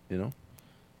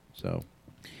 So.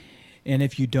 And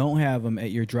if you don't have them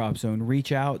at your drop zone,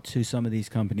 reach out to some of these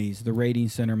companies. The Rating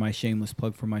Center, my shameless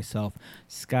plug for myself.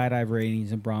 Skydive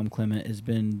Ratings and Brom Clement has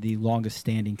been the longest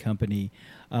standing company.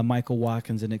 Michael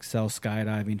Watkins and Excel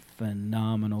Skydiving,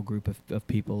 phenomenal group of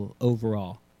people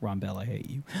overall. Ron Bell, I hate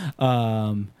you.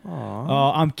 Oh,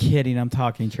 I'm kidding. I'm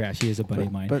talking trash. He is a buddy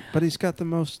of mine. But he's got the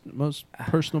most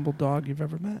personable dog you've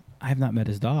ever met. I have not met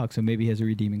his dog, so maybe he has a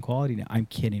redeeming quality now. I'm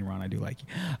kidding, Ron. I do like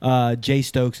you. Jay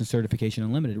Stokes and Certification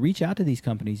Unlimited. Reach out to these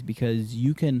companies because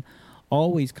you can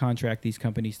always contract these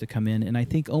companies to come in, and I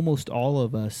think almost all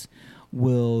of us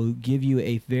will give you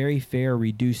a very fair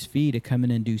reduced fee to come in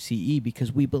and do CE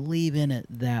because we believe in it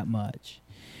that much.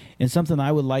 And something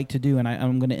I would like to do, and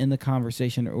I'm going to end the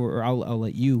conversation, or I'll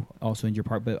let you also end your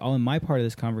part, but I'll end my part of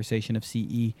this conversation of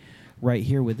CE right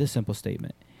here with this simple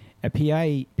statement. At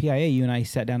PIA, you and I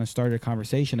sat down and started a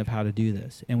conversation of how to do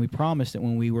this. And we promised that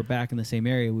when we were back in the same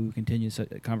area, we would continue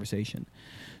the conversation.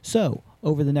 So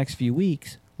over the next few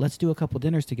weeks, let's do a couple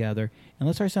dinners together, and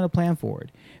let's start sending a plan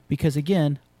forward. Because,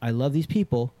 again, I love these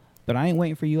people, but I ain't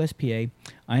waiting for USPA.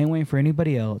 I ain't waiting for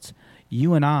anybody else.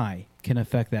 You and I can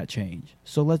affect that change.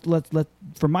 So let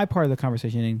for my part of the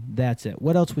conversation, that's it.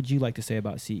 What else would you like to say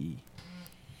about CE?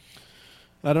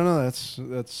 I don't know.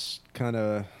 That's kind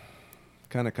of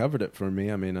covered it for me.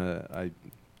 I mean,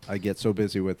 I get so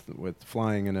busy with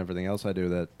flying and everything else I do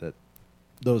that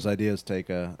those ideas take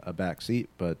a back seat.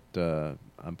 But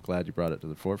I'm glad you brought it to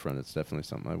the forefront. It's definitely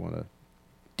something I want to.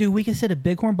 Dude, we can sit at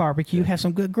Bighorn Barbecue, have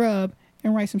some good grub,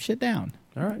 and write some shit down.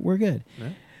 All right, we're good. Yeah.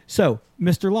 So,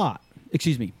 Mr.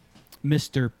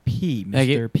 P.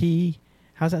 Mr. P.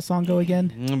 How's that song go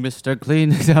again? Mr.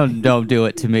 Clean. Don't do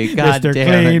it to me. God Mr. damn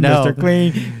Clean, it. No. Mr.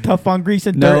 Clean, tough on grease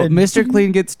and No, dirt. Mr.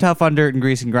 Clean gets tough on dirt and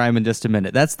grease and grime in just a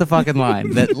minute. That's the fucking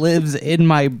line that lives in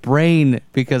my brain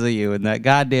because of you and that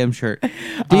goddamn shirt.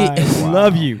 I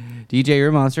love you. DJ, you're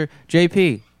a monster.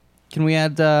 JP, can we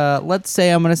add, let's say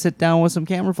I'm going to sit down with some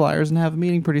camera flyers and have a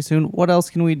meeting pretty soon. What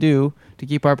else can we do to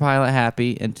keep our pilot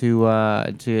happy and to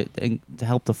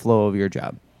help the flow of your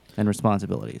job and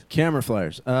responsibilities? Camera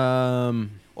flyers.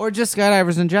 Or just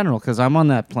skydivers in general, because I'm on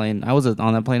that plane. I was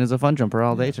on that plane as a fun jumper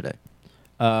all day today.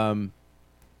 Fun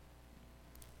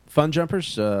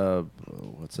jumpers.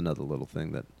 What's another little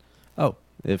thing that? Oh,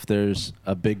 if there's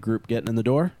a big group getting in the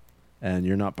door, and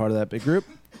you're not part of that big group,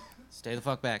 stay the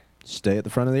fuck back. Stay at the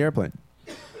front of the airplane.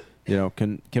 You know,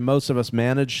 can most of us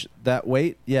manage that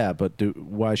weight? Yeah, but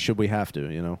why should we have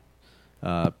to? You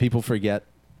know, people forget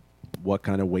what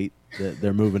kind of weight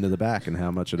they're moving to the back and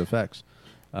how much it affects.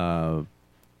 I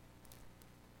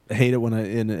hate it when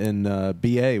in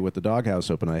BA with the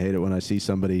doghouse open. I hate it when I see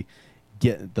somebody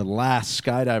get the last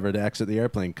skydiver to exit the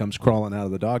airplane comes crawling out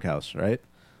of the doghouse, right?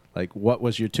 Like, what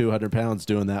was your 200 pounds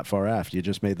doing that far aft? You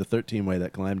just made the 13-way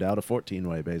that climbed out a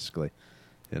 14-way, basically.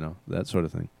 You know, that sort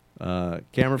of thing.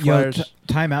 Camera flyers.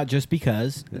 Time out just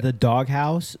because the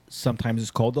doghouse sometimes is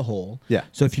called the hole. Yeah.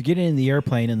 So if you're getting in the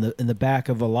airplane in the back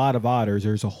of a lot of otters,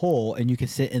 there's a hole, and you can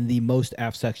sit in the most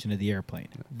aft section of the airplane.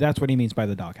 That's what he means by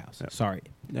the doghouse. Yeah. Sorry.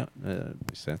 Yeah,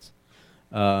 makes sense.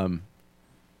 Camera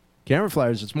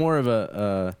flyers. It's more of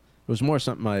a. It was more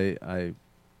something I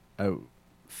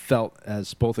felt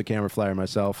as both a camera flyer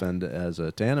myself and as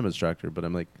a tandem instructor. But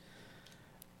I'm like,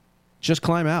 just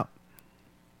climb out.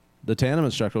 The tandem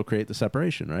instructor will create the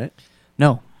separation, right?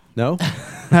 No. No?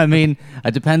 I mean,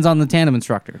 it depends on the tandem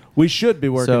instructor. We should be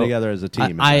working together as a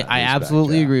team. I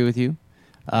absolutely agree with you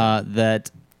that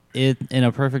in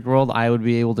a perfect world, I would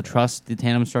be able to trust the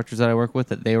tandem instructors that I work with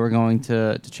that they were going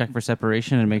to check for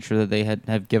separation and make sure that they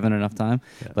have given enough time.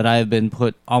 Yeah. But I have been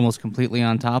put almost completely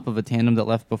on top of a tandem that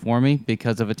left before me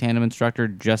because of a tandem instructor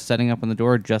just setting up on the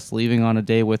door, just leaving on a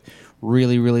day with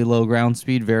really, really low ground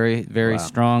speed, very, very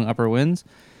strong upper winds.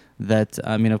 That,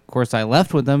 I mean, of course, I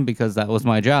left with them because that was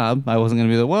my job. I wasn't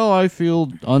going to be like, well, I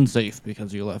feel unsafe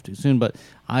because you left too soon. But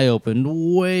I opened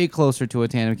way closer to a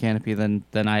tandem canopy than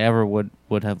I ever would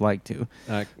have liked to.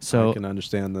 I can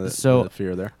understand the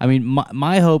fear there. I mean,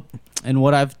 my hope and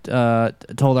what I've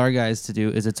told our guys to do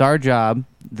is it's our job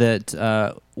that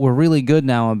we're really good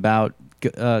now about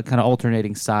kind of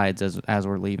alternating sides as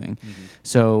we're leaving. Mm-hmm.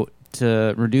 So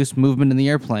to reduce movement in the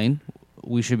airplane,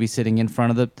 we should be sitting in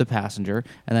front of the passenger,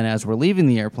 and then as we're leaving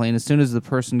the airplane, as soon as the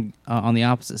person on the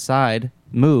opposite side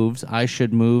moves, I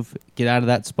should move, get out of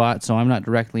that spot so I'm not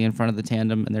directly in front of the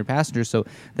tandem and their passengers, so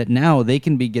that now they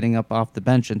can be getting up off the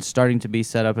bench and starting to be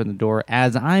set up in the door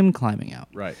as I'm climbing out.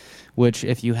 Right. Which,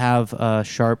 if you have a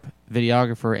sharp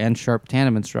videographer and sharp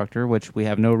tandem instructor, which we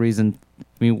have no reason, I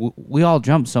mean, we all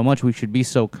jump so much, we should be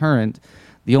so current.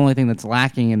 The only thing that's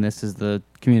lacking in this is the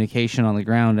communication on the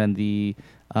ground and the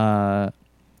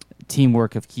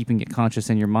teamwork of keeping it conscious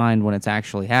in your mind when it's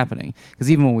actually happening. Because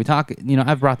even when we talk,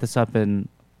 I've brought this up in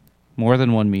more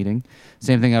than one meeting.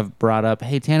 Same thing I've brought up,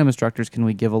 hey, tandem instructors, can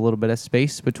we give a little bit of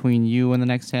space between you and the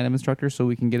next tandem instructor so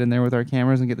we can get in there with our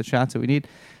cameras and get the shots that we need?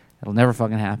 It'll never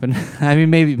fucking happen. I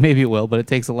mean, maybe it will, but it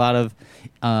takes a lot of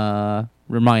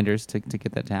reminders to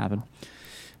get that to happen.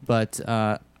 But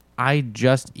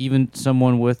even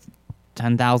someone with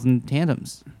 10,000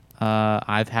 tandems,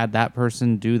 I've had that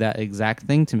person do that exact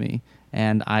thing to me,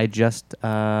 and I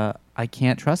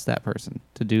can't trust that person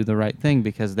to do the right thing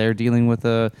because they're dealing with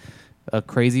a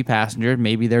crazy passenger.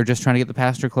 Maybe they're just trying to get the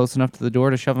passenger close enough to the door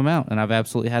to shove them out, and I've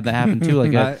absolutely had that happen too.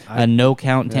 Like a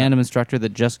no-count tandem instructor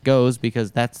that just goes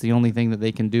because that's the only thing that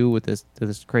they can do with this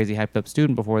crazy hyped-up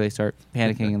student before they start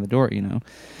panicking in the door,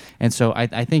 And so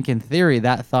I think in theory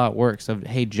that thought works of,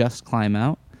 hey, just climb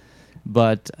out.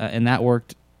 But and that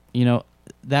worked,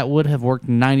 that would have worked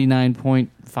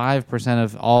 99.5%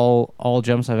 of all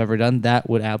jumps I've ever done. That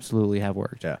would absolutely have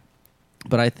worked. Yeah.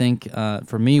 But I think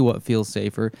for me, what feels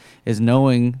safer is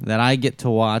knowing that I get to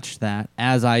watch that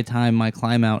as I time my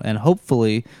climb out, and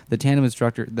hopefully the tandem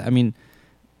instructor. I mean,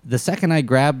 the second I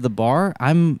grab the bar,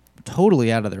 I'm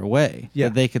totally out of their way. Yeah.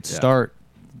 That they could start.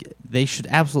 They should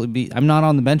absolutely be. I'm not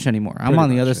on the bench anymore. I'm on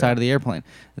the other side of the airplane.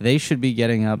 They should be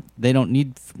getting up. They don't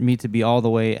need me to be all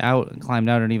the way out and climbed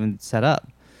out and even set up.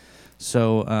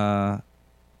 So,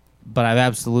 but I've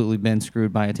absolutely been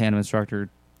screwed by a tandem instructor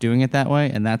doing it that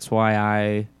way, and that's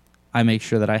why I make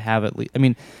sure that I have at least. I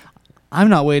mean, I'm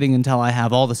not waiting until I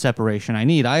have all the separation I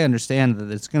need. I understand that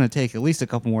it's going to take at least a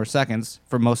couple more seconds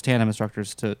for most tandem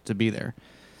instructors to be there.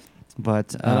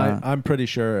 But I'm pretty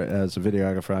sure, as a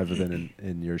videographer, I've been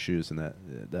in your shoes in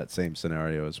that same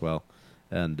scenario as well,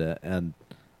 and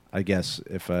I guess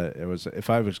if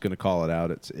I was going to call it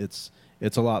out, it's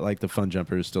a lot like the fun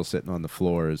jumper who's still sitting on the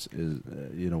floor is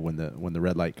when the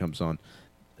red light comes on,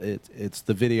 it's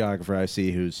the videographer I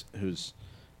see who's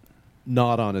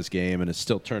not on his game and is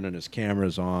still turning his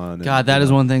cameras on. God, that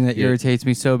is one thing that irritates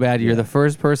me so bad. You're the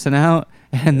first person out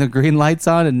and the green light's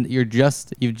on, and you've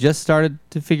just started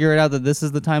to figure it out that this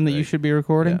is the time that you should be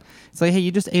recording. Yeah. It's like, hey,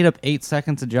 you just ate up 8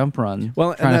 seconds of jump run.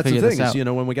 Well, and that's the thing is,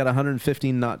 when we got a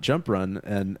 115 knot jump run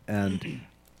and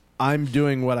I'm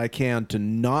doing what I can to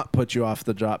not put you off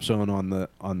the drop zone on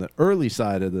the early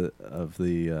side of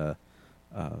the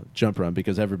jump run,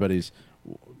 because everybody's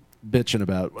bitching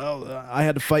about, I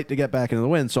had to fight to get back into the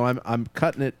wind, so I'm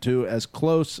cutting it to as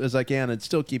close as I can and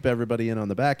still keep everybody in on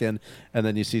the back end. And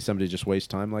then you see somebody just waste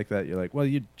time like that, you're like, well,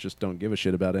 you just don't give a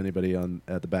shit about anybody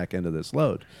at the back end of this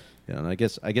load. And I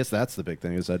guess that's the big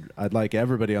thing is I'd like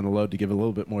everybody on the load to give a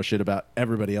little bit more shit about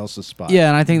everybody else's spot. Yeah,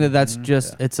 and I think that's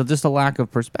just it's just a lack of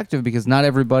perspective, because not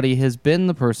everybody has been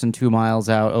the person 2 miles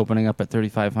out opening up at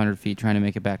 3,500 feet trying to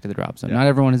make it back to the drop zone. Yeah. Not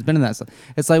everyone has been in that.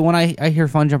 It's like when I hear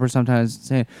fun jumpers sometimes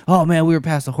saying, "Oh man, we were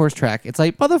past the horse track." It's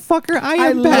like, motherfucker, I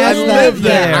am past that.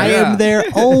 There. I am there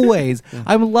always.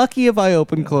 I'm lucky if I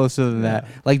open closer than that.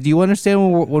 Like, do you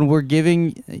understand when we're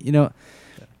giving,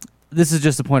 This is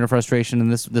just a point of frustration, and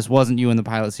this wasn't you in the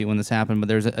pilot seat when this happened, but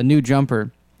there's a new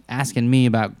jumper asking me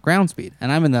about ground speed,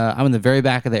 and I'm in the very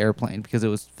back of the airplane because it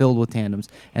was filled with tandems,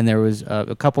 and there was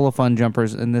a couple of fun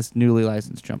jumpers and this newly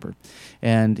licensed jumper,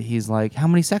 and he's like, "How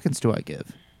many seconds do I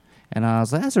give?" And I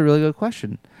was like, "That's a really good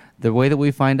question. The way that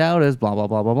we find out is blah blah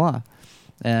blah blah blah,"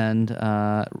 and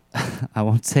I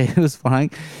won't say it was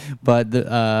flying, but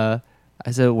I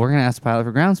said, "We're gonna ask the pilot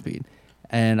for ground speed,"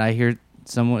 and I hear.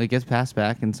 It gets passed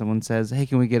back, and someone says, "Hey,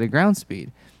 can we get a ground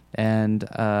speed?" And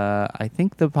I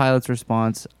think the pilot's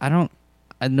response, I don't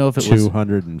know if it was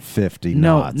 250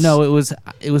 knots. No, it was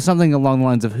something along the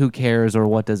lines of "Who cares?" or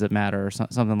 "What does it matter?" or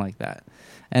something like that.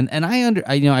 And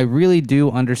I really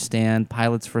do understand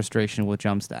pilots' frustration with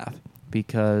jump staff,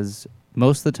 because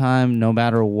most of the time, no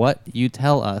matter what you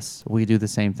tell us, we do the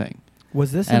same thing.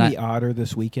 Was this in the Otter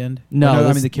this weekend?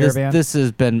 No, the Caravan? This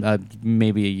has been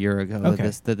maybe a year ago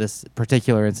okay. that this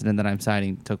particular incident that I'm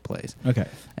citing took place. Okay.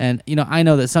 And, I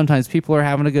know that sometimes people are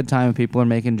having a good time and people are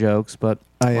making jokes, but...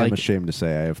 I am ashamed to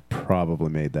say I have probably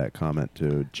made that comment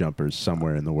to jumpers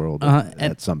somewhere in the world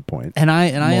at some point. And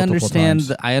I understand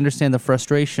times. I understand the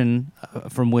frustration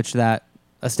from which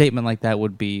a statement like that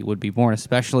would be born,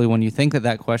 especially when you think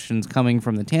that question's coming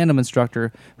from the tandem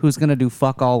instructor, who's going to do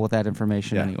fuck all with that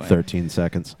information anyway. 13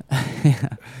 seconds. Yeah.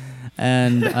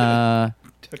 And I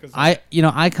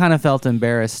kind of felt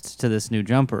embarrassed to this new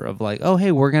jumper of like, oh,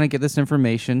 hey, we're going to get this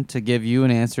information to give you an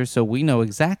answer so we know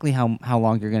exactly how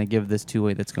long you're going to give this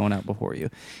two-way that's going out before you.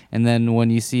 And then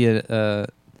when you see an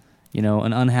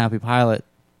unhappy pilot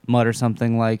mutter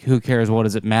something like, "Who cares? What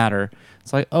does it matter?"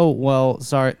 It's like, oh, well,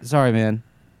 sorry, man.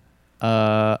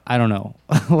 I don't know.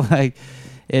 Like,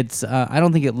 it's I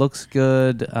don't think it looks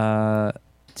good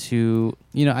to,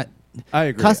 you know, I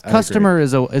agree. customer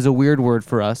is a weird word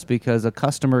for us because a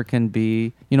customer can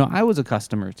be, you know, I was a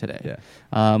customer today.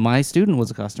 Yeah. My student was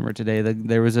a customer today.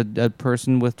 There was a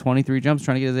person with 23 jumps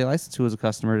trying to get his A license who was a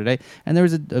customer today, and there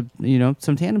was you know,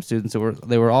 some tandem students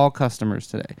that were all customers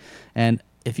today. And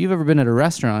if you've ever been at a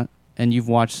restaurant and you've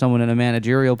watched someone in a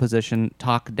managerial position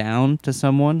talk down to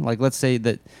someone, like let's say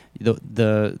that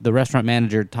the restaurant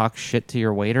manager talks shit to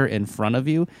your waiter in front of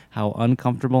you, how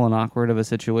uncomfortable and awkward of a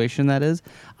situation that is.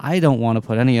 I don't want to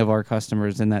put any of our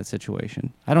customers in that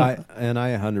situation. I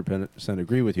 100%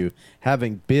 agree with you.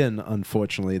 Having been,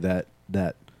 unfortunately,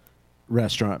 that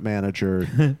restaurant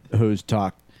manager who's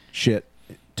talked shit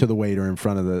to the waiter in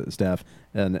front of the staff,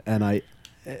 and I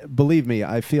believe me,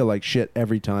 I feel like shit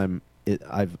every time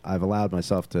I've allowed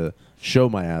myself to show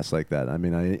my ass like that. I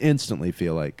mean, I instantly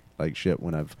feel like shit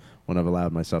when I've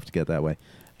allowed myself to get that way.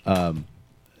 And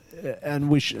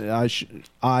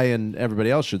I and everybody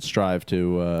else should strive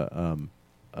to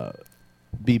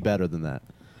be better than that.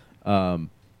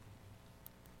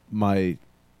 My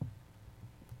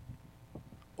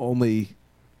only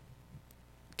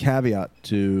caveat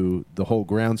to the whole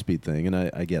ground speed thing, and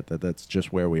I get that that's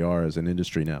just where we are as an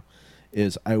industry now,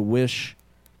 is I wish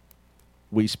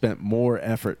we spent more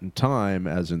effort and time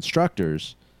as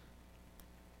instructors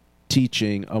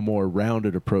teaching a more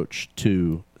rounded approach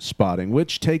to spotting,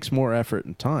 which takes more effort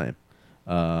and time.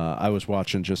 I was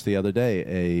watching just the other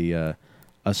day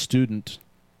a student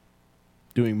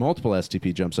doing multiple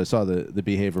STP jumps. I saw the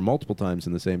behavior multiple times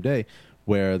in the same day,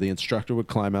 where the instructor would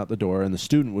climb out the door and the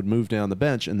student would move down the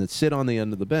bench and then sit on the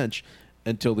end of the bench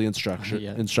until the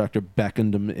instructor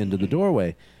beckoned him into the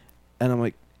doorway. And I'm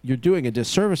like, you're doing a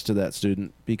disservice to that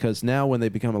student, because now when they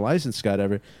become a licensed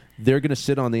skydiver, they're going to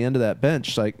sit on the end of that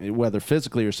bench, like whether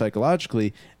physically or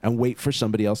psychologically, and wait for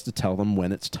somebody else to tell them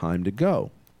when it's time to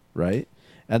go, right?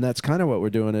 And that's kind of what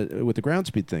we're doing with the ground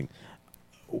speed thing.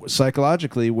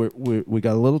 Psychologically, we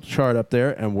got a little chart up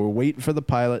there, and we're waiting for the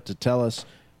pilot to tell us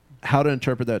how to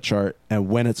interpret that chart and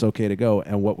when it's okay to go.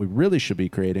 And what we really should be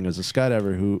creating is a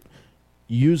skydiver who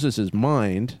uses his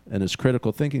mind and his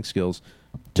critical thinking skills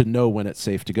to know when it's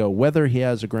safe to go, whether he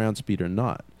has a ground speed or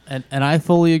not. And I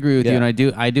fully agree with you, Yeah.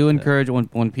 and I do encourage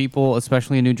when people,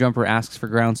 especially a new jumper, asks for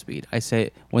ground speed, I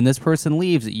say, when this person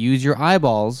leaves, use your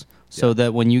eyeballs so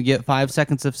that when you get 5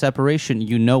 seconds of separation,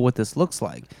 you know what this looks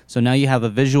like. So now you have a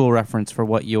visual reference for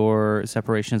what your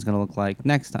separation is going to look like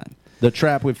next time. The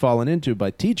trap we've fallen into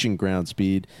by teaching ground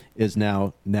speed is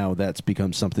now that's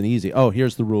become something easy. Oh,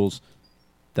 here's the rules.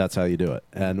 That's how you do it.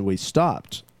 And we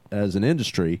stopped as an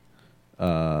industry,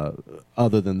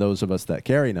 other than those of us that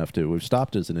care enough to, we've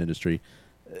stopped as an industry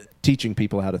teaching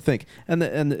people how to think.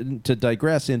 And to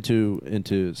digress into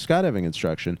skydiving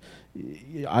instruction,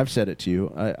 I've said it to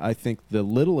you, I think the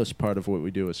littlest part of what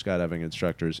we do as skydiving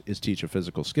instructors is teach a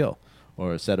physical skill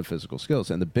or a set of physical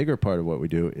skills. And the bigger part of what we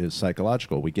do is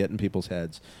psychological. We get in people's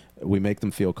heads, we make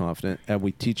them feel confident, and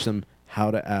we teach them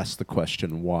how to ask the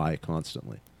question why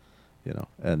constantly. You know,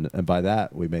 and by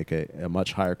that we make a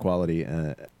much higher quality,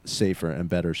 safer and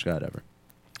better skydiver.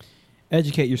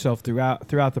 Educate yourself throughout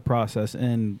the process,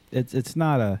 and it's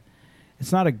not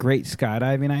a great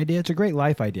skydiving idea. It's a great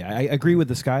life idea. I agree with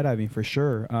the skydiving for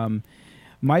sure.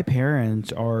 My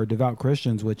parents are devout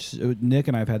Christians, which Nick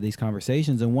and I have had these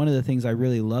conversations, and one of the things I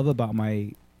really love about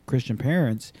my Christian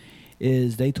parents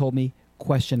is they told me,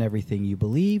 question everything you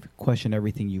believe, question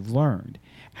everything you've learned.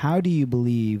 How do you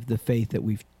believe the faith that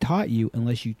we've taught you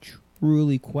unless you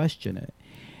truly question it?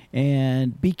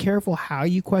 And be careful how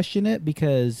you question it,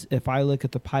 because if I look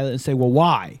at the pilot and say, well,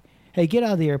 why? Hey, get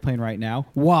out of the airplane right now.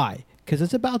 Why? Because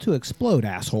it's about to explode,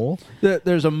 asshole.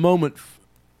 There's a moment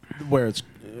where it's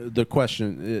the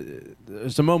question.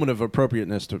 There's a moment of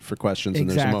appropriateness for questions, and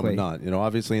there's a moment not. You know,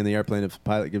 obviously in the airplane, if the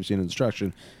pilot gives you an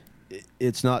instruction,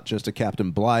 it's not just a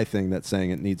Captain Bligh thing that's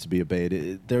saying it needs to be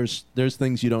obeyed. There's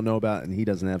things you don't know about, and he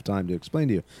doesn't have time to explain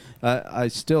to you. I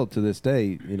still, to this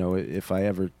day, you know, if I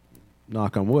ever,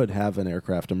 knock on wood, have an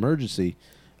aircraft emergency,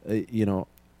 you know,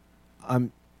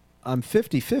 I'm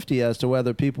 50-50 as to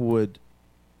whether people would,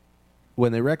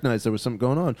 when they recognize there was something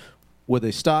going on, would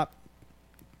they stop,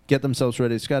 get themselves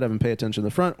ready to skydive and pay attention to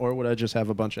the front, or would I just have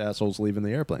a bunch of assholes leaving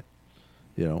the airplane,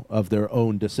 you know, of their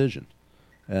own decision?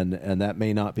 And that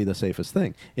may not be the safest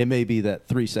thing. It may be that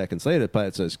 3 seconds later, the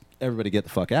pilot says, everybody get the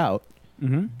fuck out.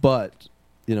 Mm-hmm. But,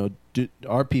 you know,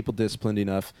 are people disciplined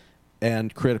enough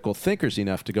and critical thinkers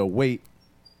enough to go, wait,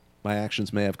 my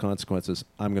actions may have consequences.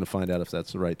 I'm going to find out if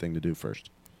that's the right thing to do first.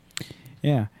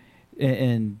 Yeah.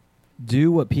 And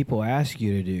do what people ask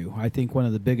you to do. I think one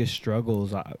of the biggest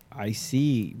struggles I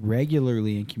see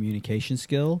regularly in communication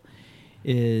skill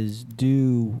is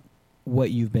do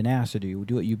what you've been asked to do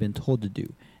what you've been told to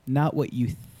do, not what you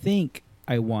think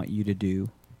I want you to do,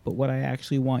 but what I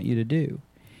actually want you to do.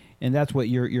 And that's what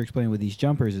you're explaining with these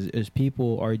jumpers is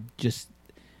people are just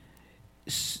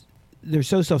they're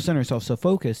so self-centered,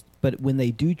 self-focused, but when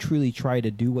they do truly try to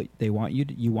do what they want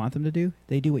you want them to do,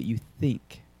 they do what you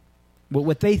think.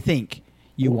 What they think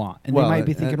you want, and they might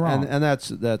be thinking wrong. And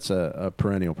that's a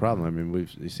perennial problem. I mean,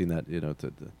 we've seen that.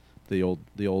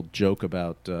 The old joke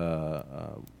about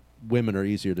women are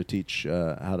easier to teach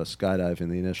how to skydive in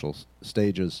the initial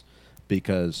stages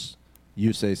because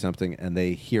you say something and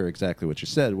they hear exactly what you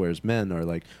said, whereas men are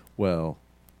like, well,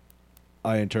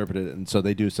 I interpreted it, and so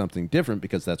they do something different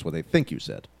because that's what they think you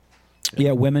said.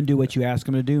 Yeah, women do what you ask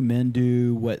them to do. Men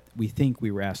do what we think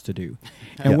we were asked to do.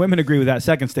 And women agree with that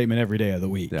second statement every day of the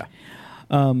week. Yeah.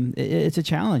 It's a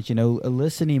challenge,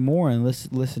 listening more and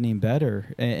listening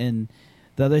better. And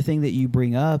the other thing that you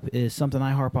bring up is something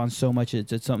I harp on so much.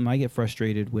 It's something I get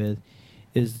frustrated with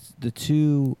is the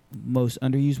two most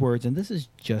underused words, and this is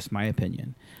just my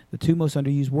opinion. The two most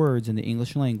underused words in the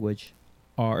English language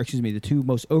the two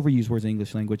most overused words in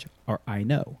English language are I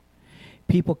know.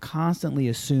 People constantly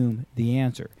assume the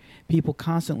answer. People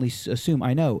constantly assume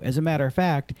I know. As a matter of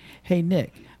fact, hey,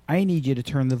 Nick, I need you to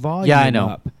turn the volume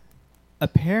up.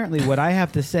 Apparently what I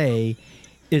have to say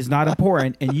is not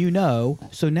important, and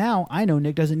so now I know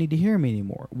Nick doesn't need to hear me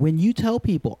anymore. When you tell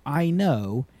people I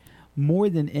know, more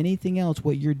than anything else,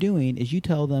 what you're doing is you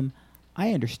tell them,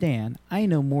 I understand, I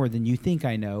know more than you think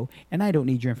I know, and I don't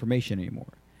need your information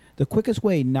anymore. The quickest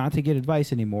way not to get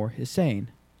advice anymore is saying,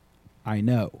 I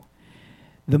know.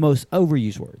 The most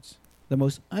overused words, the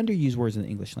most underused words in the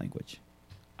English language,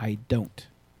 I don't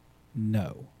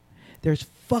know. There's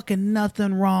fucking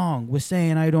nothing wrong with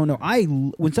saying I don't know.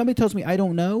 When somebody tells me I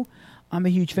don't know, I'm a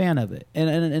huge fan of it.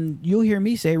 And you'll hear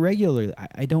me say regularly,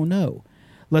 I don't know.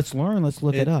 Let's learn. Let's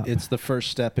look it up. It's the first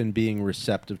step in being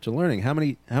receptive to learning. How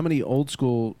many old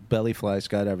school belly fly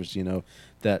skydivers do you know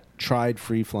that tried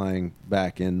free flying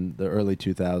back in the early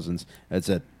 2000s and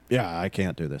said, yeah, I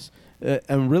can't do this.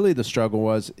 And really the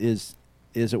struggle is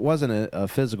it wasn't a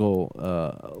physical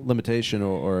limitation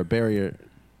or a barrier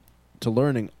to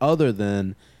learning other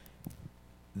than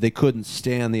they couldn't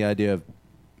stand the idea of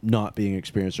not being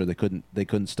experienced, or they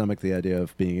couldn't stomach the idea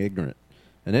of being ignorant.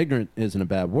 And ignorant isn't a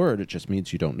bad word. It just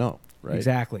means you don't know, right?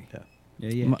 Exactly.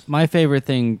 Yeah. My favorite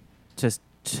thing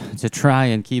to try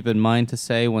and keep in mind to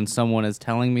say when someone is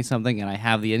telling me something and I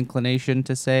have the inclination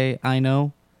to say I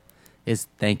know is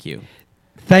thank you.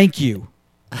 Thank you.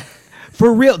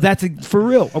 For real. For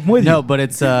real. I'm with you. No, but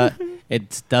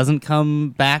it doesn't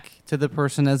come back to the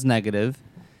person as negative,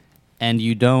 and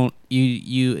you don't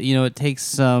it takes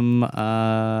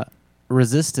some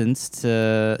resistance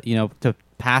to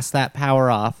pass that power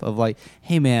off of like,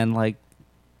 hey man, like,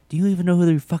 do you even know who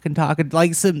they're fucking talking?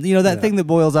 Like some thing that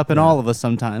boils up in all of us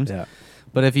sometimes. Yeah.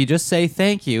 But if you just say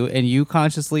thank you and you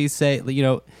consciously say,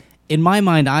 in my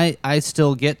mind, I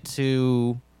still get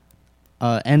to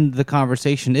end the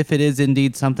conversation if it is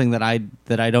indeed something that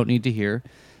I don't need to hear,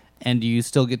 and you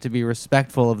still get to be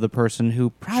respectful of the person who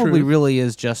probably really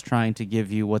is just trying to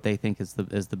give you what they think is the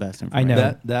best information. I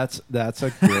know that's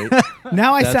a great.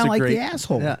 Now I sound like the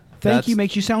asshole. Yeah, thank you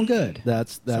makes you sound good.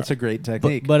 That's a great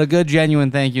technique. But a good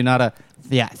genuine thank you, not a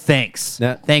thanks.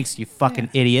 Thanks, you fucking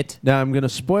idiot. Now I'm going to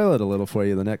spoil it a little for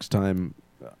you the next time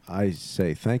I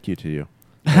say thank you to you.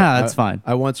 That's fine.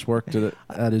 I once worked at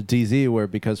a DZ where,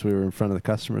 because we were in front of the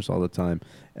customers all the time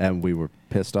and we were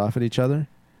pissed off at each other,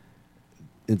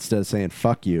 instead of saying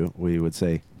fuck you, we would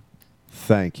say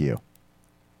thank you.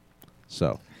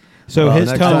 So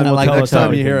his tone will tell us how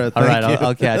you hear it. All right,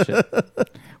 I'll catch it.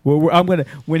 Well, I'm gonna.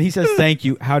 When he says thank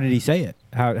you, how did he say it?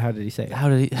 How did he say it? How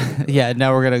did he? Yeah,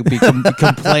 now we're gonna be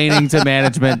complaining to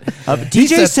management.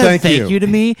 DJ said thank you to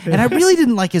me, and I really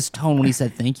didn't like his tone when he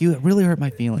said thank you. It really hurt my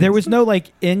feelings. There was no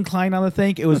incline on the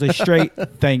thank. It was a straight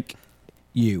thank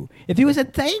you. If he was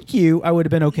said thank you, I would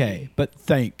have been okay. But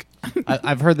thank.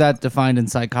 I've heard that defined in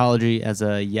psychology as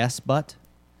a yes but.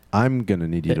 I'm gonna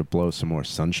need you to blow some more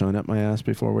sunshine up my ass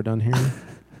before we're done here.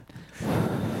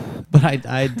 But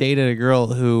I dated a girl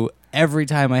who every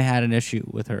time I had an issue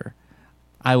with her,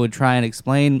 I would try and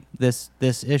explain this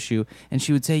issue, and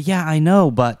she would say, "Yeah, I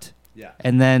know, but,"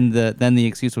 and then the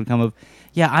excuse would come of,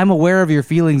 "Yeah, I'm aware of your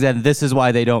feelings, and this is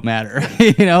why they don't matter."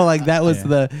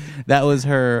 That was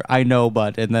her "I know,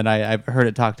 but," and then I've heard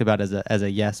it talked about as a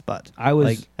yes, but. I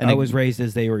was raised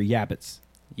as they were yabbits.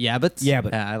 Yabbits?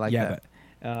 Yabbit. Yeah, I like that.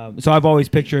 So I've always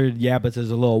pictured Yabbits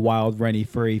as a little wild, runny,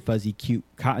 furry, fuzzy, cute,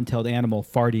 cotton-tailed animal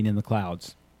farting in the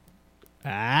clouds.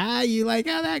 Ah, you like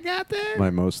how that got there? My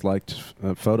most liked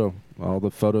photo. All the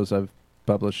photos I've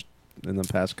published in the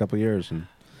past couple years, and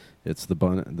it's the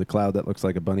cloud that looks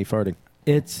like a bunny farting.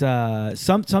 It's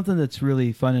something that's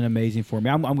really fun and amazing for me.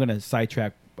 I'm going to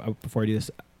sidetrack before I do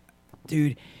this.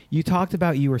 Dude, you talked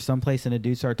about you were someplace and a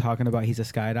dude started talking about he's a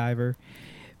skydiver.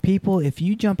 People, if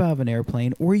you jump out of an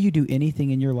airplane or you do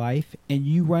anything in your life and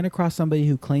you run across somebody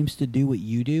who claims to do what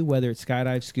you do, whether it's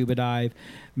skydive, scuba dive,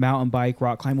 mountain bike,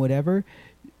 rock climb, whatever,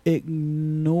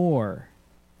 ignore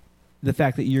the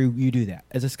fact that you do that.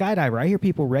 As a skydiver, I hear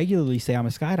people regularly say, I'm a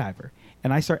skydiver.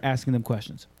 And I start asking them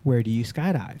questions. Where do you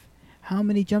skydive? How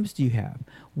many jumps do you have?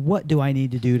 What do I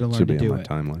need to do to learn to do it? Should be on my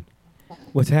timeline.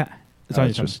 What's that? It's on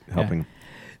your just timeline. helping. Yeah.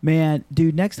 Man,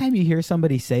 dude, next time you hear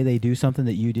somebody say they do something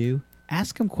that you do,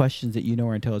 ask them questions that you know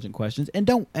are intelligent questions. And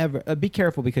don't ever, be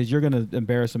careful because you're going to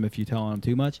embarrass them if you tell them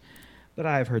too much. But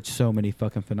I've heard so many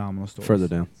fucking phenomenal stories. Further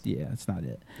down. Yeah, that's not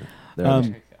it. There it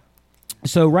is.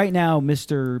 So right now,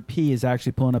 Mr. P is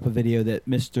actually pulling up a video that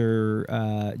Mr.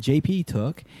 JP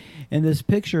took. And this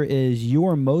picture is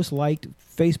your most liked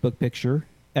Facebook picture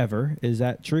ever. Is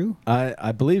that true?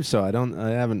 I believe so. I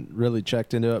haven't really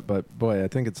checked into it, but boy, I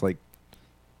think it's like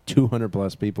 200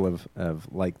 plus people have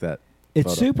liked that.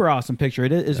 It's photo. super awesome picture.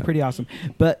 It is pretty awesome.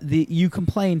 But you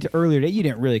complained earlier that you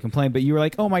didn't really complain, but you were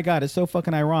like, "Oh my God, it's so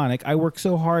fucking ironic. I work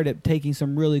so hard at taking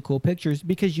some really cool pictures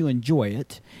because you enjoy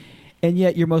it." And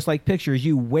yet your most liked picture is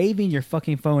you waving your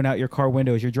fucking phone out your car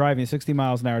window as you're driving 60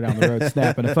 miles an hour down the road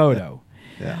snapping a photo.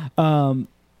 Yeah.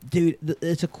 Dude,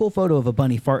 it's a cool photo of a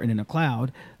bunny farting in a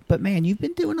cloud. But, man, you've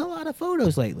been doing a lot of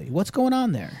photos lately. What's going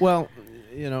on there? Well,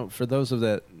 for those of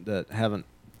that haven't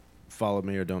followed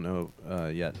me or don't know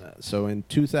yet, so in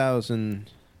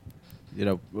 2000,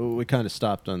 we kind of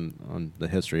stopped on the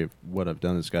history of what I've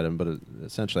done in skydiving, but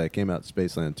essentially I came out to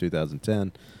Spaceland in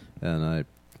 2010, and I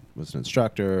was an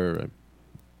instructor. I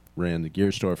ran the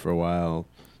gear store for a while,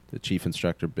 the chief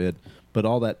instructor bid. But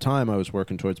all that time I was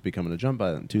working towards becoming a jump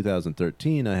pilot. In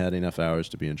 2013, I had enough hours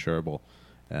to be insurable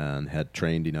and had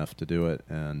trained enough to do it.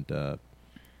 And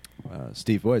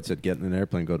Steve Boyd said, get in an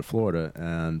airplane, go to Florida.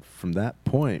 And from that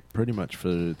point, pretty much for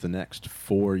the next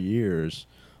 4 years,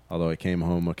 although I came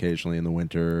home occasionally in the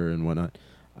winter and whatnot,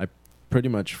 I pretty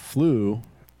much flew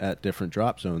at different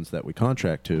drop zones that we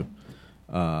contract to.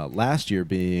 Last year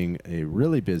being a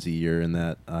really busy year in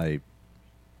that I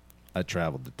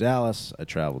traveled to Dallas, I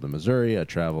traveled to Missouri, I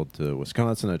traveled to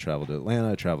Wisconsin, I traveled to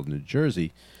Atlanta, I traveled to New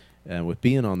Jersey. And with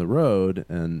being on the road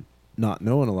and not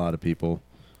knowing a lot of people,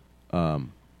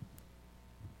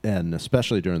 and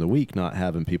especially during the week, not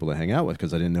having people to hang out with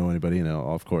because I didn't know anybody,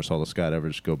 of course, all the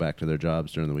skydivers go back to their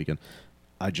jobs during the weekend.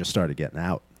 I just started getting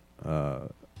out.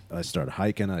 I started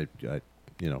hiking.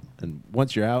 And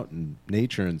once you're out in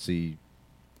nature and see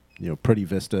pretty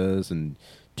vistas and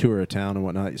tour a town and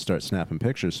whatnot, you start snapping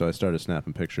pictures. So I started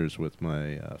snapping pictures with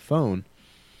my phone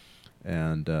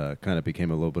and kind of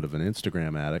became a little bit of an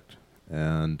Instagram addict.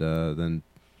 And then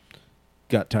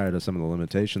got tired of some of the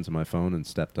limitations of my phone and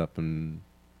stepped up and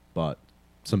bought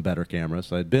some better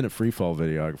cameras. I'd been a freefall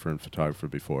videographer and photographer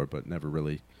before, but never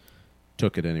really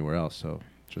took it anywhere else. So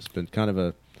just been kind of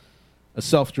a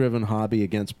self-driven hobby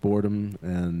against boredom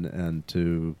and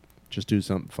to just do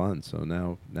something fun. So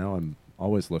now I'm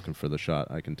always looking for the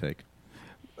shot I can take.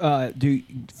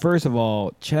 First of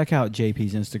all, check out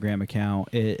JP's Instagram account.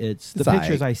 It's the It's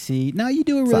pictures aight. I see. No, you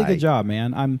do a really It's good aight. job,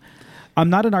 man. I'm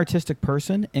not an artistic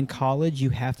person. In college,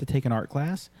 you have to take an art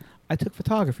class. I took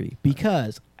photography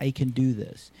because I can do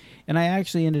this. And I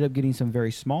actually ended up getting some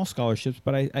very small scholarships,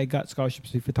 but I got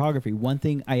scholarships to photography. One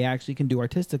thing I actually can do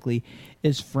artistically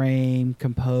is frame,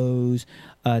 compose,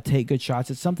 take good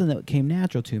shots. It's something that came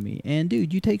natural to me. And,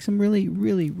 dude, you take some really,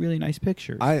 really, really nice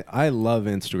pictures. I love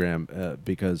Instagram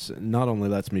because it not only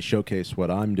lets me showcase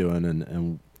what I'm doing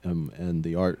and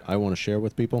the art I want to share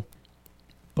with people,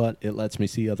 but it lets me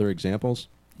see other examples.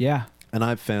 Yeah. And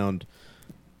I've found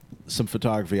some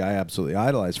photography I absolutely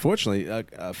idolize. Fortunately,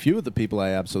 a few of the people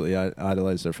I absolutely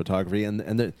idolize their photography,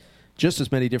 and just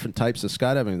as many different types of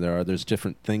skydiving there are. There's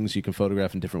different things you can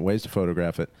photograph and different ways to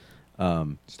photograph it.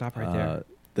 Stop right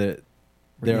there.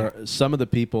 There are some of the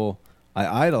people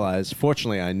I idolize.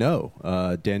 Fortunately, I know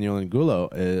Daniel Angulo.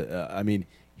 I mean,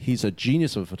 he's a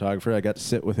genius of a photographer. I got to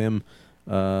sit with him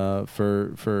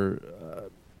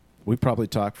we probably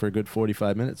talked for a good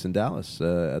 45 minutes in Dallas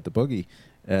at the Boogie,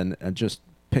 and just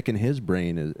picking his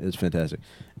brain is fantastic.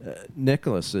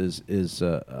 Nicholas is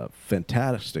a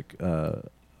fantastic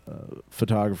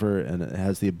photographer and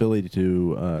has the ability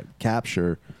to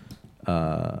capture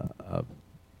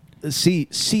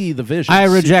see the vision. I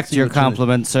reject see your what you're-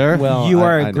 compliment, sir. Well, you I-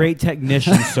 are I a know. great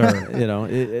technician, sir.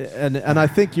 And I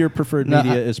think your preferred No,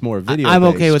 media is more video. I'm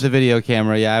okay with the video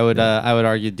camera. Yeah, I would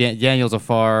argue Daniel's a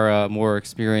far more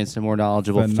experienced and more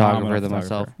knowledgeable Phenomenal photographer than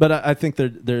photographer. myself. But I think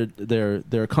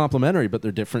they're complementary, but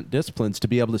they're different disciplines. To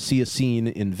be able to see a scene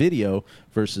in video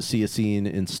versus see a scene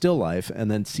in still life,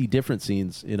 and then see different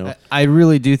scenes. I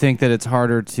really do think that it's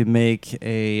harder to make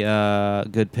a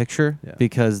good picture Yeah.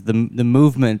 because the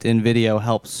movement in video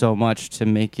helps so much to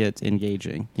make it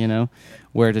engaging.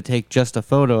 Where to take just a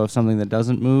photo of something that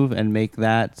doesn't move and make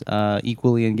that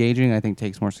equally engaging, I think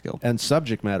takes more skill. And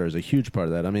subject matter is a huge part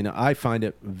of that. I mean, I find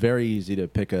it very easy to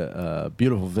pick a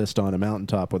beautiful vista on a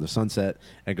mountaintop with a sunset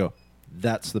and go,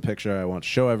 that's the picture I want to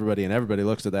show everybody, and everybody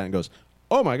looks at that and goes,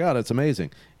 oh my God, it's amazing.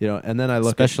 And then I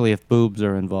look Especially if boobs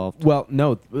are involved. well,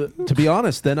 no, to be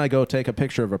honest, then I go take a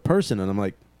picture of a person and I'm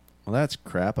like, well, that's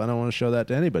crap. I don't want to show that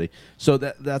to anybody. So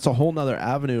that's a whole nother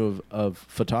avenue of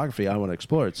photography I want to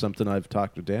explore. It's something I've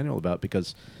talked to Daniel about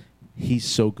because he's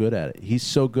so good at it. He's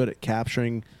so good at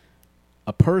capturing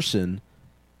a person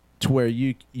to where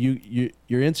you're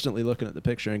instantly looking at the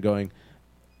picture and going,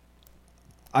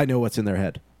 I know what's in their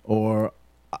head, or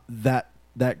that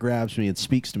grabs me and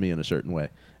speaks to me in a certain way.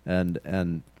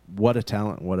 And what a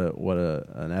talent, what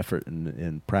an effort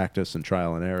in practice and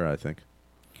trial and error, I think.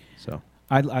 So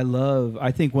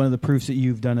I think one of the proofs that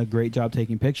you've done a great job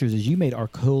taking pictures is you made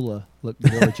Arcola look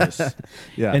gorgeous.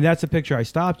 yeah. And that's a picture I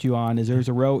stopped you on. Is there's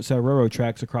a set of railroad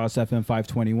tracks across FM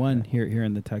 521 here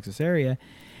in the Texas area.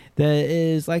 That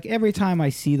is like every time I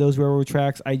see those railroad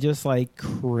tracks, I just like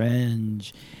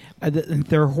cringe.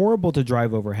 They're horrible to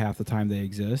drive over half the time they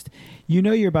exist.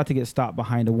 You're about to get stopped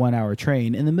behind a 1-hour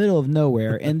train in the middle of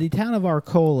nowhere, and the town of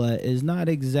Arcola is not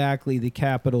exactly the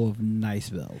capital of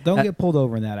Niceville. Don't get pulled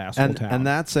over in that asshole town. And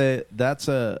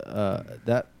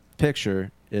that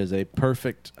picture is a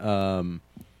perfect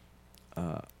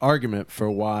argument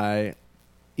for why,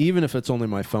 even if it's only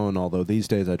my phone, although these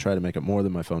days I try to make it more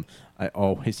than my phone, I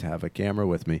always have a camera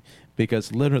with me,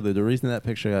 because literally the reason that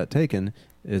picture got taken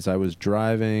is I was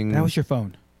driving. That was your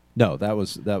phone. No, that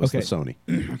was Okay. the Sony.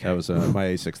 That was my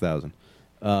A6000.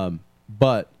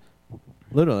 But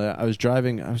literally, I was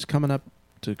driving. I was coming up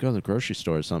to go to the grocery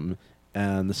store or something,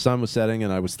 and the sun was setting,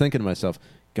 and I was thinking to myself,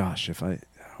 "Gosh, I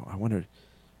wonder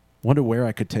where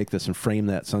I could take this and frame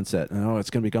that sunset." And it's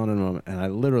going to be gone in a moment. And I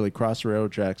literally crossed the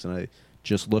railroad tracks, and I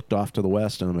just looked off to the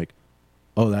west, and I'm like,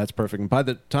 "Oh, that's perfect." And by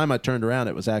the time I turned around,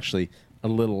 it was actually a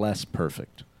little less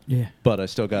perfect. Yeah. But I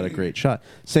still got a great shot.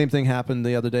 Same thing happened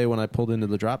the other day when I pulled into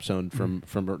the drop zone from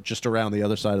just around the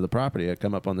other side of the property. I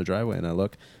come up on the driveway and I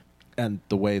look, and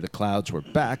the way the clouds were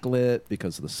backlit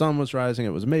because the sun was rising, it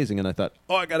was amazing. And I thought,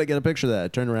 I got to get a picture of that. I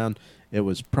turned around. It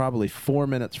was probably 4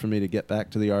 minutes for me to get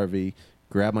back to the RV,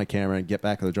 grab my camera, and get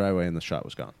back to the driveway, and the shot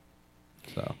was gone.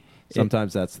 So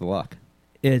sometimes that's the luck.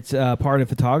 It's part of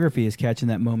photography is catching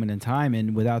that moment in time,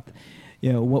 and without,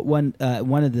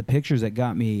 one of the pictures that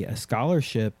got me a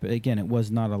scholarship. Again, it was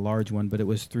not a large one, but it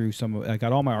was through I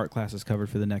got all my art classes covered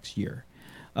for the next year,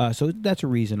 so that's a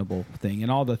reasonable thing.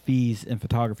 And all the fees in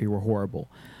photography were horrible.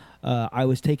 I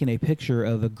was taking a picture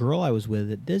of a girl I was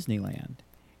with at Disneyland,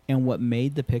 and what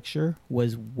made the picture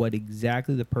was what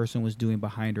exactly the person was doing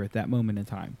behind her at that moment in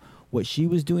time. What she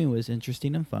was doing was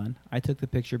interesting and fun. I took the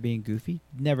picture being goofy,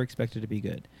 never expected it to be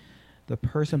good. The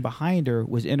person behind her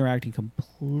was interacting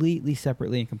completely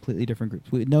separately in completely different groups.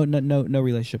 No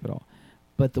relationship at all.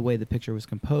 But the way the picture was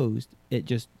composed, it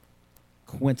just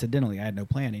coincidentally, I had no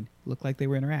planning, looked like they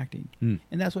were interacting. And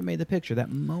that's what made the picture, that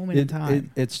moment in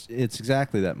time. It's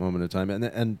exactly that moment in time.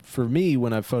 And for me,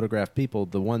 when I've photographed people,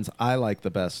 the ones I like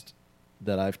the best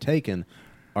that I've taken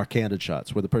are candid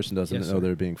shots where the person doesn't Yes, know sir.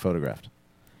 they're being photographed.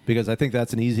 Because I think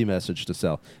that's an easy message to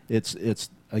sell. It's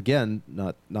again,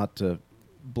 not to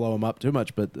blow him up too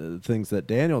much, but the things that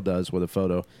Daniel does with a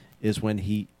photo is when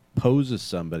he poses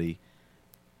somebody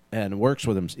and works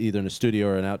with them either in a studio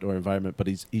or an outdoor environment, but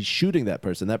he's shooting that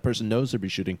person. That person knows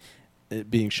they're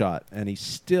being shot, and he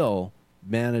still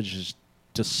manages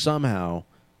to somehow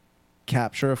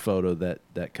capture a photo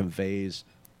that conveys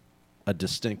a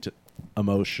distinct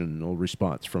emotional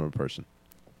response from a person.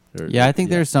 Yeah, I think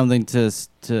there's something to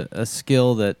a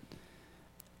skill that,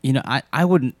 I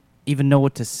wouldn't even know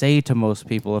what to say to most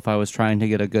people if I was trying to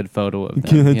get a good photo of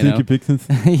them.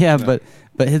 Yeah, but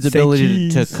his Say ability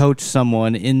to cheese. coach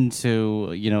someone into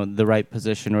the right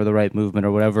position or the right movement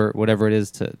or whatever it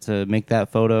is to make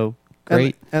that photo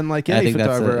great. And like I any think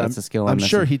that's photographer, a skill I'm I'm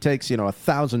sure missing. he takes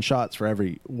 1,000 shots for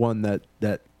every one that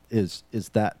is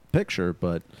that picture,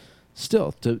 but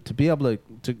still to be able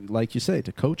to like you say,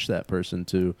 to coach that person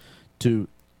to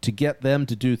to get them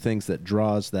to do things that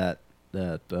draws that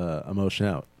emotion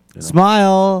out. You know?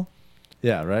 Smile.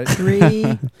 Yeah, right.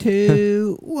 3,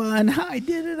 2, 1. I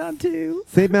did it on 2.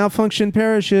 They malfunction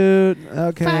parachute.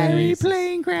 Okay. Fiery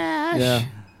plane crash. Yeah.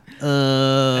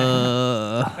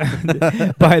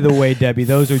 By the way, Debbie,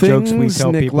 those are jokes we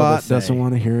tell Nick people Lott to say. doesn't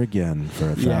want to hear again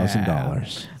for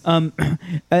 $1,000.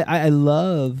 I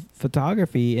love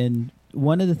photography, and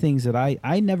one of the things that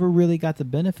I never really got the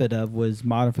benefit of was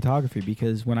modern photography,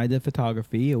 because when I did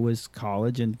photography, it was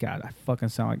college, and God, I fucking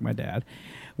sound like my dad.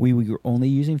 We were only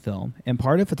using film, and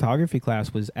part of photography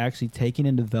class was actually taking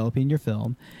and developing your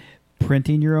film,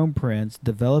 printing your own prints,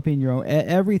 developing your own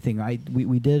everything.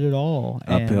 We did it all.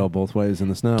 Uphill And, both ways in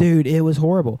the snow. dude, it was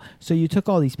horrible. So you took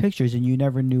all these pictures and you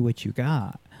never knew what you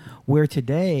got. Where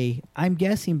next I'm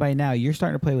guessing by now you're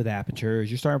starting to play with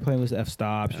apertures, you're starting to play with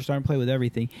f-stops, you're starting to play with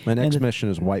everything. My next And mission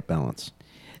is white balance.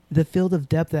 the field of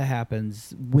depth that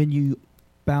happens when you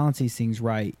balance these things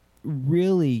right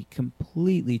really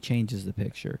completely changes the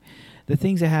picture. The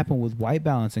things that happen with white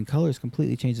balance and colors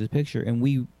completely changes the picture, and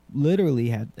we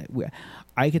literally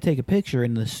I could take a picture,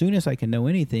 and the soonest I can know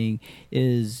anything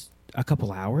is a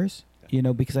couple hours,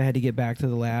 because I had to get back to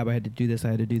the lab, I had to do this, I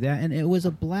had to do that, and it was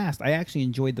a blast. I actually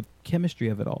enjoyed the chemistry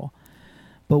of it all.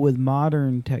 But with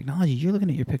modern technology, you're looking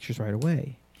at your pictures right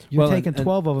away. You're taking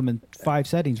 12 of them in 5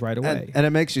 settings right away. And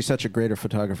it makes you such a greater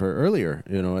photographer earlier,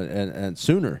 and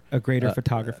sooner. A greater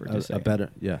photographer, just a saying. better,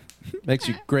 yeah. Makes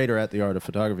you greater at the art of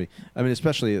photography. I mean,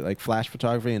 especially like flash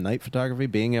photography and night photography,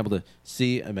 being able to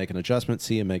see and make an adjustment,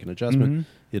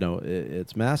 Mm-hmm.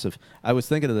 it's massive. I was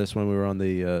thinking of this when we were on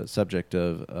the subject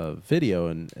of video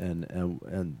and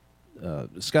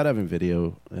skydiving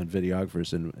video and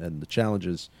videographers and the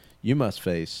challenges you must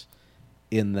face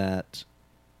in that.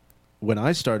 When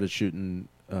I started shooting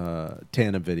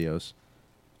tandem videos,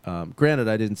 granted,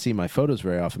 I didn't see my photos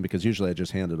very often because usually I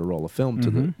just handed a roll of film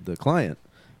to the client.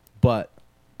 But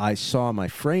I saw my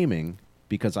framing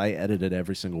because I edited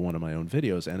every single one of my own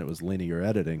videos, and it was linear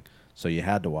editing, so you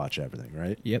had to watch everything,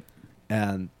 right? Yep.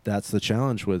 And that's the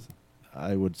challenge with,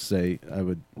 I would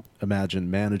imagine,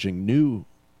 managing new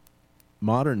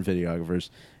modern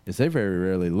videographers, is they very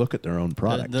rarely look at their own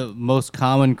product. The most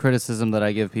common criticism that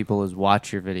I give people is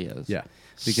watch your videos. Yeah.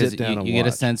 Because Sit down and you get a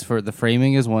watch. sense for the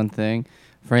framing is one thing.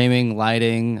 Framing,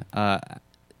 lighting,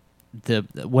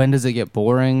 when does it get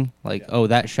boring? Like, oh,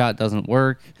 that shot doesn't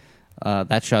work.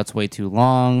 That shot's way too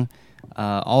long.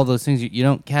 All those things you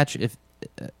don't catch if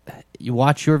you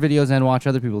watch your videos and watch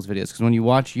other people's videos. Because when you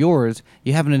watch yours,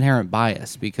 you have an inherent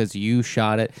bias because you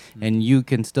shot it, and you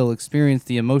can still experience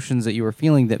the emotions that you were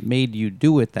feeling that made you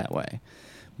do it that way.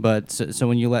 But so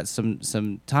when you let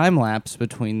some time lapse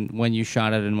between when you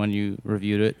shot it and when you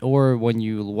reviewed it, or when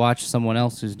you watch someone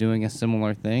else who's doing a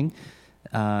similar thing,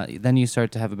 then you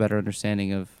start to have a better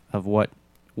understanding of what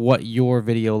your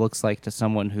video looks like to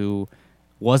someone who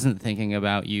wasn't thinking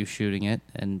about you shooting it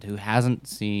and who hasn't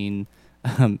seen.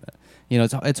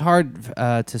 It's hard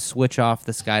to switch off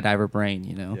the skydiver brain.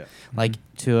 Yeah. Like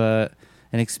to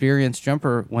an experienced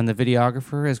jumper, when the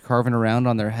videographer is carving around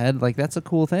on their head, like that's a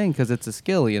cool thing because it's a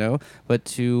skill, But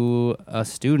to a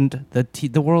student,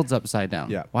 the world's upside down.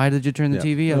 Yeah. Why did you turn the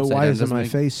TV upside down? Why isn't Doesn't my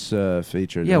make- face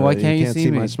featured? Yeah, why can't you you see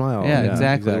me? my smile? Yeah,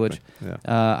 exactly. Which Yeah.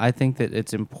 I think that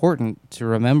it's important to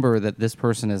remember that this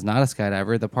person is not a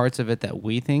skydiver. The parts of it that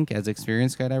we think as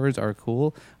experienced skydivers are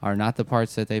cool are not the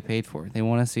parts that they paid for. They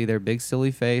want to see their big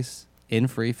silly face in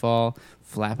free fall,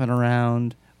 flapping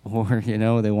around, or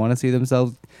they want to see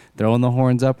themselves throwing the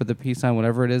horns up with the peace sign,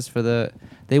 whatever it is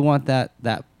they want that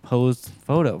posed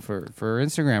photo for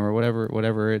Instagram or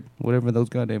whatever those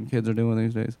goddamn kids are doing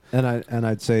these days. And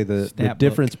I'd say the Snap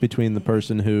difference between the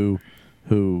person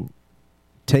who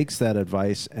takes that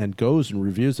advice and goes and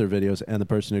reviews their videos and the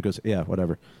person who goes, yeah,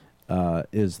 whatever,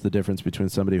 is the difference between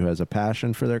somebody who has a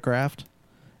passion for their craft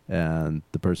and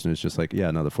the person who's just like, yeah,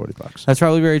 another $40. That's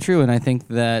probably very true, and I think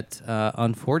that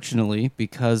unfortunately,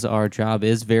 because our job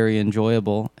is very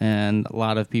enjoyable, and a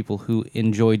lot of people who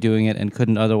enjoy doing it and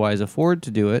couldn't otherwise afford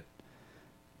to do it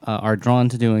are drawn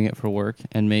to doing it for work,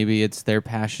 and maybe it's their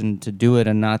passion to do it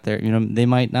and not their. They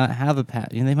might not have a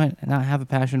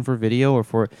passion for video or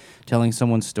for telling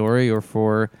someone's story or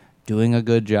for doing a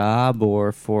good job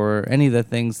or for any of the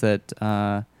things that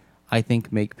I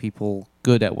think make people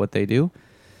good at what they do.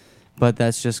 But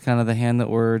that's just kind of the hand that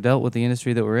we're dealt with, the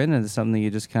industry that we're in, and it's something that you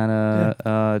just kind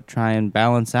of try and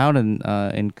balance out and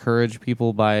encourage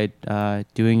people by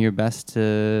doing your best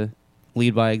to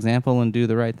lead by example and do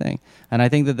the right thing. And I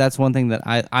think that that's one thing that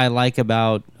I like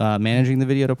about managing the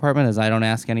video department is I don't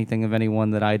ask anything of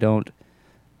anyone that I don't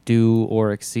do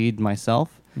or exceed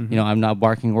myself. I'm not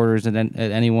barking orders at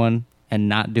anyone, and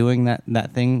not doing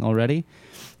that thing already.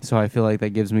 So I feel like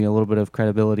that gives me a little bit of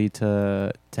credibility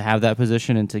to have that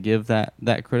position and to give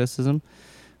that criticism.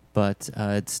 But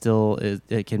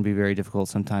it can be very difficult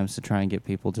sometimes to try and get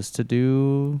people just to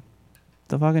do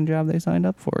the fucking job they signed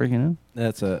up for, you know?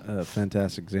 That's a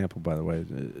fantastic example, by the way,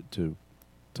 to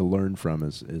learn from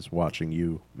is watching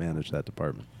you manage that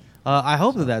department. I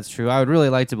hope that's true. I would really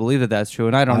like to believe that that's true,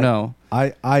 and I don't know.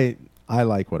 I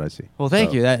like what I see. Well, thank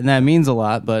So- you. That means a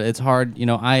lot, but it's hard. You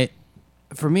know,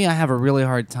 for me, I have a really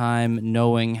hard time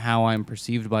knowing how I'm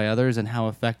perceived by others and how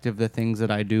effective the things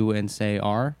that I do and say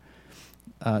are.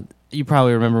 You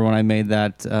probably remember when I made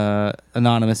that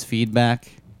anonymous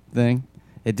feedback thing.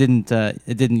 It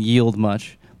didn't yield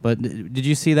much. But did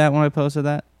you see that when I posted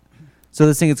that? So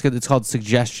this thing, it's called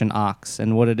Suggestion Ox,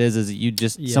 and what it is you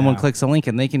just someone clicks a link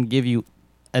and they can give you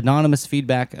anonymous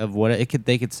feedback of what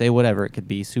they could say whatever. It could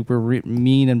be super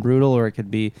mean and brutal, or it could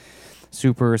be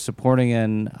super supporting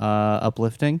and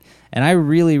uplifting. And I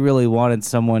really, really wanted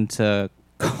someone to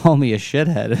call me a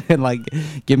shithead and like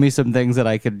give me some things that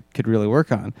I could really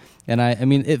work on. And I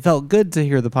mean, it felt good to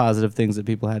hear the positive things that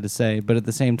people had to say, but at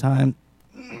the same time,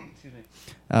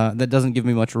 that doesn't give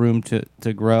me much room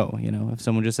to grow. You know, if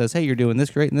someone just says, "Hey, you're doing this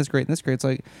great and this great and this great," it's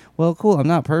like, well, cool. I'm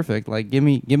not perfect. Like, give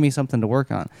me something to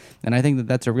work on. And I think that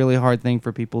that's a really hard thing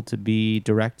for people to be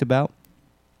direct about.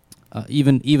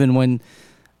 Even when,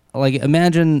 like,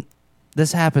 imagine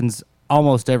this happens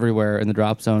almost everywhere in the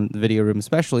Drop Zone, the video room,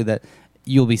 especially, that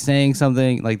you'll be saying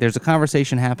something, like there's a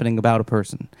conversation happening about a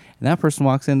person, and that person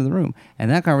walks into the room,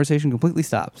 and that conversation completely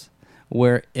stops.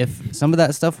 Where if some of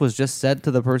that stuff was just said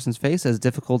to the person's face, as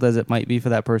difficult as it might be for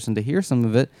that person to hear some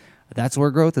of it, that's where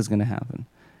growth is going to happen.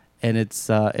 And it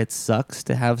sucks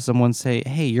to have someone say,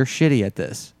 "Hey, you're shitty at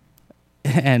this,"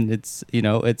 and it's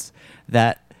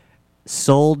that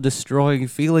soul-destroying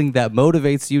feeling that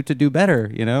motivates you to do better.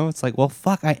 You know, it's like, well,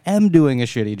 fuck, I am doing a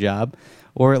shitty job,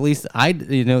 or at least at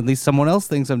least someone else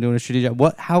thinks I'm doing a shitty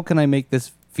job. How can I make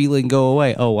this feeling go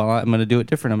away? Oh, well, I'm going to do it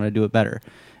different. I'm going to do it better.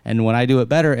 And when I do it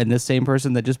better, and this same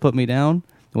person that just put me down,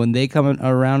 when they come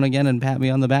around again and pat me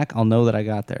on the back, I'll know that I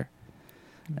got there.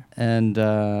 And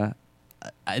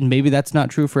maybe that's not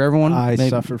true for everyone. I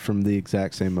suffer from the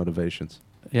exact same motivations.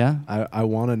 Yeah? I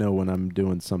want to know when I'm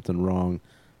doing something wrong.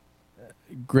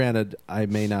 Granted, I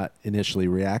may not initially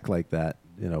react like that,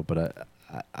 but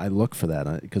I look for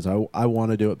that because I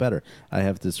want to do it better. I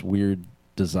have this weird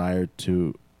desire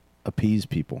to appease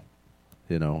people,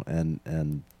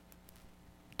 and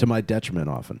to my detriment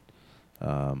often.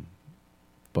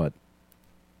 But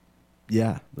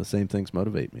yeah, the same things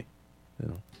motivate me.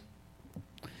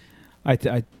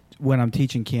 When I'm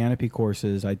teaching Canopy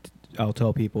courses, I'll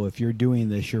tell people, if you're doing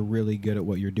this, you're really good at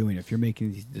what you're doing. If you're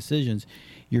making these decisions,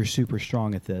 you're super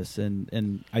strong at this.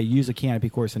 And I use a Canopy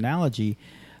course analogy,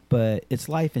 but it's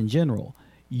life in general.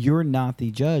 You're not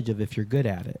the judge of if you're good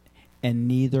at it, and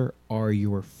neither are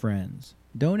your friends.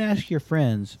 Don't ask your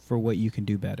friends for what you can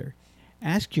do better.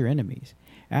 Ask your enemies.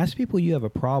 Ask people you have a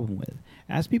problem with.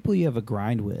 Ask people you have a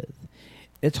grind with.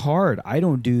 It's hard. I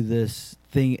don't do this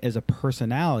thing as a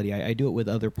personality. I do it with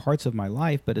other parts of my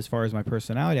life, but as far as my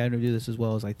personality, I don't do this as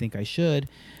well as I think I should.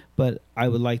 But I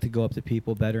would like to go up to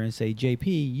people better and say,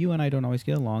 JP, you and I don't always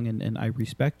get along, and I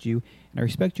respect you, and I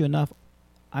respect you enough.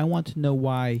 I want to know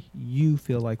why you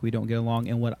feel like we don't get along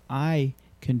and what I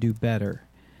can do better.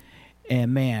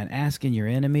 And man, asking your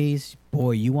enemies,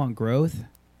 boy, you want growth?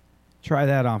 Try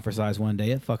that on for size one day.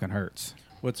 It fucking hurts.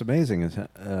 What's amazing is,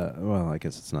 well, I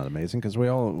guess it's not amazing because we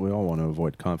all want to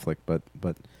avoid conflict, but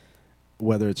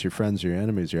whether it's your friends or your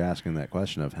enemies, you're asking that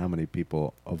question of how many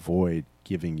people avoid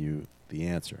giving you the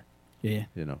answer. Yeah.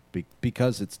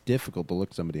 Because it's difficult to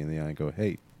look somebody in the eye and go,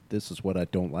 "Hey, this is what I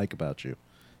don't like about you."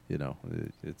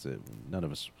 It's none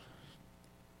of us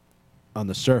on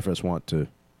the surface want to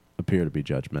appear to be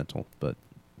judgmental, but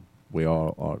we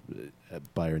all are,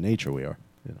 by our nature, we are.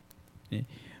 Yeah.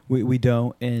 We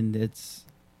don't, and it's,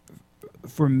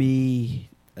 for me,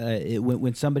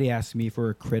 when somebody asks me for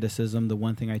a criticism, the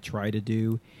one thing I try to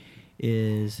do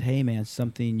is, hey man,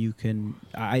 something you can.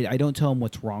 I don't tell them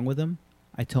what's wrong with them.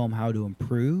 I tell them how to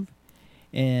improve,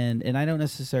 and I don't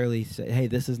necessarily say, hey,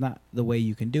 this is not the way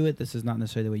you can do it. This is not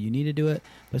necessarily the way you need to do it.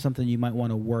 But something you might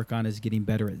want to work on is getting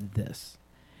better at this.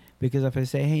 Because if I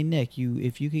say, hey Nick,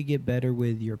 if you could get better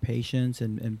with your patience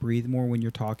and breathe more when you're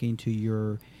talking to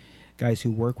your guys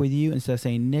who work with you, instead of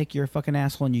saying, Nick, you're a fucking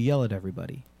asshole and you yell at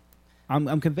everybody.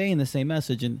 I'm conveying the same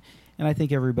message, and I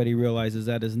think everybody realizes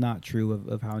that is not true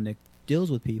of how Nick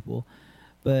deals with people.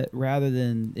 But rather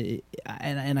than,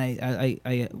 I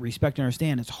respect and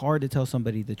understand, it's hard to tell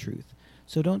somebody the truth.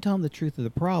 So don't tell them the truth of the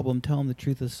problem. Tell them the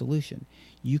truth of the solution.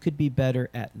 You could be better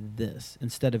at this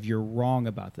instead of you're wrong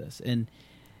about this. And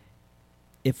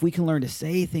if we can learn to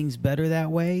say things better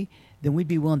that way, then we'd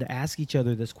be willing to ask each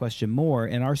other this question more.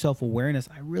 And our self-awareness,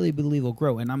 I really believe, will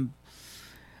grow. And I'm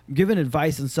giving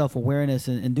advice and self-awareness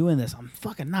and doing this. I'm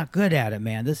fucking not good at it,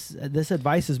 man. This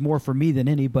advice is more for me than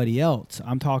anybody else.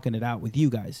 I'm talking it out with you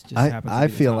guys. Just happens to I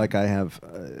be the feel time. like I have,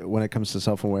 when it comes to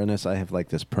self-awareness, I have like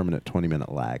this permanent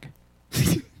 20-minute lag.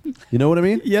 You know what I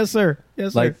mean? Yes, sir.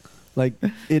 Yes, sir. Like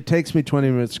it takes me 20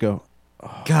 minutes to go,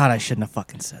 God, I shouldn't have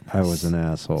fucking said that. I was an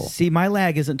asshole. See, my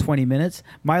lag isn't 20 minutes.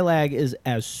 My lag is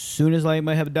as soon as I lay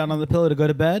my head down on the pillow to go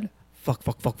to bed. Fuck.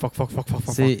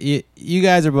 See, you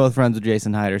guys are both friends with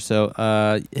Jason Hyder, so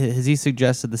has he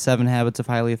suggested The 7 Habits of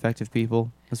Highly Effective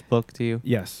People, this book, to you?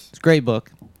 Yes. It's a great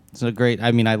book. It's a great.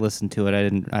 I mean, I listened to it.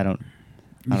 I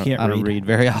don't read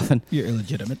very often. You're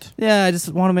illegitimate. Yeah, I just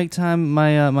want to make time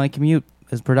my commute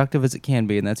as productive as it can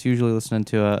be, and that's usually listening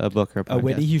to a book or a podcast. A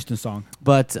Whitney Houston song.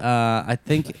 But I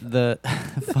think the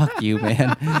fuck you,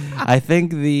 man. I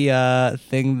think the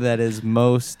thing that is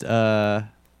most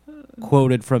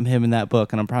quoted from him in that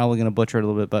book, and I'm probably going to butcher it a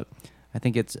little bit, but I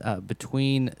think it's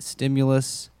between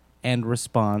stimulus and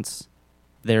response,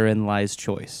 therein lies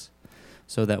choice.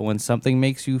 So that when something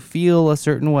makes you feel a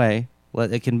certain way,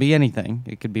 it can be anything.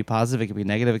 It could be positive, it could be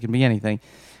negative, it can be anything.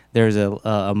 There's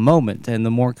a moment, and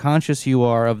the more conscious you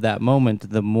are of that moment,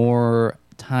 the more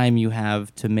time you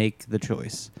have to make the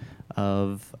choice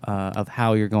of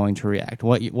how you're going to react.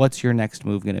 What's your next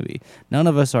move going to be? None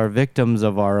of us are victims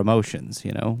of our emotions.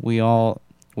 You know, we all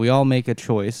make a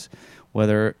choice,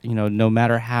 whether no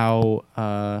matter how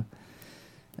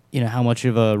how much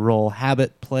of a role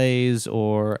habit plays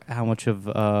or how much of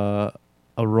a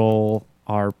role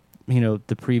our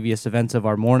the previous events of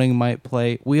our morning might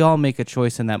play. We all make a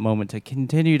choice in that moment to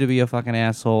continue to be a fucking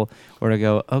asshole or to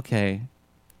go, okay,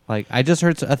 like I just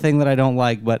heard a thing that I don't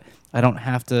like, but I don't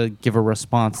have to give a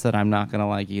response that I'm not going to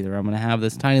like either. I'm going to have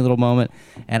this tiny little moment,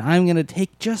 and I'm going to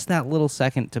take just that little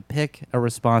second to pick a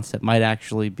response that might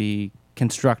actually be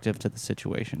constructive to the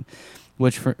situation,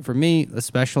 which for me,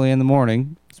 especially in the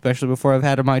morning, especially before I've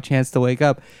had my chance to wake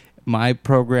up, my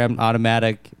programmed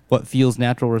automatic, what feels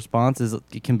natural response is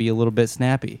it can be a little bit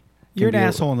snappy. You're an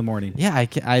asshole in the morning. Yeah,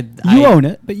 You own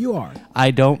it, but you are.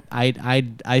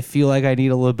 I feel like I need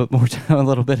a little bit more time, a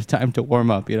little bit of time to warm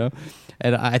up,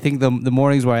 And I think the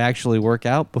mornings where I actually work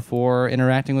out before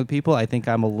interacting with people, I think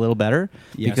I'm a little better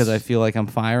because I feel like I'm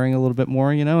firing a little bit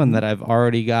more, and that I've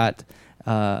already got.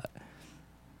 I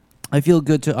feel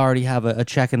good to already have a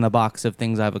check in the box of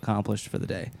things I've accomplished for the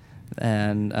day.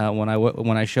 And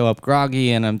when I show up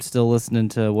groggy and I'm still listening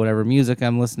to whatever music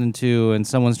I'm listening to, and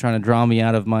someone's trying to draw me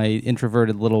out of my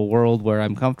introverted little world where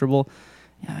I'm comfortable,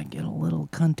 yeah, I get a little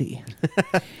cunty.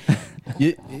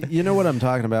 You know what I'm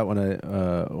talking about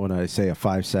when I say a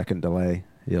 5-second delay.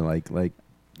 Like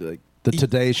the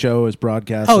Today Show is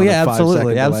broadcast. Oh on yeah, a 5-second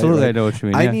absolutely, delay, absolutely. right? I know what you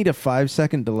mean. I yeah. need a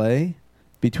 5-second delay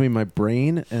between my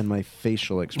brain and my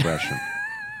facial expression.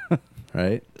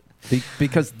 Right?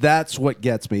 Because that's what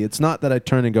gets me. It's not that I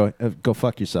turn and go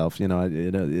fuck yourself.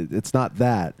 It's not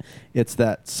that. It's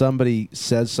that somebody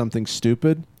says something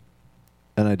stupid,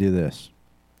 and I do this.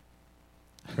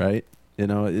 Right?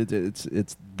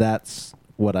 It's that's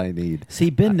what I need.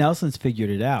 See, Ben Nelson's figured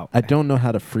it out. I don't know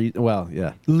how to freeze. Well,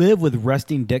 yeah. Live with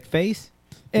resting dick face,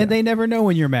 and they never know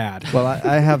when you're mad. Well,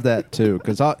 I have that too,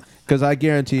 because I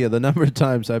guarantee you the number of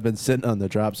times I've been sitting on the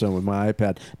drop zone with my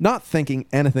iPad, not thinking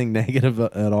anything negative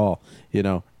at all,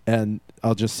 and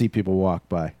I'll just see people walk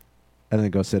by, and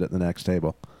then go sit at the next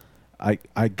table. I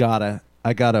gotta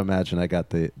imagine I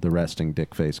got the resting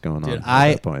dick face going on at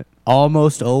that point.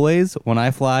 Almost always when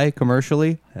I fly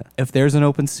commercially, if there's an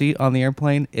open seat on the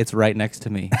airplane, it's right next to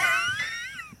me.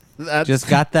 Just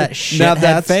got that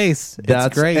shithead face. That's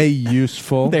it's great. A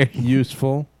useful.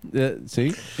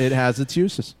 See, it has its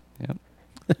uses. Yep.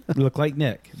 Look like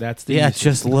Nick. That's the yeah.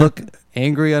 Just look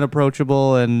angry,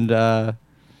 unapproachable, and yeah.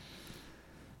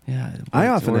 I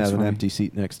often have an fine. empty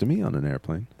seat next to me on an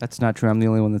airplane. That's not true. I'm the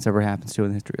only one that's ever happens to in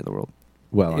the history of the world.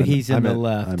 Well, he's in the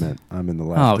left. I'm in the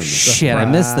left. Oh shit! I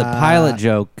missed the pilot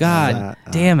joke. God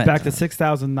damn it! Back to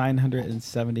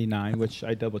 6,979, which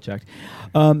I double checked.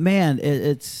 Man,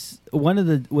 it's one of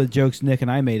the jokes Nick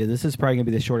and I made. This is probably gonna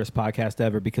be the shortest podcast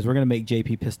ever because we're gonna make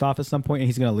JP pissed off at some point and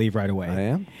he's gonna leave right away. I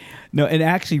am. No, and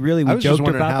actually, really, we I was just joked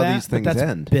wondering about how that. these things but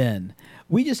that's end. Ben.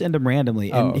 We just end them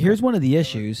randomly, and okay. here's one of the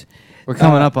issues. We're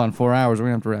coming up on 4 hours. We're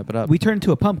going to have to wrap it up. We turned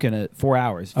into a pumpkin at 4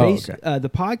 hours. Oh, okay. The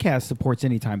podcast supports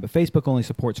any time, but Facebook only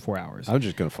supports 4 hours. I'm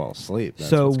just gonna fall asleep. That's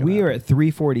So what's gonna we are happen. at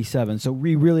 3:47. So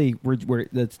we're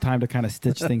it's time to kind of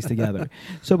stitch things together.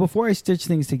 So before I stitch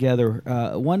things together,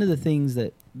 one of the things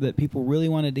that people really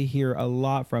wanted to hear a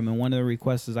lot from, and one of the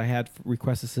requests I had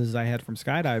from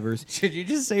skydivers. Should you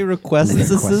just say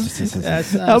requests?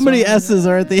 That's, How many S's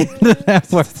are at the end of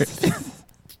that word?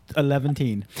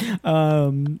 11.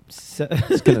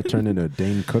 It's gonna turn into a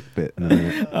Dane Cook bit in a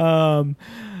minute.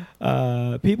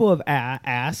 People have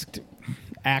asked.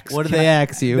 What do they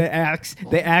ask you?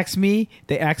 They ask me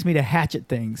to hatchet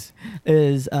things.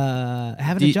 Is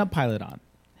having a jump pilot on,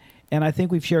 and I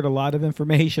think we've shared a lot of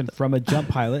information from a jump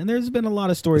pilot, and there's been a lot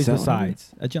of stories Is that what it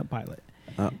besides a jump pilot.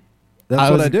 That's I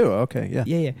what was- I do. Okay, yeah.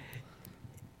 Yeah.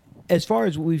 As far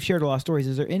as we've shared a lot of stories,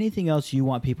 is there anything else you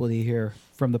want people to hear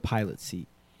from the pilot seat?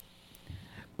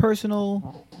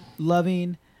 Personal,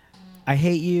 loving, I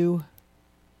hate you.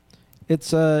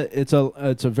 It's a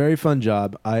very fun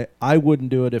job. I wouldn't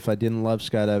do it if I didn't love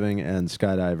skydiving and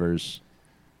skydivers.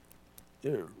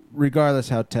 Regardless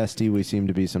how testy we seem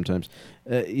to be sometimes,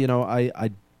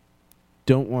 I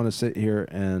don't want to sit here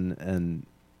and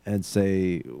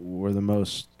say we're the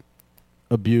most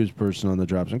abused person on the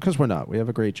drop zone, because we're not. We have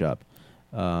a great job,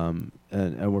 and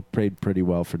we're paid pretty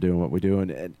well for doing what we do.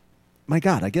 And my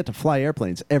God, I get to fly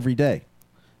airplanes every day,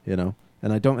 and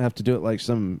I don't have to do it like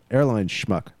some airline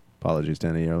schmuck. Apologies to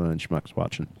any airline schmucks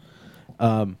watching.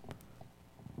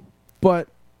 But,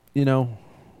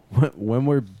 when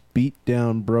we're beat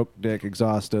down, broke dick,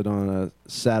 exhausted on a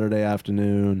Saturday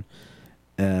afternoon,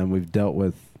 and we've dealt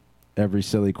with every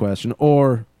silly question,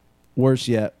 or worse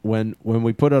yet, when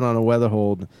we put it on a weather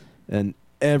hold and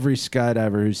every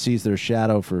skydiver who sees their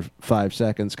shadow for 5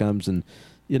 seconds comes and,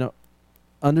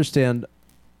 understand,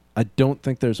 I don't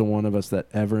think there's a one of us that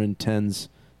ever intends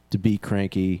to be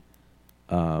cranky.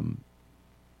 We're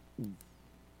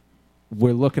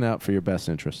looking out for your best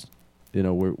interest.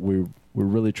 We're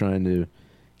really trying to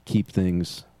keep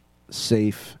things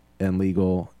safe and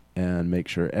legal and make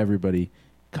sure everybody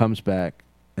comes back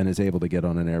and is able to get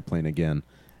on an airplane again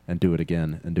and do it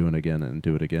again and do it again and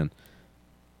do it again.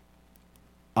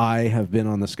 I have been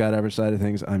on the skydiver side of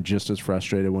things. I'm just as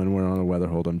frustrated when we're on a weather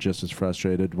hold. I'm just as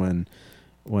frustrated when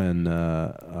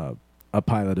a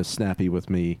pilot is snappy with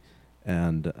me.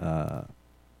 And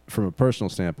from a personal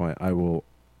standpoint, I will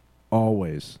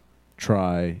always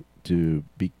try to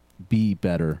be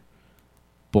better,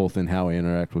 both in how I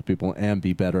interact with people and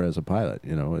be better as a pilot.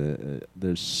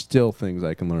 There's still things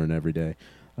I can learn every day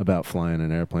about flying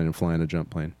an airplane and flying a jump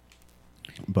plane.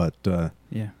 But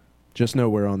just know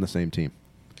we're on the same team.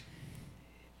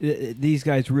 These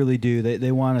guys really do.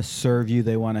 They want to serve you.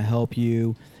 They want to help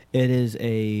you. It is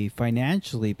a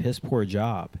financially piss poor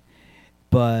job,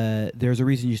 but there's a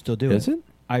reason you still do it. Is it?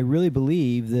 I really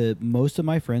believe that most of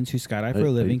my friends who skydive for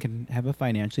a living can have a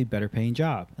financially better paying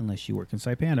job, unless you work in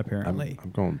Saipan, apparently.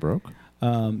 I'm going broke.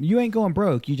 You ain't going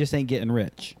broke. You just ain't getting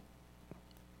rich.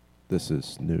 This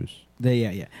is news.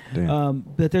 Yeah. Damn.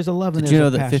 But there's a love and Did you know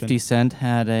there's a that passion. 50 Cent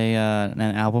had an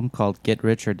album called Get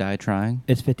Rich or Die Trying?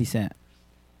 It's 50 Cent.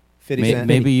 50 Maybe, Cent.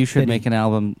 maybe you should 50. make an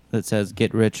album that says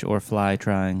Get Rich or Fly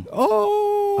Trying.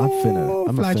 Oh, I'm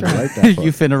finna fly write try. that book.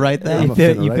 You finna write that? I'm You a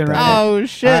fin- finna you write finna that write book. that. Oh,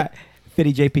 shit.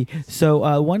 Fitty JP.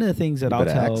 So one of the things that You I'll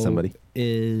better hack tell somebody.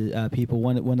 is people,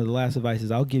 one of the last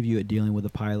advices I'll give you at dealing with a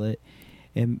pilot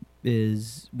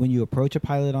is when you approach a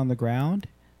pilot on the ground,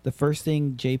 the first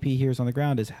thing JP hears on the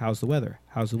ground is, how's the weather?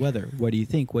 How's the weather? What do you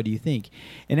think? What do you think?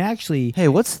 And actually, Hey,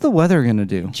 what's the weather going to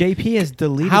do? JP has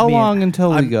deleted How me. long until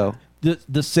we I'm- go?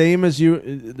 The same as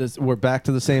you. We're back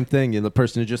to the same thing. The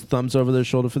person who just thumbs over their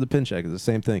shoulder for the pin check is the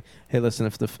same thing. Hey, listen,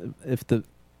 if the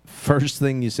first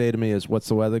thing you say to me is what's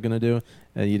the weather going to do,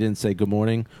 and you didn't say good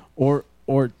morning, or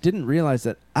didn't realize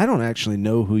that I don't actually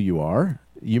know who you are.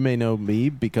 You may know me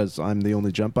because I'm the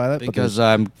only jump pilot. Because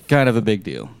I'm kind of a big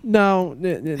deal. no,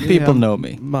 People know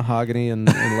me. Mahogany and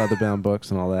leather-bound books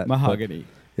and all that. Mahogany.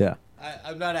 But, yeah.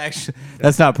 I'm not actually.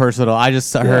 That's not personal. I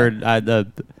just heard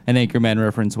an Anchorman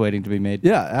reference waiting to be made.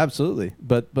 Yeah, absolutely.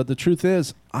 But the truth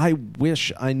is, I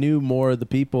wish I knew more of the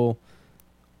people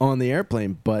on the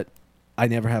airplane, but I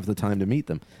never have the time to meet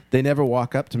them. They never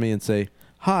walk up to me and say,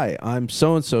 "Hi, I'm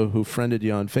so and so who friended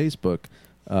you on Facebook.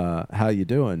 How you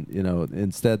doing?"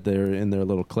 Instead they're in their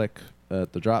little clique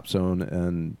at the drop zone,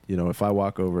 and if I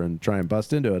walk over and try and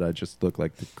bust into it, I just look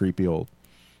like the creepy old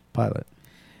pilot.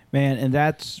 Man, and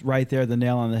that's right there the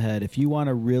nail on the head. If you want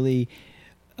to really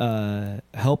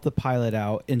help the pilot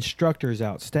out, instructors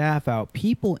out, staff out,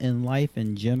 people in life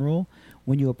in general,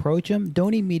 when you approach them,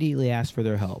 don't immediately ask for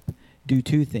their help. Do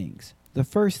two things. The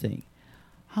first thing,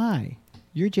 Hi,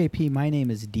 you're JP. My name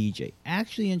is DJ.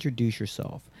 Actually introduce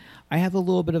yourself. I have a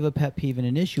little bit of a pet peeve and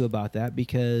an issue about that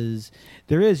because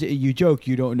there is, you joke,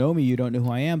 you don't know me, you don't know who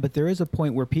I am, but there is a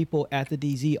point where people at the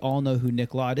DZ all know who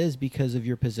Nick Lott is because of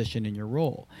your position and your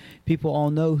role. People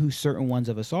all know who certain ones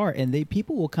of us are, and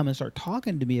people will come and start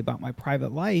talking to me about my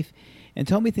private life and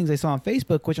tell me things I saw on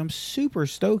Facebook, which I'm super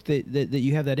stoked that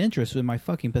you have that interest in my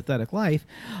fucking pathetic life.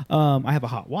 I have a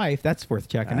hot wife. That's worth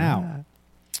checking out.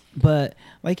 But,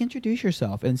 like, introduce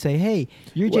yourself and say, hey,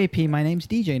 you're JP, my name's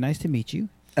DJ, nice to meet you.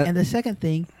 And the second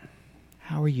thing,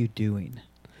 how are you doing?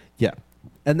 Yeah.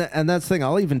 And that's the thing.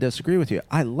 I'll even disagree with you.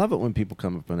 I love it when people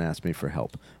come up and ask me for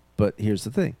help. But here's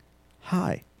the thing.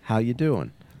 Hi, how you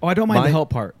doing? Oh, I don't mind the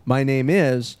help part. My name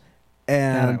is,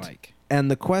 and That I like.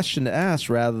 And the question to ask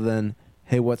rather than,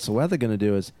 hey, what's the weather going to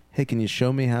do is, hey, can you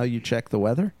show me how you check the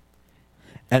weather?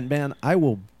 And, man, I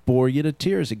will bore you to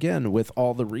tears again with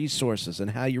all the resources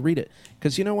and how you read it.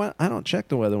 Because you know what? I don't check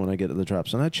the weather when I get to the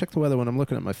drops. And I check the weather when I'm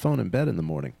looking at my phone in bed in the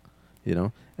morning, you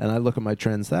know, and I look at my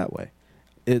trends that way.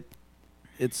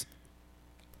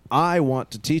 I want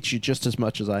to teach you just as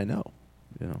much as I know,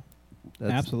 you know.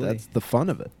 Absolutely. That's the fun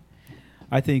of it.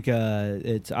 I think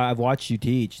I've watched you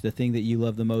teach. The thing that you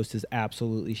love the most is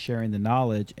absolutely sharing the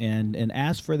knowledge and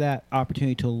ask for that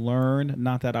opportunity to learn,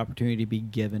 not that opportunity to be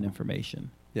given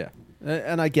information. Yeah.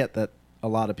 And I get that a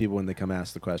lot of people, when they come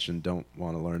ask the question, don't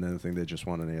want to learn anything. They just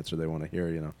want an answer. They want to hear,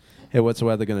 you know, hey, what's the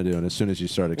weather going to do? And as soon as you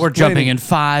start explaining... We're jumping in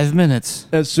 5 minutes.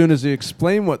 As soon as you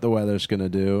explain what the weather's going to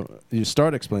do, you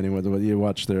start explaining what you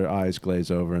watch their eyes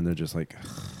glaze over, and they're just like...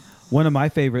 One of my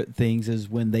favorite things is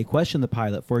when they question the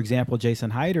pilot. For example, Jason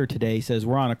Hyder today says,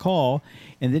 we're on a call,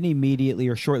 and then immediately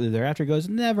or shortly thereafter goes,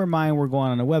 never mind, we're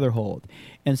going on a weather hold.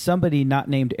 And somebody not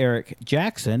named Eric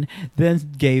Jackson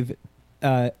then gave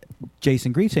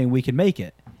Jason grief saying we can make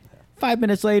it. 5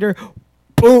 minutes later,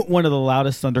 boom, one of the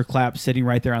loudest thunderclaps sitting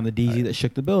right there on the DZ that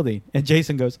shook the building. And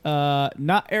Jason goes,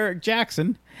 not Eric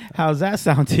Jackson. How's that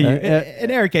sound to you?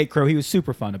 And Eric ate crow. He was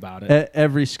super fun about it.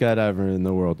 Every skydiver in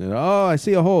the world, you know, oh, I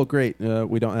see a hole. Great.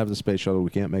 We don't have the space shuttle. We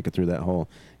can't make it through that hole.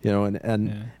 You know,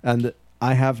 and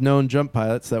I have known jump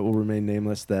pilots that will remain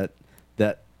nameless that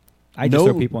I just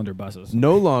throw people under buses.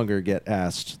 No longer get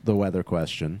asked the weather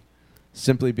question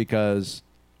simply because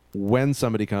when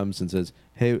somebody comes and says,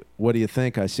 hey, what do you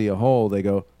think? I see a hole. They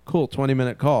go, cool,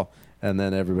 20-minute call. And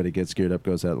then everybody gets geared up,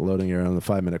 goes out the loading area on the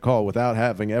 5-minute call without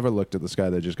having ever looked at the sky.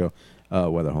 They just go,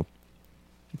 weather hole.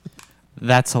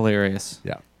 That's hilarious.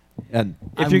 Yeah. And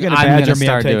if you're going to badger me,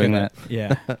 I'm taking that.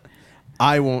 Yeah.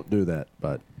 I won't do that,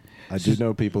 but I do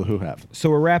know people who have. So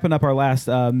we're wrapping up our last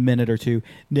minute or two.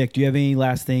 Nick, do you have any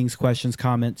last things, questions,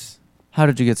 comments? How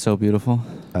did you get so beautiful?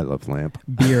 I love lamp.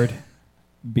 Beard.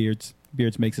 Beards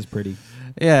makes us pretty.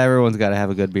 Yeah, everyone's got to have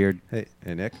a good beard. Hey,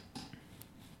 Nick.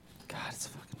 God, it's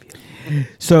fucking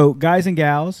beautiful. So, guys and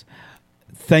gals,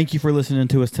 thank you for listening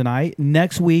to us tonight.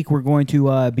 Next week, we're going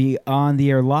to be on the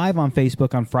air live on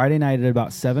Facebook on Friday night at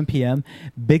about 7 p.m.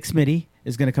 Big Smitty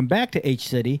is going to come back to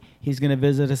H-City. He's going to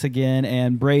visit us again,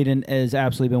 and Braden has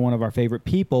absolutely been one of our favorite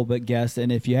people, but guests,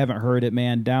 and if you haven't heard it,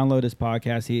 man, download his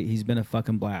podcast. He's been a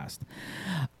fucking blast.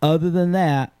 Other than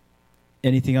that,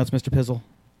 anything else, Mr. Pizzle?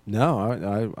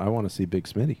 No, I want to see Big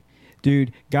Smitty.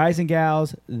 Dude, guys and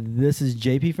gals, this is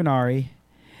JP Finari.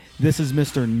 This is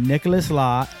Mr. Nicholas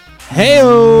Lott.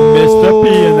 Hey-o! Mr.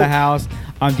 P in the house.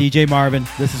 I'm DJ Marvin.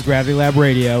 This is Gravity Lab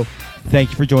Radio. Thank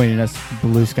you for joining us.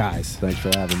 Blue skies. Thanks for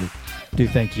having me.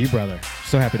 Dude, thank you, brother.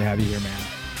 So happy to have you here, man.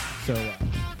 So...